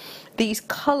stone, these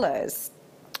colours,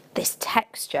 this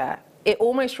texture, it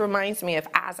almost reminds me of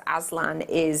as Aslan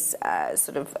is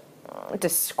sort of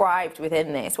described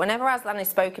within this. Whenever Aslan is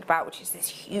spoken about, which is this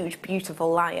huge,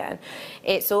 beautiful lion,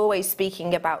 it's always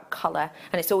speaking about colour,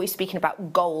 and it's always speaking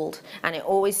about gold, and it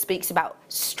always speaks about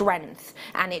strength,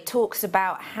 and it talks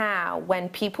about how when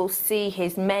people see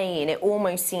his mane, it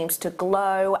almost seems to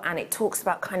glow, and it talks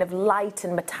about kind of light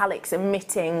and metallics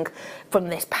emitting from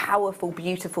this powerful,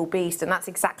 beautiful beast, and that's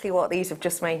exactly what these have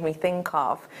just made me think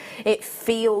of. It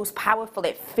feels powerful,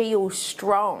 it feels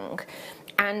strong.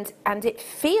 And it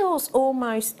feels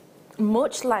almost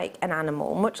much like an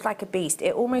animal, much like a beast.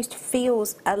 It almost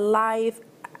feels alive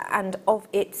and of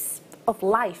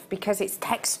life because it's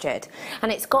textured,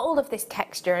 and it's got all of this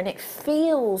texture, and it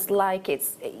feels like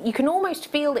you can almost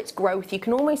feel its growth, you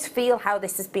can almost feel how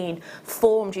this has been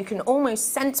formed, you can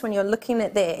almost sense when you're looking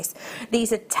at this,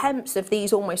 these attempts of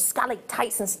these almost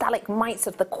stalactites and stalagmites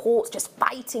of the quartz just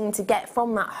fighting to get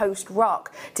from that host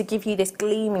rock to give you this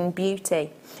gleaming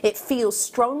beauty. It feels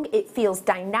strong, it feels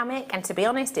dynamic, and to be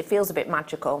honest, it feels a bit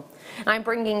magical. I'm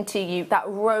bringing to you that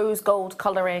rose gold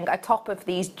colouring atop of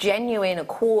these genuine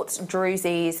quartz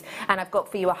drusies, and I've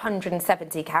got for you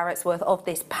 170 carats worth of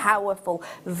this powerful,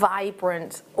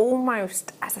 vibrant,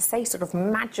 almost, as I say, sort of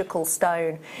magical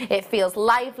stone. It feels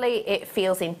lively, it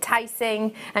feels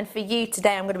enticing, and for you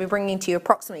today I'm going to be bringing to you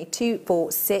approximately 2,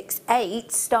 4, 6,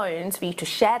 8 stones for you to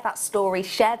share that story,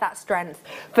 share that strength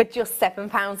for just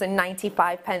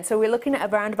 £7.95. So we're looking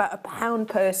at around about £1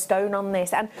 per stone on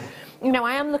this, and you know,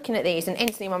 I am looking at these and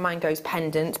instantly my mind goes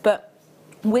pendant, but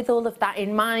with all of that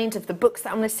in mind, of the books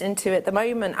that I'm listening to at the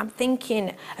moment, I'm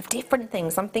thinking of different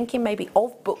things. I'm thinking maybe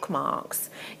of bookmarks,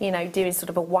 you know, doing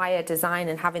sort of a wire design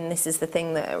and having this as the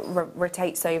thing that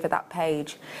rotates over that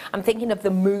page. I'm thinking of the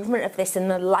movement of this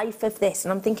and the life of this,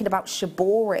 and I'm thinking about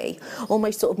shibori,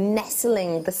 almost sort of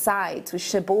nestling the sides with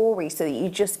shibori so that you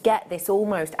just get this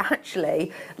almost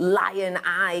actually lion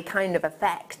eye kind of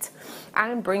effect.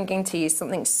 I'm bringing to you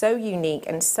something so unique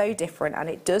and so different, and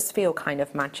it does feel kind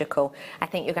of magical. I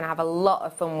think you're going to have a lot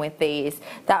of fun with these.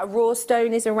 That raw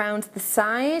stone is around the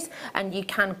side, and you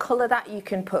can colour that. You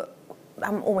can put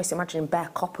I'm almost imagining bare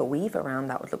copper weave around.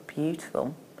 That would look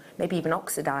beautiful. Maybe even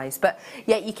oxidised. But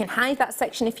yeah, you can hide that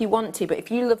section if you want to, but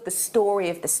if you love the story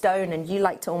of the stone and you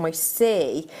like to almost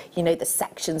see, you know, the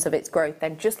sections of its growth,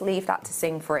 then just leave that to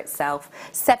sing for itself.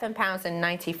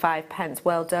 £7.95,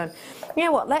 well done. You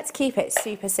know what, let's keep it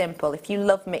super simple. If you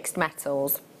love mixed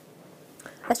metals,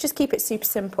 let's just keep it super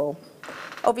simple.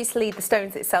 Obviously the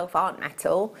stones itself aren't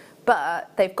metal, but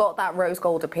they've got that rose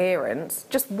gold appearance.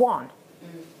 Just one.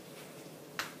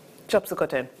 Job's a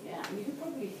good one. Yeah, and you could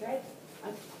probably thread.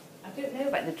 I don't know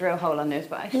about the drill hole on those,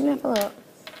 but actually, Have a look.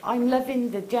 I'm loving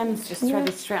the gems just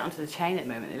threaded straight onto the chain at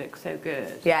the moment. They look so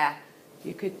good. Yeah.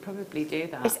 You could probably do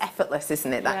that. It's effortless,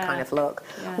 isn't it, that Yeah. kind of look?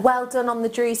 Yeah. Well done on the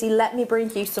druzy. Let me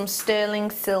bring you some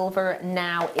sterling silver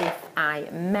now, if I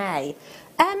may.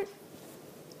 Hang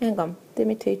on, do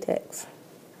me 2 ticks.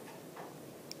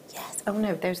 Yes, oh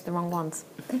no, those are the wrong ones.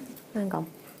 Hang on.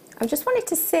 I just wanted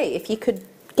to see if you could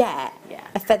get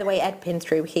a featherweight head pin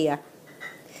through here.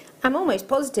 I'm almost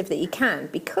positive that you can,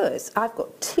 because I've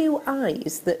got 2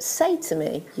 eyes that say to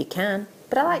me you can,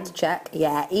 but I like to check.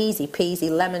 Yeah, easy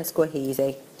peasy, lemon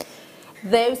squeezy.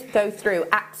 Those go through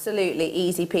absolutely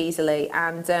easy peasily,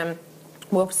 and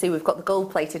well, obviously we've got the gold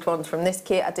plated ones from this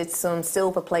kit. I did some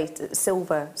solid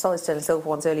sterling silver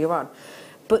ones earlier on.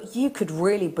 But you could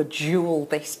really bejewel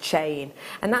this chain,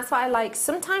 and that's what I like.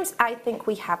 Sometimes I think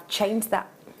we have chains that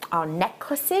are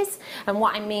necklaces, and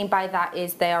what I mean by that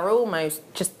is they are almost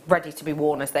just ready to be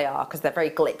worn as they are, because they're very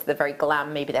glitz, they're very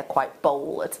glam, maybe they're quite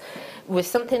bold. With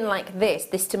something like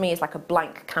this to me is like a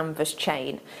blank canvas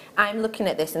chain. I'm looking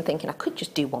at this and thinking I could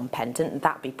just do one pendant and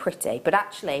that'd be pretty, but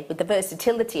actually with the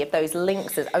versatility of those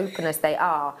links as open as they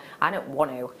are, I don't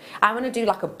want to. I want to do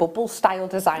like a bubble style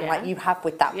design like you have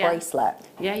with that bracelet.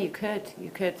 Yeah, you could.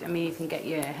 I mean, you can get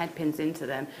your head pins into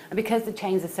them, and because the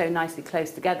chains are so nicely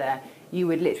close together, you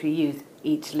would literally use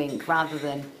each link rather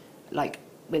than, like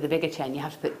with a bigger chain, you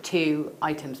have to put 2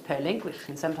 items per link, which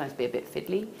can sometimes be a bit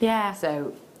fiddly. Yeah.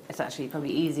 So it's actually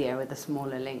probably easier with a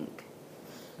smaller link.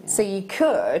 Yeah. So you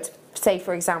could, say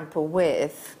for example,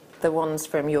 with the ones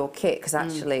from your kit, because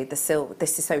actually the silver,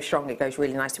 this is so strong it goes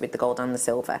really nicely with the gold and the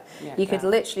silver. Yeah, you could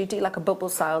literally do like a bubble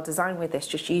style design with this,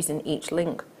 just using each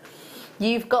link.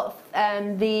 You've got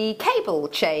the cable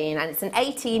chain, and it's an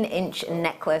 18-inch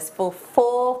necklace for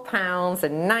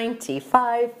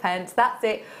 £4.95. That's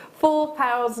it,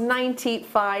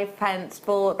 £4.95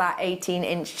 for that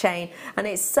 18-inch chain, and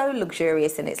it's so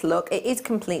luxurious in its look. It is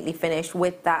completely finished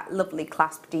with that lovely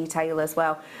clasp detail as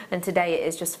well, and today it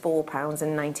is just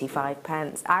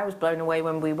 £4.95. I was blown away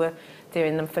when we were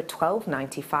doing them for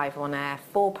 £12.95 on air.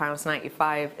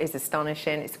 £4.95 is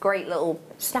astonishing. It's a great little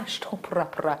stash topper.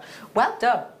 Well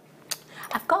done.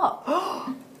 I've got,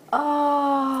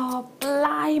 oh,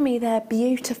 blimey, they're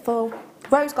beautiful.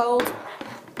 Rose gold.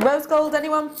 Rose gold,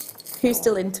 anyone? Who's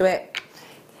still into it?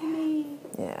 Me.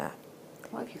 Yeah.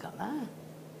 What have you got there?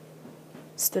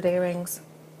 Stud earrings.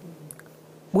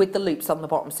 With the loops on the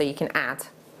bottom so you can add.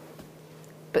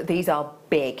 But these are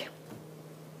big.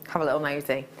 Have a little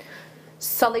nosy.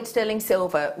 Solid sterling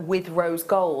silver with rose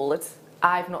gold.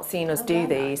 I've not seen us do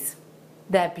these. Nice.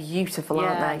 They're beautiful,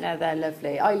 aren't they? Yeah, no, they're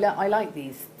lovely. I like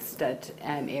these stud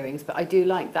earrings, but I do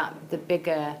like the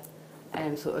bigger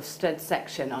sort of stud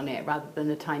section on it rather than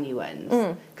the tiny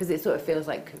ones, because it sort of feels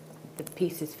like the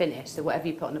piece is finished. So whatever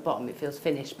you put on the bottom, it feels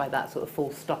finished by that sort of full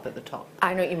stop at the top.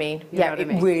 I know what you mean. You know yeah, what I it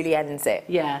mean? really ends it.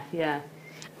 Yeah, yeah.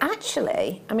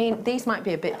 Actually, I mean, these might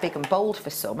be a bit big and bold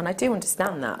for some, and I do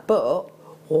understand that, but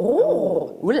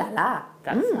oh, ooh la la.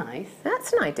 That's nice.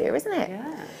 That's an idea, isn't it?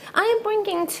 Yeah. I am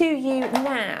bringing to you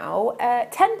now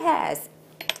 10 pairs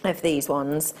of these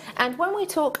ones, and when we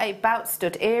talk about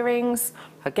stud earrings,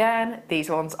 again, these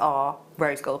ones are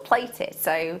rose gold plated.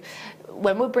 So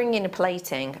when we're bringing a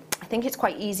plating, I think it's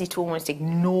quite easy to almost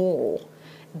ignore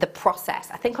the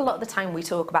process. I think a lot of the time we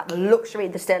talk about the luxury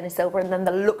of the sterling silver and then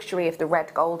the luxury of the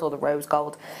red gold or the rose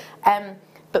gold,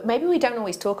 but maybe we don't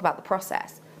always talk about the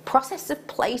process. Process of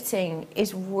plating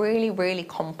is really, really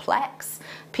complex.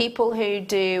 People who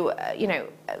do,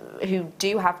 who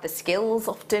do have the skills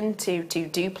often to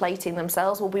do plating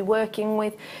themselves will be working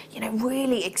with,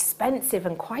 really expensive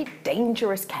and quite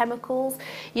dangerous chemicals.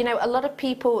 A lot of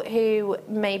people who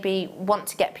maybe want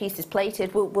to get pieces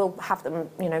plated will have them,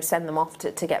 send them off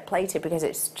to get plated, because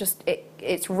it's just,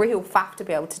 it's real faff to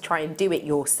be able to try and do it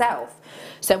yourself.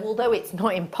 So although it's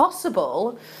not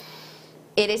impossible,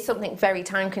 it is something very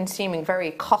time consuming,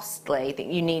 very costly, that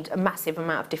you need a massive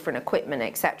amount of different equipment,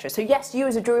 etc. So yes, you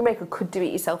as a jewellery maker could do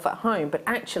it yourself at home, but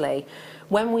actually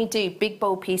when we do big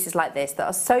bold pieces like this that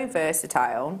are so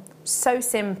versatile, so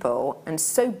simple and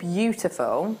so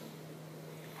beautiful,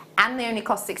 and they only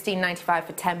cost £16.95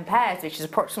 for 10 pairs, which is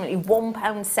approximately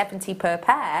 £1.70 per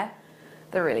pair,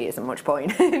 there really isn't much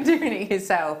point in doing it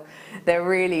yourself. There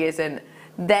really isn't.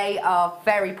 They are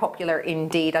very popular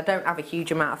indeed. I don't have a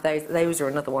huge amount of those. Those are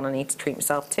another one I need to treat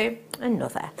myself to.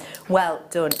 Another. Well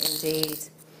done indeed.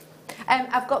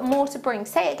 I've got more to bring.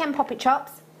 Say it again, Poppet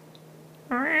Chops.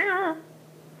 Well,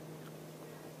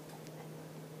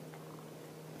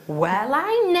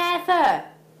 I never.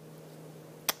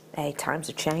 Hey, times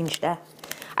have changed, eh?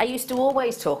 I used to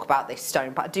always talk about this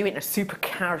stone, but I do it in a super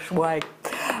cash way.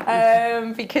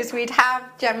 Because we'd have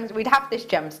this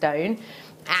gemstone,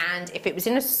 and if it was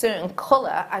in a certain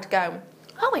colour, I'd go,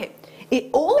 oh, it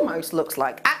almost looks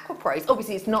like aquapraise.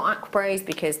 Obviously, it's not aquapraise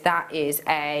because that is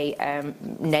a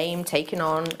name taken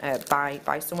on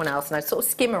by someone else, and I'd sort of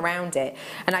skim around it,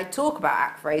 and I'd talk about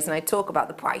aquapraise, and I'd talk about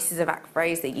the prices of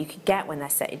aquapraise that you could get when they're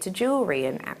set into jewellery,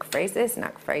 and aquapraise this and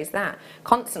aquapraise that,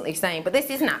 constantly saying, but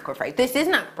this isn't aquapraise, this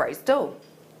isn't aquapraise at all.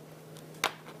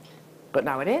 But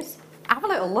now it is. Have a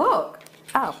little look.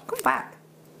 Oh, come back.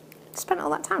 Spent all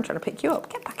that time trying to pick you up.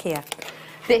 Get back here.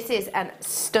 This is a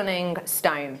stunning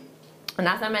stone. And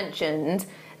as I mentioned,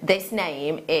 this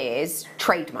name is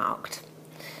trademarked.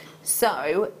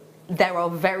 So there are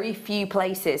very few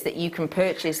places that you can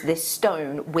purchase this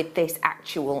stone with this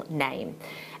actual name.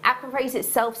 Aquapraise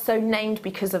itself so named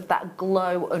because of that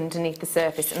glow underneath the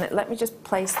surface. And let me just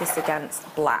place this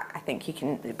against black. I think you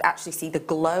can actually see the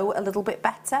glow a little bit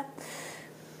better.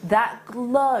 That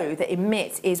glow that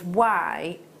emits is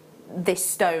why this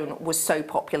stone was so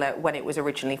popular when it was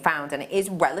originally found, and it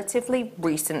is relatively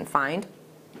recent find.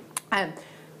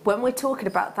 When we're talking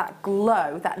about that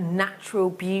glow, that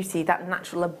natural beauty, that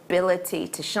natural ability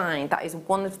to shine, that is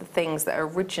one of the things that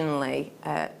originally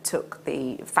took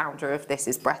the founder of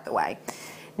this breath away.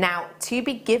 Now, to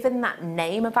be given that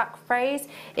name of aquapraise,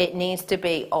 it needs to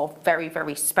be of very,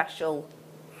 very special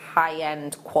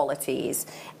high-end qualities,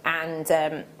 and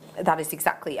that is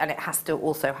exactly, and it has to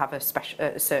also have a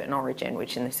certain origin,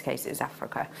 which in this case is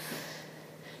Africa.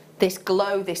 This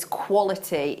glow, this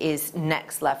quality is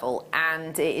next level,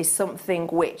 and it is something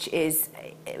which is,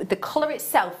 the colour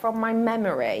itself from my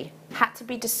memory had to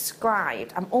be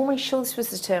described, I'm almost sure this was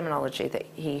the terminology that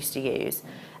he used to use,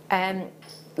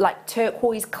 like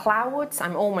turquoise clouds.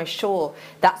 I'm almost sure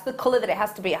that's the colour that it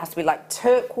has to be like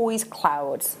turquoise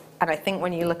clouds. And I think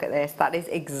when you look at this, that is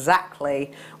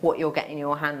exactly what you're getting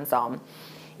your hands on.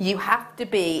 You have to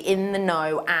be in the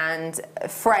know and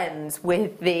friends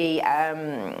with the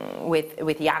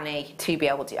with Yanni to be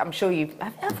able to. I'm sure you've.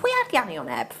 Have we had Yanni on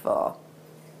air before?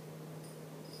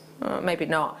 Maybe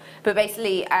not. But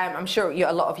basically, I'm sure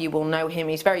a lot of you will know him.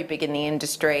 He's very big in the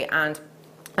industry, and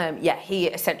yeah, he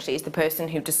essentially is the person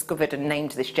who discovered and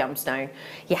named this gemstone.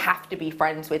 You have to be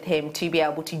friends with him to be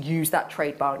able to use that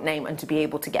trademark name and to be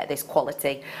able to get this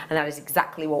quality, and that is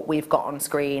exactly what we've got on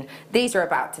screen. These are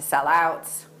about to sell out.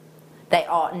 They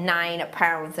are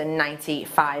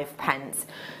 £9.95.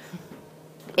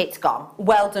 It's gone.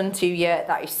 Well done to you.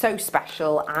 That is so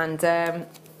special, and I'm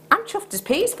chuffed as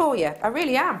peas for you. I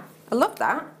really am. I love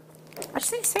that. I just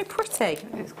think it's so pretty.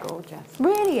 It's gorgeous. It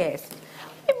really is.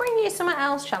 Let me bring you something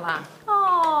else, shall I?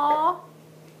 Aww.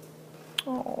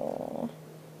 Aww.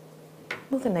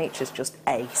 Mother Nature's just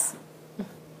ace.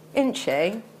 Isn't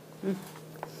she?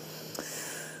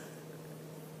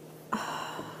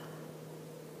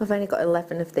 I've only got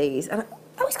 11 of these. And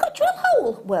oh, it's got a drill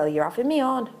hole. Well, you're having me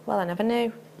on. Well, I never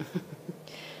knew.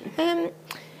 When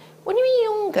you were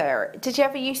younger, did you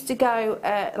ever used to go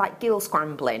like gill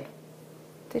scrambling?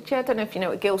 Did you? I don't know if you know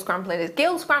what gill scrambling is.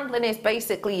 Gill scrambling is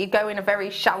basically you go in a very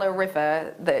shallow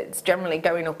river that's generally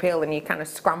going uphill, and you kind of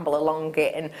scramble along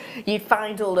it, and you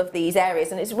find all of these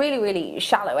areas, and it's really, really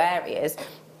shallow areas.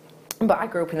 But I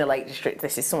grew up in the Lake District.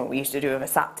 This is something we used to do with a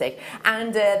saptic,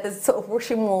 and there's sort of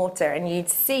rushing water, and you'd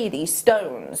see these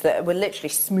stones that were literally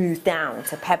smoothed down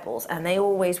to pebbles, and they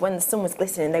always, when the sun was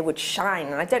glistening, they would shine,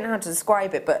 and I don't know how to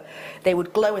describe it, but they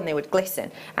would glow and they would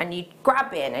glisten, and you'd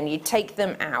grab in and you'd take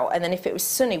them out, and then if it was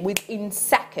sunny, within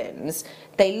seconds,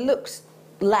 they looked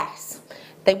less.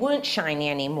 They weren't shiny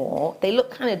anymore, they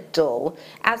looked kind of dull.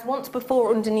 As once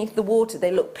before underneath the water, they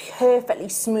looked perfectly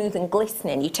smooth and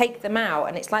glistening. You take them out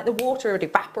and it's like the water had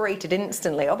evaporated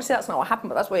instantly. Obviously that's not what happened,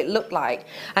 but that's what it looked like.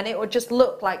 And it would just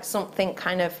look like something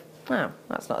kind of, oh,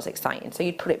 that's not as exciting. So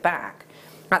you'd put it back.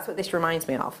 That's what this reminds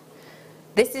me of.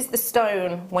 This is the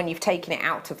stone when you've taken it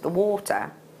out of the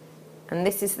water. And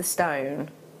this is the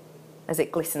stone as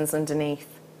it glistens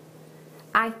underneath.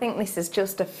 I think this is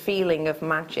just a feeling of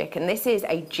magic, and this is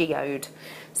a geode.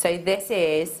 So this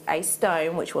is a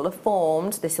stone which will have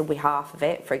formed, this will be half of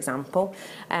it, for example.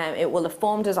 It will have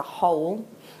formed as a hole,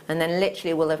 and then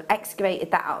literally we'll have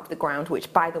excavated that out of the ground,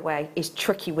 which by the way is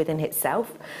tricky within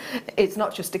itself. It's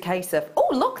not just a case of, oh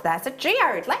look, there's a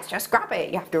geode, let's just grab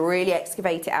it. You have to really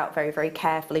excavate it out very, very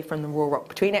carefully from the raw rock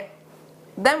between it.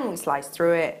 Then we slice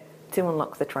through it to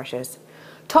unlock the treasures.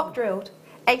 Top drilled,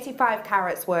 85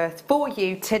 carats worth for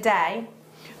you today.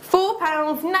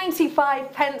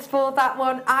 £4.95 for that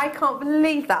one. I can't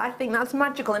believe that. I think that's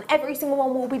magical, and every single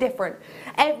one will be different.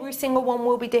 Every single one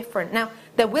will be different. Now,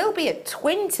 there will be a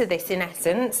twin to this in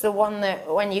essence, the one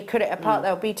that when you cut it apart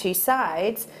there'll be two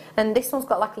sides, and this one's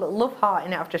got like a little love heart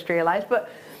in it, I've just realised, but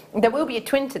there will be a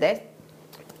twin to this.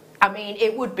 I mean,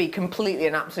 it would be completely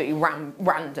and absolutely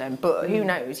random, but who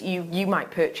knows? You might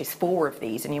purchase 4 of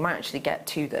these, and you might actually get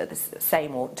two that are the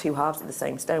same, or 2 halves of the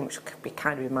same stone, which could be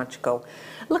kind of magical.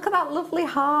 Look at that lovely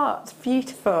heart. It's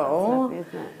beautiful. That's lovely,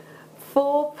 isn't it?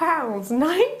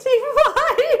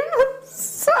 £4.95.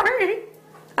 Sorry.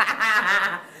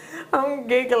 I'm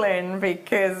giggling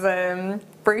because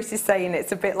Bruce is saying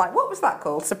it's a bit like, what was that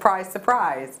called? Surprise,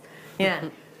 surprise. Yeah.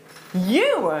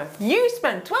 You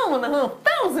spent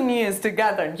 12,500 years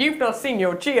together and you've not seen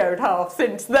your geode half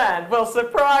since then. Well,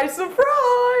 surprise,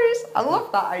 surprise. I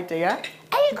love that idea.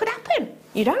 Hey, it could happen.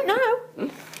 You don't know.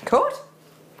 Could.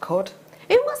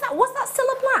 Who was that? Was that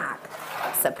Cilla Black?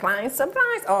 Surprise,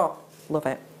 surprise. Oh, love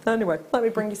it. Anyway, let me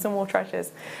bring you some more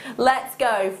treasures. Let's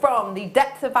go from the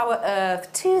depths of our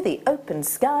earth to the open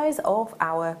skies of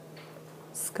our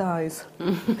skies.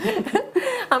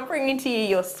 I'm bringing to you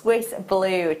your Swiss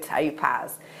blue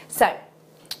topaz. So,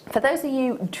 for those of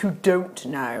you who don't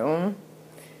know,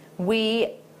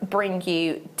 we bring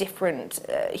you different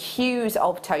hues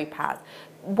of topaz.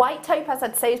 White topaz,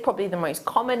 I'd say, is probably the most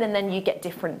common, and then you get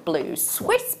different blues.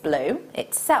 Swiss blue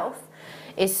itself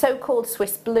is so called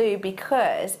Swiss blue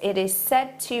because it is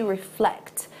said to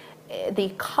reflect the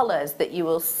colours that you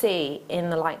will see in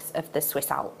the likes of the Swiss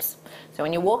Alps. So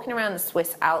when you're walking around the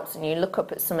Swiss Alps and you look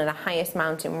up at some of the highest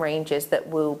mountain ranges that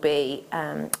will be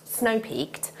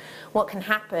snow-peaked, what can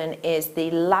happen is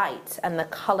the light and the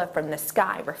colour from the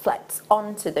sky reflects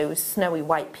onto those snowy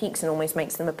white peaks and almost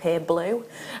makes them appear blue.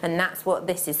 And that's what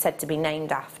this is said to be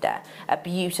named after. A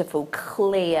beautiful,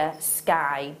 clear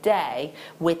sky day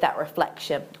with that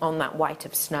reflection on that white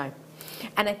of snow.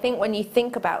 And I think when you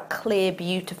think about clear,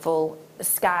 beautiful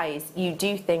skies, you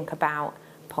do think about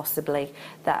possibly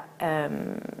that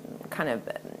kind of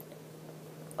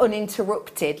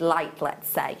uninterrupted light, let's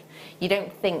say. You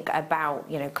don't think about,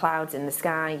 you know, clouds in the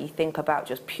sky, you think about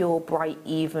just pure, bright,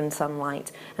 even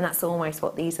sunlight, and that's almost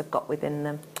what these have got within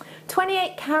them.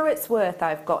 28 carats worth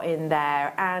I've got in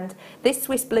there, and this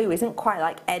Swiss blue isn't quite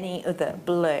like any other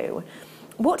blue.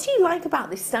 What do you like about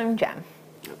this stone gem?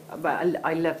 But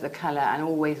I love the colour, and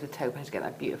always with topaz you get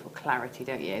that beautiful clarity,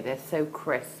 don't you? They're so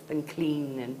crisp and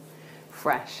clean and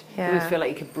fresh. Yeah. You always feel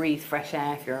like you could breathe fresh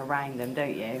air if you're around them,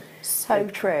 don't you? So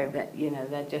true. You know,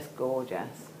 they're just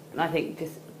gorgeous. And I think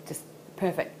just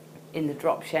perfect in the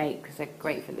drop shape, because they're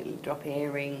great for little drop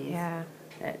earrings. Yeah.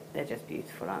 They're just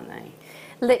beautiful, aren't they?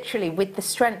 Literally, with the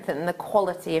strength and the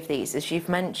quality of these, as you've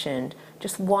mentioned,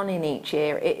 just one in each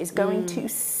ear, it is going to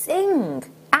sing.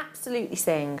 Absolutely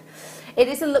sing. It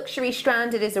is a luxury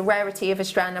strand, it is a rarity of a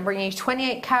strand. I'm bringing you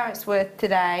 28 carats worth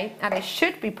today, and it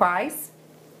should be priced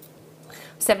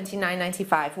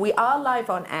 $79.95. We are live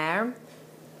on air.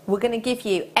 We're going to give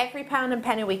you every pound and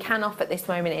penny we can off at this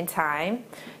moment in time.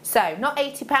 So, not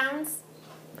 £80,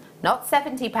 not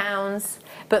 £70,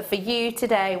 but for you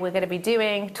today we're going to be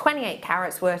doing 28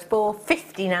 carats worth for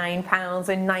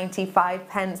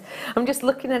 £59.95. I'm just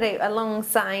looking at it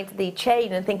alongside the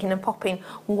chain and thinking of popping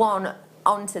one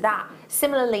onto that.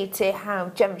 Similarly to how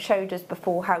Jem showed us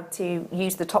before how to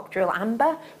use the top drill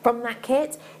amber from that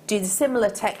kit, do the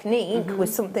similar technique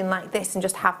with something like this and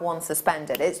just have one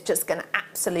suspended. It's just going to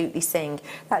absolutely sing.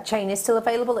 That chain is still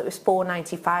available. It was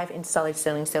 $4.95 in solid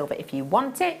sterling silver if you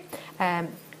want it.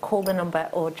 Call the number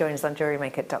or join us on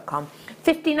JewelleryMaker.com.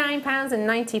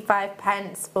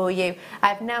 £59.95 for you.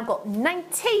 I've now got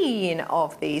 19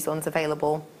 of these ones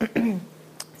available.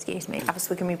 Excuse me, have a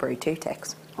swig of me brew, 2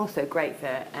 ticks. Also great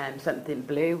for something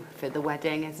blue for the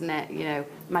wedding, isn't it? You know,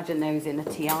 imagine those in a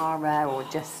tiara or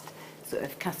just sort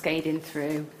of cascading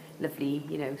through. Lovely,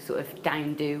 you know, sort of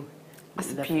down do.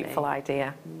 That's a beautiful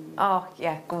idea. Oh,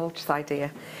 yeah, gorgeous idea.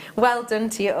 Well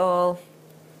done to you all.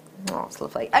 Oh, it's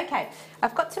lovely. Okay,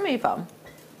 I've got to move on.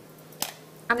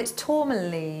 And it's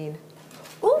tourmaline.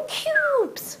 Oh,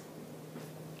 cubes!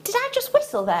 Did I just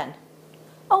whistle then?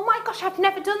 Oh my gosh, I've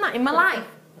never done that in my life.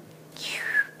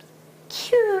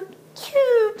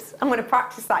 Cubes. I'm going to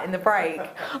practice that in the break.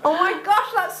 Oh my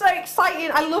gosh, that's so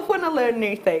exciting. I love when I learn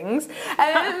new things.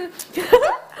 Oh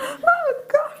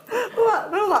gosh.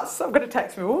 I'm going to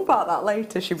text my mum about that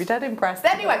later. She'll be dead impressed.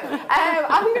 Anyway,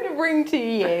 I'm going to bring to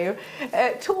you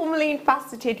tourmaline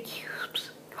faceted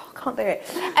cubes. Oh, I can't do it.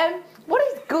 What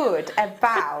is good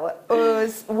about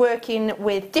us working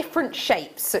with different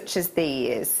shapes such as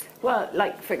these? Well,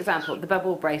 like for example, the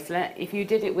bubble bracelet, if you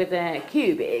did it with a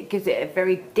cube, it gives it a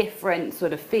very different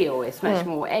sort of feel. It's much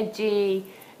more edgy,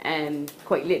 and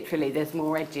quite literally there's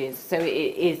more edges, so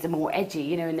it is more edgy,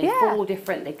 you know, and they fall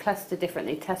different, they cluster different,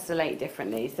 they tessellate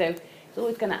differently, so it's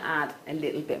always going to add a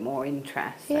little bit more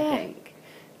interest, I think.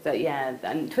 So yeah,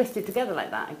 and twisted together like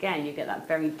that, again, you get that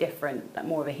very different, that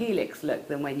more of a helix look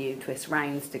than when you twist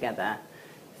rounds together.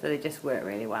 So they just work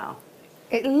really well.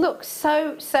 It looks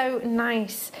so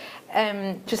nice,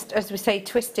 just as we say,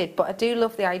 twisted, but I do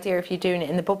love the idea if you're doing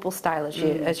it in the bubble style,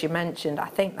 as you mentioned. I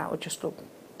think that would just look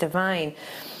divine.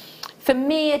 For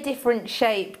me, a different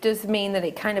shape does mean that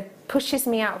it kind of pushes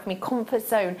me out of my comfort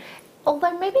zone.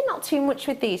 Although maybe not too much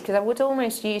with these, because I would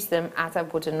almost use them as I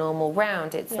would a normal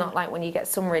round. It's not like when you get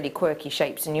some really quirky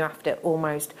shapes and you have to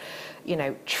almost, you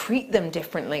know, treat them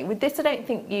differently. With this, I don't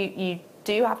think you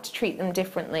do have to treat them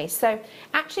differently. So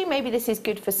actually maybe this is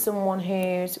good for someone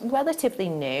who's relatively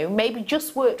new, maybe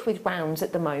just worked with rounds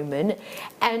at the moment,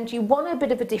 and you want a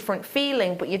bit of a different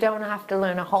feeling, but you don't have to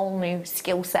learn a whole new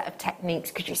skill set of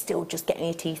techniques because you're still just getting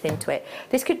your teeth into it.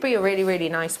 This could be a really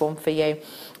nice one for you.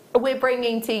 We're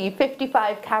bringing to you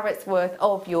 55 carats worth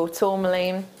of your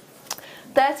tourmaline,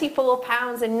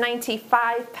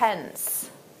 £34.95.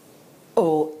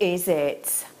 Or is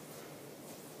it?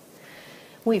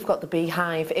 We've got the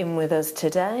beehive in with us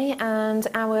today, and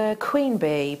our queen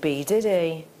bee, Bee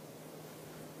Diddy,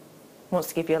 wants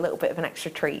to give you a little bit of an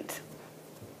extra treat.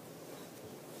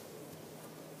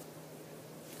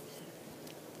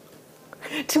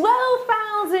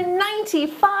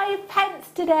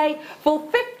 £12.95 today for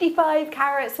 55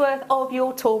 carats worth of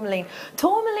your tourmaline.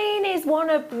 Tourmaline is one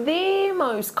of the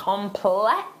most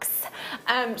complex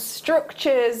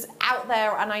structures out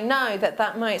there, and I know that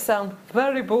that might sound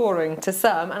very boring to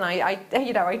some, and I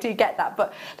do get that,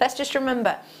 but let's just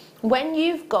remember, when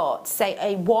you've got, say,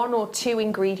 a 1 or 2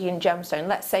 ingredient gemstone,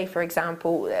 let's say, for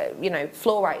example,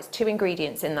 fluorite's 2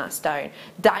 ingredients in that stone,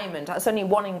 diamond, that's only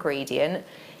 1 ingredient.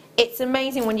 It's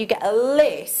amazing when you get a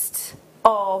list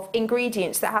of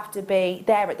ingredients that have to be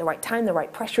there at the right time, the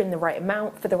right pressure, in the right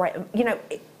amount, for the right,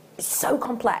 it's so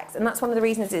complex, and that's one of the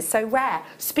reasons it's so rare.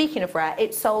 Speaking of rare,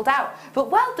 it's sold out, but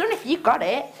well done if you got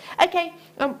it. Okay,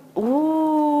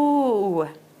 ooh.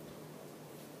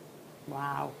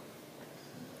 Wow.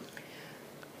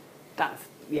 That's,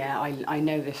 yeah, I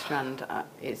know this strand,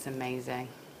 it's amazing.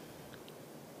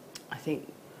 I think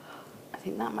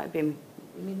that might have been,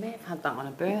 we may have had that on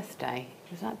a birthday.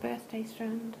 Was that a birthday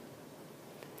strand?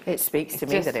 It speaks to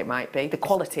me that it might be. The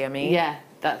quality, I mean. Yeah,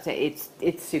 that's it.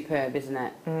 It's superb, isn't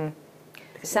it?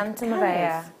 Santa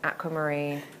Maria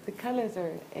Aquamarine. The colours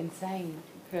are insane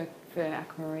for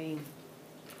aquamarine.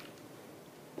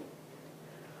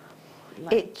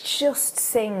 Like, it just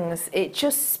sings. It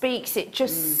just speaks. It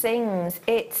just sings.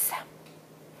 It's...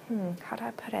 how do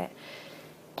I put it?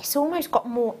 It's almost got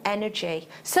more energy.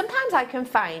 Sometimes I can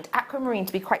find aquamarine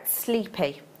to be quite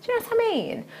sleepy. Do you know what I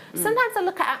mean? Sometimes I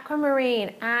look at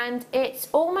aquamarine and it's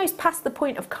almost past the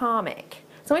point of calmic.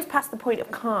 It's almost past the point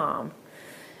of calm.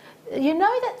 You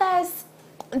know that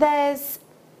there's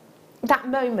that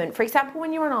moment, for example,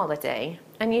 when you're on holiday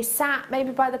and you sat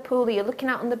maybe by the pool, or you're looking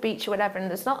out on the beach or whatever, and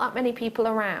there's not that many people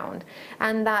around,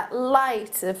 and that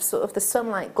light of sort of the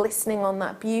sunlight glistening on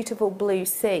that beautiful blue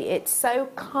sea, it's so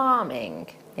calming,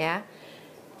 yeah?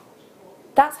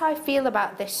 That's how I feel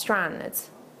about this strand.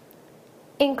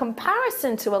 In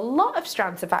comparison to a lot of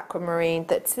strands of aquamarine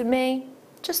that to me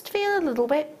just feel a little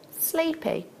bit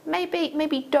sleepy,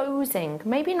 maybe dozing,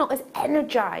 maybe not as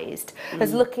energized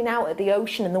as looking out at the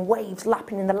ocean and the waves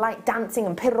lapping and the light dancing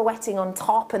and pirouetting on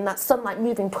top and that sunlight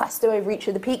moving presto over each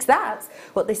of the peaks. That's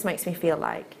what this makes me feel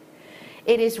like.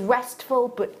 It is restful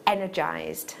but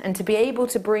energized, and to be able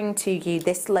to bring to you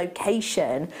this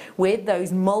location with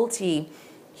those multi-tonal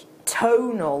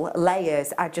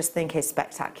layers, I just think is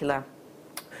spectacular.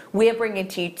 We're bringing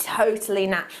to you totally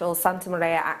natural Santa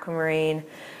Maria Aquamarine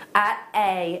at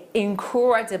a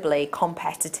incredibly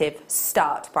competitive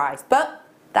start price, but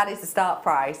that is the start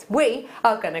price. We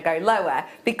are going to go lower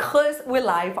because we're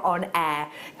live on air.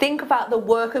 Think about the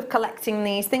work of collecting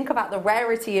these, think about the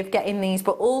rarity of getting these,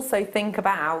 but also think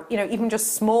about, even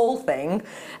just small thing,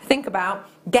 think about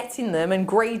getting them and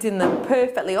grading them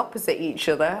perfectly opposite each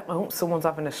other. Oh, someone's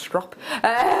having a strop.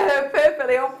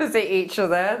 Perfectly opposite each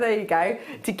other, there you go,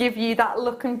 to give you that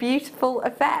look and beautiful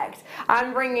effect.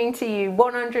 I'm bringing to you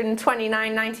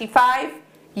 $129.95.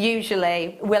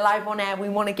 Usually, we're live on air, we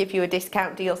want to give you a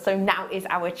discount deal, so now is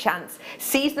our chance.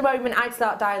 Seize the moment, I'd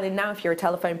start dialing now if you're a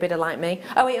telephone bidder like me.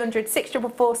 0800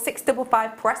 644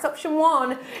 655, press option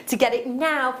 1 to get it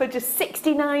now for just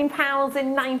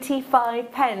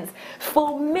 £69.95.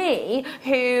 For me,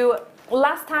 who...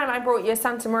 last time I brought you a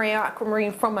Santa Maria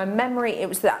aquamarine from a memory, it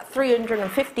was that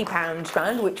 £350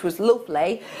 strand, which was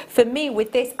lovely. For me,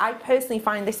 with this, I personally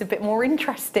find this a bit more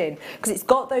interesting because it's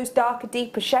got those darker,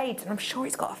 deeper shades, and I'm sure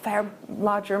it's got a fair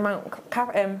larger amount of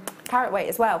carat weight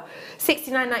as well.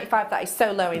 £69.95, that is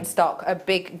so low in stock. A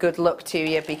big good luck to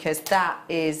you because that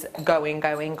is going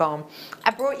gone.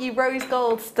 I brought you rose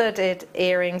gold studded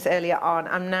earrings earlier on.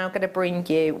 I'm now going to bring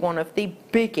you one of the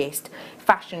biggest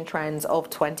fashion trends of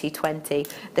 2020,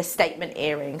 the statement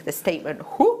earring, the statement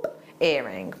hoop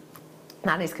earring.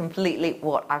 That is completely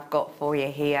what I've got for you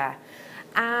here.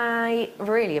 I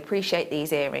really appreciate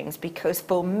these earrings because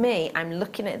for me, I'm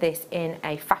looking at this in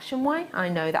a fashion way. I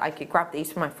know that I could grab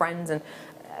these for my friends, and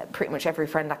pretty much every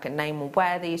friend I can name will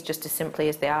wear these just as simply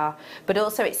as they are, but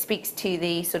also it speaks to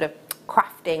the sort of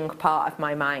crafting part of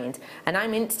my mind, and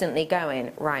I'm instantly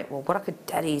going, right, well, what I could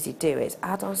dead easy do is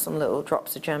add on some little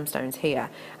drops of gemstones here.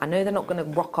 I know they're not going to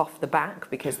rock off the back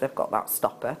because they've got that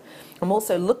stopper. I'm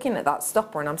also looking at that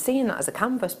stopper and I'm seeing that as a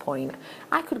canvas point.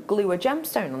 I could glue a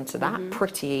gemstone onto that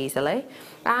pretty easily.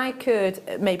 I could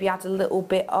maybe add a little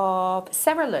bit of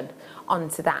cerulean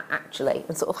onto that actually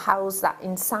and sort of house that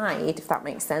inside, if that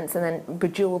makes sense, and then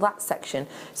bejewel that section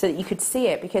so that you could see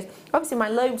it, because obviously my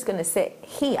lobe's going to sit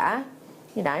here,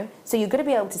 you know, so you're going to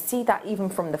be able to see that even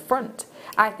from the front.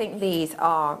 I think these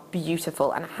are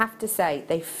beautiful, and I have to say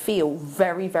they feel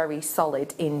very, very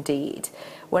solid indeed.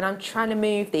 When I'm trying to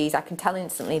move these, I can tell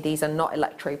instantly these are not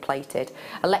electroplated.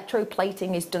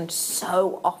 Electroplating is done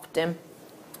so often,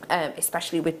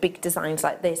 especially with big designs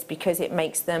like this, because it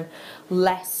makes them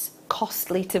less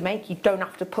costly to make. You don't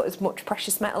have to put as much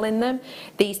precious metal in them.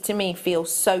 These to me feel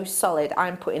so solid.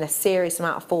 I'm putting a serious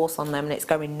amount of force on them and it's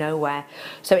going nowhere.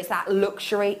 So it's that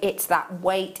luxury, it's that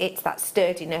weight, it's that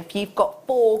sturdiness. You've got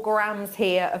 4 grams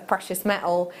here of precious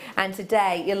metal, and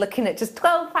today you're looking at just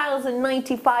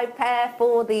 £12.95 pair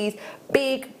for these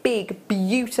big, big,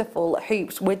 beautiful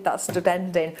hoops with that stud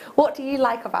ending. What do you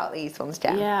like about these ones,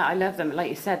 Jen? Yeah, I love them. Like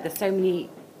you said, there's so many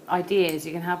ideas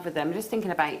you can have with them. I'm just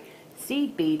thinking about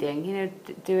seed beading, you know,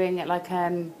 doing it like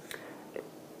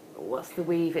what's the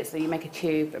weave? It's that you make a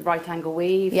tube, a right angle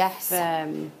weave. Yes.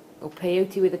 Or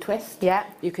peyote with a twist. Yeah.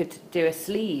 You could do a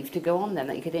sleeve to go on them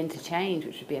that you could interchange,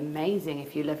 which would be amazing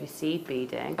if you love your seed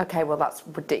beading. Okay, well that's a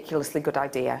ridiculously good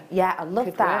idea. Yeah, I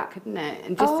love that. Work, couldn't it?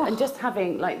 And just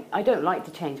having, like, I don't like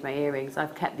to change my earrings.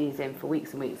 I've kept these in for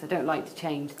weeks and weeks. I don't like to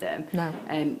change them. No.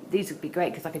 These would be great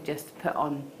because I could just put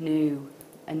on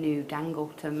a new dangle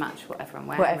to match whatever I'm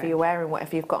wearing. Whatever you're wearing,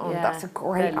 whatever you've got on. Yeah, that's a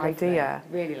great idea.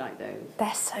 Really like those.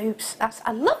 They're so...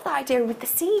 I love that idea with the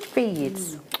seed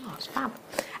beads. Oh, it's fab.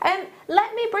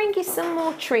 Let me bring you some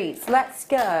more treats. Let's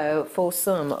go for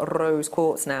some rose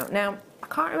quartz now. Now, I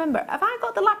can't remember. Have I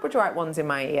got the Labradorite ones in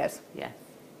my ears? Yeah.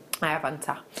 I haven't.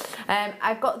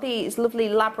 I've got these lovely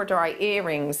Labradorite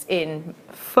earrings in,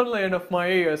 funnily enough, my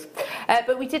ears.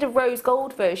 But we did a rose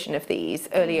gold version of these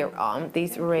earlier on.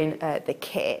 These were in the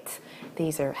kit.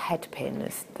 These are head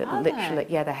pins.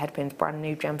 Yeah, they're head pins, brand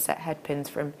new gem set head pins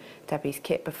from Debbie's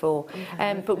kit before.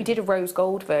 But we did a rose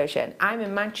gold version. I'm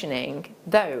imagining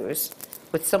those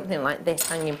with something like this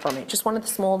hanging from it, just one of the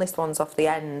smallest ones off the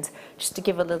end, just to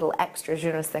give a little extra je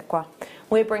ne sais quoi.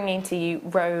 We're bringing to you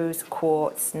rose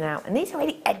quartz now, and these are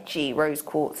really edgy rose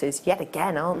quartzes yet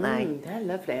again, aren't they? They're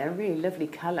lovely. They're a really lovely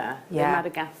colour. Yeah. They're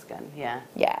Madagascar. Yeah.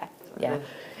 Yeah. Yeah.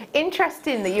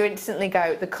 Interesting that you instantly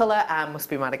go, the colour must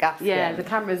be Madagascar. Yeah, the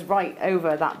camera's right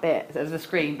over that bit of the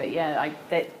screen, but yeah,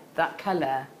 that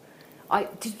colour.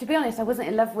 To be honest, I wasn't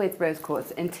in love with rose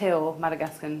quartz until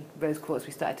Madagascar rose quartz.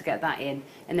 We started to get that in,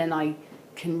 and then I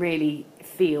can really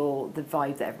feel the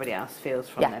vibe that everybody else feels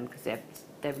from them, because they're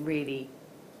really...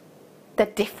 They're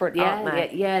different, aren't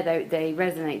they? Yeah, they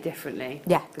resonate differently.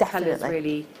 Yeah, the definitely. The colour's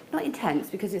really not intense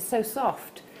because it's so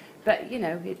soft, but you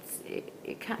know, it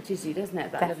catches you, doesn't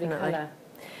it? That lovely colour.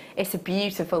 It's a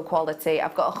beautiful quality.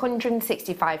 I've got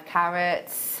 165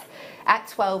 carats. At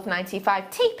 £12.95.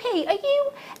 TP, are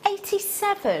you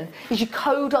 87? Is your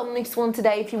code on this one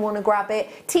today if you want to grab it?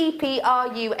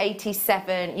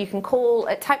 TPRU87. You can call,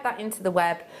 type that into the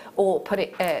web, or put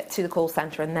it to the call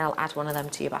centre and they'll add one of them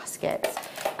to your basket.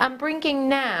 I'm bringing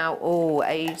now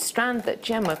a strand that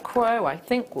Gemma Crow I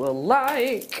think will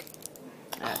like.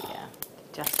 Oh yeah,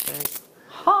 jasper.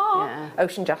 Ha! Yeah.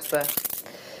 Ocean jasper.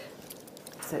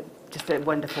 So just a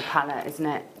wonderful palette, isn't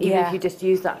it? Even if you just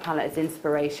use that palette as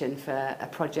inspiration for a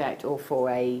project or for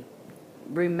a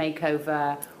room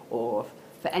makeover or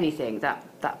for anything,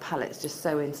 that palette's just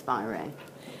so inspiring.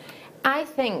 I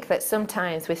think that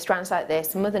sometimes with strands like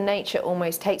this, Mother Nature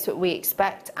almost takes what we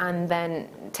expect and then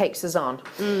takes us on.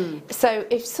 So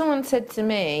if someone said to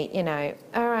me, you know,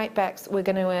 all right, Bex, we're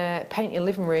going to paint your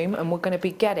living room and we're going to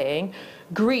be getting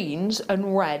greens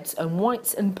and reds and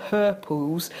whites and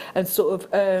purples and sort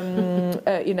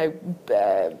of, you know,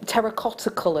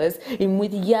 terracotta colours in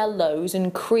with yellows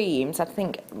and creams, I'd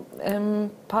think,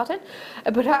 pardon?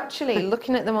 But actually,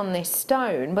 looking at them on this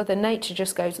stone, Mother Nature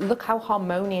just goes, look how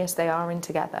harmonious they are in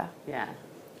together. Yeah.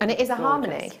 And it is a Gorgeous.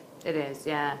 harmony. It is,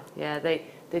 yeah. Yeah,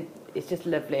 it's just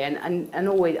lovely. And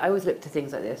always, I always look to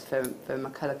things like this for my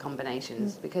colour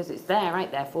combinations because it's there, right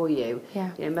there for you.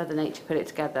 Yeah. You know, Mother Nature put it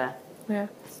together. Yeah.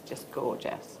 It's just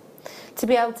gorgeous. To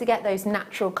be able to get those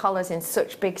natural colours in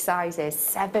such big sizes,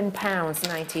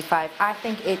 £7.95. I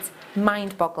think it's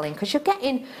mind-boggling because you're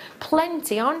getting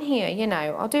plenty on here, you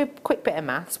know. I'll do a quick bit of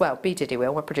maths. Well, B diddy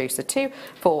will, we're producer. 2,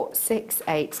 4, 6,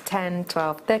 8, 10,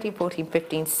 12, 13, 14,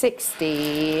 15,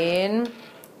 16.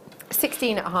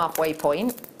 16 at a halfway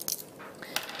point.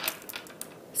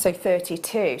 So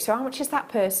 32. So how much is that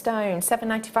per stone?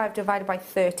 £7.95 divided by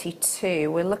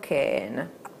 32. We're looking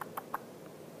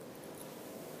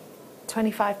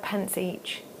 25p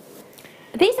each.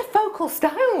 These are focal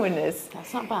stones.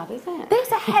 That's not bad, is it?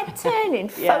 These are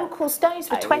head-turning Yeah. focal stones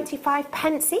for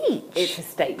 25p each. It's a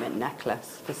statement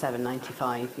necklace for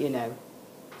 £7.95, you know.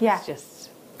 Yeah. It's just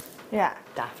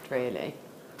daft, really.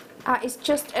 It's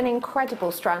just an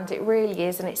incredible strand, it really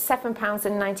is, and it's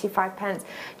 £7.95.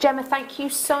 Gemma, thank you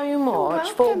so much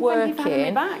for welcome. Thank you for having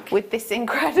me working back. with this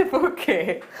incredible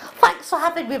kit. Thanks for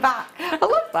having me back. I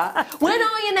love that. When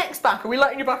are you next back? Are we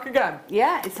letting you back again?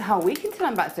 Yeah, it's a whole week until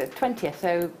I'm back, so it's 20th,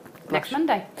 so next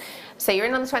Monday. So you're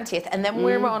in on the 20th, and then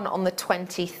we're on the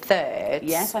 23rd.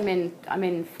 Yes, I'm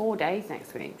in 4 days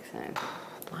next week, so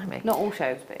Blimey. not all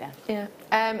shows, but yeah. Yeah.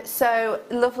 So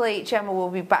lovely Gemma will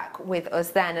be back with us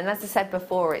then, and as I said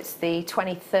before, it's the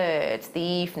 23rd, the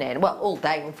evening. Well, all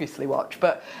day obviously watch,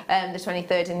 but the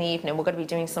 23rd in the evening we're going to be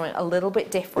doing something a little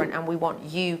bit different, and we want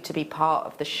you to be part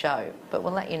of the show. But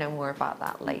we'll let you know more about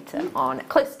that later on,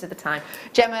 close to the time.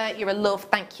 Gemma, you're a love.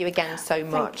 Thank you again so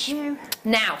much. Thank you.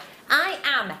 Now, I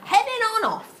am heading on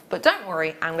off. But don't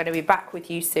worry, I'm going to be back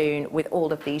with you soon with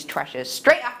all of these treasures.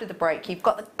 Straight after the break, you've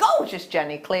got the gorgeous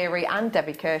Jenny Cleary and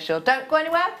Debbie Kershaw. Don't go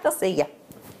anywhere, they'll see you.